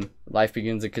fucking life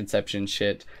begins at conception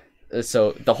shit.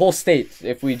 So the whole state,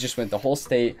 if we just went the whole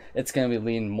state, it's gonna be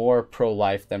lean more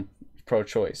pro-life than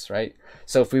pro-choice, right?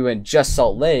 So if we went just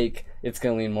Salt Lake, it's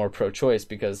gonna lean more pro-choice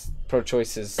because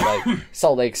pro-choice is like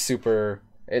Salt Lake's super.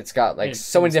 It's got like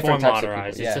so many It's different more types moderized.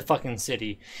 of people. It's a fucking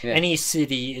city. Yeah. Any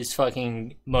city is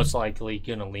fucking most likely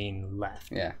gonna lean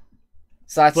left. Yeah.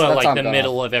 So that's Well, that's like all I'm the going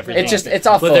middle off. of everything. It's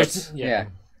off But there's- votes. Yeah.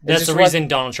 That's It's the just reason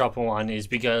Donald Trump won is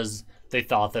because they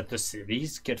thought that the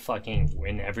cities could fucking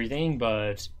win everything,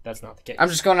 but that's not the case. I'm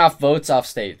just going off votes off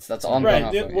states. That's all I'm going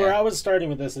Right. off. Of, Where yeah. I was starting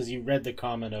with this is you read the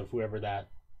comment of whoever that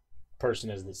person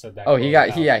is that said that. Oh,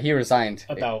 quote he resigned.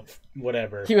 about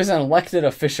whatever. He was an elected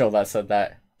official that said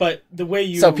that. But the way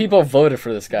you So people voted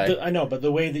for this guy. I know, but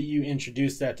the way that you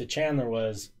introduced that to Chandler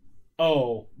was,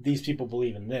 oh, these people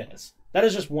believe in this. That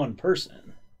is just one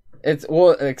person. It's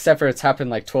well, except for it's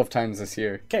happened like 12 times this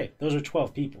year. Okay, those are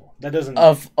 12 people. That doesn't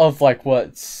Of like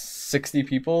what 60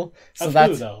 people. So of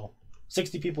that's who though?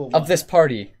 60 people of this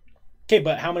party. Okay,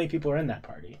 but how many people are in that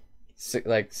party?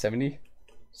 Like 70.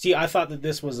 See, I thought that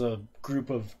this was a group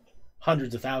of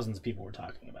hundreds of thousands of people we're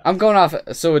talking about. I'm going off.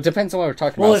 So it depends on what we're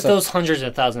talking well, about. if So those hundreds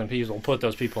of thousands of people put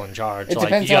those people in charge, it like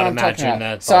depends you on gotta what I'm talking imagine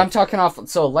about. that. So like, I'm talking off.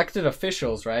 So elected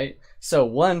officials, right? So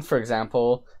one, for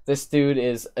example, this dude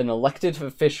is an elected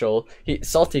official.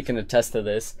 Salty can attest to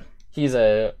this. He's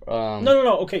a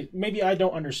No. Okay, maybe I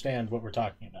don't understand what we're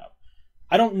talking about.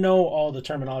 I don't know all the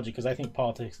terminology because I think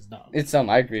politics is dumb. It's I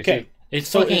agree. with you. Okay, it's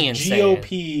so fucking is insane.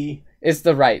 GOP. It's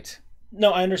the right.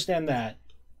 No, I understand that.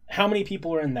 How many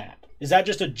people are in that? Is that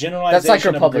just a generalization That's like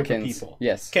of a group of Republicans. people?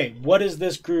 Yes. Okay, what is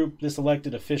this group, this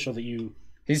elected official that you...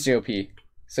 He's GOP.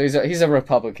 So he's a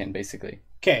Republican basically.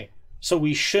 Okay, so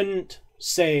we shouldn't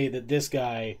say that this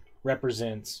guy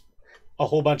represents a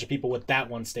whole bunch of people with that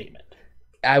one statement.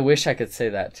 I wish I could say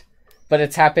that, but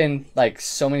it's happened like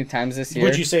so many times this year.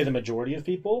 Would you say the majority of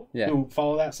people Yeah. who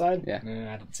follow that side? Yeah.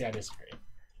 I disagree.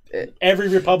 It- Every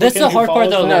Republican That's the who hard part,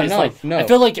 follows though. that, That No, it's no, like no. I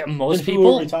feel like most then who are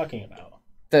people. we talking about?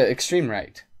 The extreme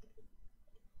right.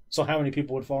 So how many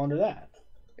people would fall under that?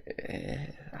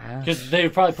 Because they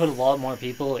would probably put a lot more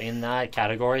people in that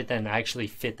category than actually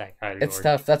fit that category. It's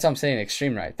tough. That's what I'm saying.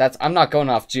 Extreme right. I'm not going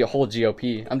off whole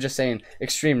GOP. I'm just saying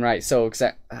extreme right. So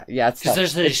yeah, it's tough. Because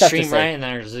there's the It's tough to extreme say. right and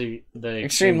there's the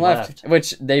extreme left,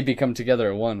 which they become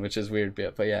together at one, which is weird.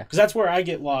 But yeah, Because that's where I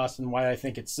get lost and why I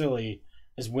think it's silly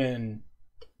is when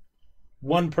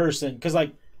one person... Because,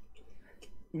 like,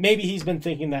 maybe he's been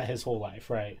thinking that his whole life,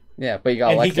 right? yeah. But he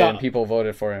got And he elected got- and people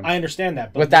voted for him I understand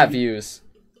that. But with that maybe- views.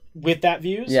 With that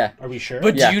views? Yeah. Are we sure?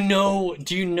 But Yeah.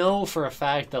 do you know for a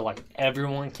fact that like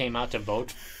everyone came out to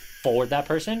vote for that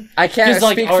person? I can't 'Cause,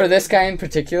 like, speak our- for this guy in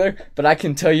particular, but I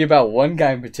can tell you about one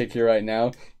guy in particular right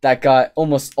now that got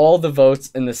almost all the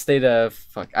votes in the state of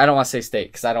I don't want to say state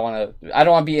because I don't want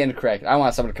to be incorrect. I don't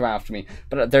want someone to come after me.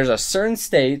 But there's a certain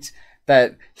state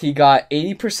that he got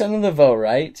 80% of the vote,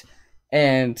 right?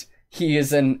 And he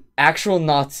is an actual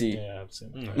Nazi. yeah, I've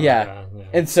seen it. Yeah.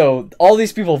 And so all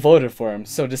these people voted for him.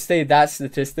 So to say that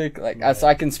statistic, so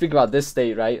I can speak about this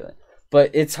state, right?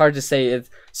 But it's hard to say it.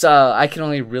 So I can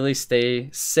only really say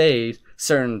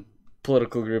certain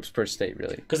political groups per state,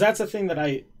 really. Because that's the thing that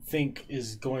I think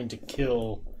is going to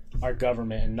kill our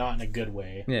government and not in a good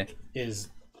way. Yeah. Is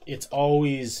it's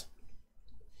always,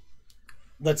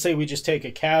 let's say we just take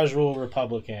a casual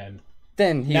Republican.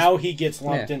 Then Now he gets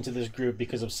lumped into this group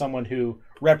because of someone who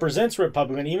represents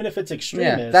Republican, even if it's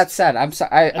extremist. yeah, that's sad. I'm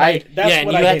sorry. That's yeah, and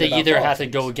what you I have hate to about either have to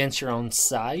politics. go against your own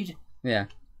side yeah.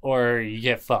 or you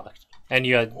get fucked. And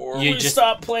you We just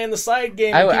stop playing the side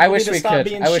game. I People wish need to we stop could.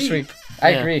 being I wish we. sheep. I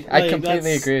Yeah. agree. I Like, completely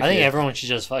that's- agree with I think you. everyone should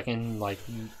just fucking like.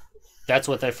 That's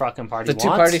what their fucking party The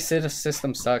wants. two-party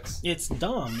system sucks. It's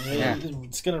dumb. Yeah.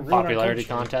 It's gonna ruin our Popularity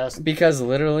country. contest. Because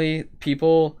literally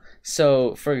people,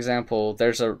 so for example,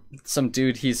 there's some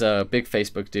dude, he's a big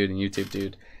Facebook dude and YouTube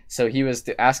dude, so he was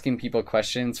asking people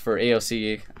questions for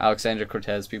AOC, Alexandria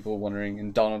Cortez, people wondering,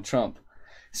 and Donald Trump.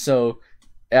 So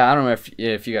yeah, I don't know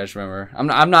if you guys remember,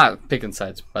 I'm not picking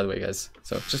sides, by the way, guys,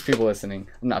 so just people listening,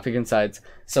 I'm not picking sides.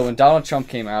 So when Donald Trump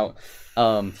came out,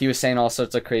 he was saying all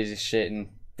sorts of crazy shit, and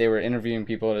they were interviewing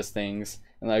people at his things,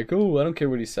 and like, oh, I don't care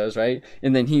what he says, right?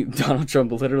 And then Donald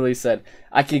Trump literally said,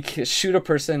 I could shoot a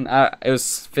person, it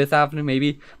was Fifth Avenue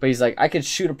maybe, but he's like, I could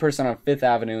shoot a person on Fifth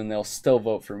Avenue and they'll still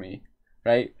vote for me,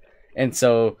 right? And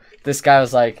so this guy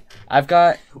was like,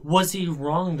 Was he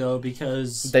wrong though?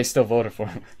 Because they still voted for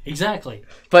him. exactly.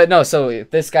 But no, so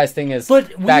this guy's thing is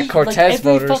But that Cortez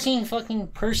every voters. fucking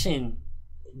person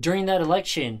during that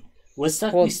election was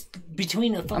stuck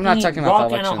between a fucking not talking about rock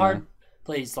the and a election, hard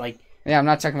place. Like Yeah, I'm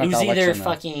not talking it about was the either election. though.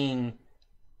 fucking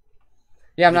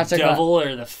Yeah, I'm not the talking about. devil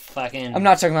or the fucking. I'm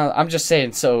not talking about. I'm just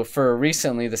saying. So for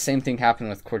recently, the same thing happened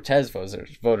with Cortez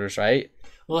voters, right?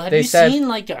 Well, have they you said- seen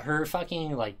like her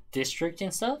fucking like district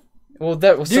and stuff? Well,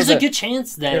 There's a good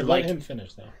chance that Here, like let him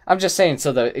finish though. I'm just saying.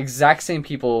 So the exact same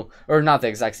people, or not the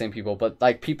exact same people, but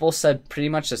like people said pretty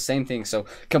much the same thing. So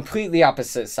completely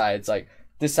opposite sides. Like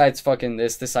this side's fucking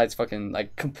this side's fucking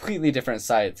like completely different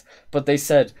sides. But they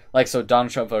said like, so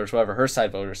Donald Trump voters, whoever her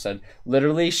side voters said,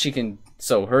 literally she can.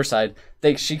 So her side,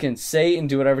 she can say and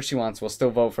do whatever she wants. We'll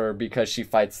still vote for her because she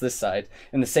fights this side.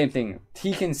 And the same thing,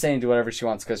 he can say and do whatever she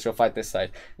wants because she'll fight this side.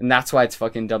 And that's why it's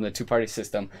fucking dumb, the two-party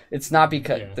system. It's not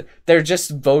because they're just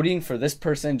voting for this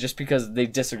person just because they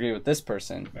disagree with this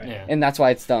person. yeah. And that's why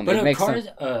it's dumb. But it makes sense.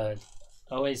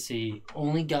 OAC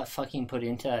only got fucking put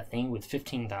into that thing with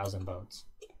 15,000 votes.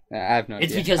 I have no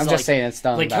It's idea. because I'm like, just saying it's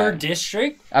dumb. like that- her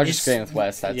district. I was just is- agreeing with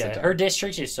Wes. That's yeah, it. her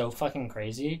district is so fucking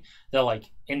crazy that like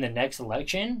in the next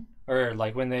election or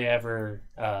like when they ever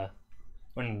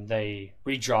when they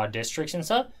redraw districts and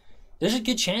stuff, there's a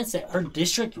good chance that her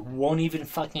district won't even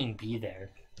fucking be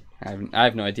there. I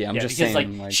have no idea. I'm Yeah, just because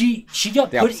saying. like she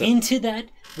got the put opposite. into that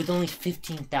with only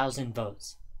 15,000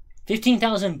 votes.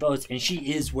 15,000 votes, and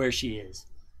she is where she is.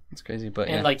 It's crazy, but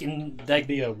And yeah. like in That'd like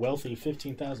be a wealthy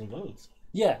 15,000 votes.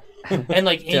 yeah, and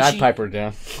like Dude, and I'd she, pipe her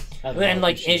down. and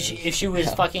like if she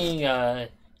was fucking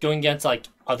going against like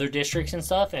other districts and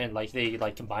stuff, and like they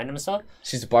like combine them and stuff.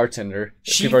 She's a bartender.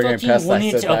 She People are getting fucking pissed. I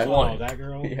wouldn't said have that. won. Oh, that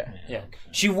girl? Yeah. Yeah,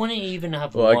 she wouldn't even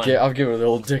have Well, won. I'll give her the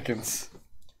old Dickens.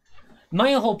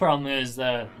 My whole problem is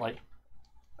that like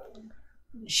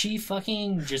she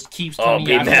fucking just keeps Oh, coming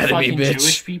be after mad at me, fucking bitch.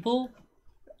 Jewish people.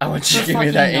 I want you For to give me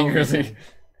that fucking no angrily. reason.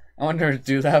 I want her to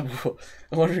do that.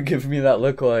 I want her to give me that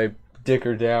look while I dick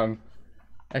her down.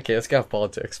 Okay, let's get off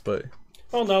politics, but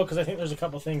Well, no, because I think there's a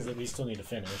couple things that we still need to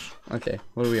finish. okay,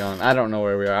 what are we on? I don't know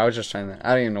where we are. I was just trying to.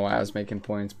 I don't even know why I was making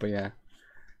points, but yeah,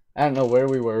 I don't know where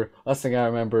we were. Last thing I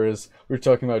remember is we were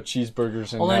talking about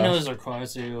cheeseburgers and. All I know is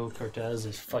Ocasio-Cortez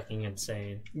is fucking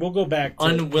insane. We'll go back to...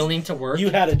 Unwilling to work. You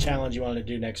had a challenge you wanted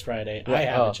to do next Friday. I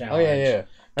have a challenge. Oh yeah, yeah.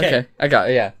 Okay. Okay, I got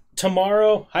it. Yeah.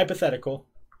 Tomorrow, hypothetical.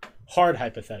 Hard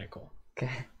hypothetical. Okay.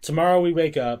 Tomorrow we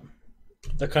wake up.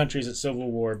 The country's at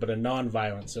civil war, but a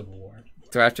non-violent civil war.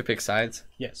 Do I have to pick sides?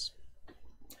 Yes.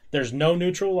 There's no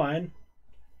neutral line.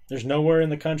 There's nowhere in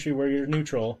the country where you're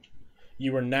neutral.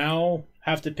 You are now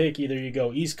have to pick either you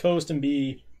go East Coast and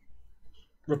be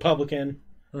Republican,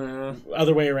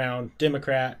 other way around,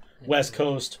 Democrat, West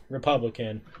Coast,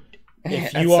 Republican.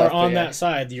 If That's you are tough, on yeah. that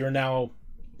side, you're now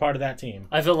part of that team.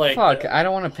 I feel like Fuck, I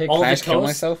don't want to pick. all Can I the just kill coasts-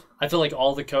 myself? I feel like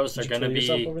all the coasts are Did you gonna kill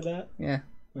yourself be. over that? Yeah.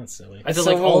 That's silly. I feel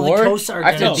like Civil all War? the coasts are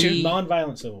I have to gonna No, be.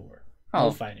 non-violent civil war. No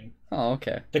Oh. fighting. Oh,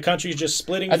 okay. The country's just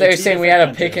splitting. I into thought you were two saying we had to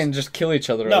different pick countries. and just kill each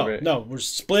other No, over it. no, we're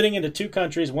splitting into two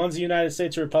countries. One's the United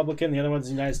States a Republican, the other one's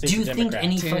the United States Do you a think Democrat.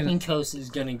 any Dude. fucking coast is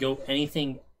gonna go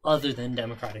anything other than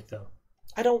Democratic though?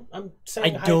 I'm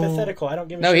saying I don't- hypothetical. I don't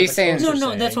give a No, shit he's what the saying- coasts No, are no,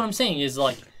 saying. that's what I'm saying. Is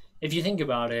like if you think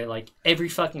about it, like every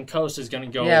fucking coast is gonna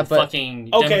go Yeah, but- fucking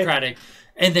Okay. Democratic,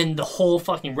 and then the whole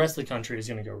fucking rest of the country is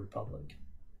gonna go Republic.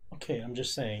 Okay, I'm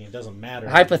just saying it doesn't matter.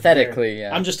 Hypothetically,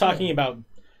 yeah. I'm just talking about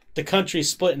the country's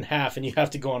split in half and you have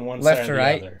to go on one Left side to or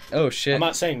right. the other. Oh shit. I'm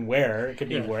not saying where. It could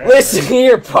be wherever. Listen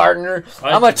here, partner.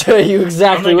 I'm gonna tell you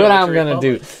exactly I'm what gonna go I'm with gonna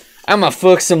do. Republic. I'ma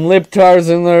fuck some libtards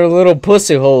in their little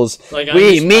pussy holes. Like, I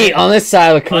We just- meet on this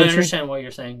side of the I country. understand what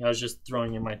you're saying. I was just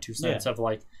throwing in my 2 cents of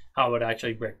like how it would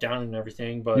actually break down and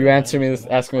everything. But You answer me this,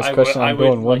 ask me this I question. would- I'm I would,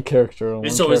 going one like- character. One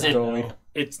so is it? character only.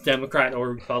 It's Democrat or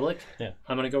Republic. Yeah.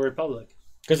 I'm gonna go Republic.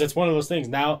 Because it's one of those things.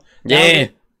 Now Yeah.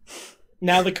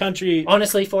 now the country.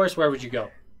 Honestly, Forrest, where would you go?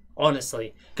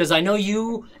 Honestly, because I know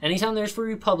you. Anytime there's for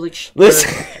Republic,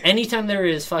 Listen. anytime there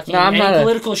is fucking No, I'm any not a-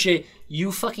 political shit,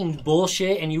 you fucking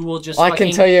bullshit, and you will just. I fucking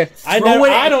can tell you. throw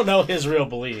it- I don't know his real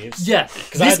beliefs. Yeah,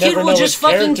 Because I never know which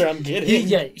character I'm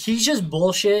getting. he's just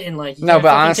bullshit and like. You No, can't but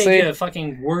fucking honestly- take a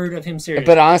fucking word of him serious.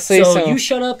 But honestly, so, so you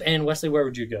shut up, and Wesley, where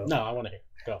would you go? No, I want to hear.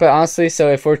 Go. But honestly,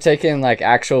 so if we're taking like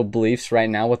actual beliefs right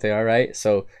now, what they are, right?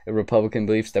 So Republican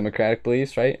beliefs, Democratic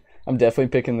beliefs, right? I'm definitely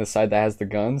picking the side that has the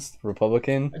guns,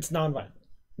 Republican. It's nonviolent.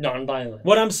 Non-violent.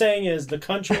 What I'm saying is the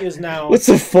country is now What's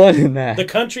the fun in that? the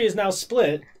country is now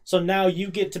split. So now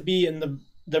you get to be in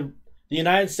the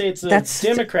United States of That's-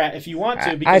 Democrat if you want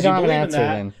to I because you don't have an believe in answer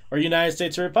that, then. or United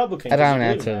States of Republican. I don't have 'cause an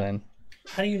you answer believe in then.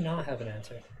 How do you not have an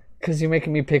answer? Because you're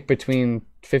making me pick between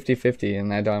 50-50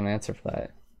 and I don't have an answer for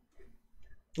that.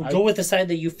 Go with the side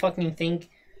that you fucking think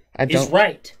I is don't.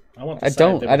 right. that. I want. The I side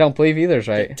don't. that I don't believe either's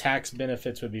the right. tax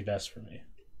benefits would be best for me.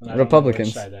 And I don't know Republicans.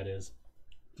 which side that is.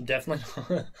 Definitely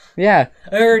not. Yeah.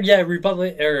 Or yeah,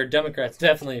 Republic or Democrats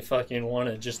definitely fucking want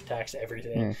to just tax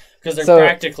everything because they're So-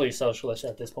 practically socialists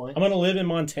at this point. I'm gonna live in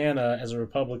Montana as a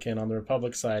Republican on the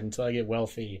Republic side until I get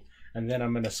wealthy, and then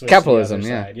I'm gonna switch Capitalism, to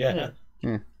the yeah. other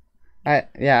side.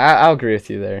 Yeah. I'll agree with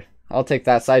you there. I'll take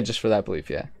that side just for that belief.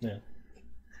 Yeah. Yeah.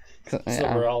 'Cause, So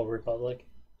yeah, we're all Republic.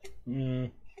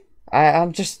 Mm,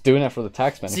 I'm just doing it for the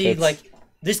tax benefits. See, like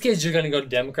this kid's just gonna go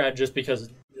Democrat just because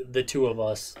the two of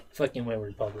us fucking went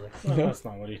Republic. no, that's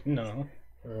not what he. No.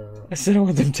 I said I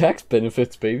want them tax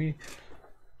benefits, baby.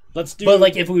 Let's do. But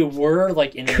like, if we were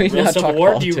like in a Can we real not civil talk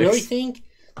war, do you really politics? think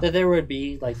that there would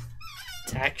be like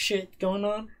tax shit going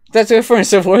on? That's if we're in a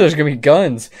civil war. There's gonna be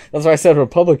guns. That's why I said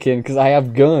Republican because I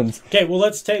have guns. Okay, well,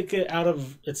 let's take it out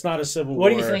of. It's not a civil war. What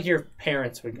do you think your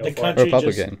parents would go The for? country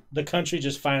Republican. just the country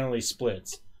just finally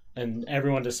splits, and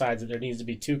everyone decides that there needs to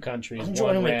be two countries. I'm one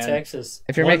joining with ran- Texas.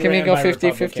 If you're one making me ran go by 50-50, then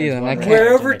I Republicans, one can't. ran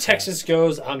Wherever Democrats. Texas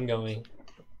goes, I'm going.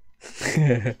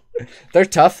 They're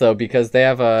tough though because they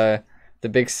have the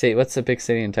big city. What's the big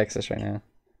city in Texas right now?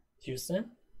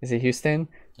 Houston? Is it Houston?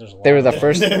 There's a lot They were of the them.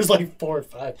 first. There's like 4 or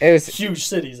 5 It was huge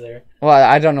cities there. well.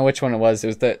 I don't know which one it was. It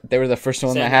was they were the first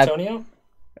one San that had. Antonio?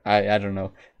 I don't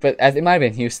know, but it might have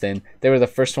been Houston. They were the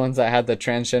first ones that had the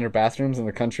transgender bathrooms in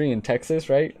the country in Texas,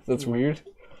 right? That's weird.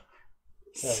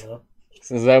 I don't know.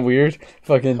 Is that weird?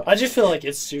 Fucking. I just feel like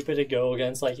it's stupid to go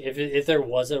against like if there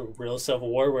was a real civil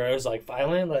war where it was like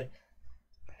violent, like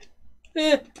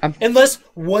unless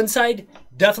one side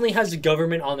definitely has the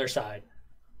government on their side.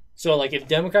 So like if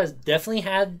Democrats definitely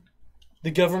had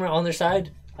the government on their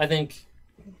side, I think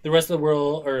the rest of the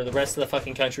world or the rest of the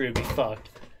fucking country would be fucked.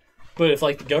 But if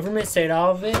like the government stayed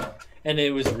out of it and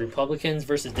it was Republicans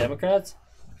versus Democrats,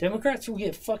 Democrats will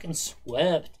get fucking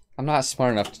swept. I'm not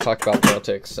smart enough to talk about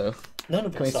politics, so None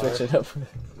of can we us switch are. it up?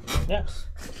 Yeah.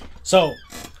 So,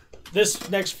 this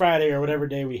next Friday or whatever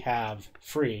day we have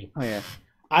free, Oh yeah.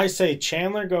 I say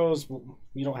Chandler goes.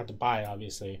 You don't have to buy,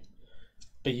 obviously,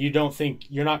 but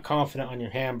you're not confident on your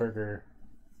hamburger.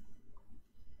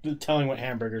 Telling what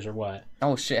hamburgers are what.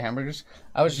 Oh shit, hamburgers.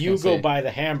 I was just You gonna go say, buy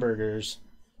the hamburgers,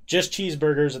 just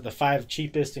cheeseburgers at the 5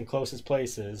 cheapest and closest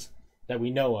places that we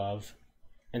know of,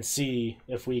 and see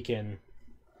if we can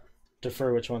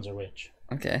defer which ones are which.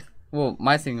 Okay. Well,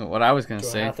 my thing, what I was gonna Do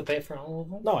I say. have to pay for all of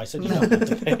them? No, I said you don't have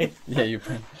to pay. Yeah, you.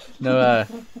 No.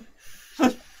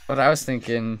 What I was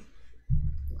thinking.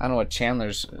 I don't know what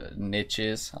Chandler's niche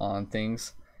is on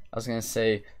things. I was gonna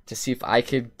say to see if I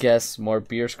could guess more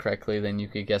beers correctly than you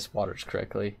could guess waters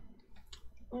correctly.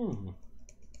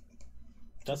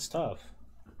 That's tough.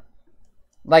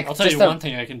 Like I'll tell just you the- one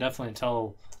thing, I can definitely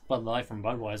tell Bud Light from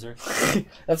Budweiser.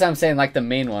 That's what I'm saying. Like the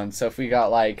main ones. So if we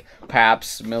got like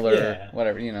Pabst, Miller, Yeah.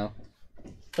 whatever, you know.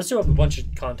 Let's do up a bunch of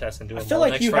contests and do I them feel all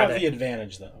like next you Friday. have the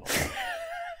advantage though,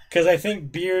 because I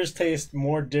think beers taste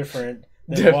more different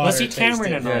than Dude, water Let's see tastes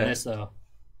Cameron in different. on this though.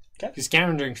 Okay. Because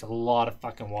Cameron drinks a lot of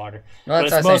fucking water. Well, But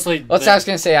that's it's what I was mostly saying. What's I was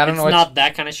gonna say? I don't it's know what. not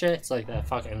that kind of shit. It's like that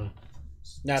fucking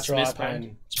Natural Smith's Alpine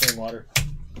brand. spring water.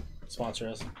 Sponsor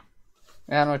us.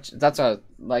 I don't know. That's what.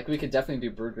 Like we could definitely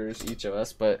do burgers, each of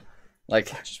us, but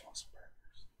like I just want some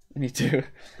me too.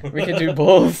 We could do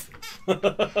both.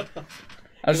 burgers.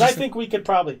 I was Because I just, think we could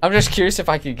probably. I'm just curious if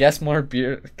I could guess more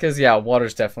beer. Because yeah,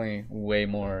 water's definitely way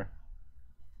more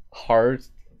hard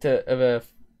of a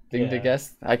thing to Yeah.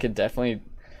 guess. I definitely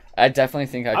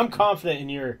think I. I'm could. confident in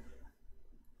your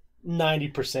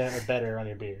 90% or better on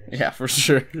your beers. Yeah, for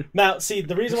sure. Now, see,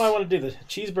 the reason why I want to do the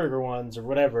cheeseburger ones or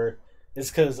whatever is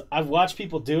because I've watched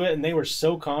people do it and they were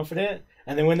so confident,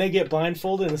 and then when they get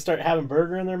blindfolded and start having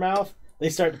burger in their mouth, they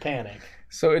start to panic.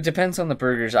 So it depends on the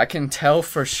burgers. I can tell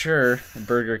for sure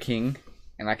Burger King,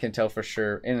 and I can tell for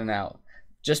sure In-N-Out,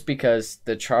 just because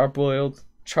the charbroiled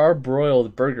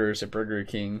burgers at Burger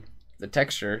King, the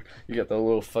texture, you get the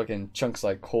little fucking chunks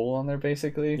like coal on there,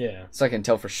 basically. Yeah. So I can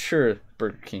tell for sure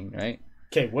Burger King, right?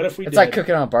 Okay, what if we It's did... like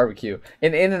cooking on a barbecue.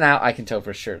 In In-N-Out, I can tell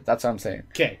for sure. That's what I'm saying.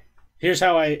 Okay, here's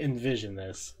how I envision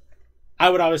this. I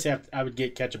would obviously I would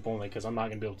get ketchup only because I'm not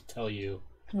going to be able to tell you.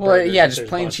 Well, burgers yeah, if just there's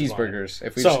plain bunches on it.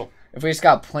 cheeseburgers. If we just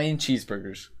got plain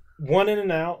cheeseburgers. One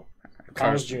In-N-Out,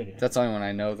 Carl's Jr. That's the only one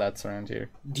I know that's around here.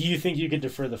 Do you think you could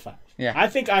defer the 5? Yeah. I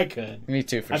think I could. Me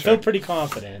too, for I sure. feel pretty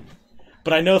confident.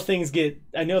 But I know things get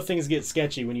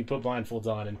sketchy when you put blindfolds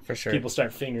on and For sure. people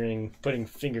start putting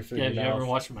finger food Yeah, in have you your ever mouth.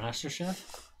 watched MasterChef?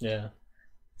 Yeah.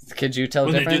 Could you tell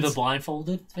When the they do difference? the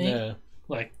blindfolded thing? Yeah.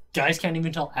 Like, guys can't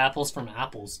even tell apples from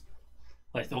apples.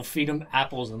 Like, they'll feed them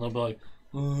apples and they'll be like,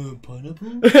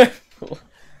 pineapple?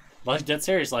 Like, dead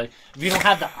serious. Like, if you don't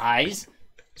have the eyes,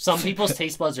 some people's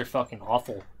taste buds are fucking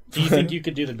awful. Do you think you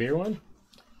could do the beer one?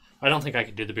 I don't think I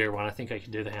could do the beer one. I think I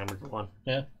could do the hamburger one.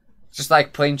 Yeah. Just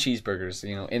like plain cheeseburgers,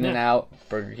 you know, In-N-Out,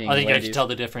 Burger King, I think I Wendy's, could tell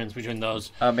the difference between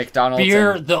those. McDonald's.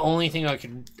 Beer, and- the only thing I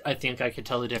think I could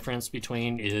tell the difference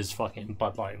between is fucking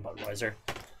Bud Light and Budweiser.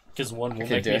 Because one will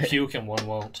could make do me it. puke and one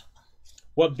won't.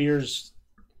 What beers?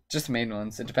 just the main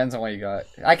ones. It depends on what you got.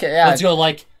 I can, yeah. Let's go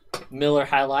like Miller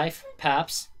High Life,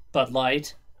 Pabst, Bud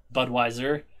Light,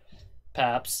 Budweiser,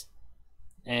 Pabst,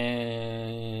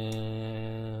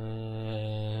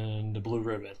 and the Blue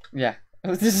Ribbon. Yeah.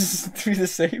 This is three the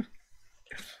same.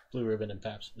 Blue Ribbon and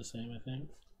Pabst are the same, I think.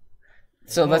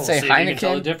 So let's say See if you can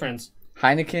tell the Heineken. difference.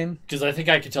 Heineken. Because I think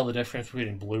I could tell the difference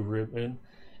between Blue Ribbon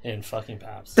and fucking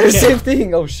Pabst. They're the same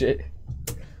thing. Oh shit.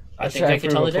 I think trying I to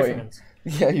could tell the prove a point. difference.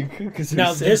 Yeah, you could. Cause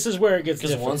Now this is where it gets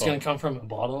Because difficult. one's going to come from a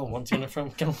bottle and one's going to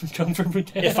come from a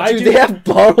can. If I Dude, do they have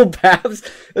bottle Pabst.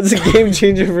 That's a game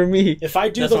changer for me. if I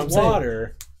do That's the what I'm saying.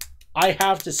 water, I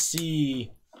have to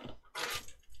see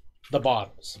the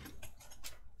bottles.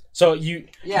 So you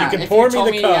can pour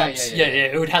me the cups. Yeah,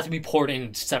 it would have to be poured in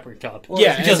a separate cup.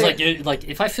 Yeah, because and like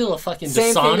if I feel a fucking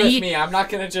Same thing with Dasani, me. I'm not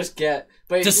gonna just get.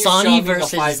 But if you show Dasani me the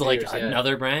versus five like beers, yeah.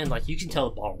 another brand, like you can tell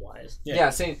the bottle wise. Yeah,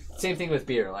 same thing with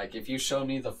beer. Like if you show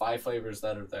me the 5 flavors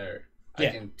that are there, I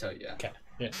Yeah. can tell you. Yeah. Okay.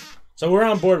 Yeah. So we're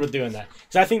on board with doing that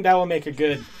because I think that will make a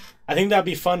good. I think that'd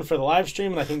be fun for the live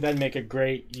stream, and I think that'd make a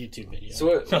great YouTube video. So,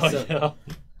 what, Oh, so yeah.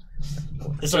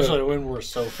 Especially when we're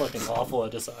so fucking awful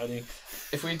at deciding.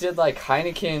 if we did like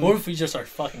Heineken, What if we just are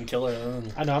fucking killer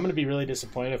them? I know I'm gonna be really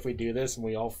disappointed if we do this and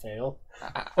we all fail.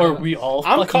 Or we all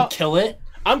I'm fucking co- kill it?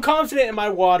 I'm confident in my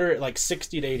water at like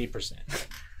 60 to 80%.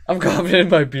 I'm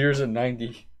confident my beer's at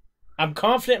 90. I'm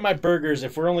confident in my burgers.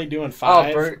 If we're only doing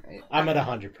 5, Oh, I'm at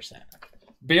 100%.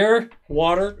 Beer,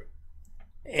 water,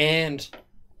 and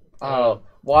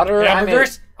water. I mean,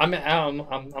 hamburgers. I'm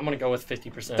gonna go with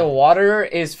 50%. the water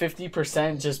is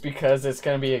 50% just because it's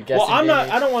gonna be a guessing. Well, I'm not.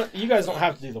 game. I don't want you guys. Don't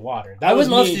have to do the water. That I was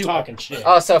would love me to do- talking shit.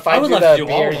 Oh, so if I, I would do love the to do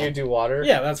all beer, of them. you do water.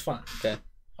 Yeah, that's fine.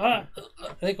 I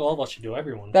think all of us should do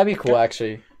everyone. That'd be cool,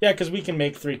 actually. Yeah, because we can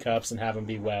make 3 cups and have them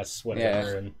be Wes,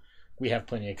 whatever, Yeah. and we have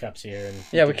plenty of cups here. And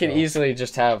Yeah, we could go. easily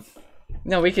just have.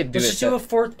 No, we could do Let's it. just do a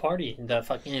fourth party that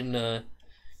fucking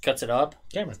cuts it up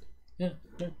Cameron.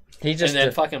 He just. and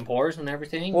then fucking pours and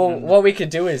everything. well, and what we could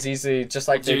do is easily just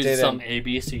like they do did some in, A,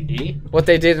 B, C, D. what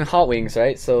they did in Hot Wings,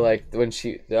 right? So like when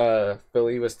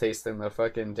Billy was tasting the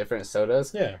fucking different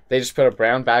sodas, Yeah. they just put a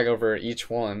brown bag over each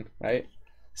one, right?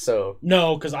 So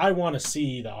No, because I want to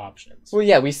see the options. well,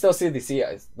 yeah, we still see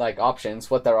like options,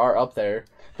 what there are up there,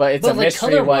 but it's But a like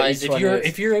mystery what color-wise, each if one you're is.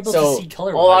 if you're able So to see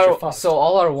color all wise, you're our fucked. so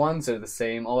all our ones are the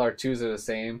same, all our twos are the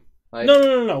same. Like,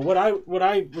 No. What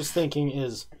I was thinking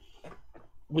is,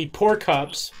 we pour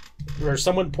cups, or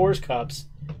someone pours cups.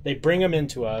 They bring them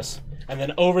into us, and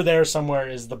then over there somewhere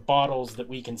is the bottles that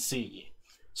we can see.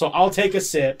 So I'll take a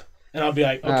sip, and I'll be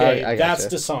like, okay, I that's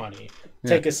gotcha. Dasani.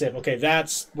 Take a sip. Okay,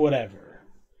 that's whatever.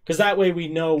 Because that way we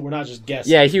know we're not just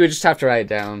guessing. yeah, he would just have to write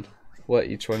down what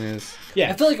each one is. I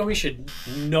Yeah. feel like we should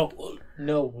know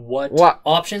what What?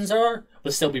 options are,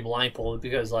 but still be blindfolded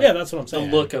because like Yeah, that's what I'm the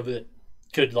saying. look of it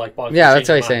could like bug Yeah, you, that's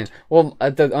what change he's your saying. mind.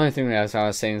 Well, the only thing that I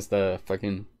was saying is the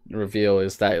fucking reveal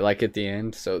is that like at the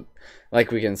end, so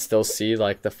like we can still see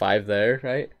like the 5 there,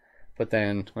 right? But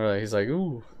then he's like,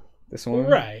 ooh, this one,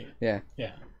 Right. Yeah,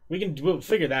 Yeah. We'll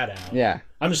figure that out. yeah,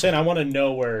 I'm just saying I want to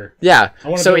know where. yeah. I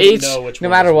wanna So be able to each, know which no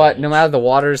one matter is what, which. no matter the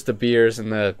waters, the beers, and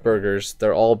the burgers,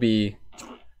 they'll all be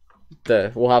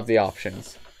we'll have the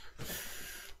options.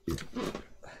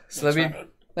 So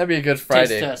that'd be a good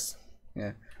Friday. Taste test.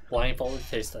 Yeah. Blindfolded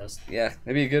taste test. Yeah,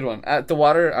 that'd be a good one. At the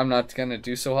water, I'm not gonna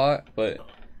do so hot, but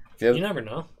You never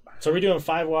know. So we're doing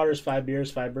 5 waters, 5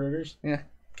 beers, 5 burgers. Yeah.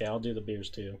 Okay, I'll do the beers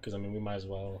too, because I mean we might as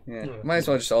well. yeah, might as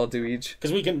well just all do each.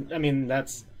 Because we can. I mean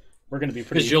we're gonna be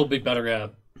pretty. Because you'll be better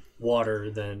at water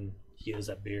than he is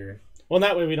at beer. Well,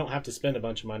 that way we don't have to spend a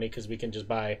bunch of money because we can just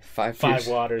buy 5 beers.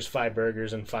 waters, 5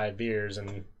 burgers, and 5 beers,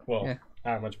 and well, Yeah.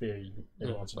 how much beer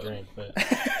you wants to drink,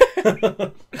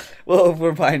 but Well, if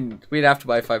we're buying, we'd have to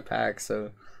buy 5 packs,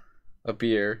 so a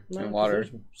beer No, and water.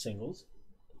 'cause there's singles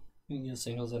You can get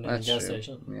singles at any That's gas true.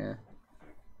 station. Yeah.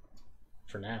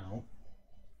 for now.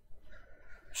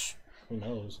 Who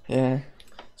knows? Yeah.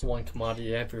 It's one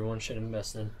commodity everyone should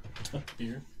invest in.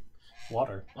 Beer.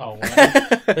 Water. Oh,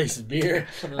 wow. This is beer.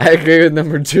 I agree with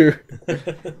number 2.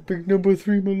 Pick number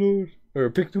 3, my lord. Or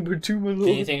pick number 2, my Can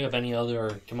you lord. think of any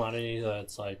other commodity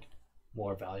that's like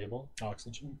more valuable?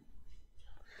 Oxygen.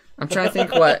 I'm trying to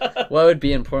think what would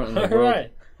be important in the world.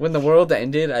 Right. When the world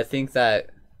ended, I think that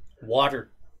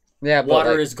Water. yeah, but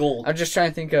Water like, is gold. I'm just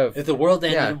trying to think of If the world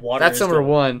ended, yeah, water that's is number gold.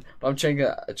 1. But I'm trying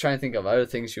to think of other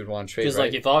things you'd want to trade. Because Right?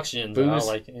 like if oxygen's out, Booze.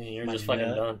 like you're just Might be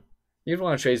fucking that. done. You'd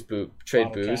want to trade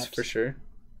Bottle booze caps. for sure.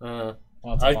 Lots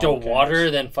Lots I of like go bottle water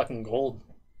caps. than fucking gold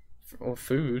Well,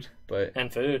 food, but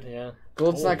and food. Yeah.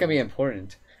 gold's not gonna be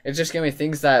important. It's just gonna be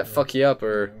things that fuck you up,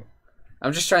 or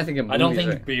I'm just trying to think of. I don't movies,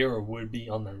 think right? beer would be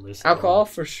on that list. Alcohol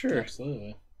for sure.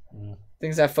 Absolutely.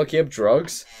 Things that fuck you up,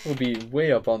 drugs will be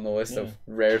way up on the list of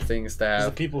rare things to 'Cause the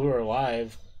have. people who are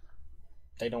alive,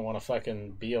 they don't want to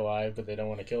fucking be alive, but they don't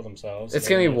want to kill themselves. It's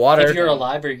They gonna be live. water. If you're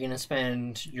alive, are you gonna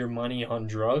spend your money on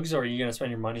drugs, or are you gonna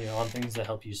spend your money on things that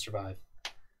help you survive?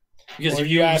 Because Well, if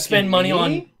you you asking spend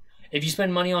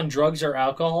money me? on drugs or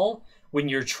alcohol when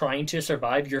you're trying to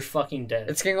survive, you're fucking dead.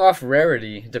 It's getting off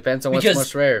rarity. Depends on what's Because-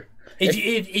 most rare. If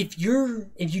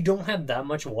you don't have that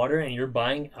much water and you're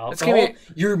buying gonna alcohol, be-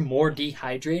 you're more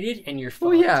dehydrated and you're fucked.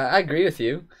 Well, yeah, I agree with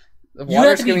you. The You have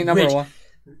water's to gonna be be number rich. 1.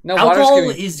 No, water's Alcohol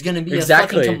gonna be, is gonna be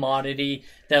Exactly. a fucking commodity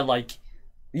that like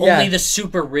yeah, only the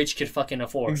super rich could fucking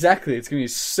afford. exactly. It's gonna be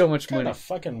so much What kind money. of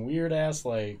fucking weird ass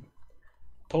like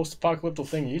post-apocalyptic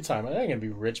thing are you talking about? That ain't gonna be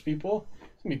rich people.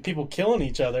 It's gonna be people killing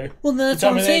each other. Well, that's You what tell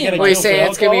I'm me they ain't saying. gonna Well, you're kill saying for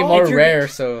it's gonna be alcohol? more If you're- rare,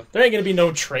 so There ain't gonna be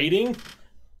no trading.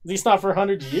 At least not for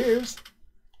hundreds of years.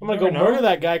 I'm gonna go Never know. murder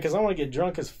that guy because I want to get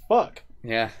drunk as fuck.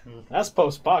 yeah. That's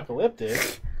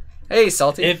post-apocalyptic. Hey,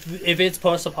 salty. If it's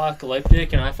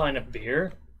post-apocalyptic and I find a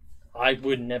beer, I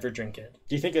would never drink it.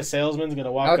 Do you think a salesman's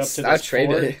gonna walk up to I'd this trade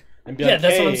fort it. and be Yeah, like,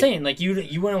 that's what "Hey, I'm saying. Like you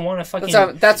wouldn't want to fucking.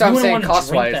 That's what I'm you wouldn't saying. wanna Cost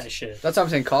drink wise, that shit. that's what I'm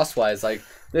saying. Cost wise, like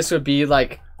this would be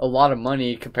like a lot of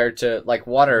money compared to like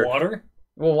water. Water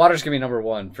Well, water's gonna be number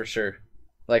 1 for sure.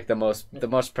 Like the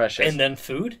most precious. and then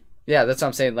food. Yeah, that's what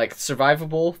I'm saying. Like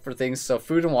survivable for things, so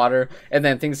food and water, and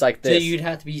then things like So this. you'd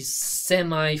have to be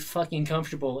semi fucking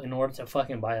comfortable in order to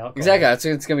fucking buy alcohol. Exactly. That's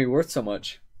why it's gonna be worth so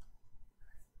much.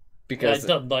 Because I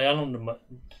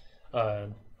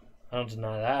don't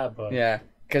deny that, but yeah,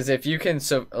 because if you can,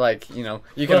 so like you know,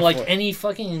 you but can like afford- any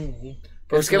fucking It's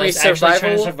person gonna be that's actually trying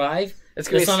to survival. survive, it's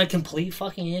gonna that's be. not a complete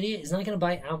fucking idiot. Is not gonna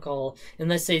buy alcohol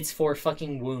unless it's for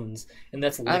fucking wounds, and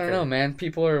that's liquor. I don't know, man.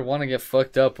 People want to get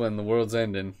fucked up when the world's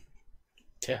ending.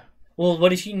 Yeah. Well,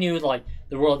 what if you knew like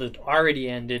the world had already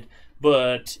ended,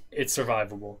 but it's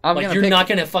survivable? I'm Like gonna you're pick- not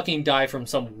gonna fucking die from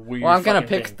some weird. Well, I'm gonna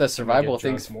fucking pick thing. the survivable Get drunk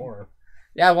things. more.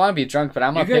 Yeah, I want to be drunk, but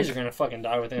I'm You gonna guys pick. are gonna fucking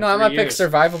die within. No, I'm 3 gonna pick years.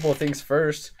 survivable things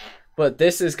first. But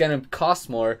this is gonna cost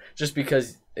more, just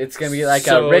because it's gonna be like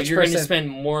So a rich you're person. gonna spend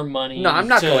more money. No, I'm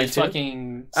not going to.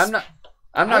 Fucking. I'm not.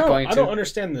 I'm not going I don't to.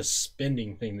 understand the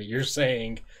spending thing that you're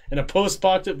saying in a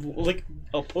post-apocalyptic.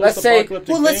 Let's say-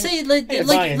 Well, let's say ain't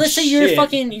buying let's say you're shit.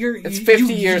 fucking It's you-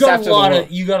 50 you years got after a the lot war.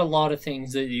 of you got a lot of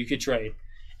things that you could trade,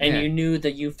 and Yeah. you knew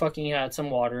that you fucking had some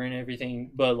water and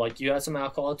everything, but like you had some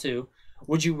alcohol too.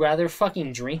 Would you rather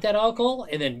fucking drink that alcohol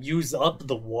and then use up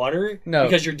the water No.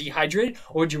 because you're dehydrated,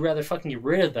 or would you rather fucking get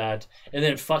rid of that and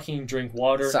then fucking drink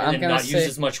water So I'm and then gonna not use say-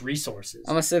 as much resources?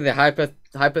 I'm gonna say the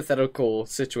hypothetical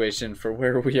situation for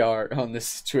where we are on this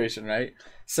situation, right?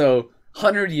 So,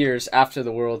 100 years after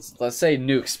the world's, let's say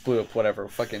nukes blew up, whatever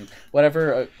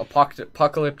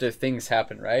apocalyptic things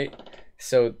happen, right?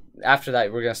 So after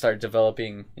that, we're gonna start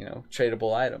developing,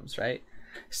 tradable items, right?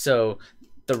 So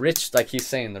the rich, like he's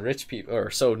saying, the rich people, or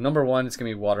so number 1 is gonna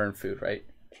be water and food, right?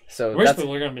 So Rich that's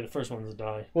people are gonna be the first ones to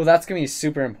die. that's gonna be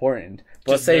super important.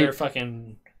 But let's Just say they're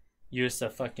fucking used to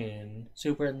fucking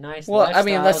super nice. Well, I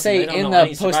mean, let's lifestyles, say and they don't in know any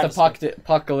the survival skills.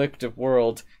 post-apocalyptic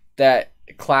world that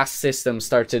class systems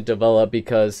start to develop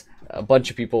because a bunch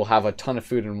of people have a ton of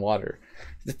food and water.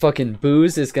 The fucking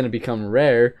booze is gonna become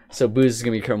rare, so booze is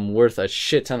gonna become worth a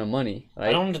shit ton of money. Right?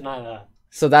 I don't deny that.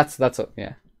 So that's what,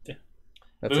 yeah. Yeah.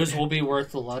 That's Booze it. will be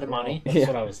worth a lot of money, That's Yeah.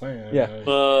 what I was saying. Yeah.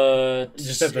 but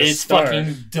Just at the it's start.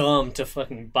 fucking dumb to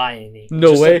fucking buy any.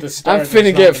 No Just way. at the start, I'm there's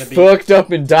finna not get gonna be- fucked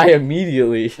up and die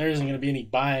immediately. There isn't going to be any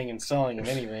buying and selling of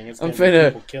anything. It's I'm going to be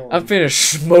people finna killing. I'm finna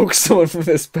smoke someone from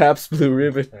this Pabst Blue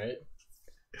Ribbon. Right?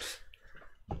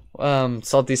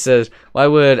 Salty says, why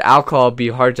would alcohol be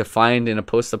hard to find in a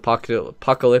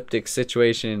post-apocalyptic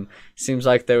situation? Seems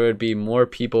like there would be more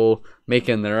people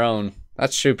making their own.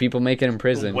 That's true. People make it in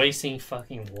prison. Wasting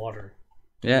fucking water.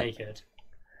 Yeah, Make it.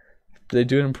 they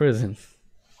do it in prison.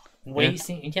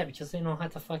 Wasting, yeah, because they don't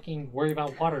have to fucking worry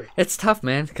about water. It's tough,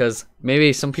 man, because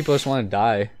maybe some people just want to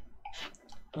die.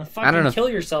 Well, fucking don't know. kill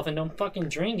yourself and don't fucking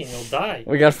drink and you'll die.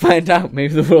 We gotta find out.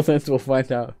 Maybe the world ends. We'll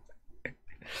find out.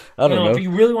 I don't know. If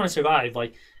you really want to survive,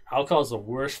 like, alcohol is the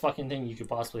worst fucking thing you could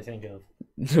possibly think of.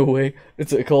 No way.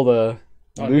 It's called a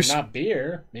loose. Not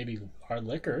beer. Maybe hard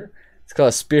liquor. It's called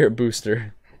a spirit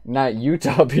booster, not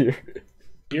Utah beer.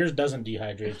 Beer doesn't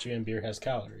dehydrate you, and beer has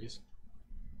calories.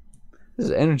 This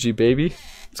is energy, baby.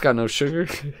 It's got no sugar.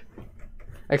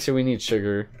 Actually, we need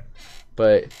sugar,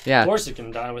 but yeah. Of course, it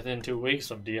can die within 2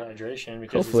 weeks of dehydration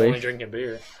because Hopefully. it's only drinking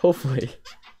beer. Hopefully.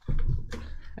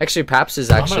 Actually, Paps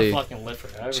is I'm actually. gonna fucking live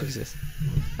forever. Jesus.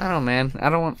 I don't know, man. I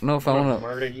don't know if I I'm gonna want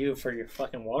murder you for your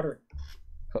fucking water.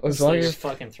 to. As Slit long your as,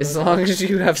 fucking as throat long out. as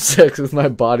you have sex with my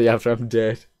body after I'm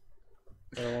dead,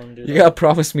 I don't want to do you that. gotta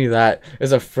promise me that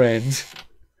as a friend.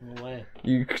 No way.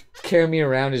 You carry me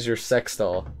around as your sex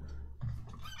doll.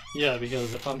 Yeah,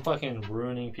 because if I'm fucking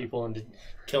ruining people and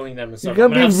killing them and stuff, gotta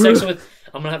I'm gonna have be sex ru- with.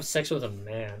 I'm gonna have sex with a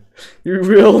man. You're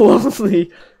real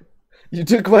lonely. You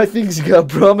took my things. You gotta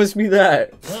promise me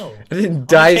that. No. I didn't I'm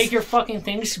die. gonna take your fucking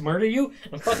things, murder you,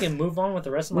 and fucking move on with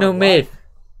the rest of my No, life. mate.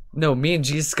 No, me and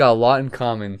Jesus got a lot in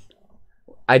common.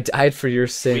 I died for your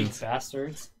Weak sins.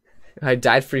 bastards. I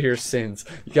died for your sins.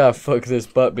 You gotta fuck this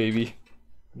butt, baby.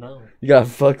 No. You gotta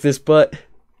fuck this butt.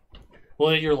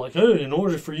 Well, you're like, hey, in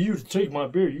order for you to take my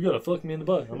beer, you gotta fuck me in the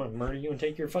butt. I'm gonna murder you and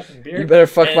take your fucking beer. You better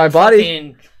fuck and my body.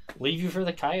 fucking leave you for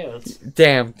the coyotes.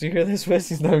 Damn, do you hear this, Wes?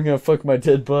 He's not even gonna fuck my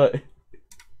dead butt.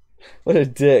 What a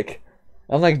dick.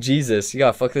 I'm like Jesus. You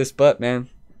gotta fuck this butt, man.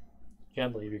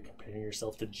 Can't believe you're comparing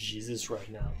yourself to Jesus right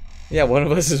now. Yeah, one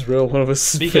of us is real, one of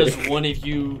us is Because fake. one of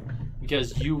you,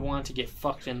 because you want to get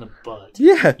fucked in the butt.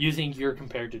 Yeah. You think you're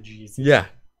compared to Jesus. Yeah.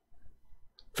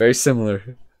 Very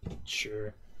similar.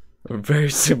 Sure. Very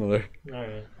similar.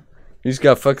 Alright. You just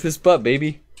gotta fuck this butt,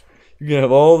 baby. You're gonna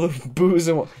have all the booze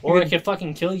and. Or I could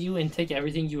fucking kill you and take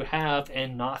everything you have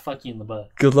and not fuck you in the butt.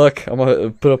 Good luck. I'm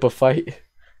gonna put up a fight.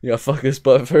 You gotta fuck this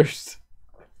butt first.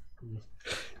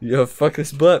 You gotta fuck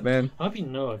this butt, man. I hope you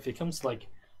know if it comes to like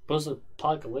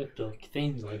post-apocalyptic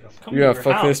things, like I'm coming You to gotta your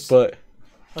fuck house. this butt.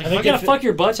 Like, I I'm think gonna if- fuck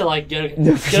your butt to like get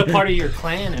No. a part of your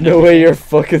clan. And No way you're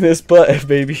fucking this butt,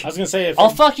 baby. I was gonna say if I'll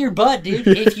fuck your butt, dude.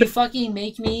 If you fucking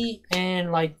make me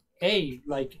and like, hey,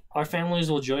 like our families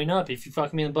will join up. If you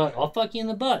fuck me in the butt, I'll fuck you in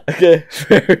the butt. Okay,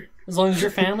 fair. As long as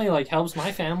your family like helps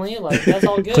my family, like that's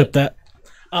all good. clip that.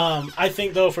 I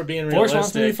think though, for being Force wants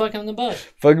me to realistic, fuck him in the butt.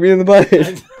 Fuck me in the butt.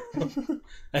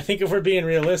 I think if we're being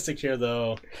realistic here,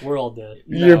 though, We're all dead.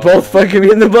 You're no, both fucking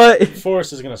me in the butt.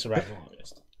 Forrest is gonna survive the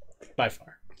longest, by far.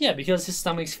 Yeah, because his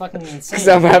stomach's fucking Cause insane.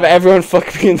 I'm gonna have everyone fuck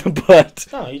me in the butt.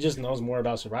 No, he just knows more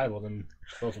about survival than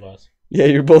both of us. Yeah,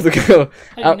 you're both gonna.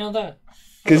 How do you know that?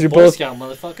 Cause you're Boy both. Scout,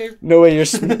 motherfucker. No way,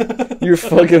 you're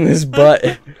fucking this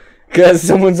butt. Cause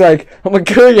someone's like, I'm gonna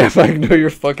kill you if I know you're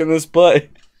fucking this butt.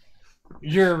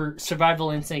 Your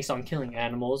survival instincts on killing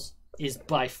animals is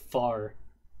by far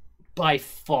better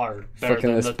Fucking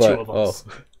than this the butt. two of us.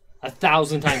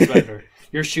 1,000 times better.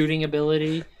 Your shooting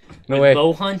ability, No with way.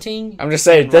 bow hunting. I'm just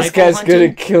saying, and this rifle guy's good hunting.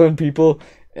 at killing people.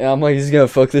 And I'm like, he's gonna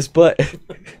fuck this butt.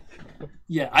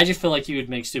 Yeah, I just feel like he would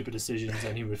make stupid decisions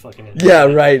and he would fucking. end up Yeah,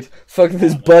 dead. right. Fucking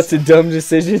this butt's a dumb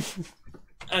decision.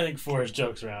 I think Forrest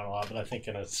jokes around a lot, but I think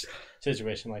in a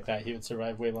situation like that, he would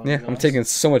survive way longer. Yeah, than I'm us. taking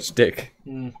so much dick. I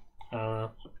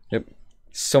don't know.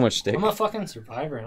 So much dick. I'm a fucking survivor.